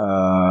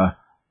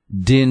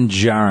 Din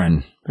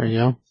Djarin. There you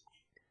go.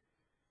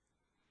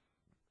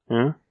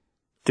 Yeah.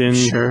 Din.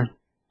 Sure.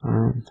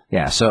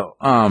 Yeah. So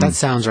that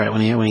sounds right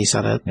when he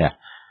said it. Yeah.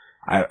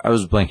 I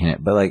was blanking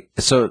it, but like,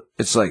 so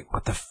it's like,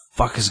 what the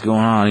fuck is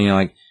going on? You know,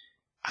 like,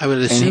 I would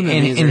assume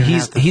and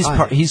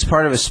he's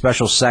part of a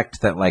special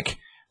sect that like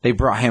they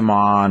brought him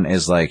on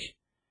as like,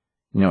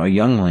 you know, a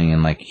youngling,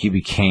 and like he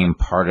became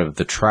part of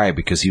the tribe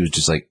because he was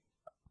just like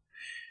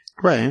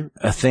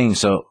a thing.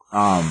 So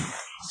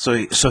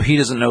so he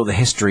doesn't know the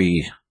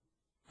history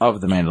of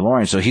the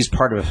Mandalorian, so he's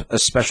part of a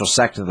special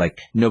sect that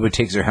like nobody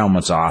takes their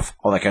helmets off,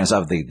 all that kind of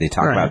stuff. They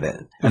talk about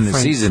that in the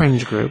season.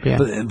 Fringe group, yeah.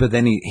 But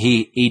then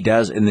he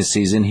does in this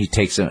season. He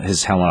takes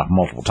his helmet off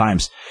multiple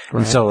times,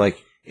 and so like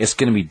it's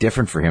going to be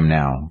different for him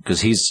now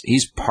because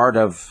he's part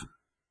of.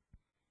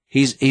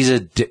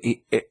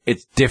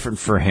 It's different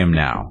for him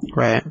now,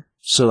 right?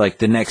 So like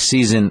the next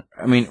season,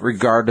 I mean,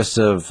 regardless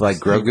of like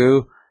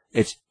Grogu,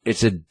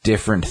 it's a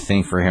different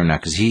thing for him now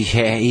because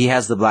he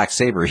has the black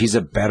saber. He's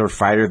a better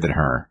fighter than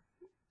her.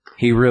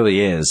 He really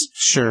is.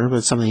 Sure, but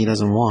it's something he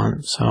doesn't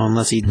want. So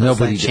unless he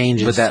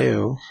changes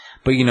too.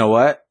 But you know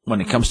what?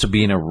 When it comes to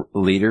being a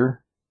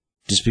leader,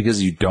 just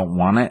because you don't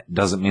want it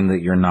doesn't mean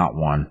that you're not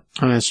one.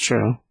 Oh, that's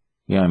true.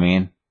 You know what I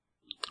mean?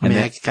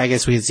 I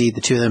guess we could see the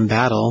two of them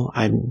battle.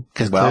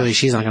 Because clearly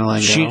she's not going to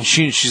let him go.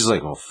 She's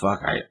like, well, fuck,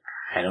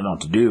 I don't know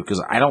what to do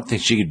because I don't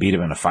think she could beat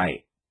him in a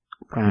fight,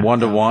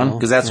 1-to-1.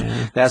 Because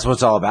that's what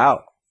it's all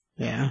about.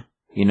 Yeah.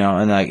 You know,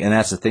 and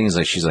that's the thing is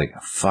like she's like,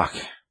 fuck.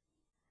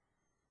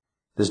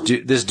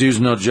 This dude's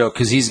no joke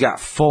because he's got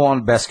full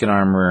on Beskar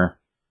armor.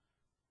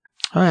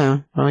 Oh yeah,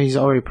 well he's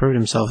already proved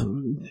himself.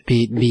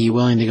 Be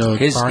willing to go.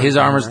 His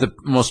armor's the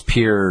most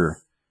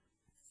pure.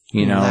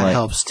 You know, that like,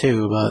 helps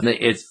too. But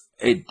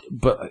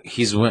but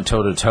he's went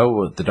toe to toe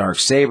with the dark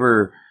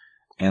saber,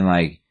 and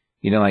like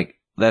you know, like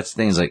that's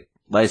things like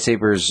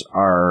lightsabers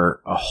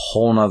are a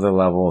whole nother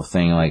level of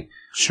thing. Like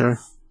sure,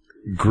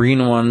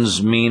 green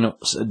ones mean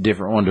a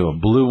different one to a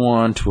blue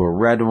one to a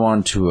red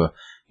one to a.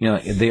 You know,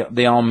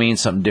 they all mean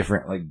something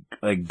different.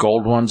 Like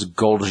gold ones,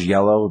 gold is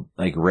yellow.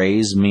 Like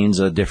rays means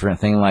a different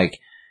thing. Like,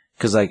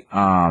 cause like,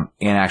 and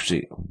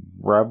actually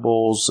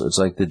Rebels, it's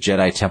like the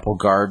Jedi Temple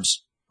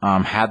Guards,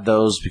 had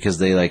those because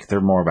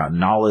they're more about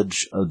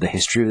knowledge of the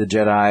history of the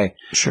Jedi.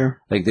 Sure.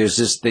 Like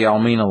they all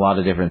mean a lot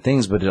of different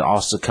things, but it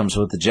also comes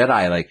with the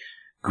Jedi. Like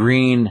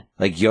green,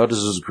 like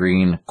Yoda's was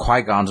green,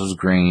 Qui-Gon's was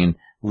green,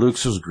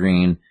 Luke's was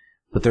green,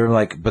 but they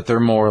were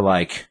more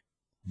like,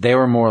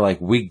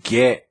 we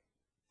get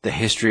the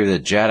history of the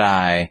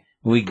Jedi,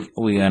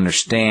 we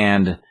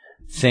understand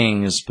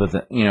things, but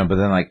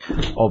then like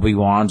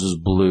Obi-Wan's was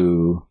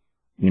blue,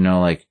 you know,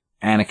 like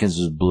Anakin's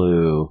was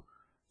blue.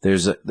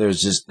 There's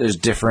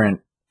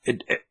different.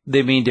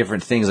 They mean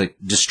different things. Like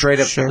just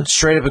straight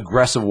up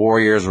aggressive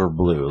warriors were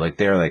blue. Like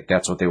they're like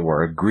that's what they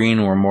were.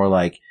 Green were more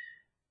like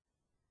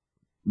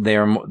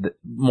they're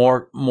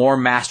more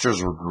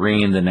masters were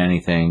green than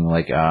anything.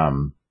 Like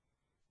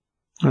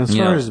as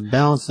far as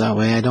balance that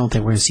way, I don't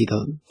think we're going to see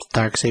the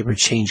Darksaber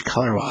change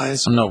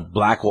color-wise. No,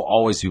 black will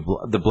always be...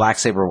 The black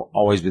saber will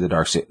always be the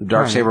dark saber. The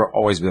dark saber will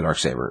always be the dark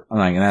saber.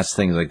 Like, and that's the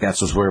thing. Like,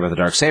 that's what's weird about the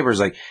dark saber is,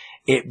 like,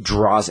 it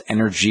draws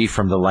energy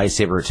from the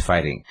lightsaber it's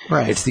fighting.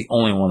 Right. It's the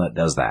only one that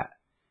does that.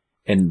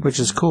 And which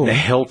is cool. The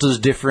hilt is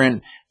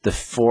different. The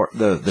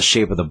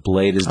shape of the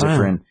blade is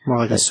different. More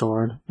like a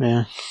sword.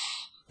 Yeah.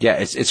 Yeah,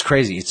 it's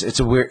crazy. It's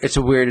a weird,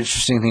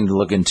 interesting thing to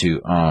look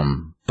into.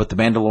 But the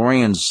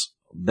Mandalorians...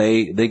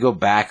 They go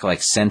back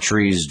like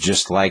centuries,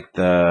 just like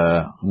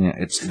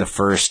it's the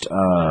first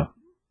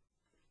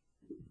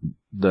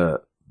the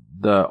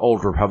the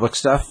Old Republic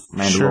stuff.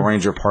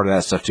 Mandalorians are part of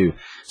that stuff too.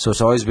 So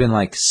it's always been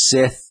like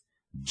Sith,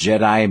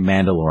 Jedi,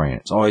 Mandalorian.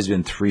 It's always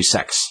been 3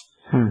 sects.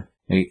 And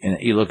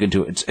you look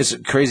into it. It's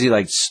crazy,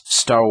 like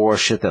Star Wars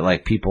shit that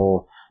like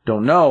people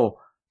don't know,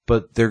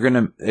 but they're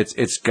gonna.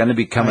 It's gonna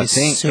become a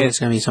thing. It's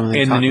gonna be something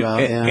they in talk the new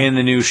about, in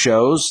the new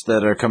shows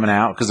that are coming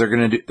out because they're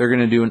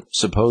gonna do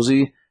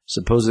supposedly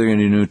they're gonna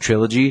do a new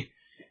trilogy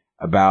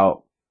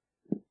about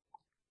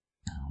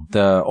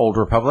the Old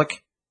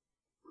Republic.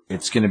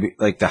 It's going to be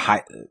like the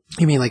high...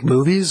 You mean like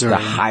movies? Or the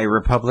High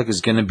Republic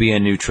is going to be a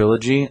new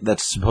trilogy.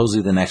 That's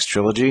supposedly the next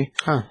trilogy.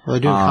 Huh. Well,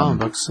 they're doing comic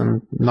books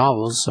and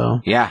novels,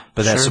 so... Yeah,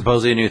 but that's Sure.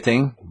 supposedly a new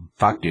thing.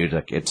 Fuck, dude.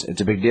 Like, it's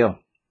a big deal.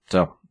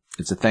 So,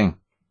 it's a thing.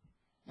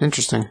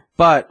 Interesting.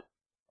 But,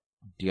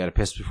 do you got to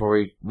piss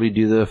before we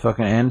do the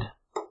fucking end?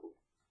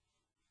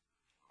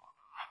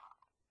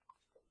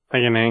 I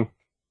can hang.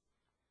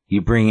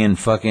 You bring in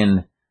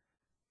fucking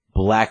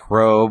black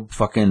robe,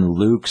 fucking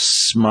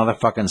Luke's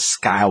motherfucking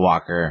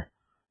Skywalker,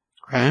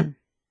 Right?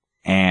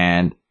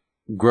 and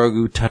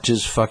Grogu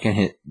touches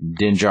fucking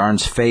Din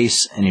Djarin's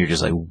face, and you're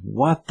just like,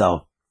 what the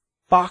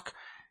fuck?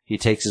 He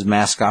takes his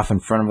mask off in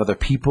front of other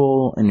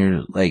people, and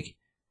you're like,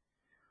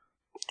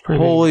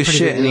 holy pretty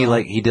shit! big And deal.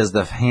 he does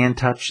the hand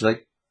touch,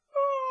 like,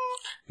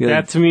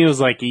 That to me was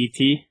like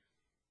E.T.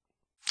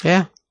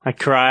 Yeah. I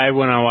cry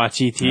when I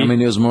watch E.T. I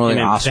mean, it was more like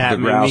and Oscar that the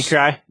made me Grouch.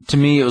 cry. To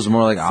me, it was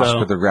more like So-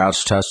 Oscar the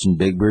Grouch touching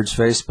Big Bird's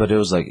face, but it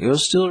was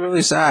still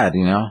really sad,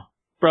 you know?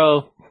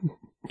 Bro,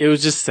 it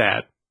was just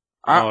sad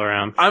all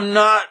around. I'm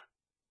not.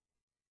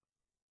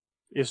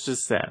 It's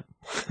just sad.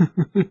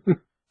 Did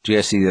you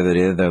guys see the other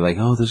day? They're like,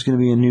 oh, there's going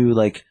to be a new,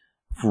 like,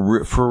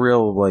 for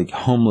real, like,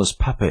 homeless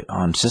puppet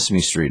on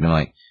Sesame Street. And I'm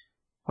like,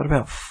 what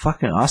about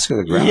fucking Oscar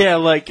the Grouch? Yeah,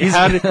 like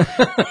how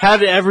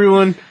did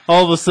everyone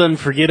all of a sudden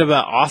forget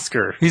about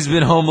Oscar? He's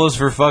been homeless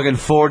for fucking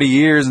 40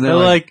 years. And They're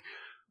like,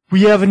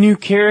 we have a new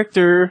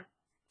character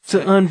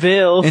to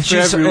unveil and for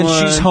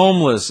everyone. she's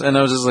homeless. And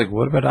I was just like,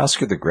 what about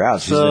Oscar the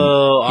Grouch?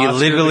 So he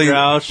Oscar the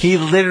Grouch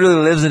literally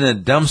lives in a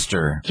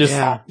dumpster.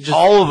 just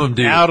All of them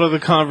do. out of the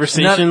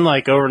conversation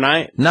like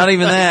overnight. Not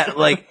even that.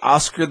 Like,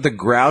 Oscar the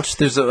Grouch,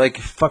 there's like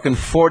fucking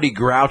 40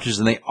 Grouches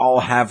and they all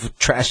have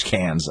trash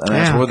cans. And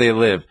that's Yeah. where they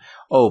live.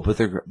 Oh,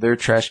 but their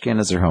trash can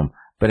is their home.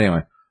 But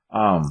anyway,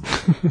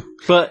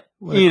 But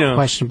you know,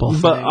 Questionable.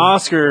 but thing.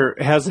 Oscar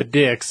has a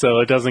dick, so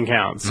it doesn't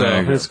count. So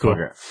it's cool.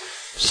 Okay.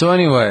 So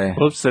anyway,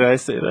 Whoops, did I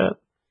say that?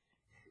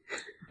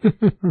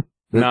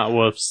 Not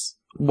whoops.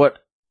 what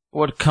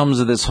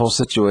comes of this whole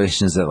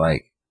situation is that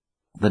like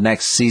the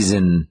next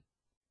season,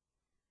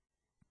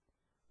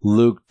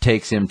 Luke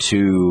takes him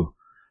to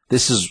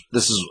this is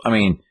I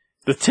mean,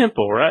 The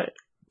temple, right?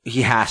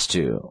 he has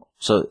to.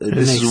 So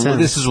makes sense.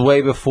 this is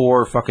way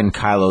before fucking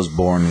Kylo's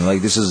born.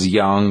 Like this is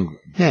young,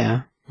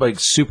 Yeah. like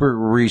super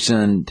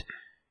recent.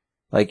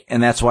 Like,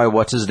 and that's why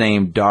what's his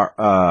name,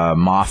 Moff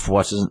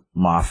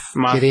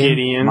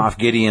Gideon. Moff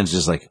Gideon's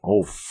just like,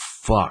 oh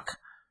fuck.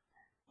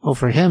 Well,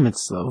 for him,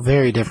 it's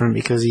very different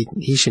because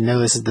he should know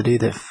this is the dude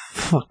that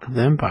fucked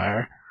the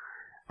Empire.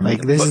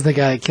 Like, this is the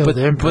guy that killed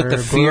the Emperor. But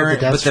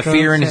the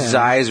fear in his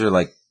eyes are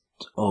like,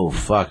 oh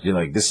fuck, you're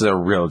like, this is a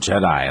real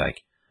Jedi.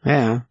 Like,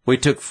 Yeah. we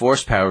took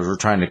Force powers, we're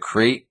trying to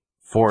create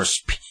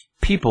Force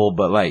people,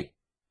 but like,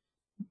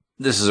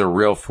 this is a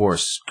real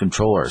Force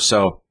controller.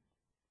 So,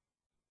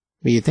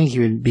 But you'd think he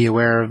would be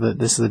aware of that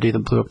this is the dude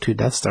that blew up 2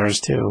 Death Stars,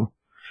 too.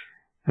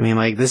 I mean,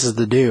 like, this is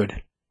the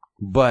dude.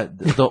 but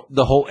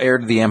the whole heir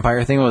to the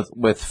Empire thing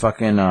with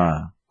fucking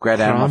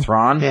Grand Admiral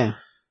Thrawn, Yeah.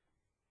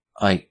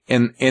 like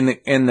in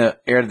the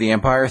heir to the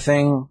Empire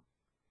thing,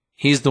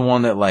 he's the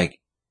one that like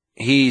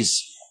he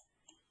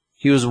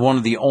was one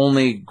of the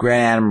only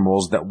Grand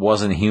Admirals that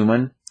wasn't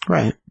human,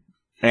 Right.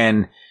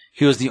 and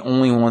he was the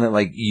only one that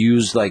like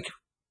used like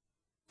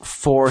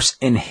Force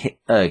in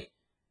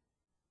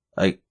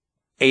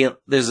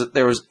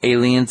there was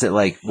aliens that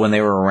like when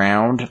they were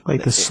around,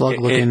 Like the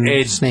slug-looking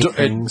snake it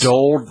things.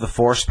 dulled the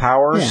Force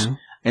powers. Yeah.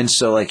 And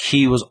so, like,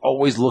 he was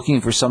always looking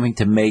for something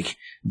to make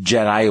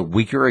Jedi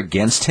weaker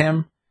against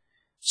him.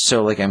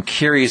 So, like, I'm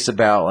curious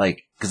about,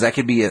 like, because that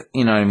could be,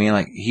 you know what I mean?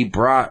 Like, he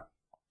brought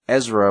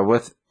Ezra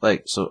with,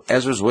 like, so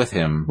Ezra's with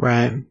him.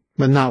 Right.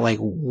 But not, like,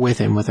 with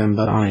him, but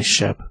on his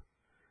ship.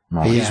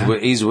 No, Yeah.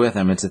 he's with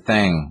him. It's a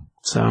thing.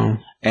 So,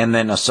 And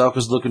then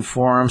Ahsoka's looking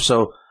for him.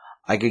 So,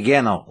 like,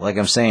 again, like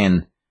I'm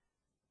saying,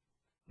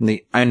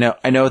 I know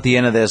at the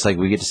end of this, like,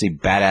 we get to see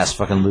badass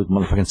fucking Luke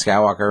motherfucking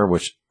Skywalker,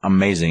 which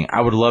amazing.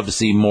 I would love to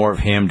see more of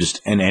him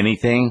just in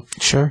anything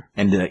sure.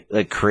 and to,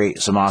 like, create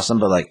some awesome,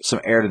 but like some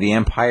heir to the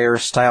Empire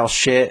style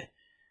shit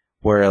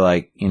where,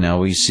 like, you know,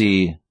 we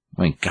see,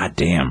 I mean,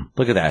 goddamn,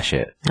 look at that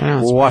shit. I know,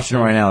 it's We're watching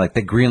it right now, like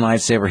the green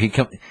lightsaber.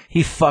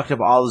 He fucked up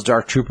all those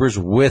dark troopers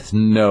with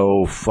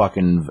no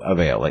fucking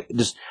avail, like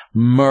just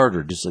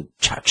murdered, just like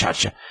cha cha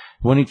cha.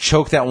 When he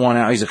choked that one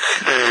out, he's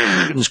like,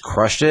 and just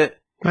crushed it.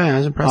 Yeah, it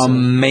was impressive.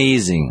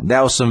 Amazing.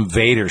 That was some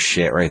Vader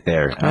shit right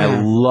there. And I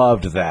Yeah.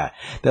 loved that.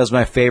 That was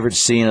my favorite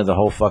scene of the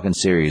whole fucking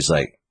series.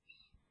 Like,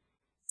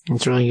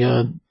 It's really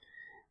good.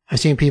 I've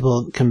seen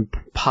people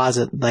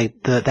composite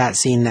like that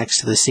scene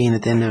next to the scene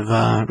at the end of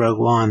Rogue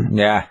One.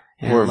 Yeah.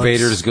 Yeah, Where it looks-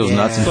 Vader just goes yeah.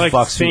 nuts and It's like the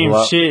fucks same people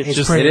up. shit, It's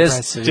just pretty it is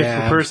impressive,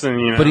 different yeah. person,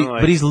 you know.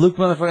 But he's Luke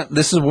motherfucker.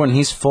 This is when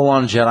he's full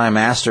on Jedi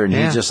Master, and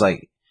Yeah. he's just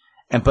like,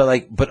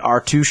 but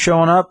R2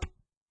 showing up.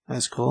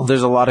 That's cool.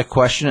 There's a lot of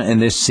question in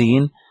this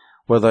scene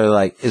where they're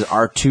like, is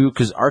R2,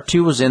 because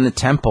R2 was in the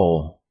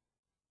temple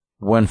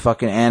when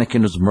fucking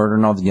Anakin was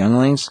murdering all the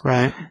younglings.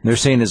 Right. They're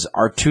saying, is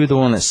R2 the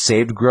one that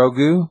saved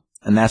Grogu?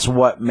 And that's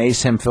what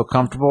makes him feel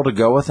comfortable to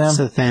go with him? It's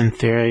a thin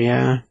theory,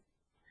 yeah.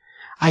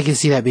 I can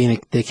see that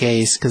being the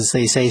case, because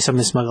they say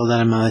someone smuggled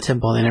at him out of the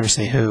temple, they never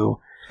say who.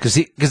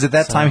 Because at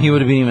that time he would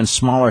have been even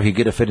smaller. He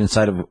could have fit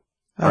inside of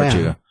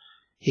R2. Yeah.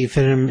 He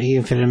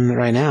can fit him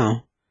right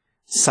now,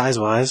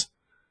 size-wise.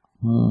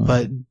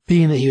 But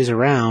being that he was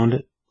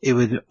around, it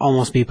would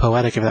almost be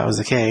poetic if that was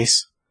the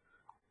case.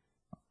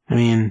 I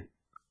mean,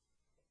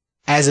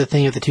 as a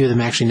thing, if the two of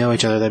them actually know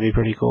each other, that'd be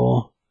pretty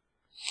cool.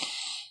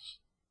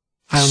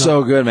 I don't know.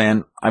 So good,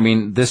 man. I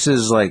mean, this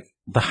is like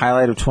the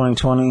highlight of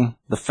 2020.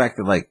 The fact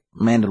that like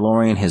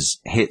Mandalorian has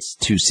hit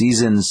 2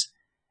 seasons,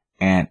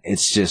 and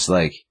it's just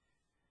like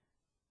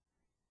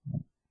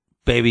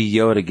Baby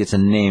Yoda gets a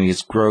name, he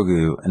gets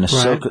Grogu, and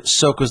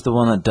Ahsoka's the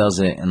one that does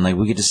it, and like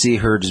we get to see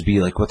her just be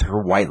like with her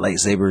white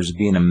lightsabers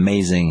being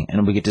amazing,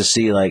 and we get to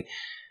see like,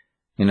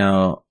 you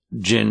know,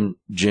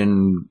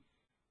 Jinjarin?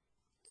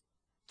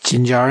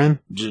 Jinjarin?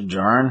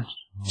 Jinjaru?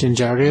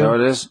 Is that what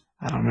it is?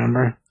 I don't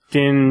remember.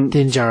 Din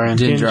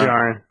Jinjarin.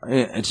 Jar.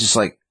 It's just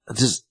like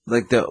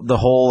the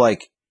whole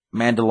like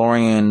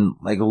Mandalorian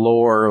like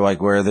lore,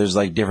 like where there's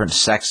like different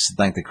sects,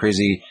 like the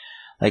crazy,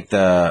 like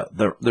the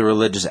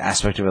religious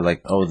aspect of it,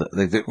 like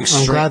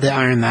I'm glad they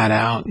ironed that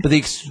out. But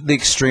the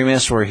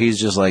extremist where he's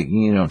just like,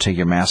 you don't take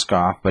your mask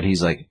off, but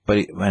he's like,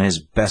 and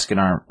his Beskar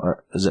arm,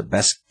 or is it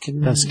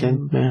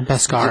Beskar?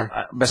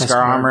 Beskar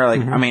armor,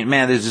 like I mean,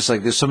 man, there's just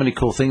like there's so many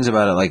cool things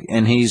about it, like,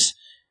 and he's,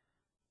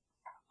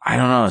 I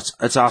don't know,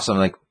 it's awesome,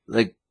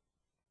 like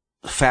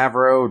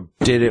Favreau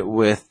did it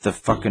with the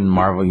fucking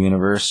Marvel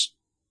Universe.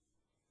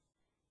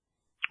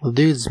 Well,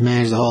 dude's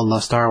managed the whole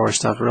Star Wars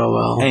stuff real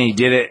well. And he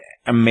did it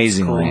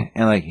amazingly. Cool.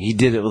 And like, he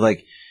did it with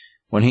like,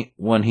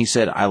 when he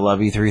said, I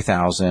love you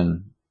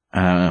 3000,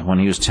 when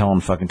he was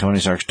telling fucking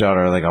Tony Stark's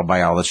daughter, like, I'll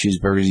buy all the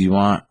cheeseburgers you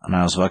want. And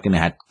I was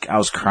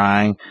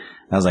crying.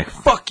 I was like,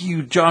 fuck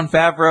you, Jon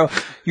Favreau.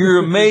 You're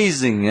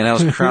amazing. And I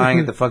was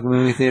crying at the fucking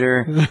movie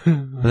theater. But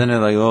then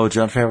they're like, oh,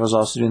 Jon Favreau's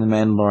also doing The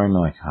Mandalorian. I'm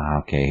like,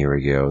 okay, here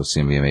we go. It's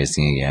going to be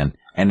amazing again.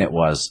 And it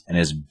was. And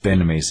it's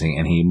been amazing.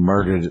 And he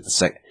murdered it the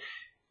second.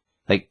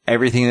 Like,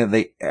 everything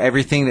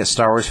that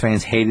Star Wars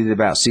fans hated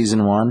about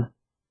season 1,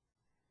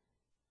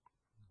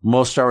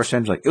 most Star Wars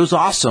fans were like, it was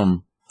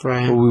awesome.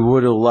 Right. But we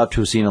would have loved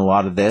to have seen a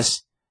lot of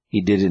this. He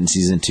did it in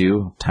season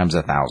 2 times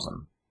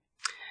 1,000.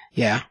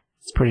 Yeah.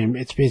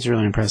 It's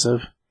really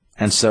impressive.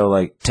 And so,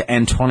 like, to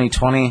end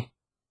 2020,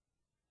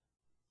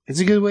 it's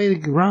a good way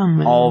to run,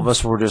 man. all of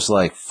us were just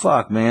like,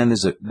 fuck, man,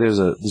 there's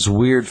this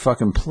weird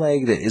fucking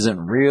plague that isn't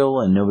real,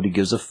 and nobody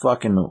gives a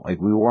fuck, and like,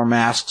 we wore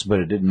masks, but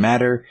it didn't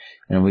matter,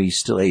 and we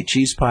still ate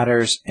cheese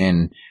platters,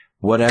 and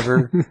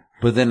whatever.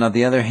 But then on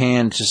the other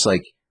hand, just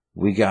like,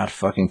 we got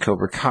fucking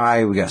Cobra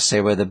Kai, we got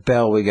Saved by the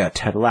Bell, we got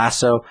Ted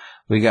Lasso,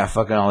 we got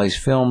fucking all these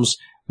films,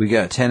 we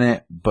got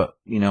Tenet, but,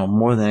 you know,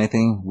 more than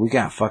anything, we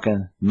got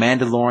fucking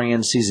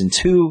Mandalorian season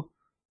 2.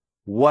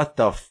 What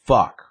the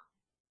fuck?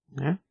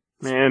 Yeah.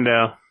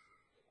 Mando.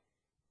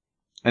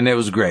 And it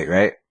was great,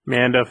 right?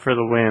 Mando for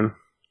the win.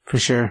 For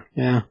sure,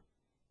 yeah.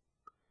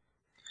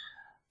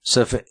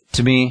 So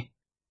to me,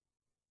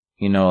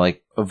 you know,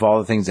 like, of all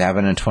the things that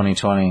happened in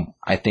 2020,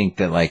 I think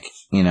that, like,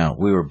 you know,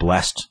 we were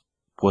blessed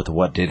with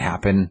what did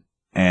happen,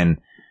 and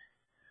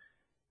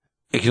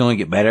it can only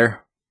get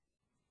better.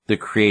 The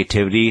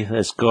creativity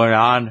that's going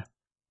on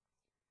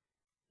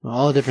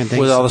All the different things.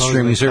 with all the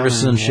supposedly streaming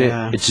services coming, and shit,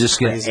 yeah. it's just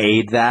going to Crazy.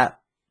 aid that,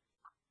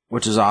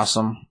 which is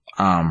awesome.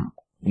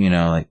 You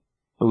know, like,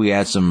 we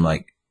had some,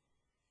 like,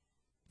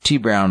 T.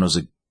 Brown was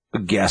a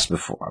guest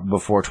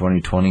before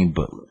 2020,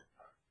 but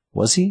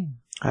was he?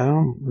 I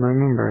don't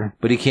remember.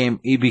 But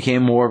he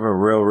became more of a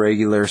real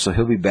regular, so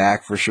he'll be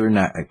back for sure,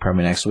 not like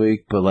probably next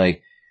week. But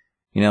like,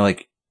 you know,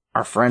 like,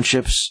 our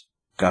friendships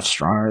got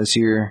stronger this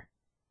year.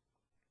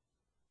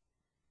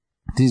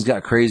 These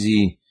got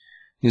crazy.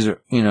 These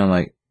are, you know,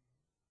 like,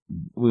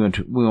 we went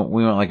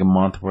like a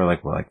month where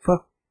like, we're like,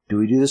 fuck, do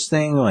we do this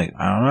thing? Like,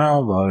 I don't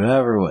know,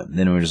 whatever.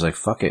 Then we're just like,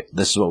 fuck it.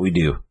 This is what we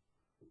do.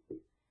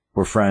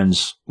 We're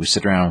friends. We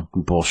sit around,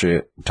 we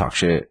bullshit, we talk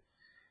shit,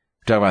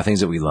 we talk about things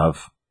that we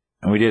love.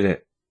 And we did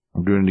it.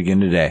 I'm doing it again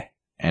today.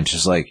 And it's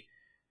just like,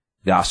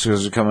 the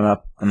Oscars are coming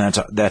up, and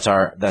that's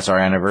our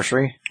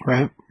anniversary.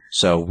 Right.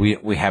 So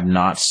we have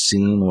not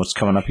seen what's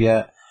coming up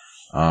yet.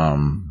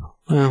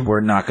 Well,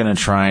 We're not going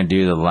to try and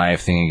do the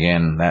live thing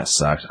again. That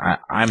sucks.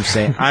 I'm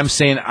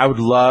saying I would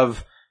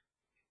love.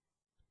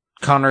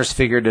 Connor's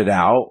figured it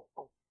out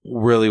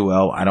really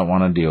well. I don't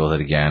want to deal with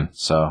it again.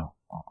 So,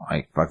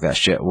 like, fuck that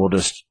shit.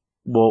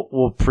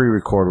 We'll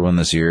pre-record one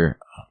this year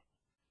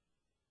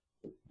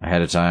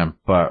ahead of time.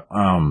 But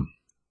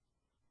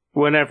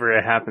Whenever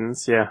it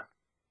happens, yeah.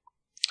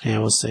 Yeah,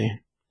 we'll see.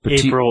 But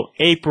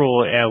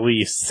April at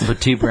least.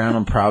 But T Brown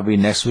will probably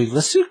be next week.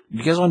 Let's do.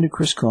 You guys want to do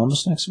Chris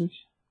Columbus next week?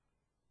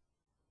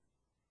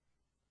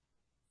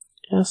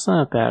 Yeah, that's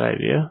not a bad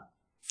idea.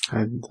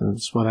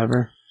 It's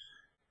whatever.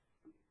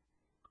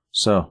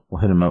 So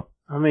we'll hit him up.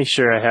 I'll make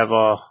sure I have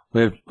all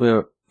We have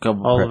a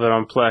couple. of it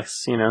on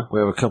Plex, you know. We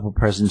have a couple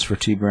presents for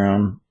T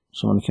Brown.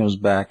 So when he comes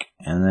back,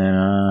 and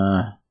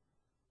then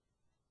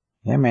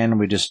yeah, man,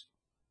 we do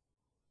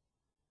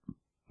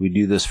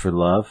this for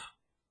love.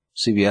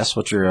 CBS,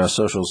 what's your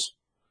socials?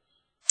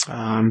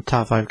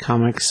 Top 5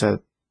 Comics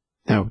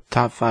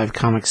Top 5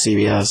 Comics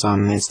CBS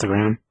on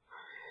Instagram.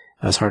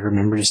 That was hard to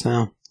remember just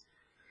now.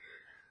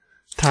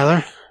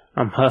 Tyler?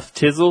 I'm Huff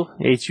Tizzle,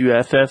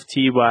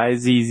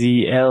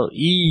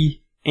 HUFFTYZZLE,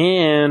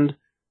 and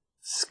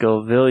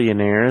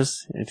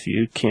Scovillionaires. If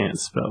you can't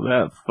spell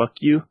that, fuck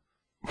you.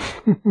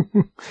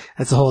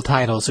 That's the whole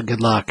title, so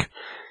good luck.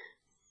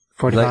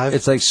 45?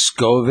 It's like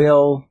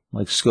Scoville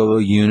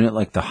unit,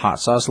 like the hot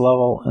sauce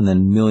level, and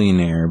then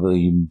millionaire, but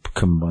you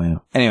combine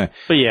them. Anyway.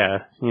 But yeah,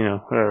 you know,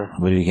 whatever.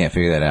 But if you can't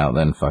figure that out,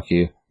 then fuck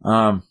you.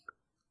 I'm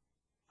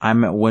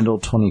at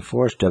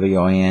Wendell24, it's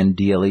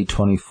WINDLE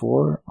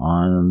 24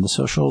 on the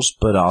socials,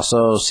 but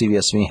also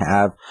CBS and me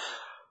have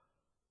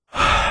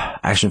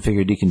Action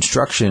Figure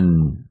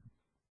Deconstruction.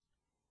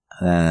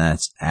 And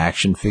that's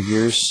action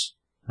figures,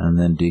 and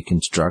then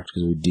deconstruct,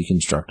 because we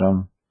deconstruct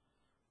them.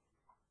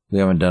 We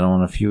haven't done one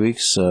in a few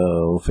weeks,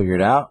 so we'll figure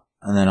it out.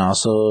 And then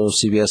also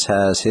CBS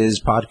has his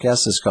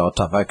podcast. It's called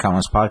Top 5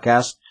 Comics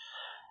Podcast.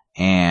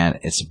 And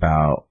it's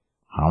about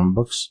comic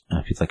books. And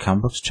if you like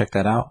comic books, check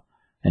that out.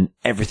 And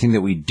everything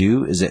that we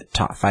do is at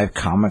Top 5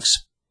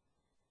 Comics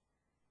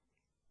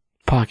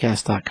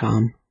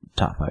Podcast.com.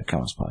 Top 5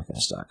 Comics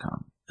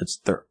Podcast.com. It's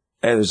there.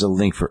 There's a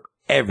link for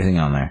everything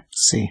on there.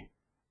 See.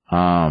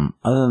 Other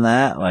than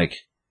that,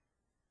 like,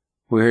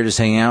 we're here to just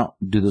hang out,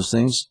 do those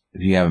things.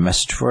 If you have a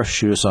message for us,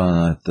 shoot us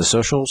on the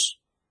socials.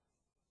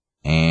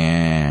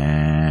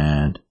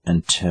 And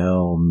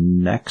until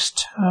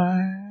next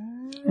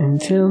time.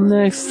 Until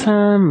next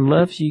time,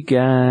 love you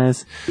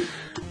guys.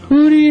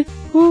 Hootie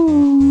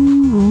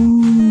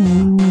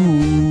hoo.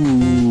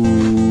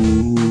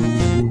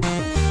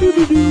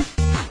 Doo-doo-doo.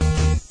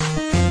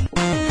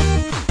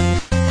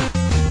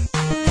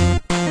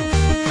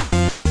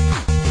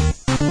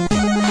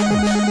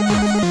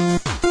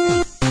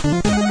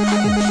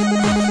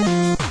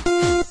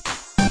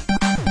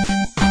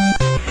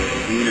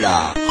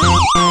 La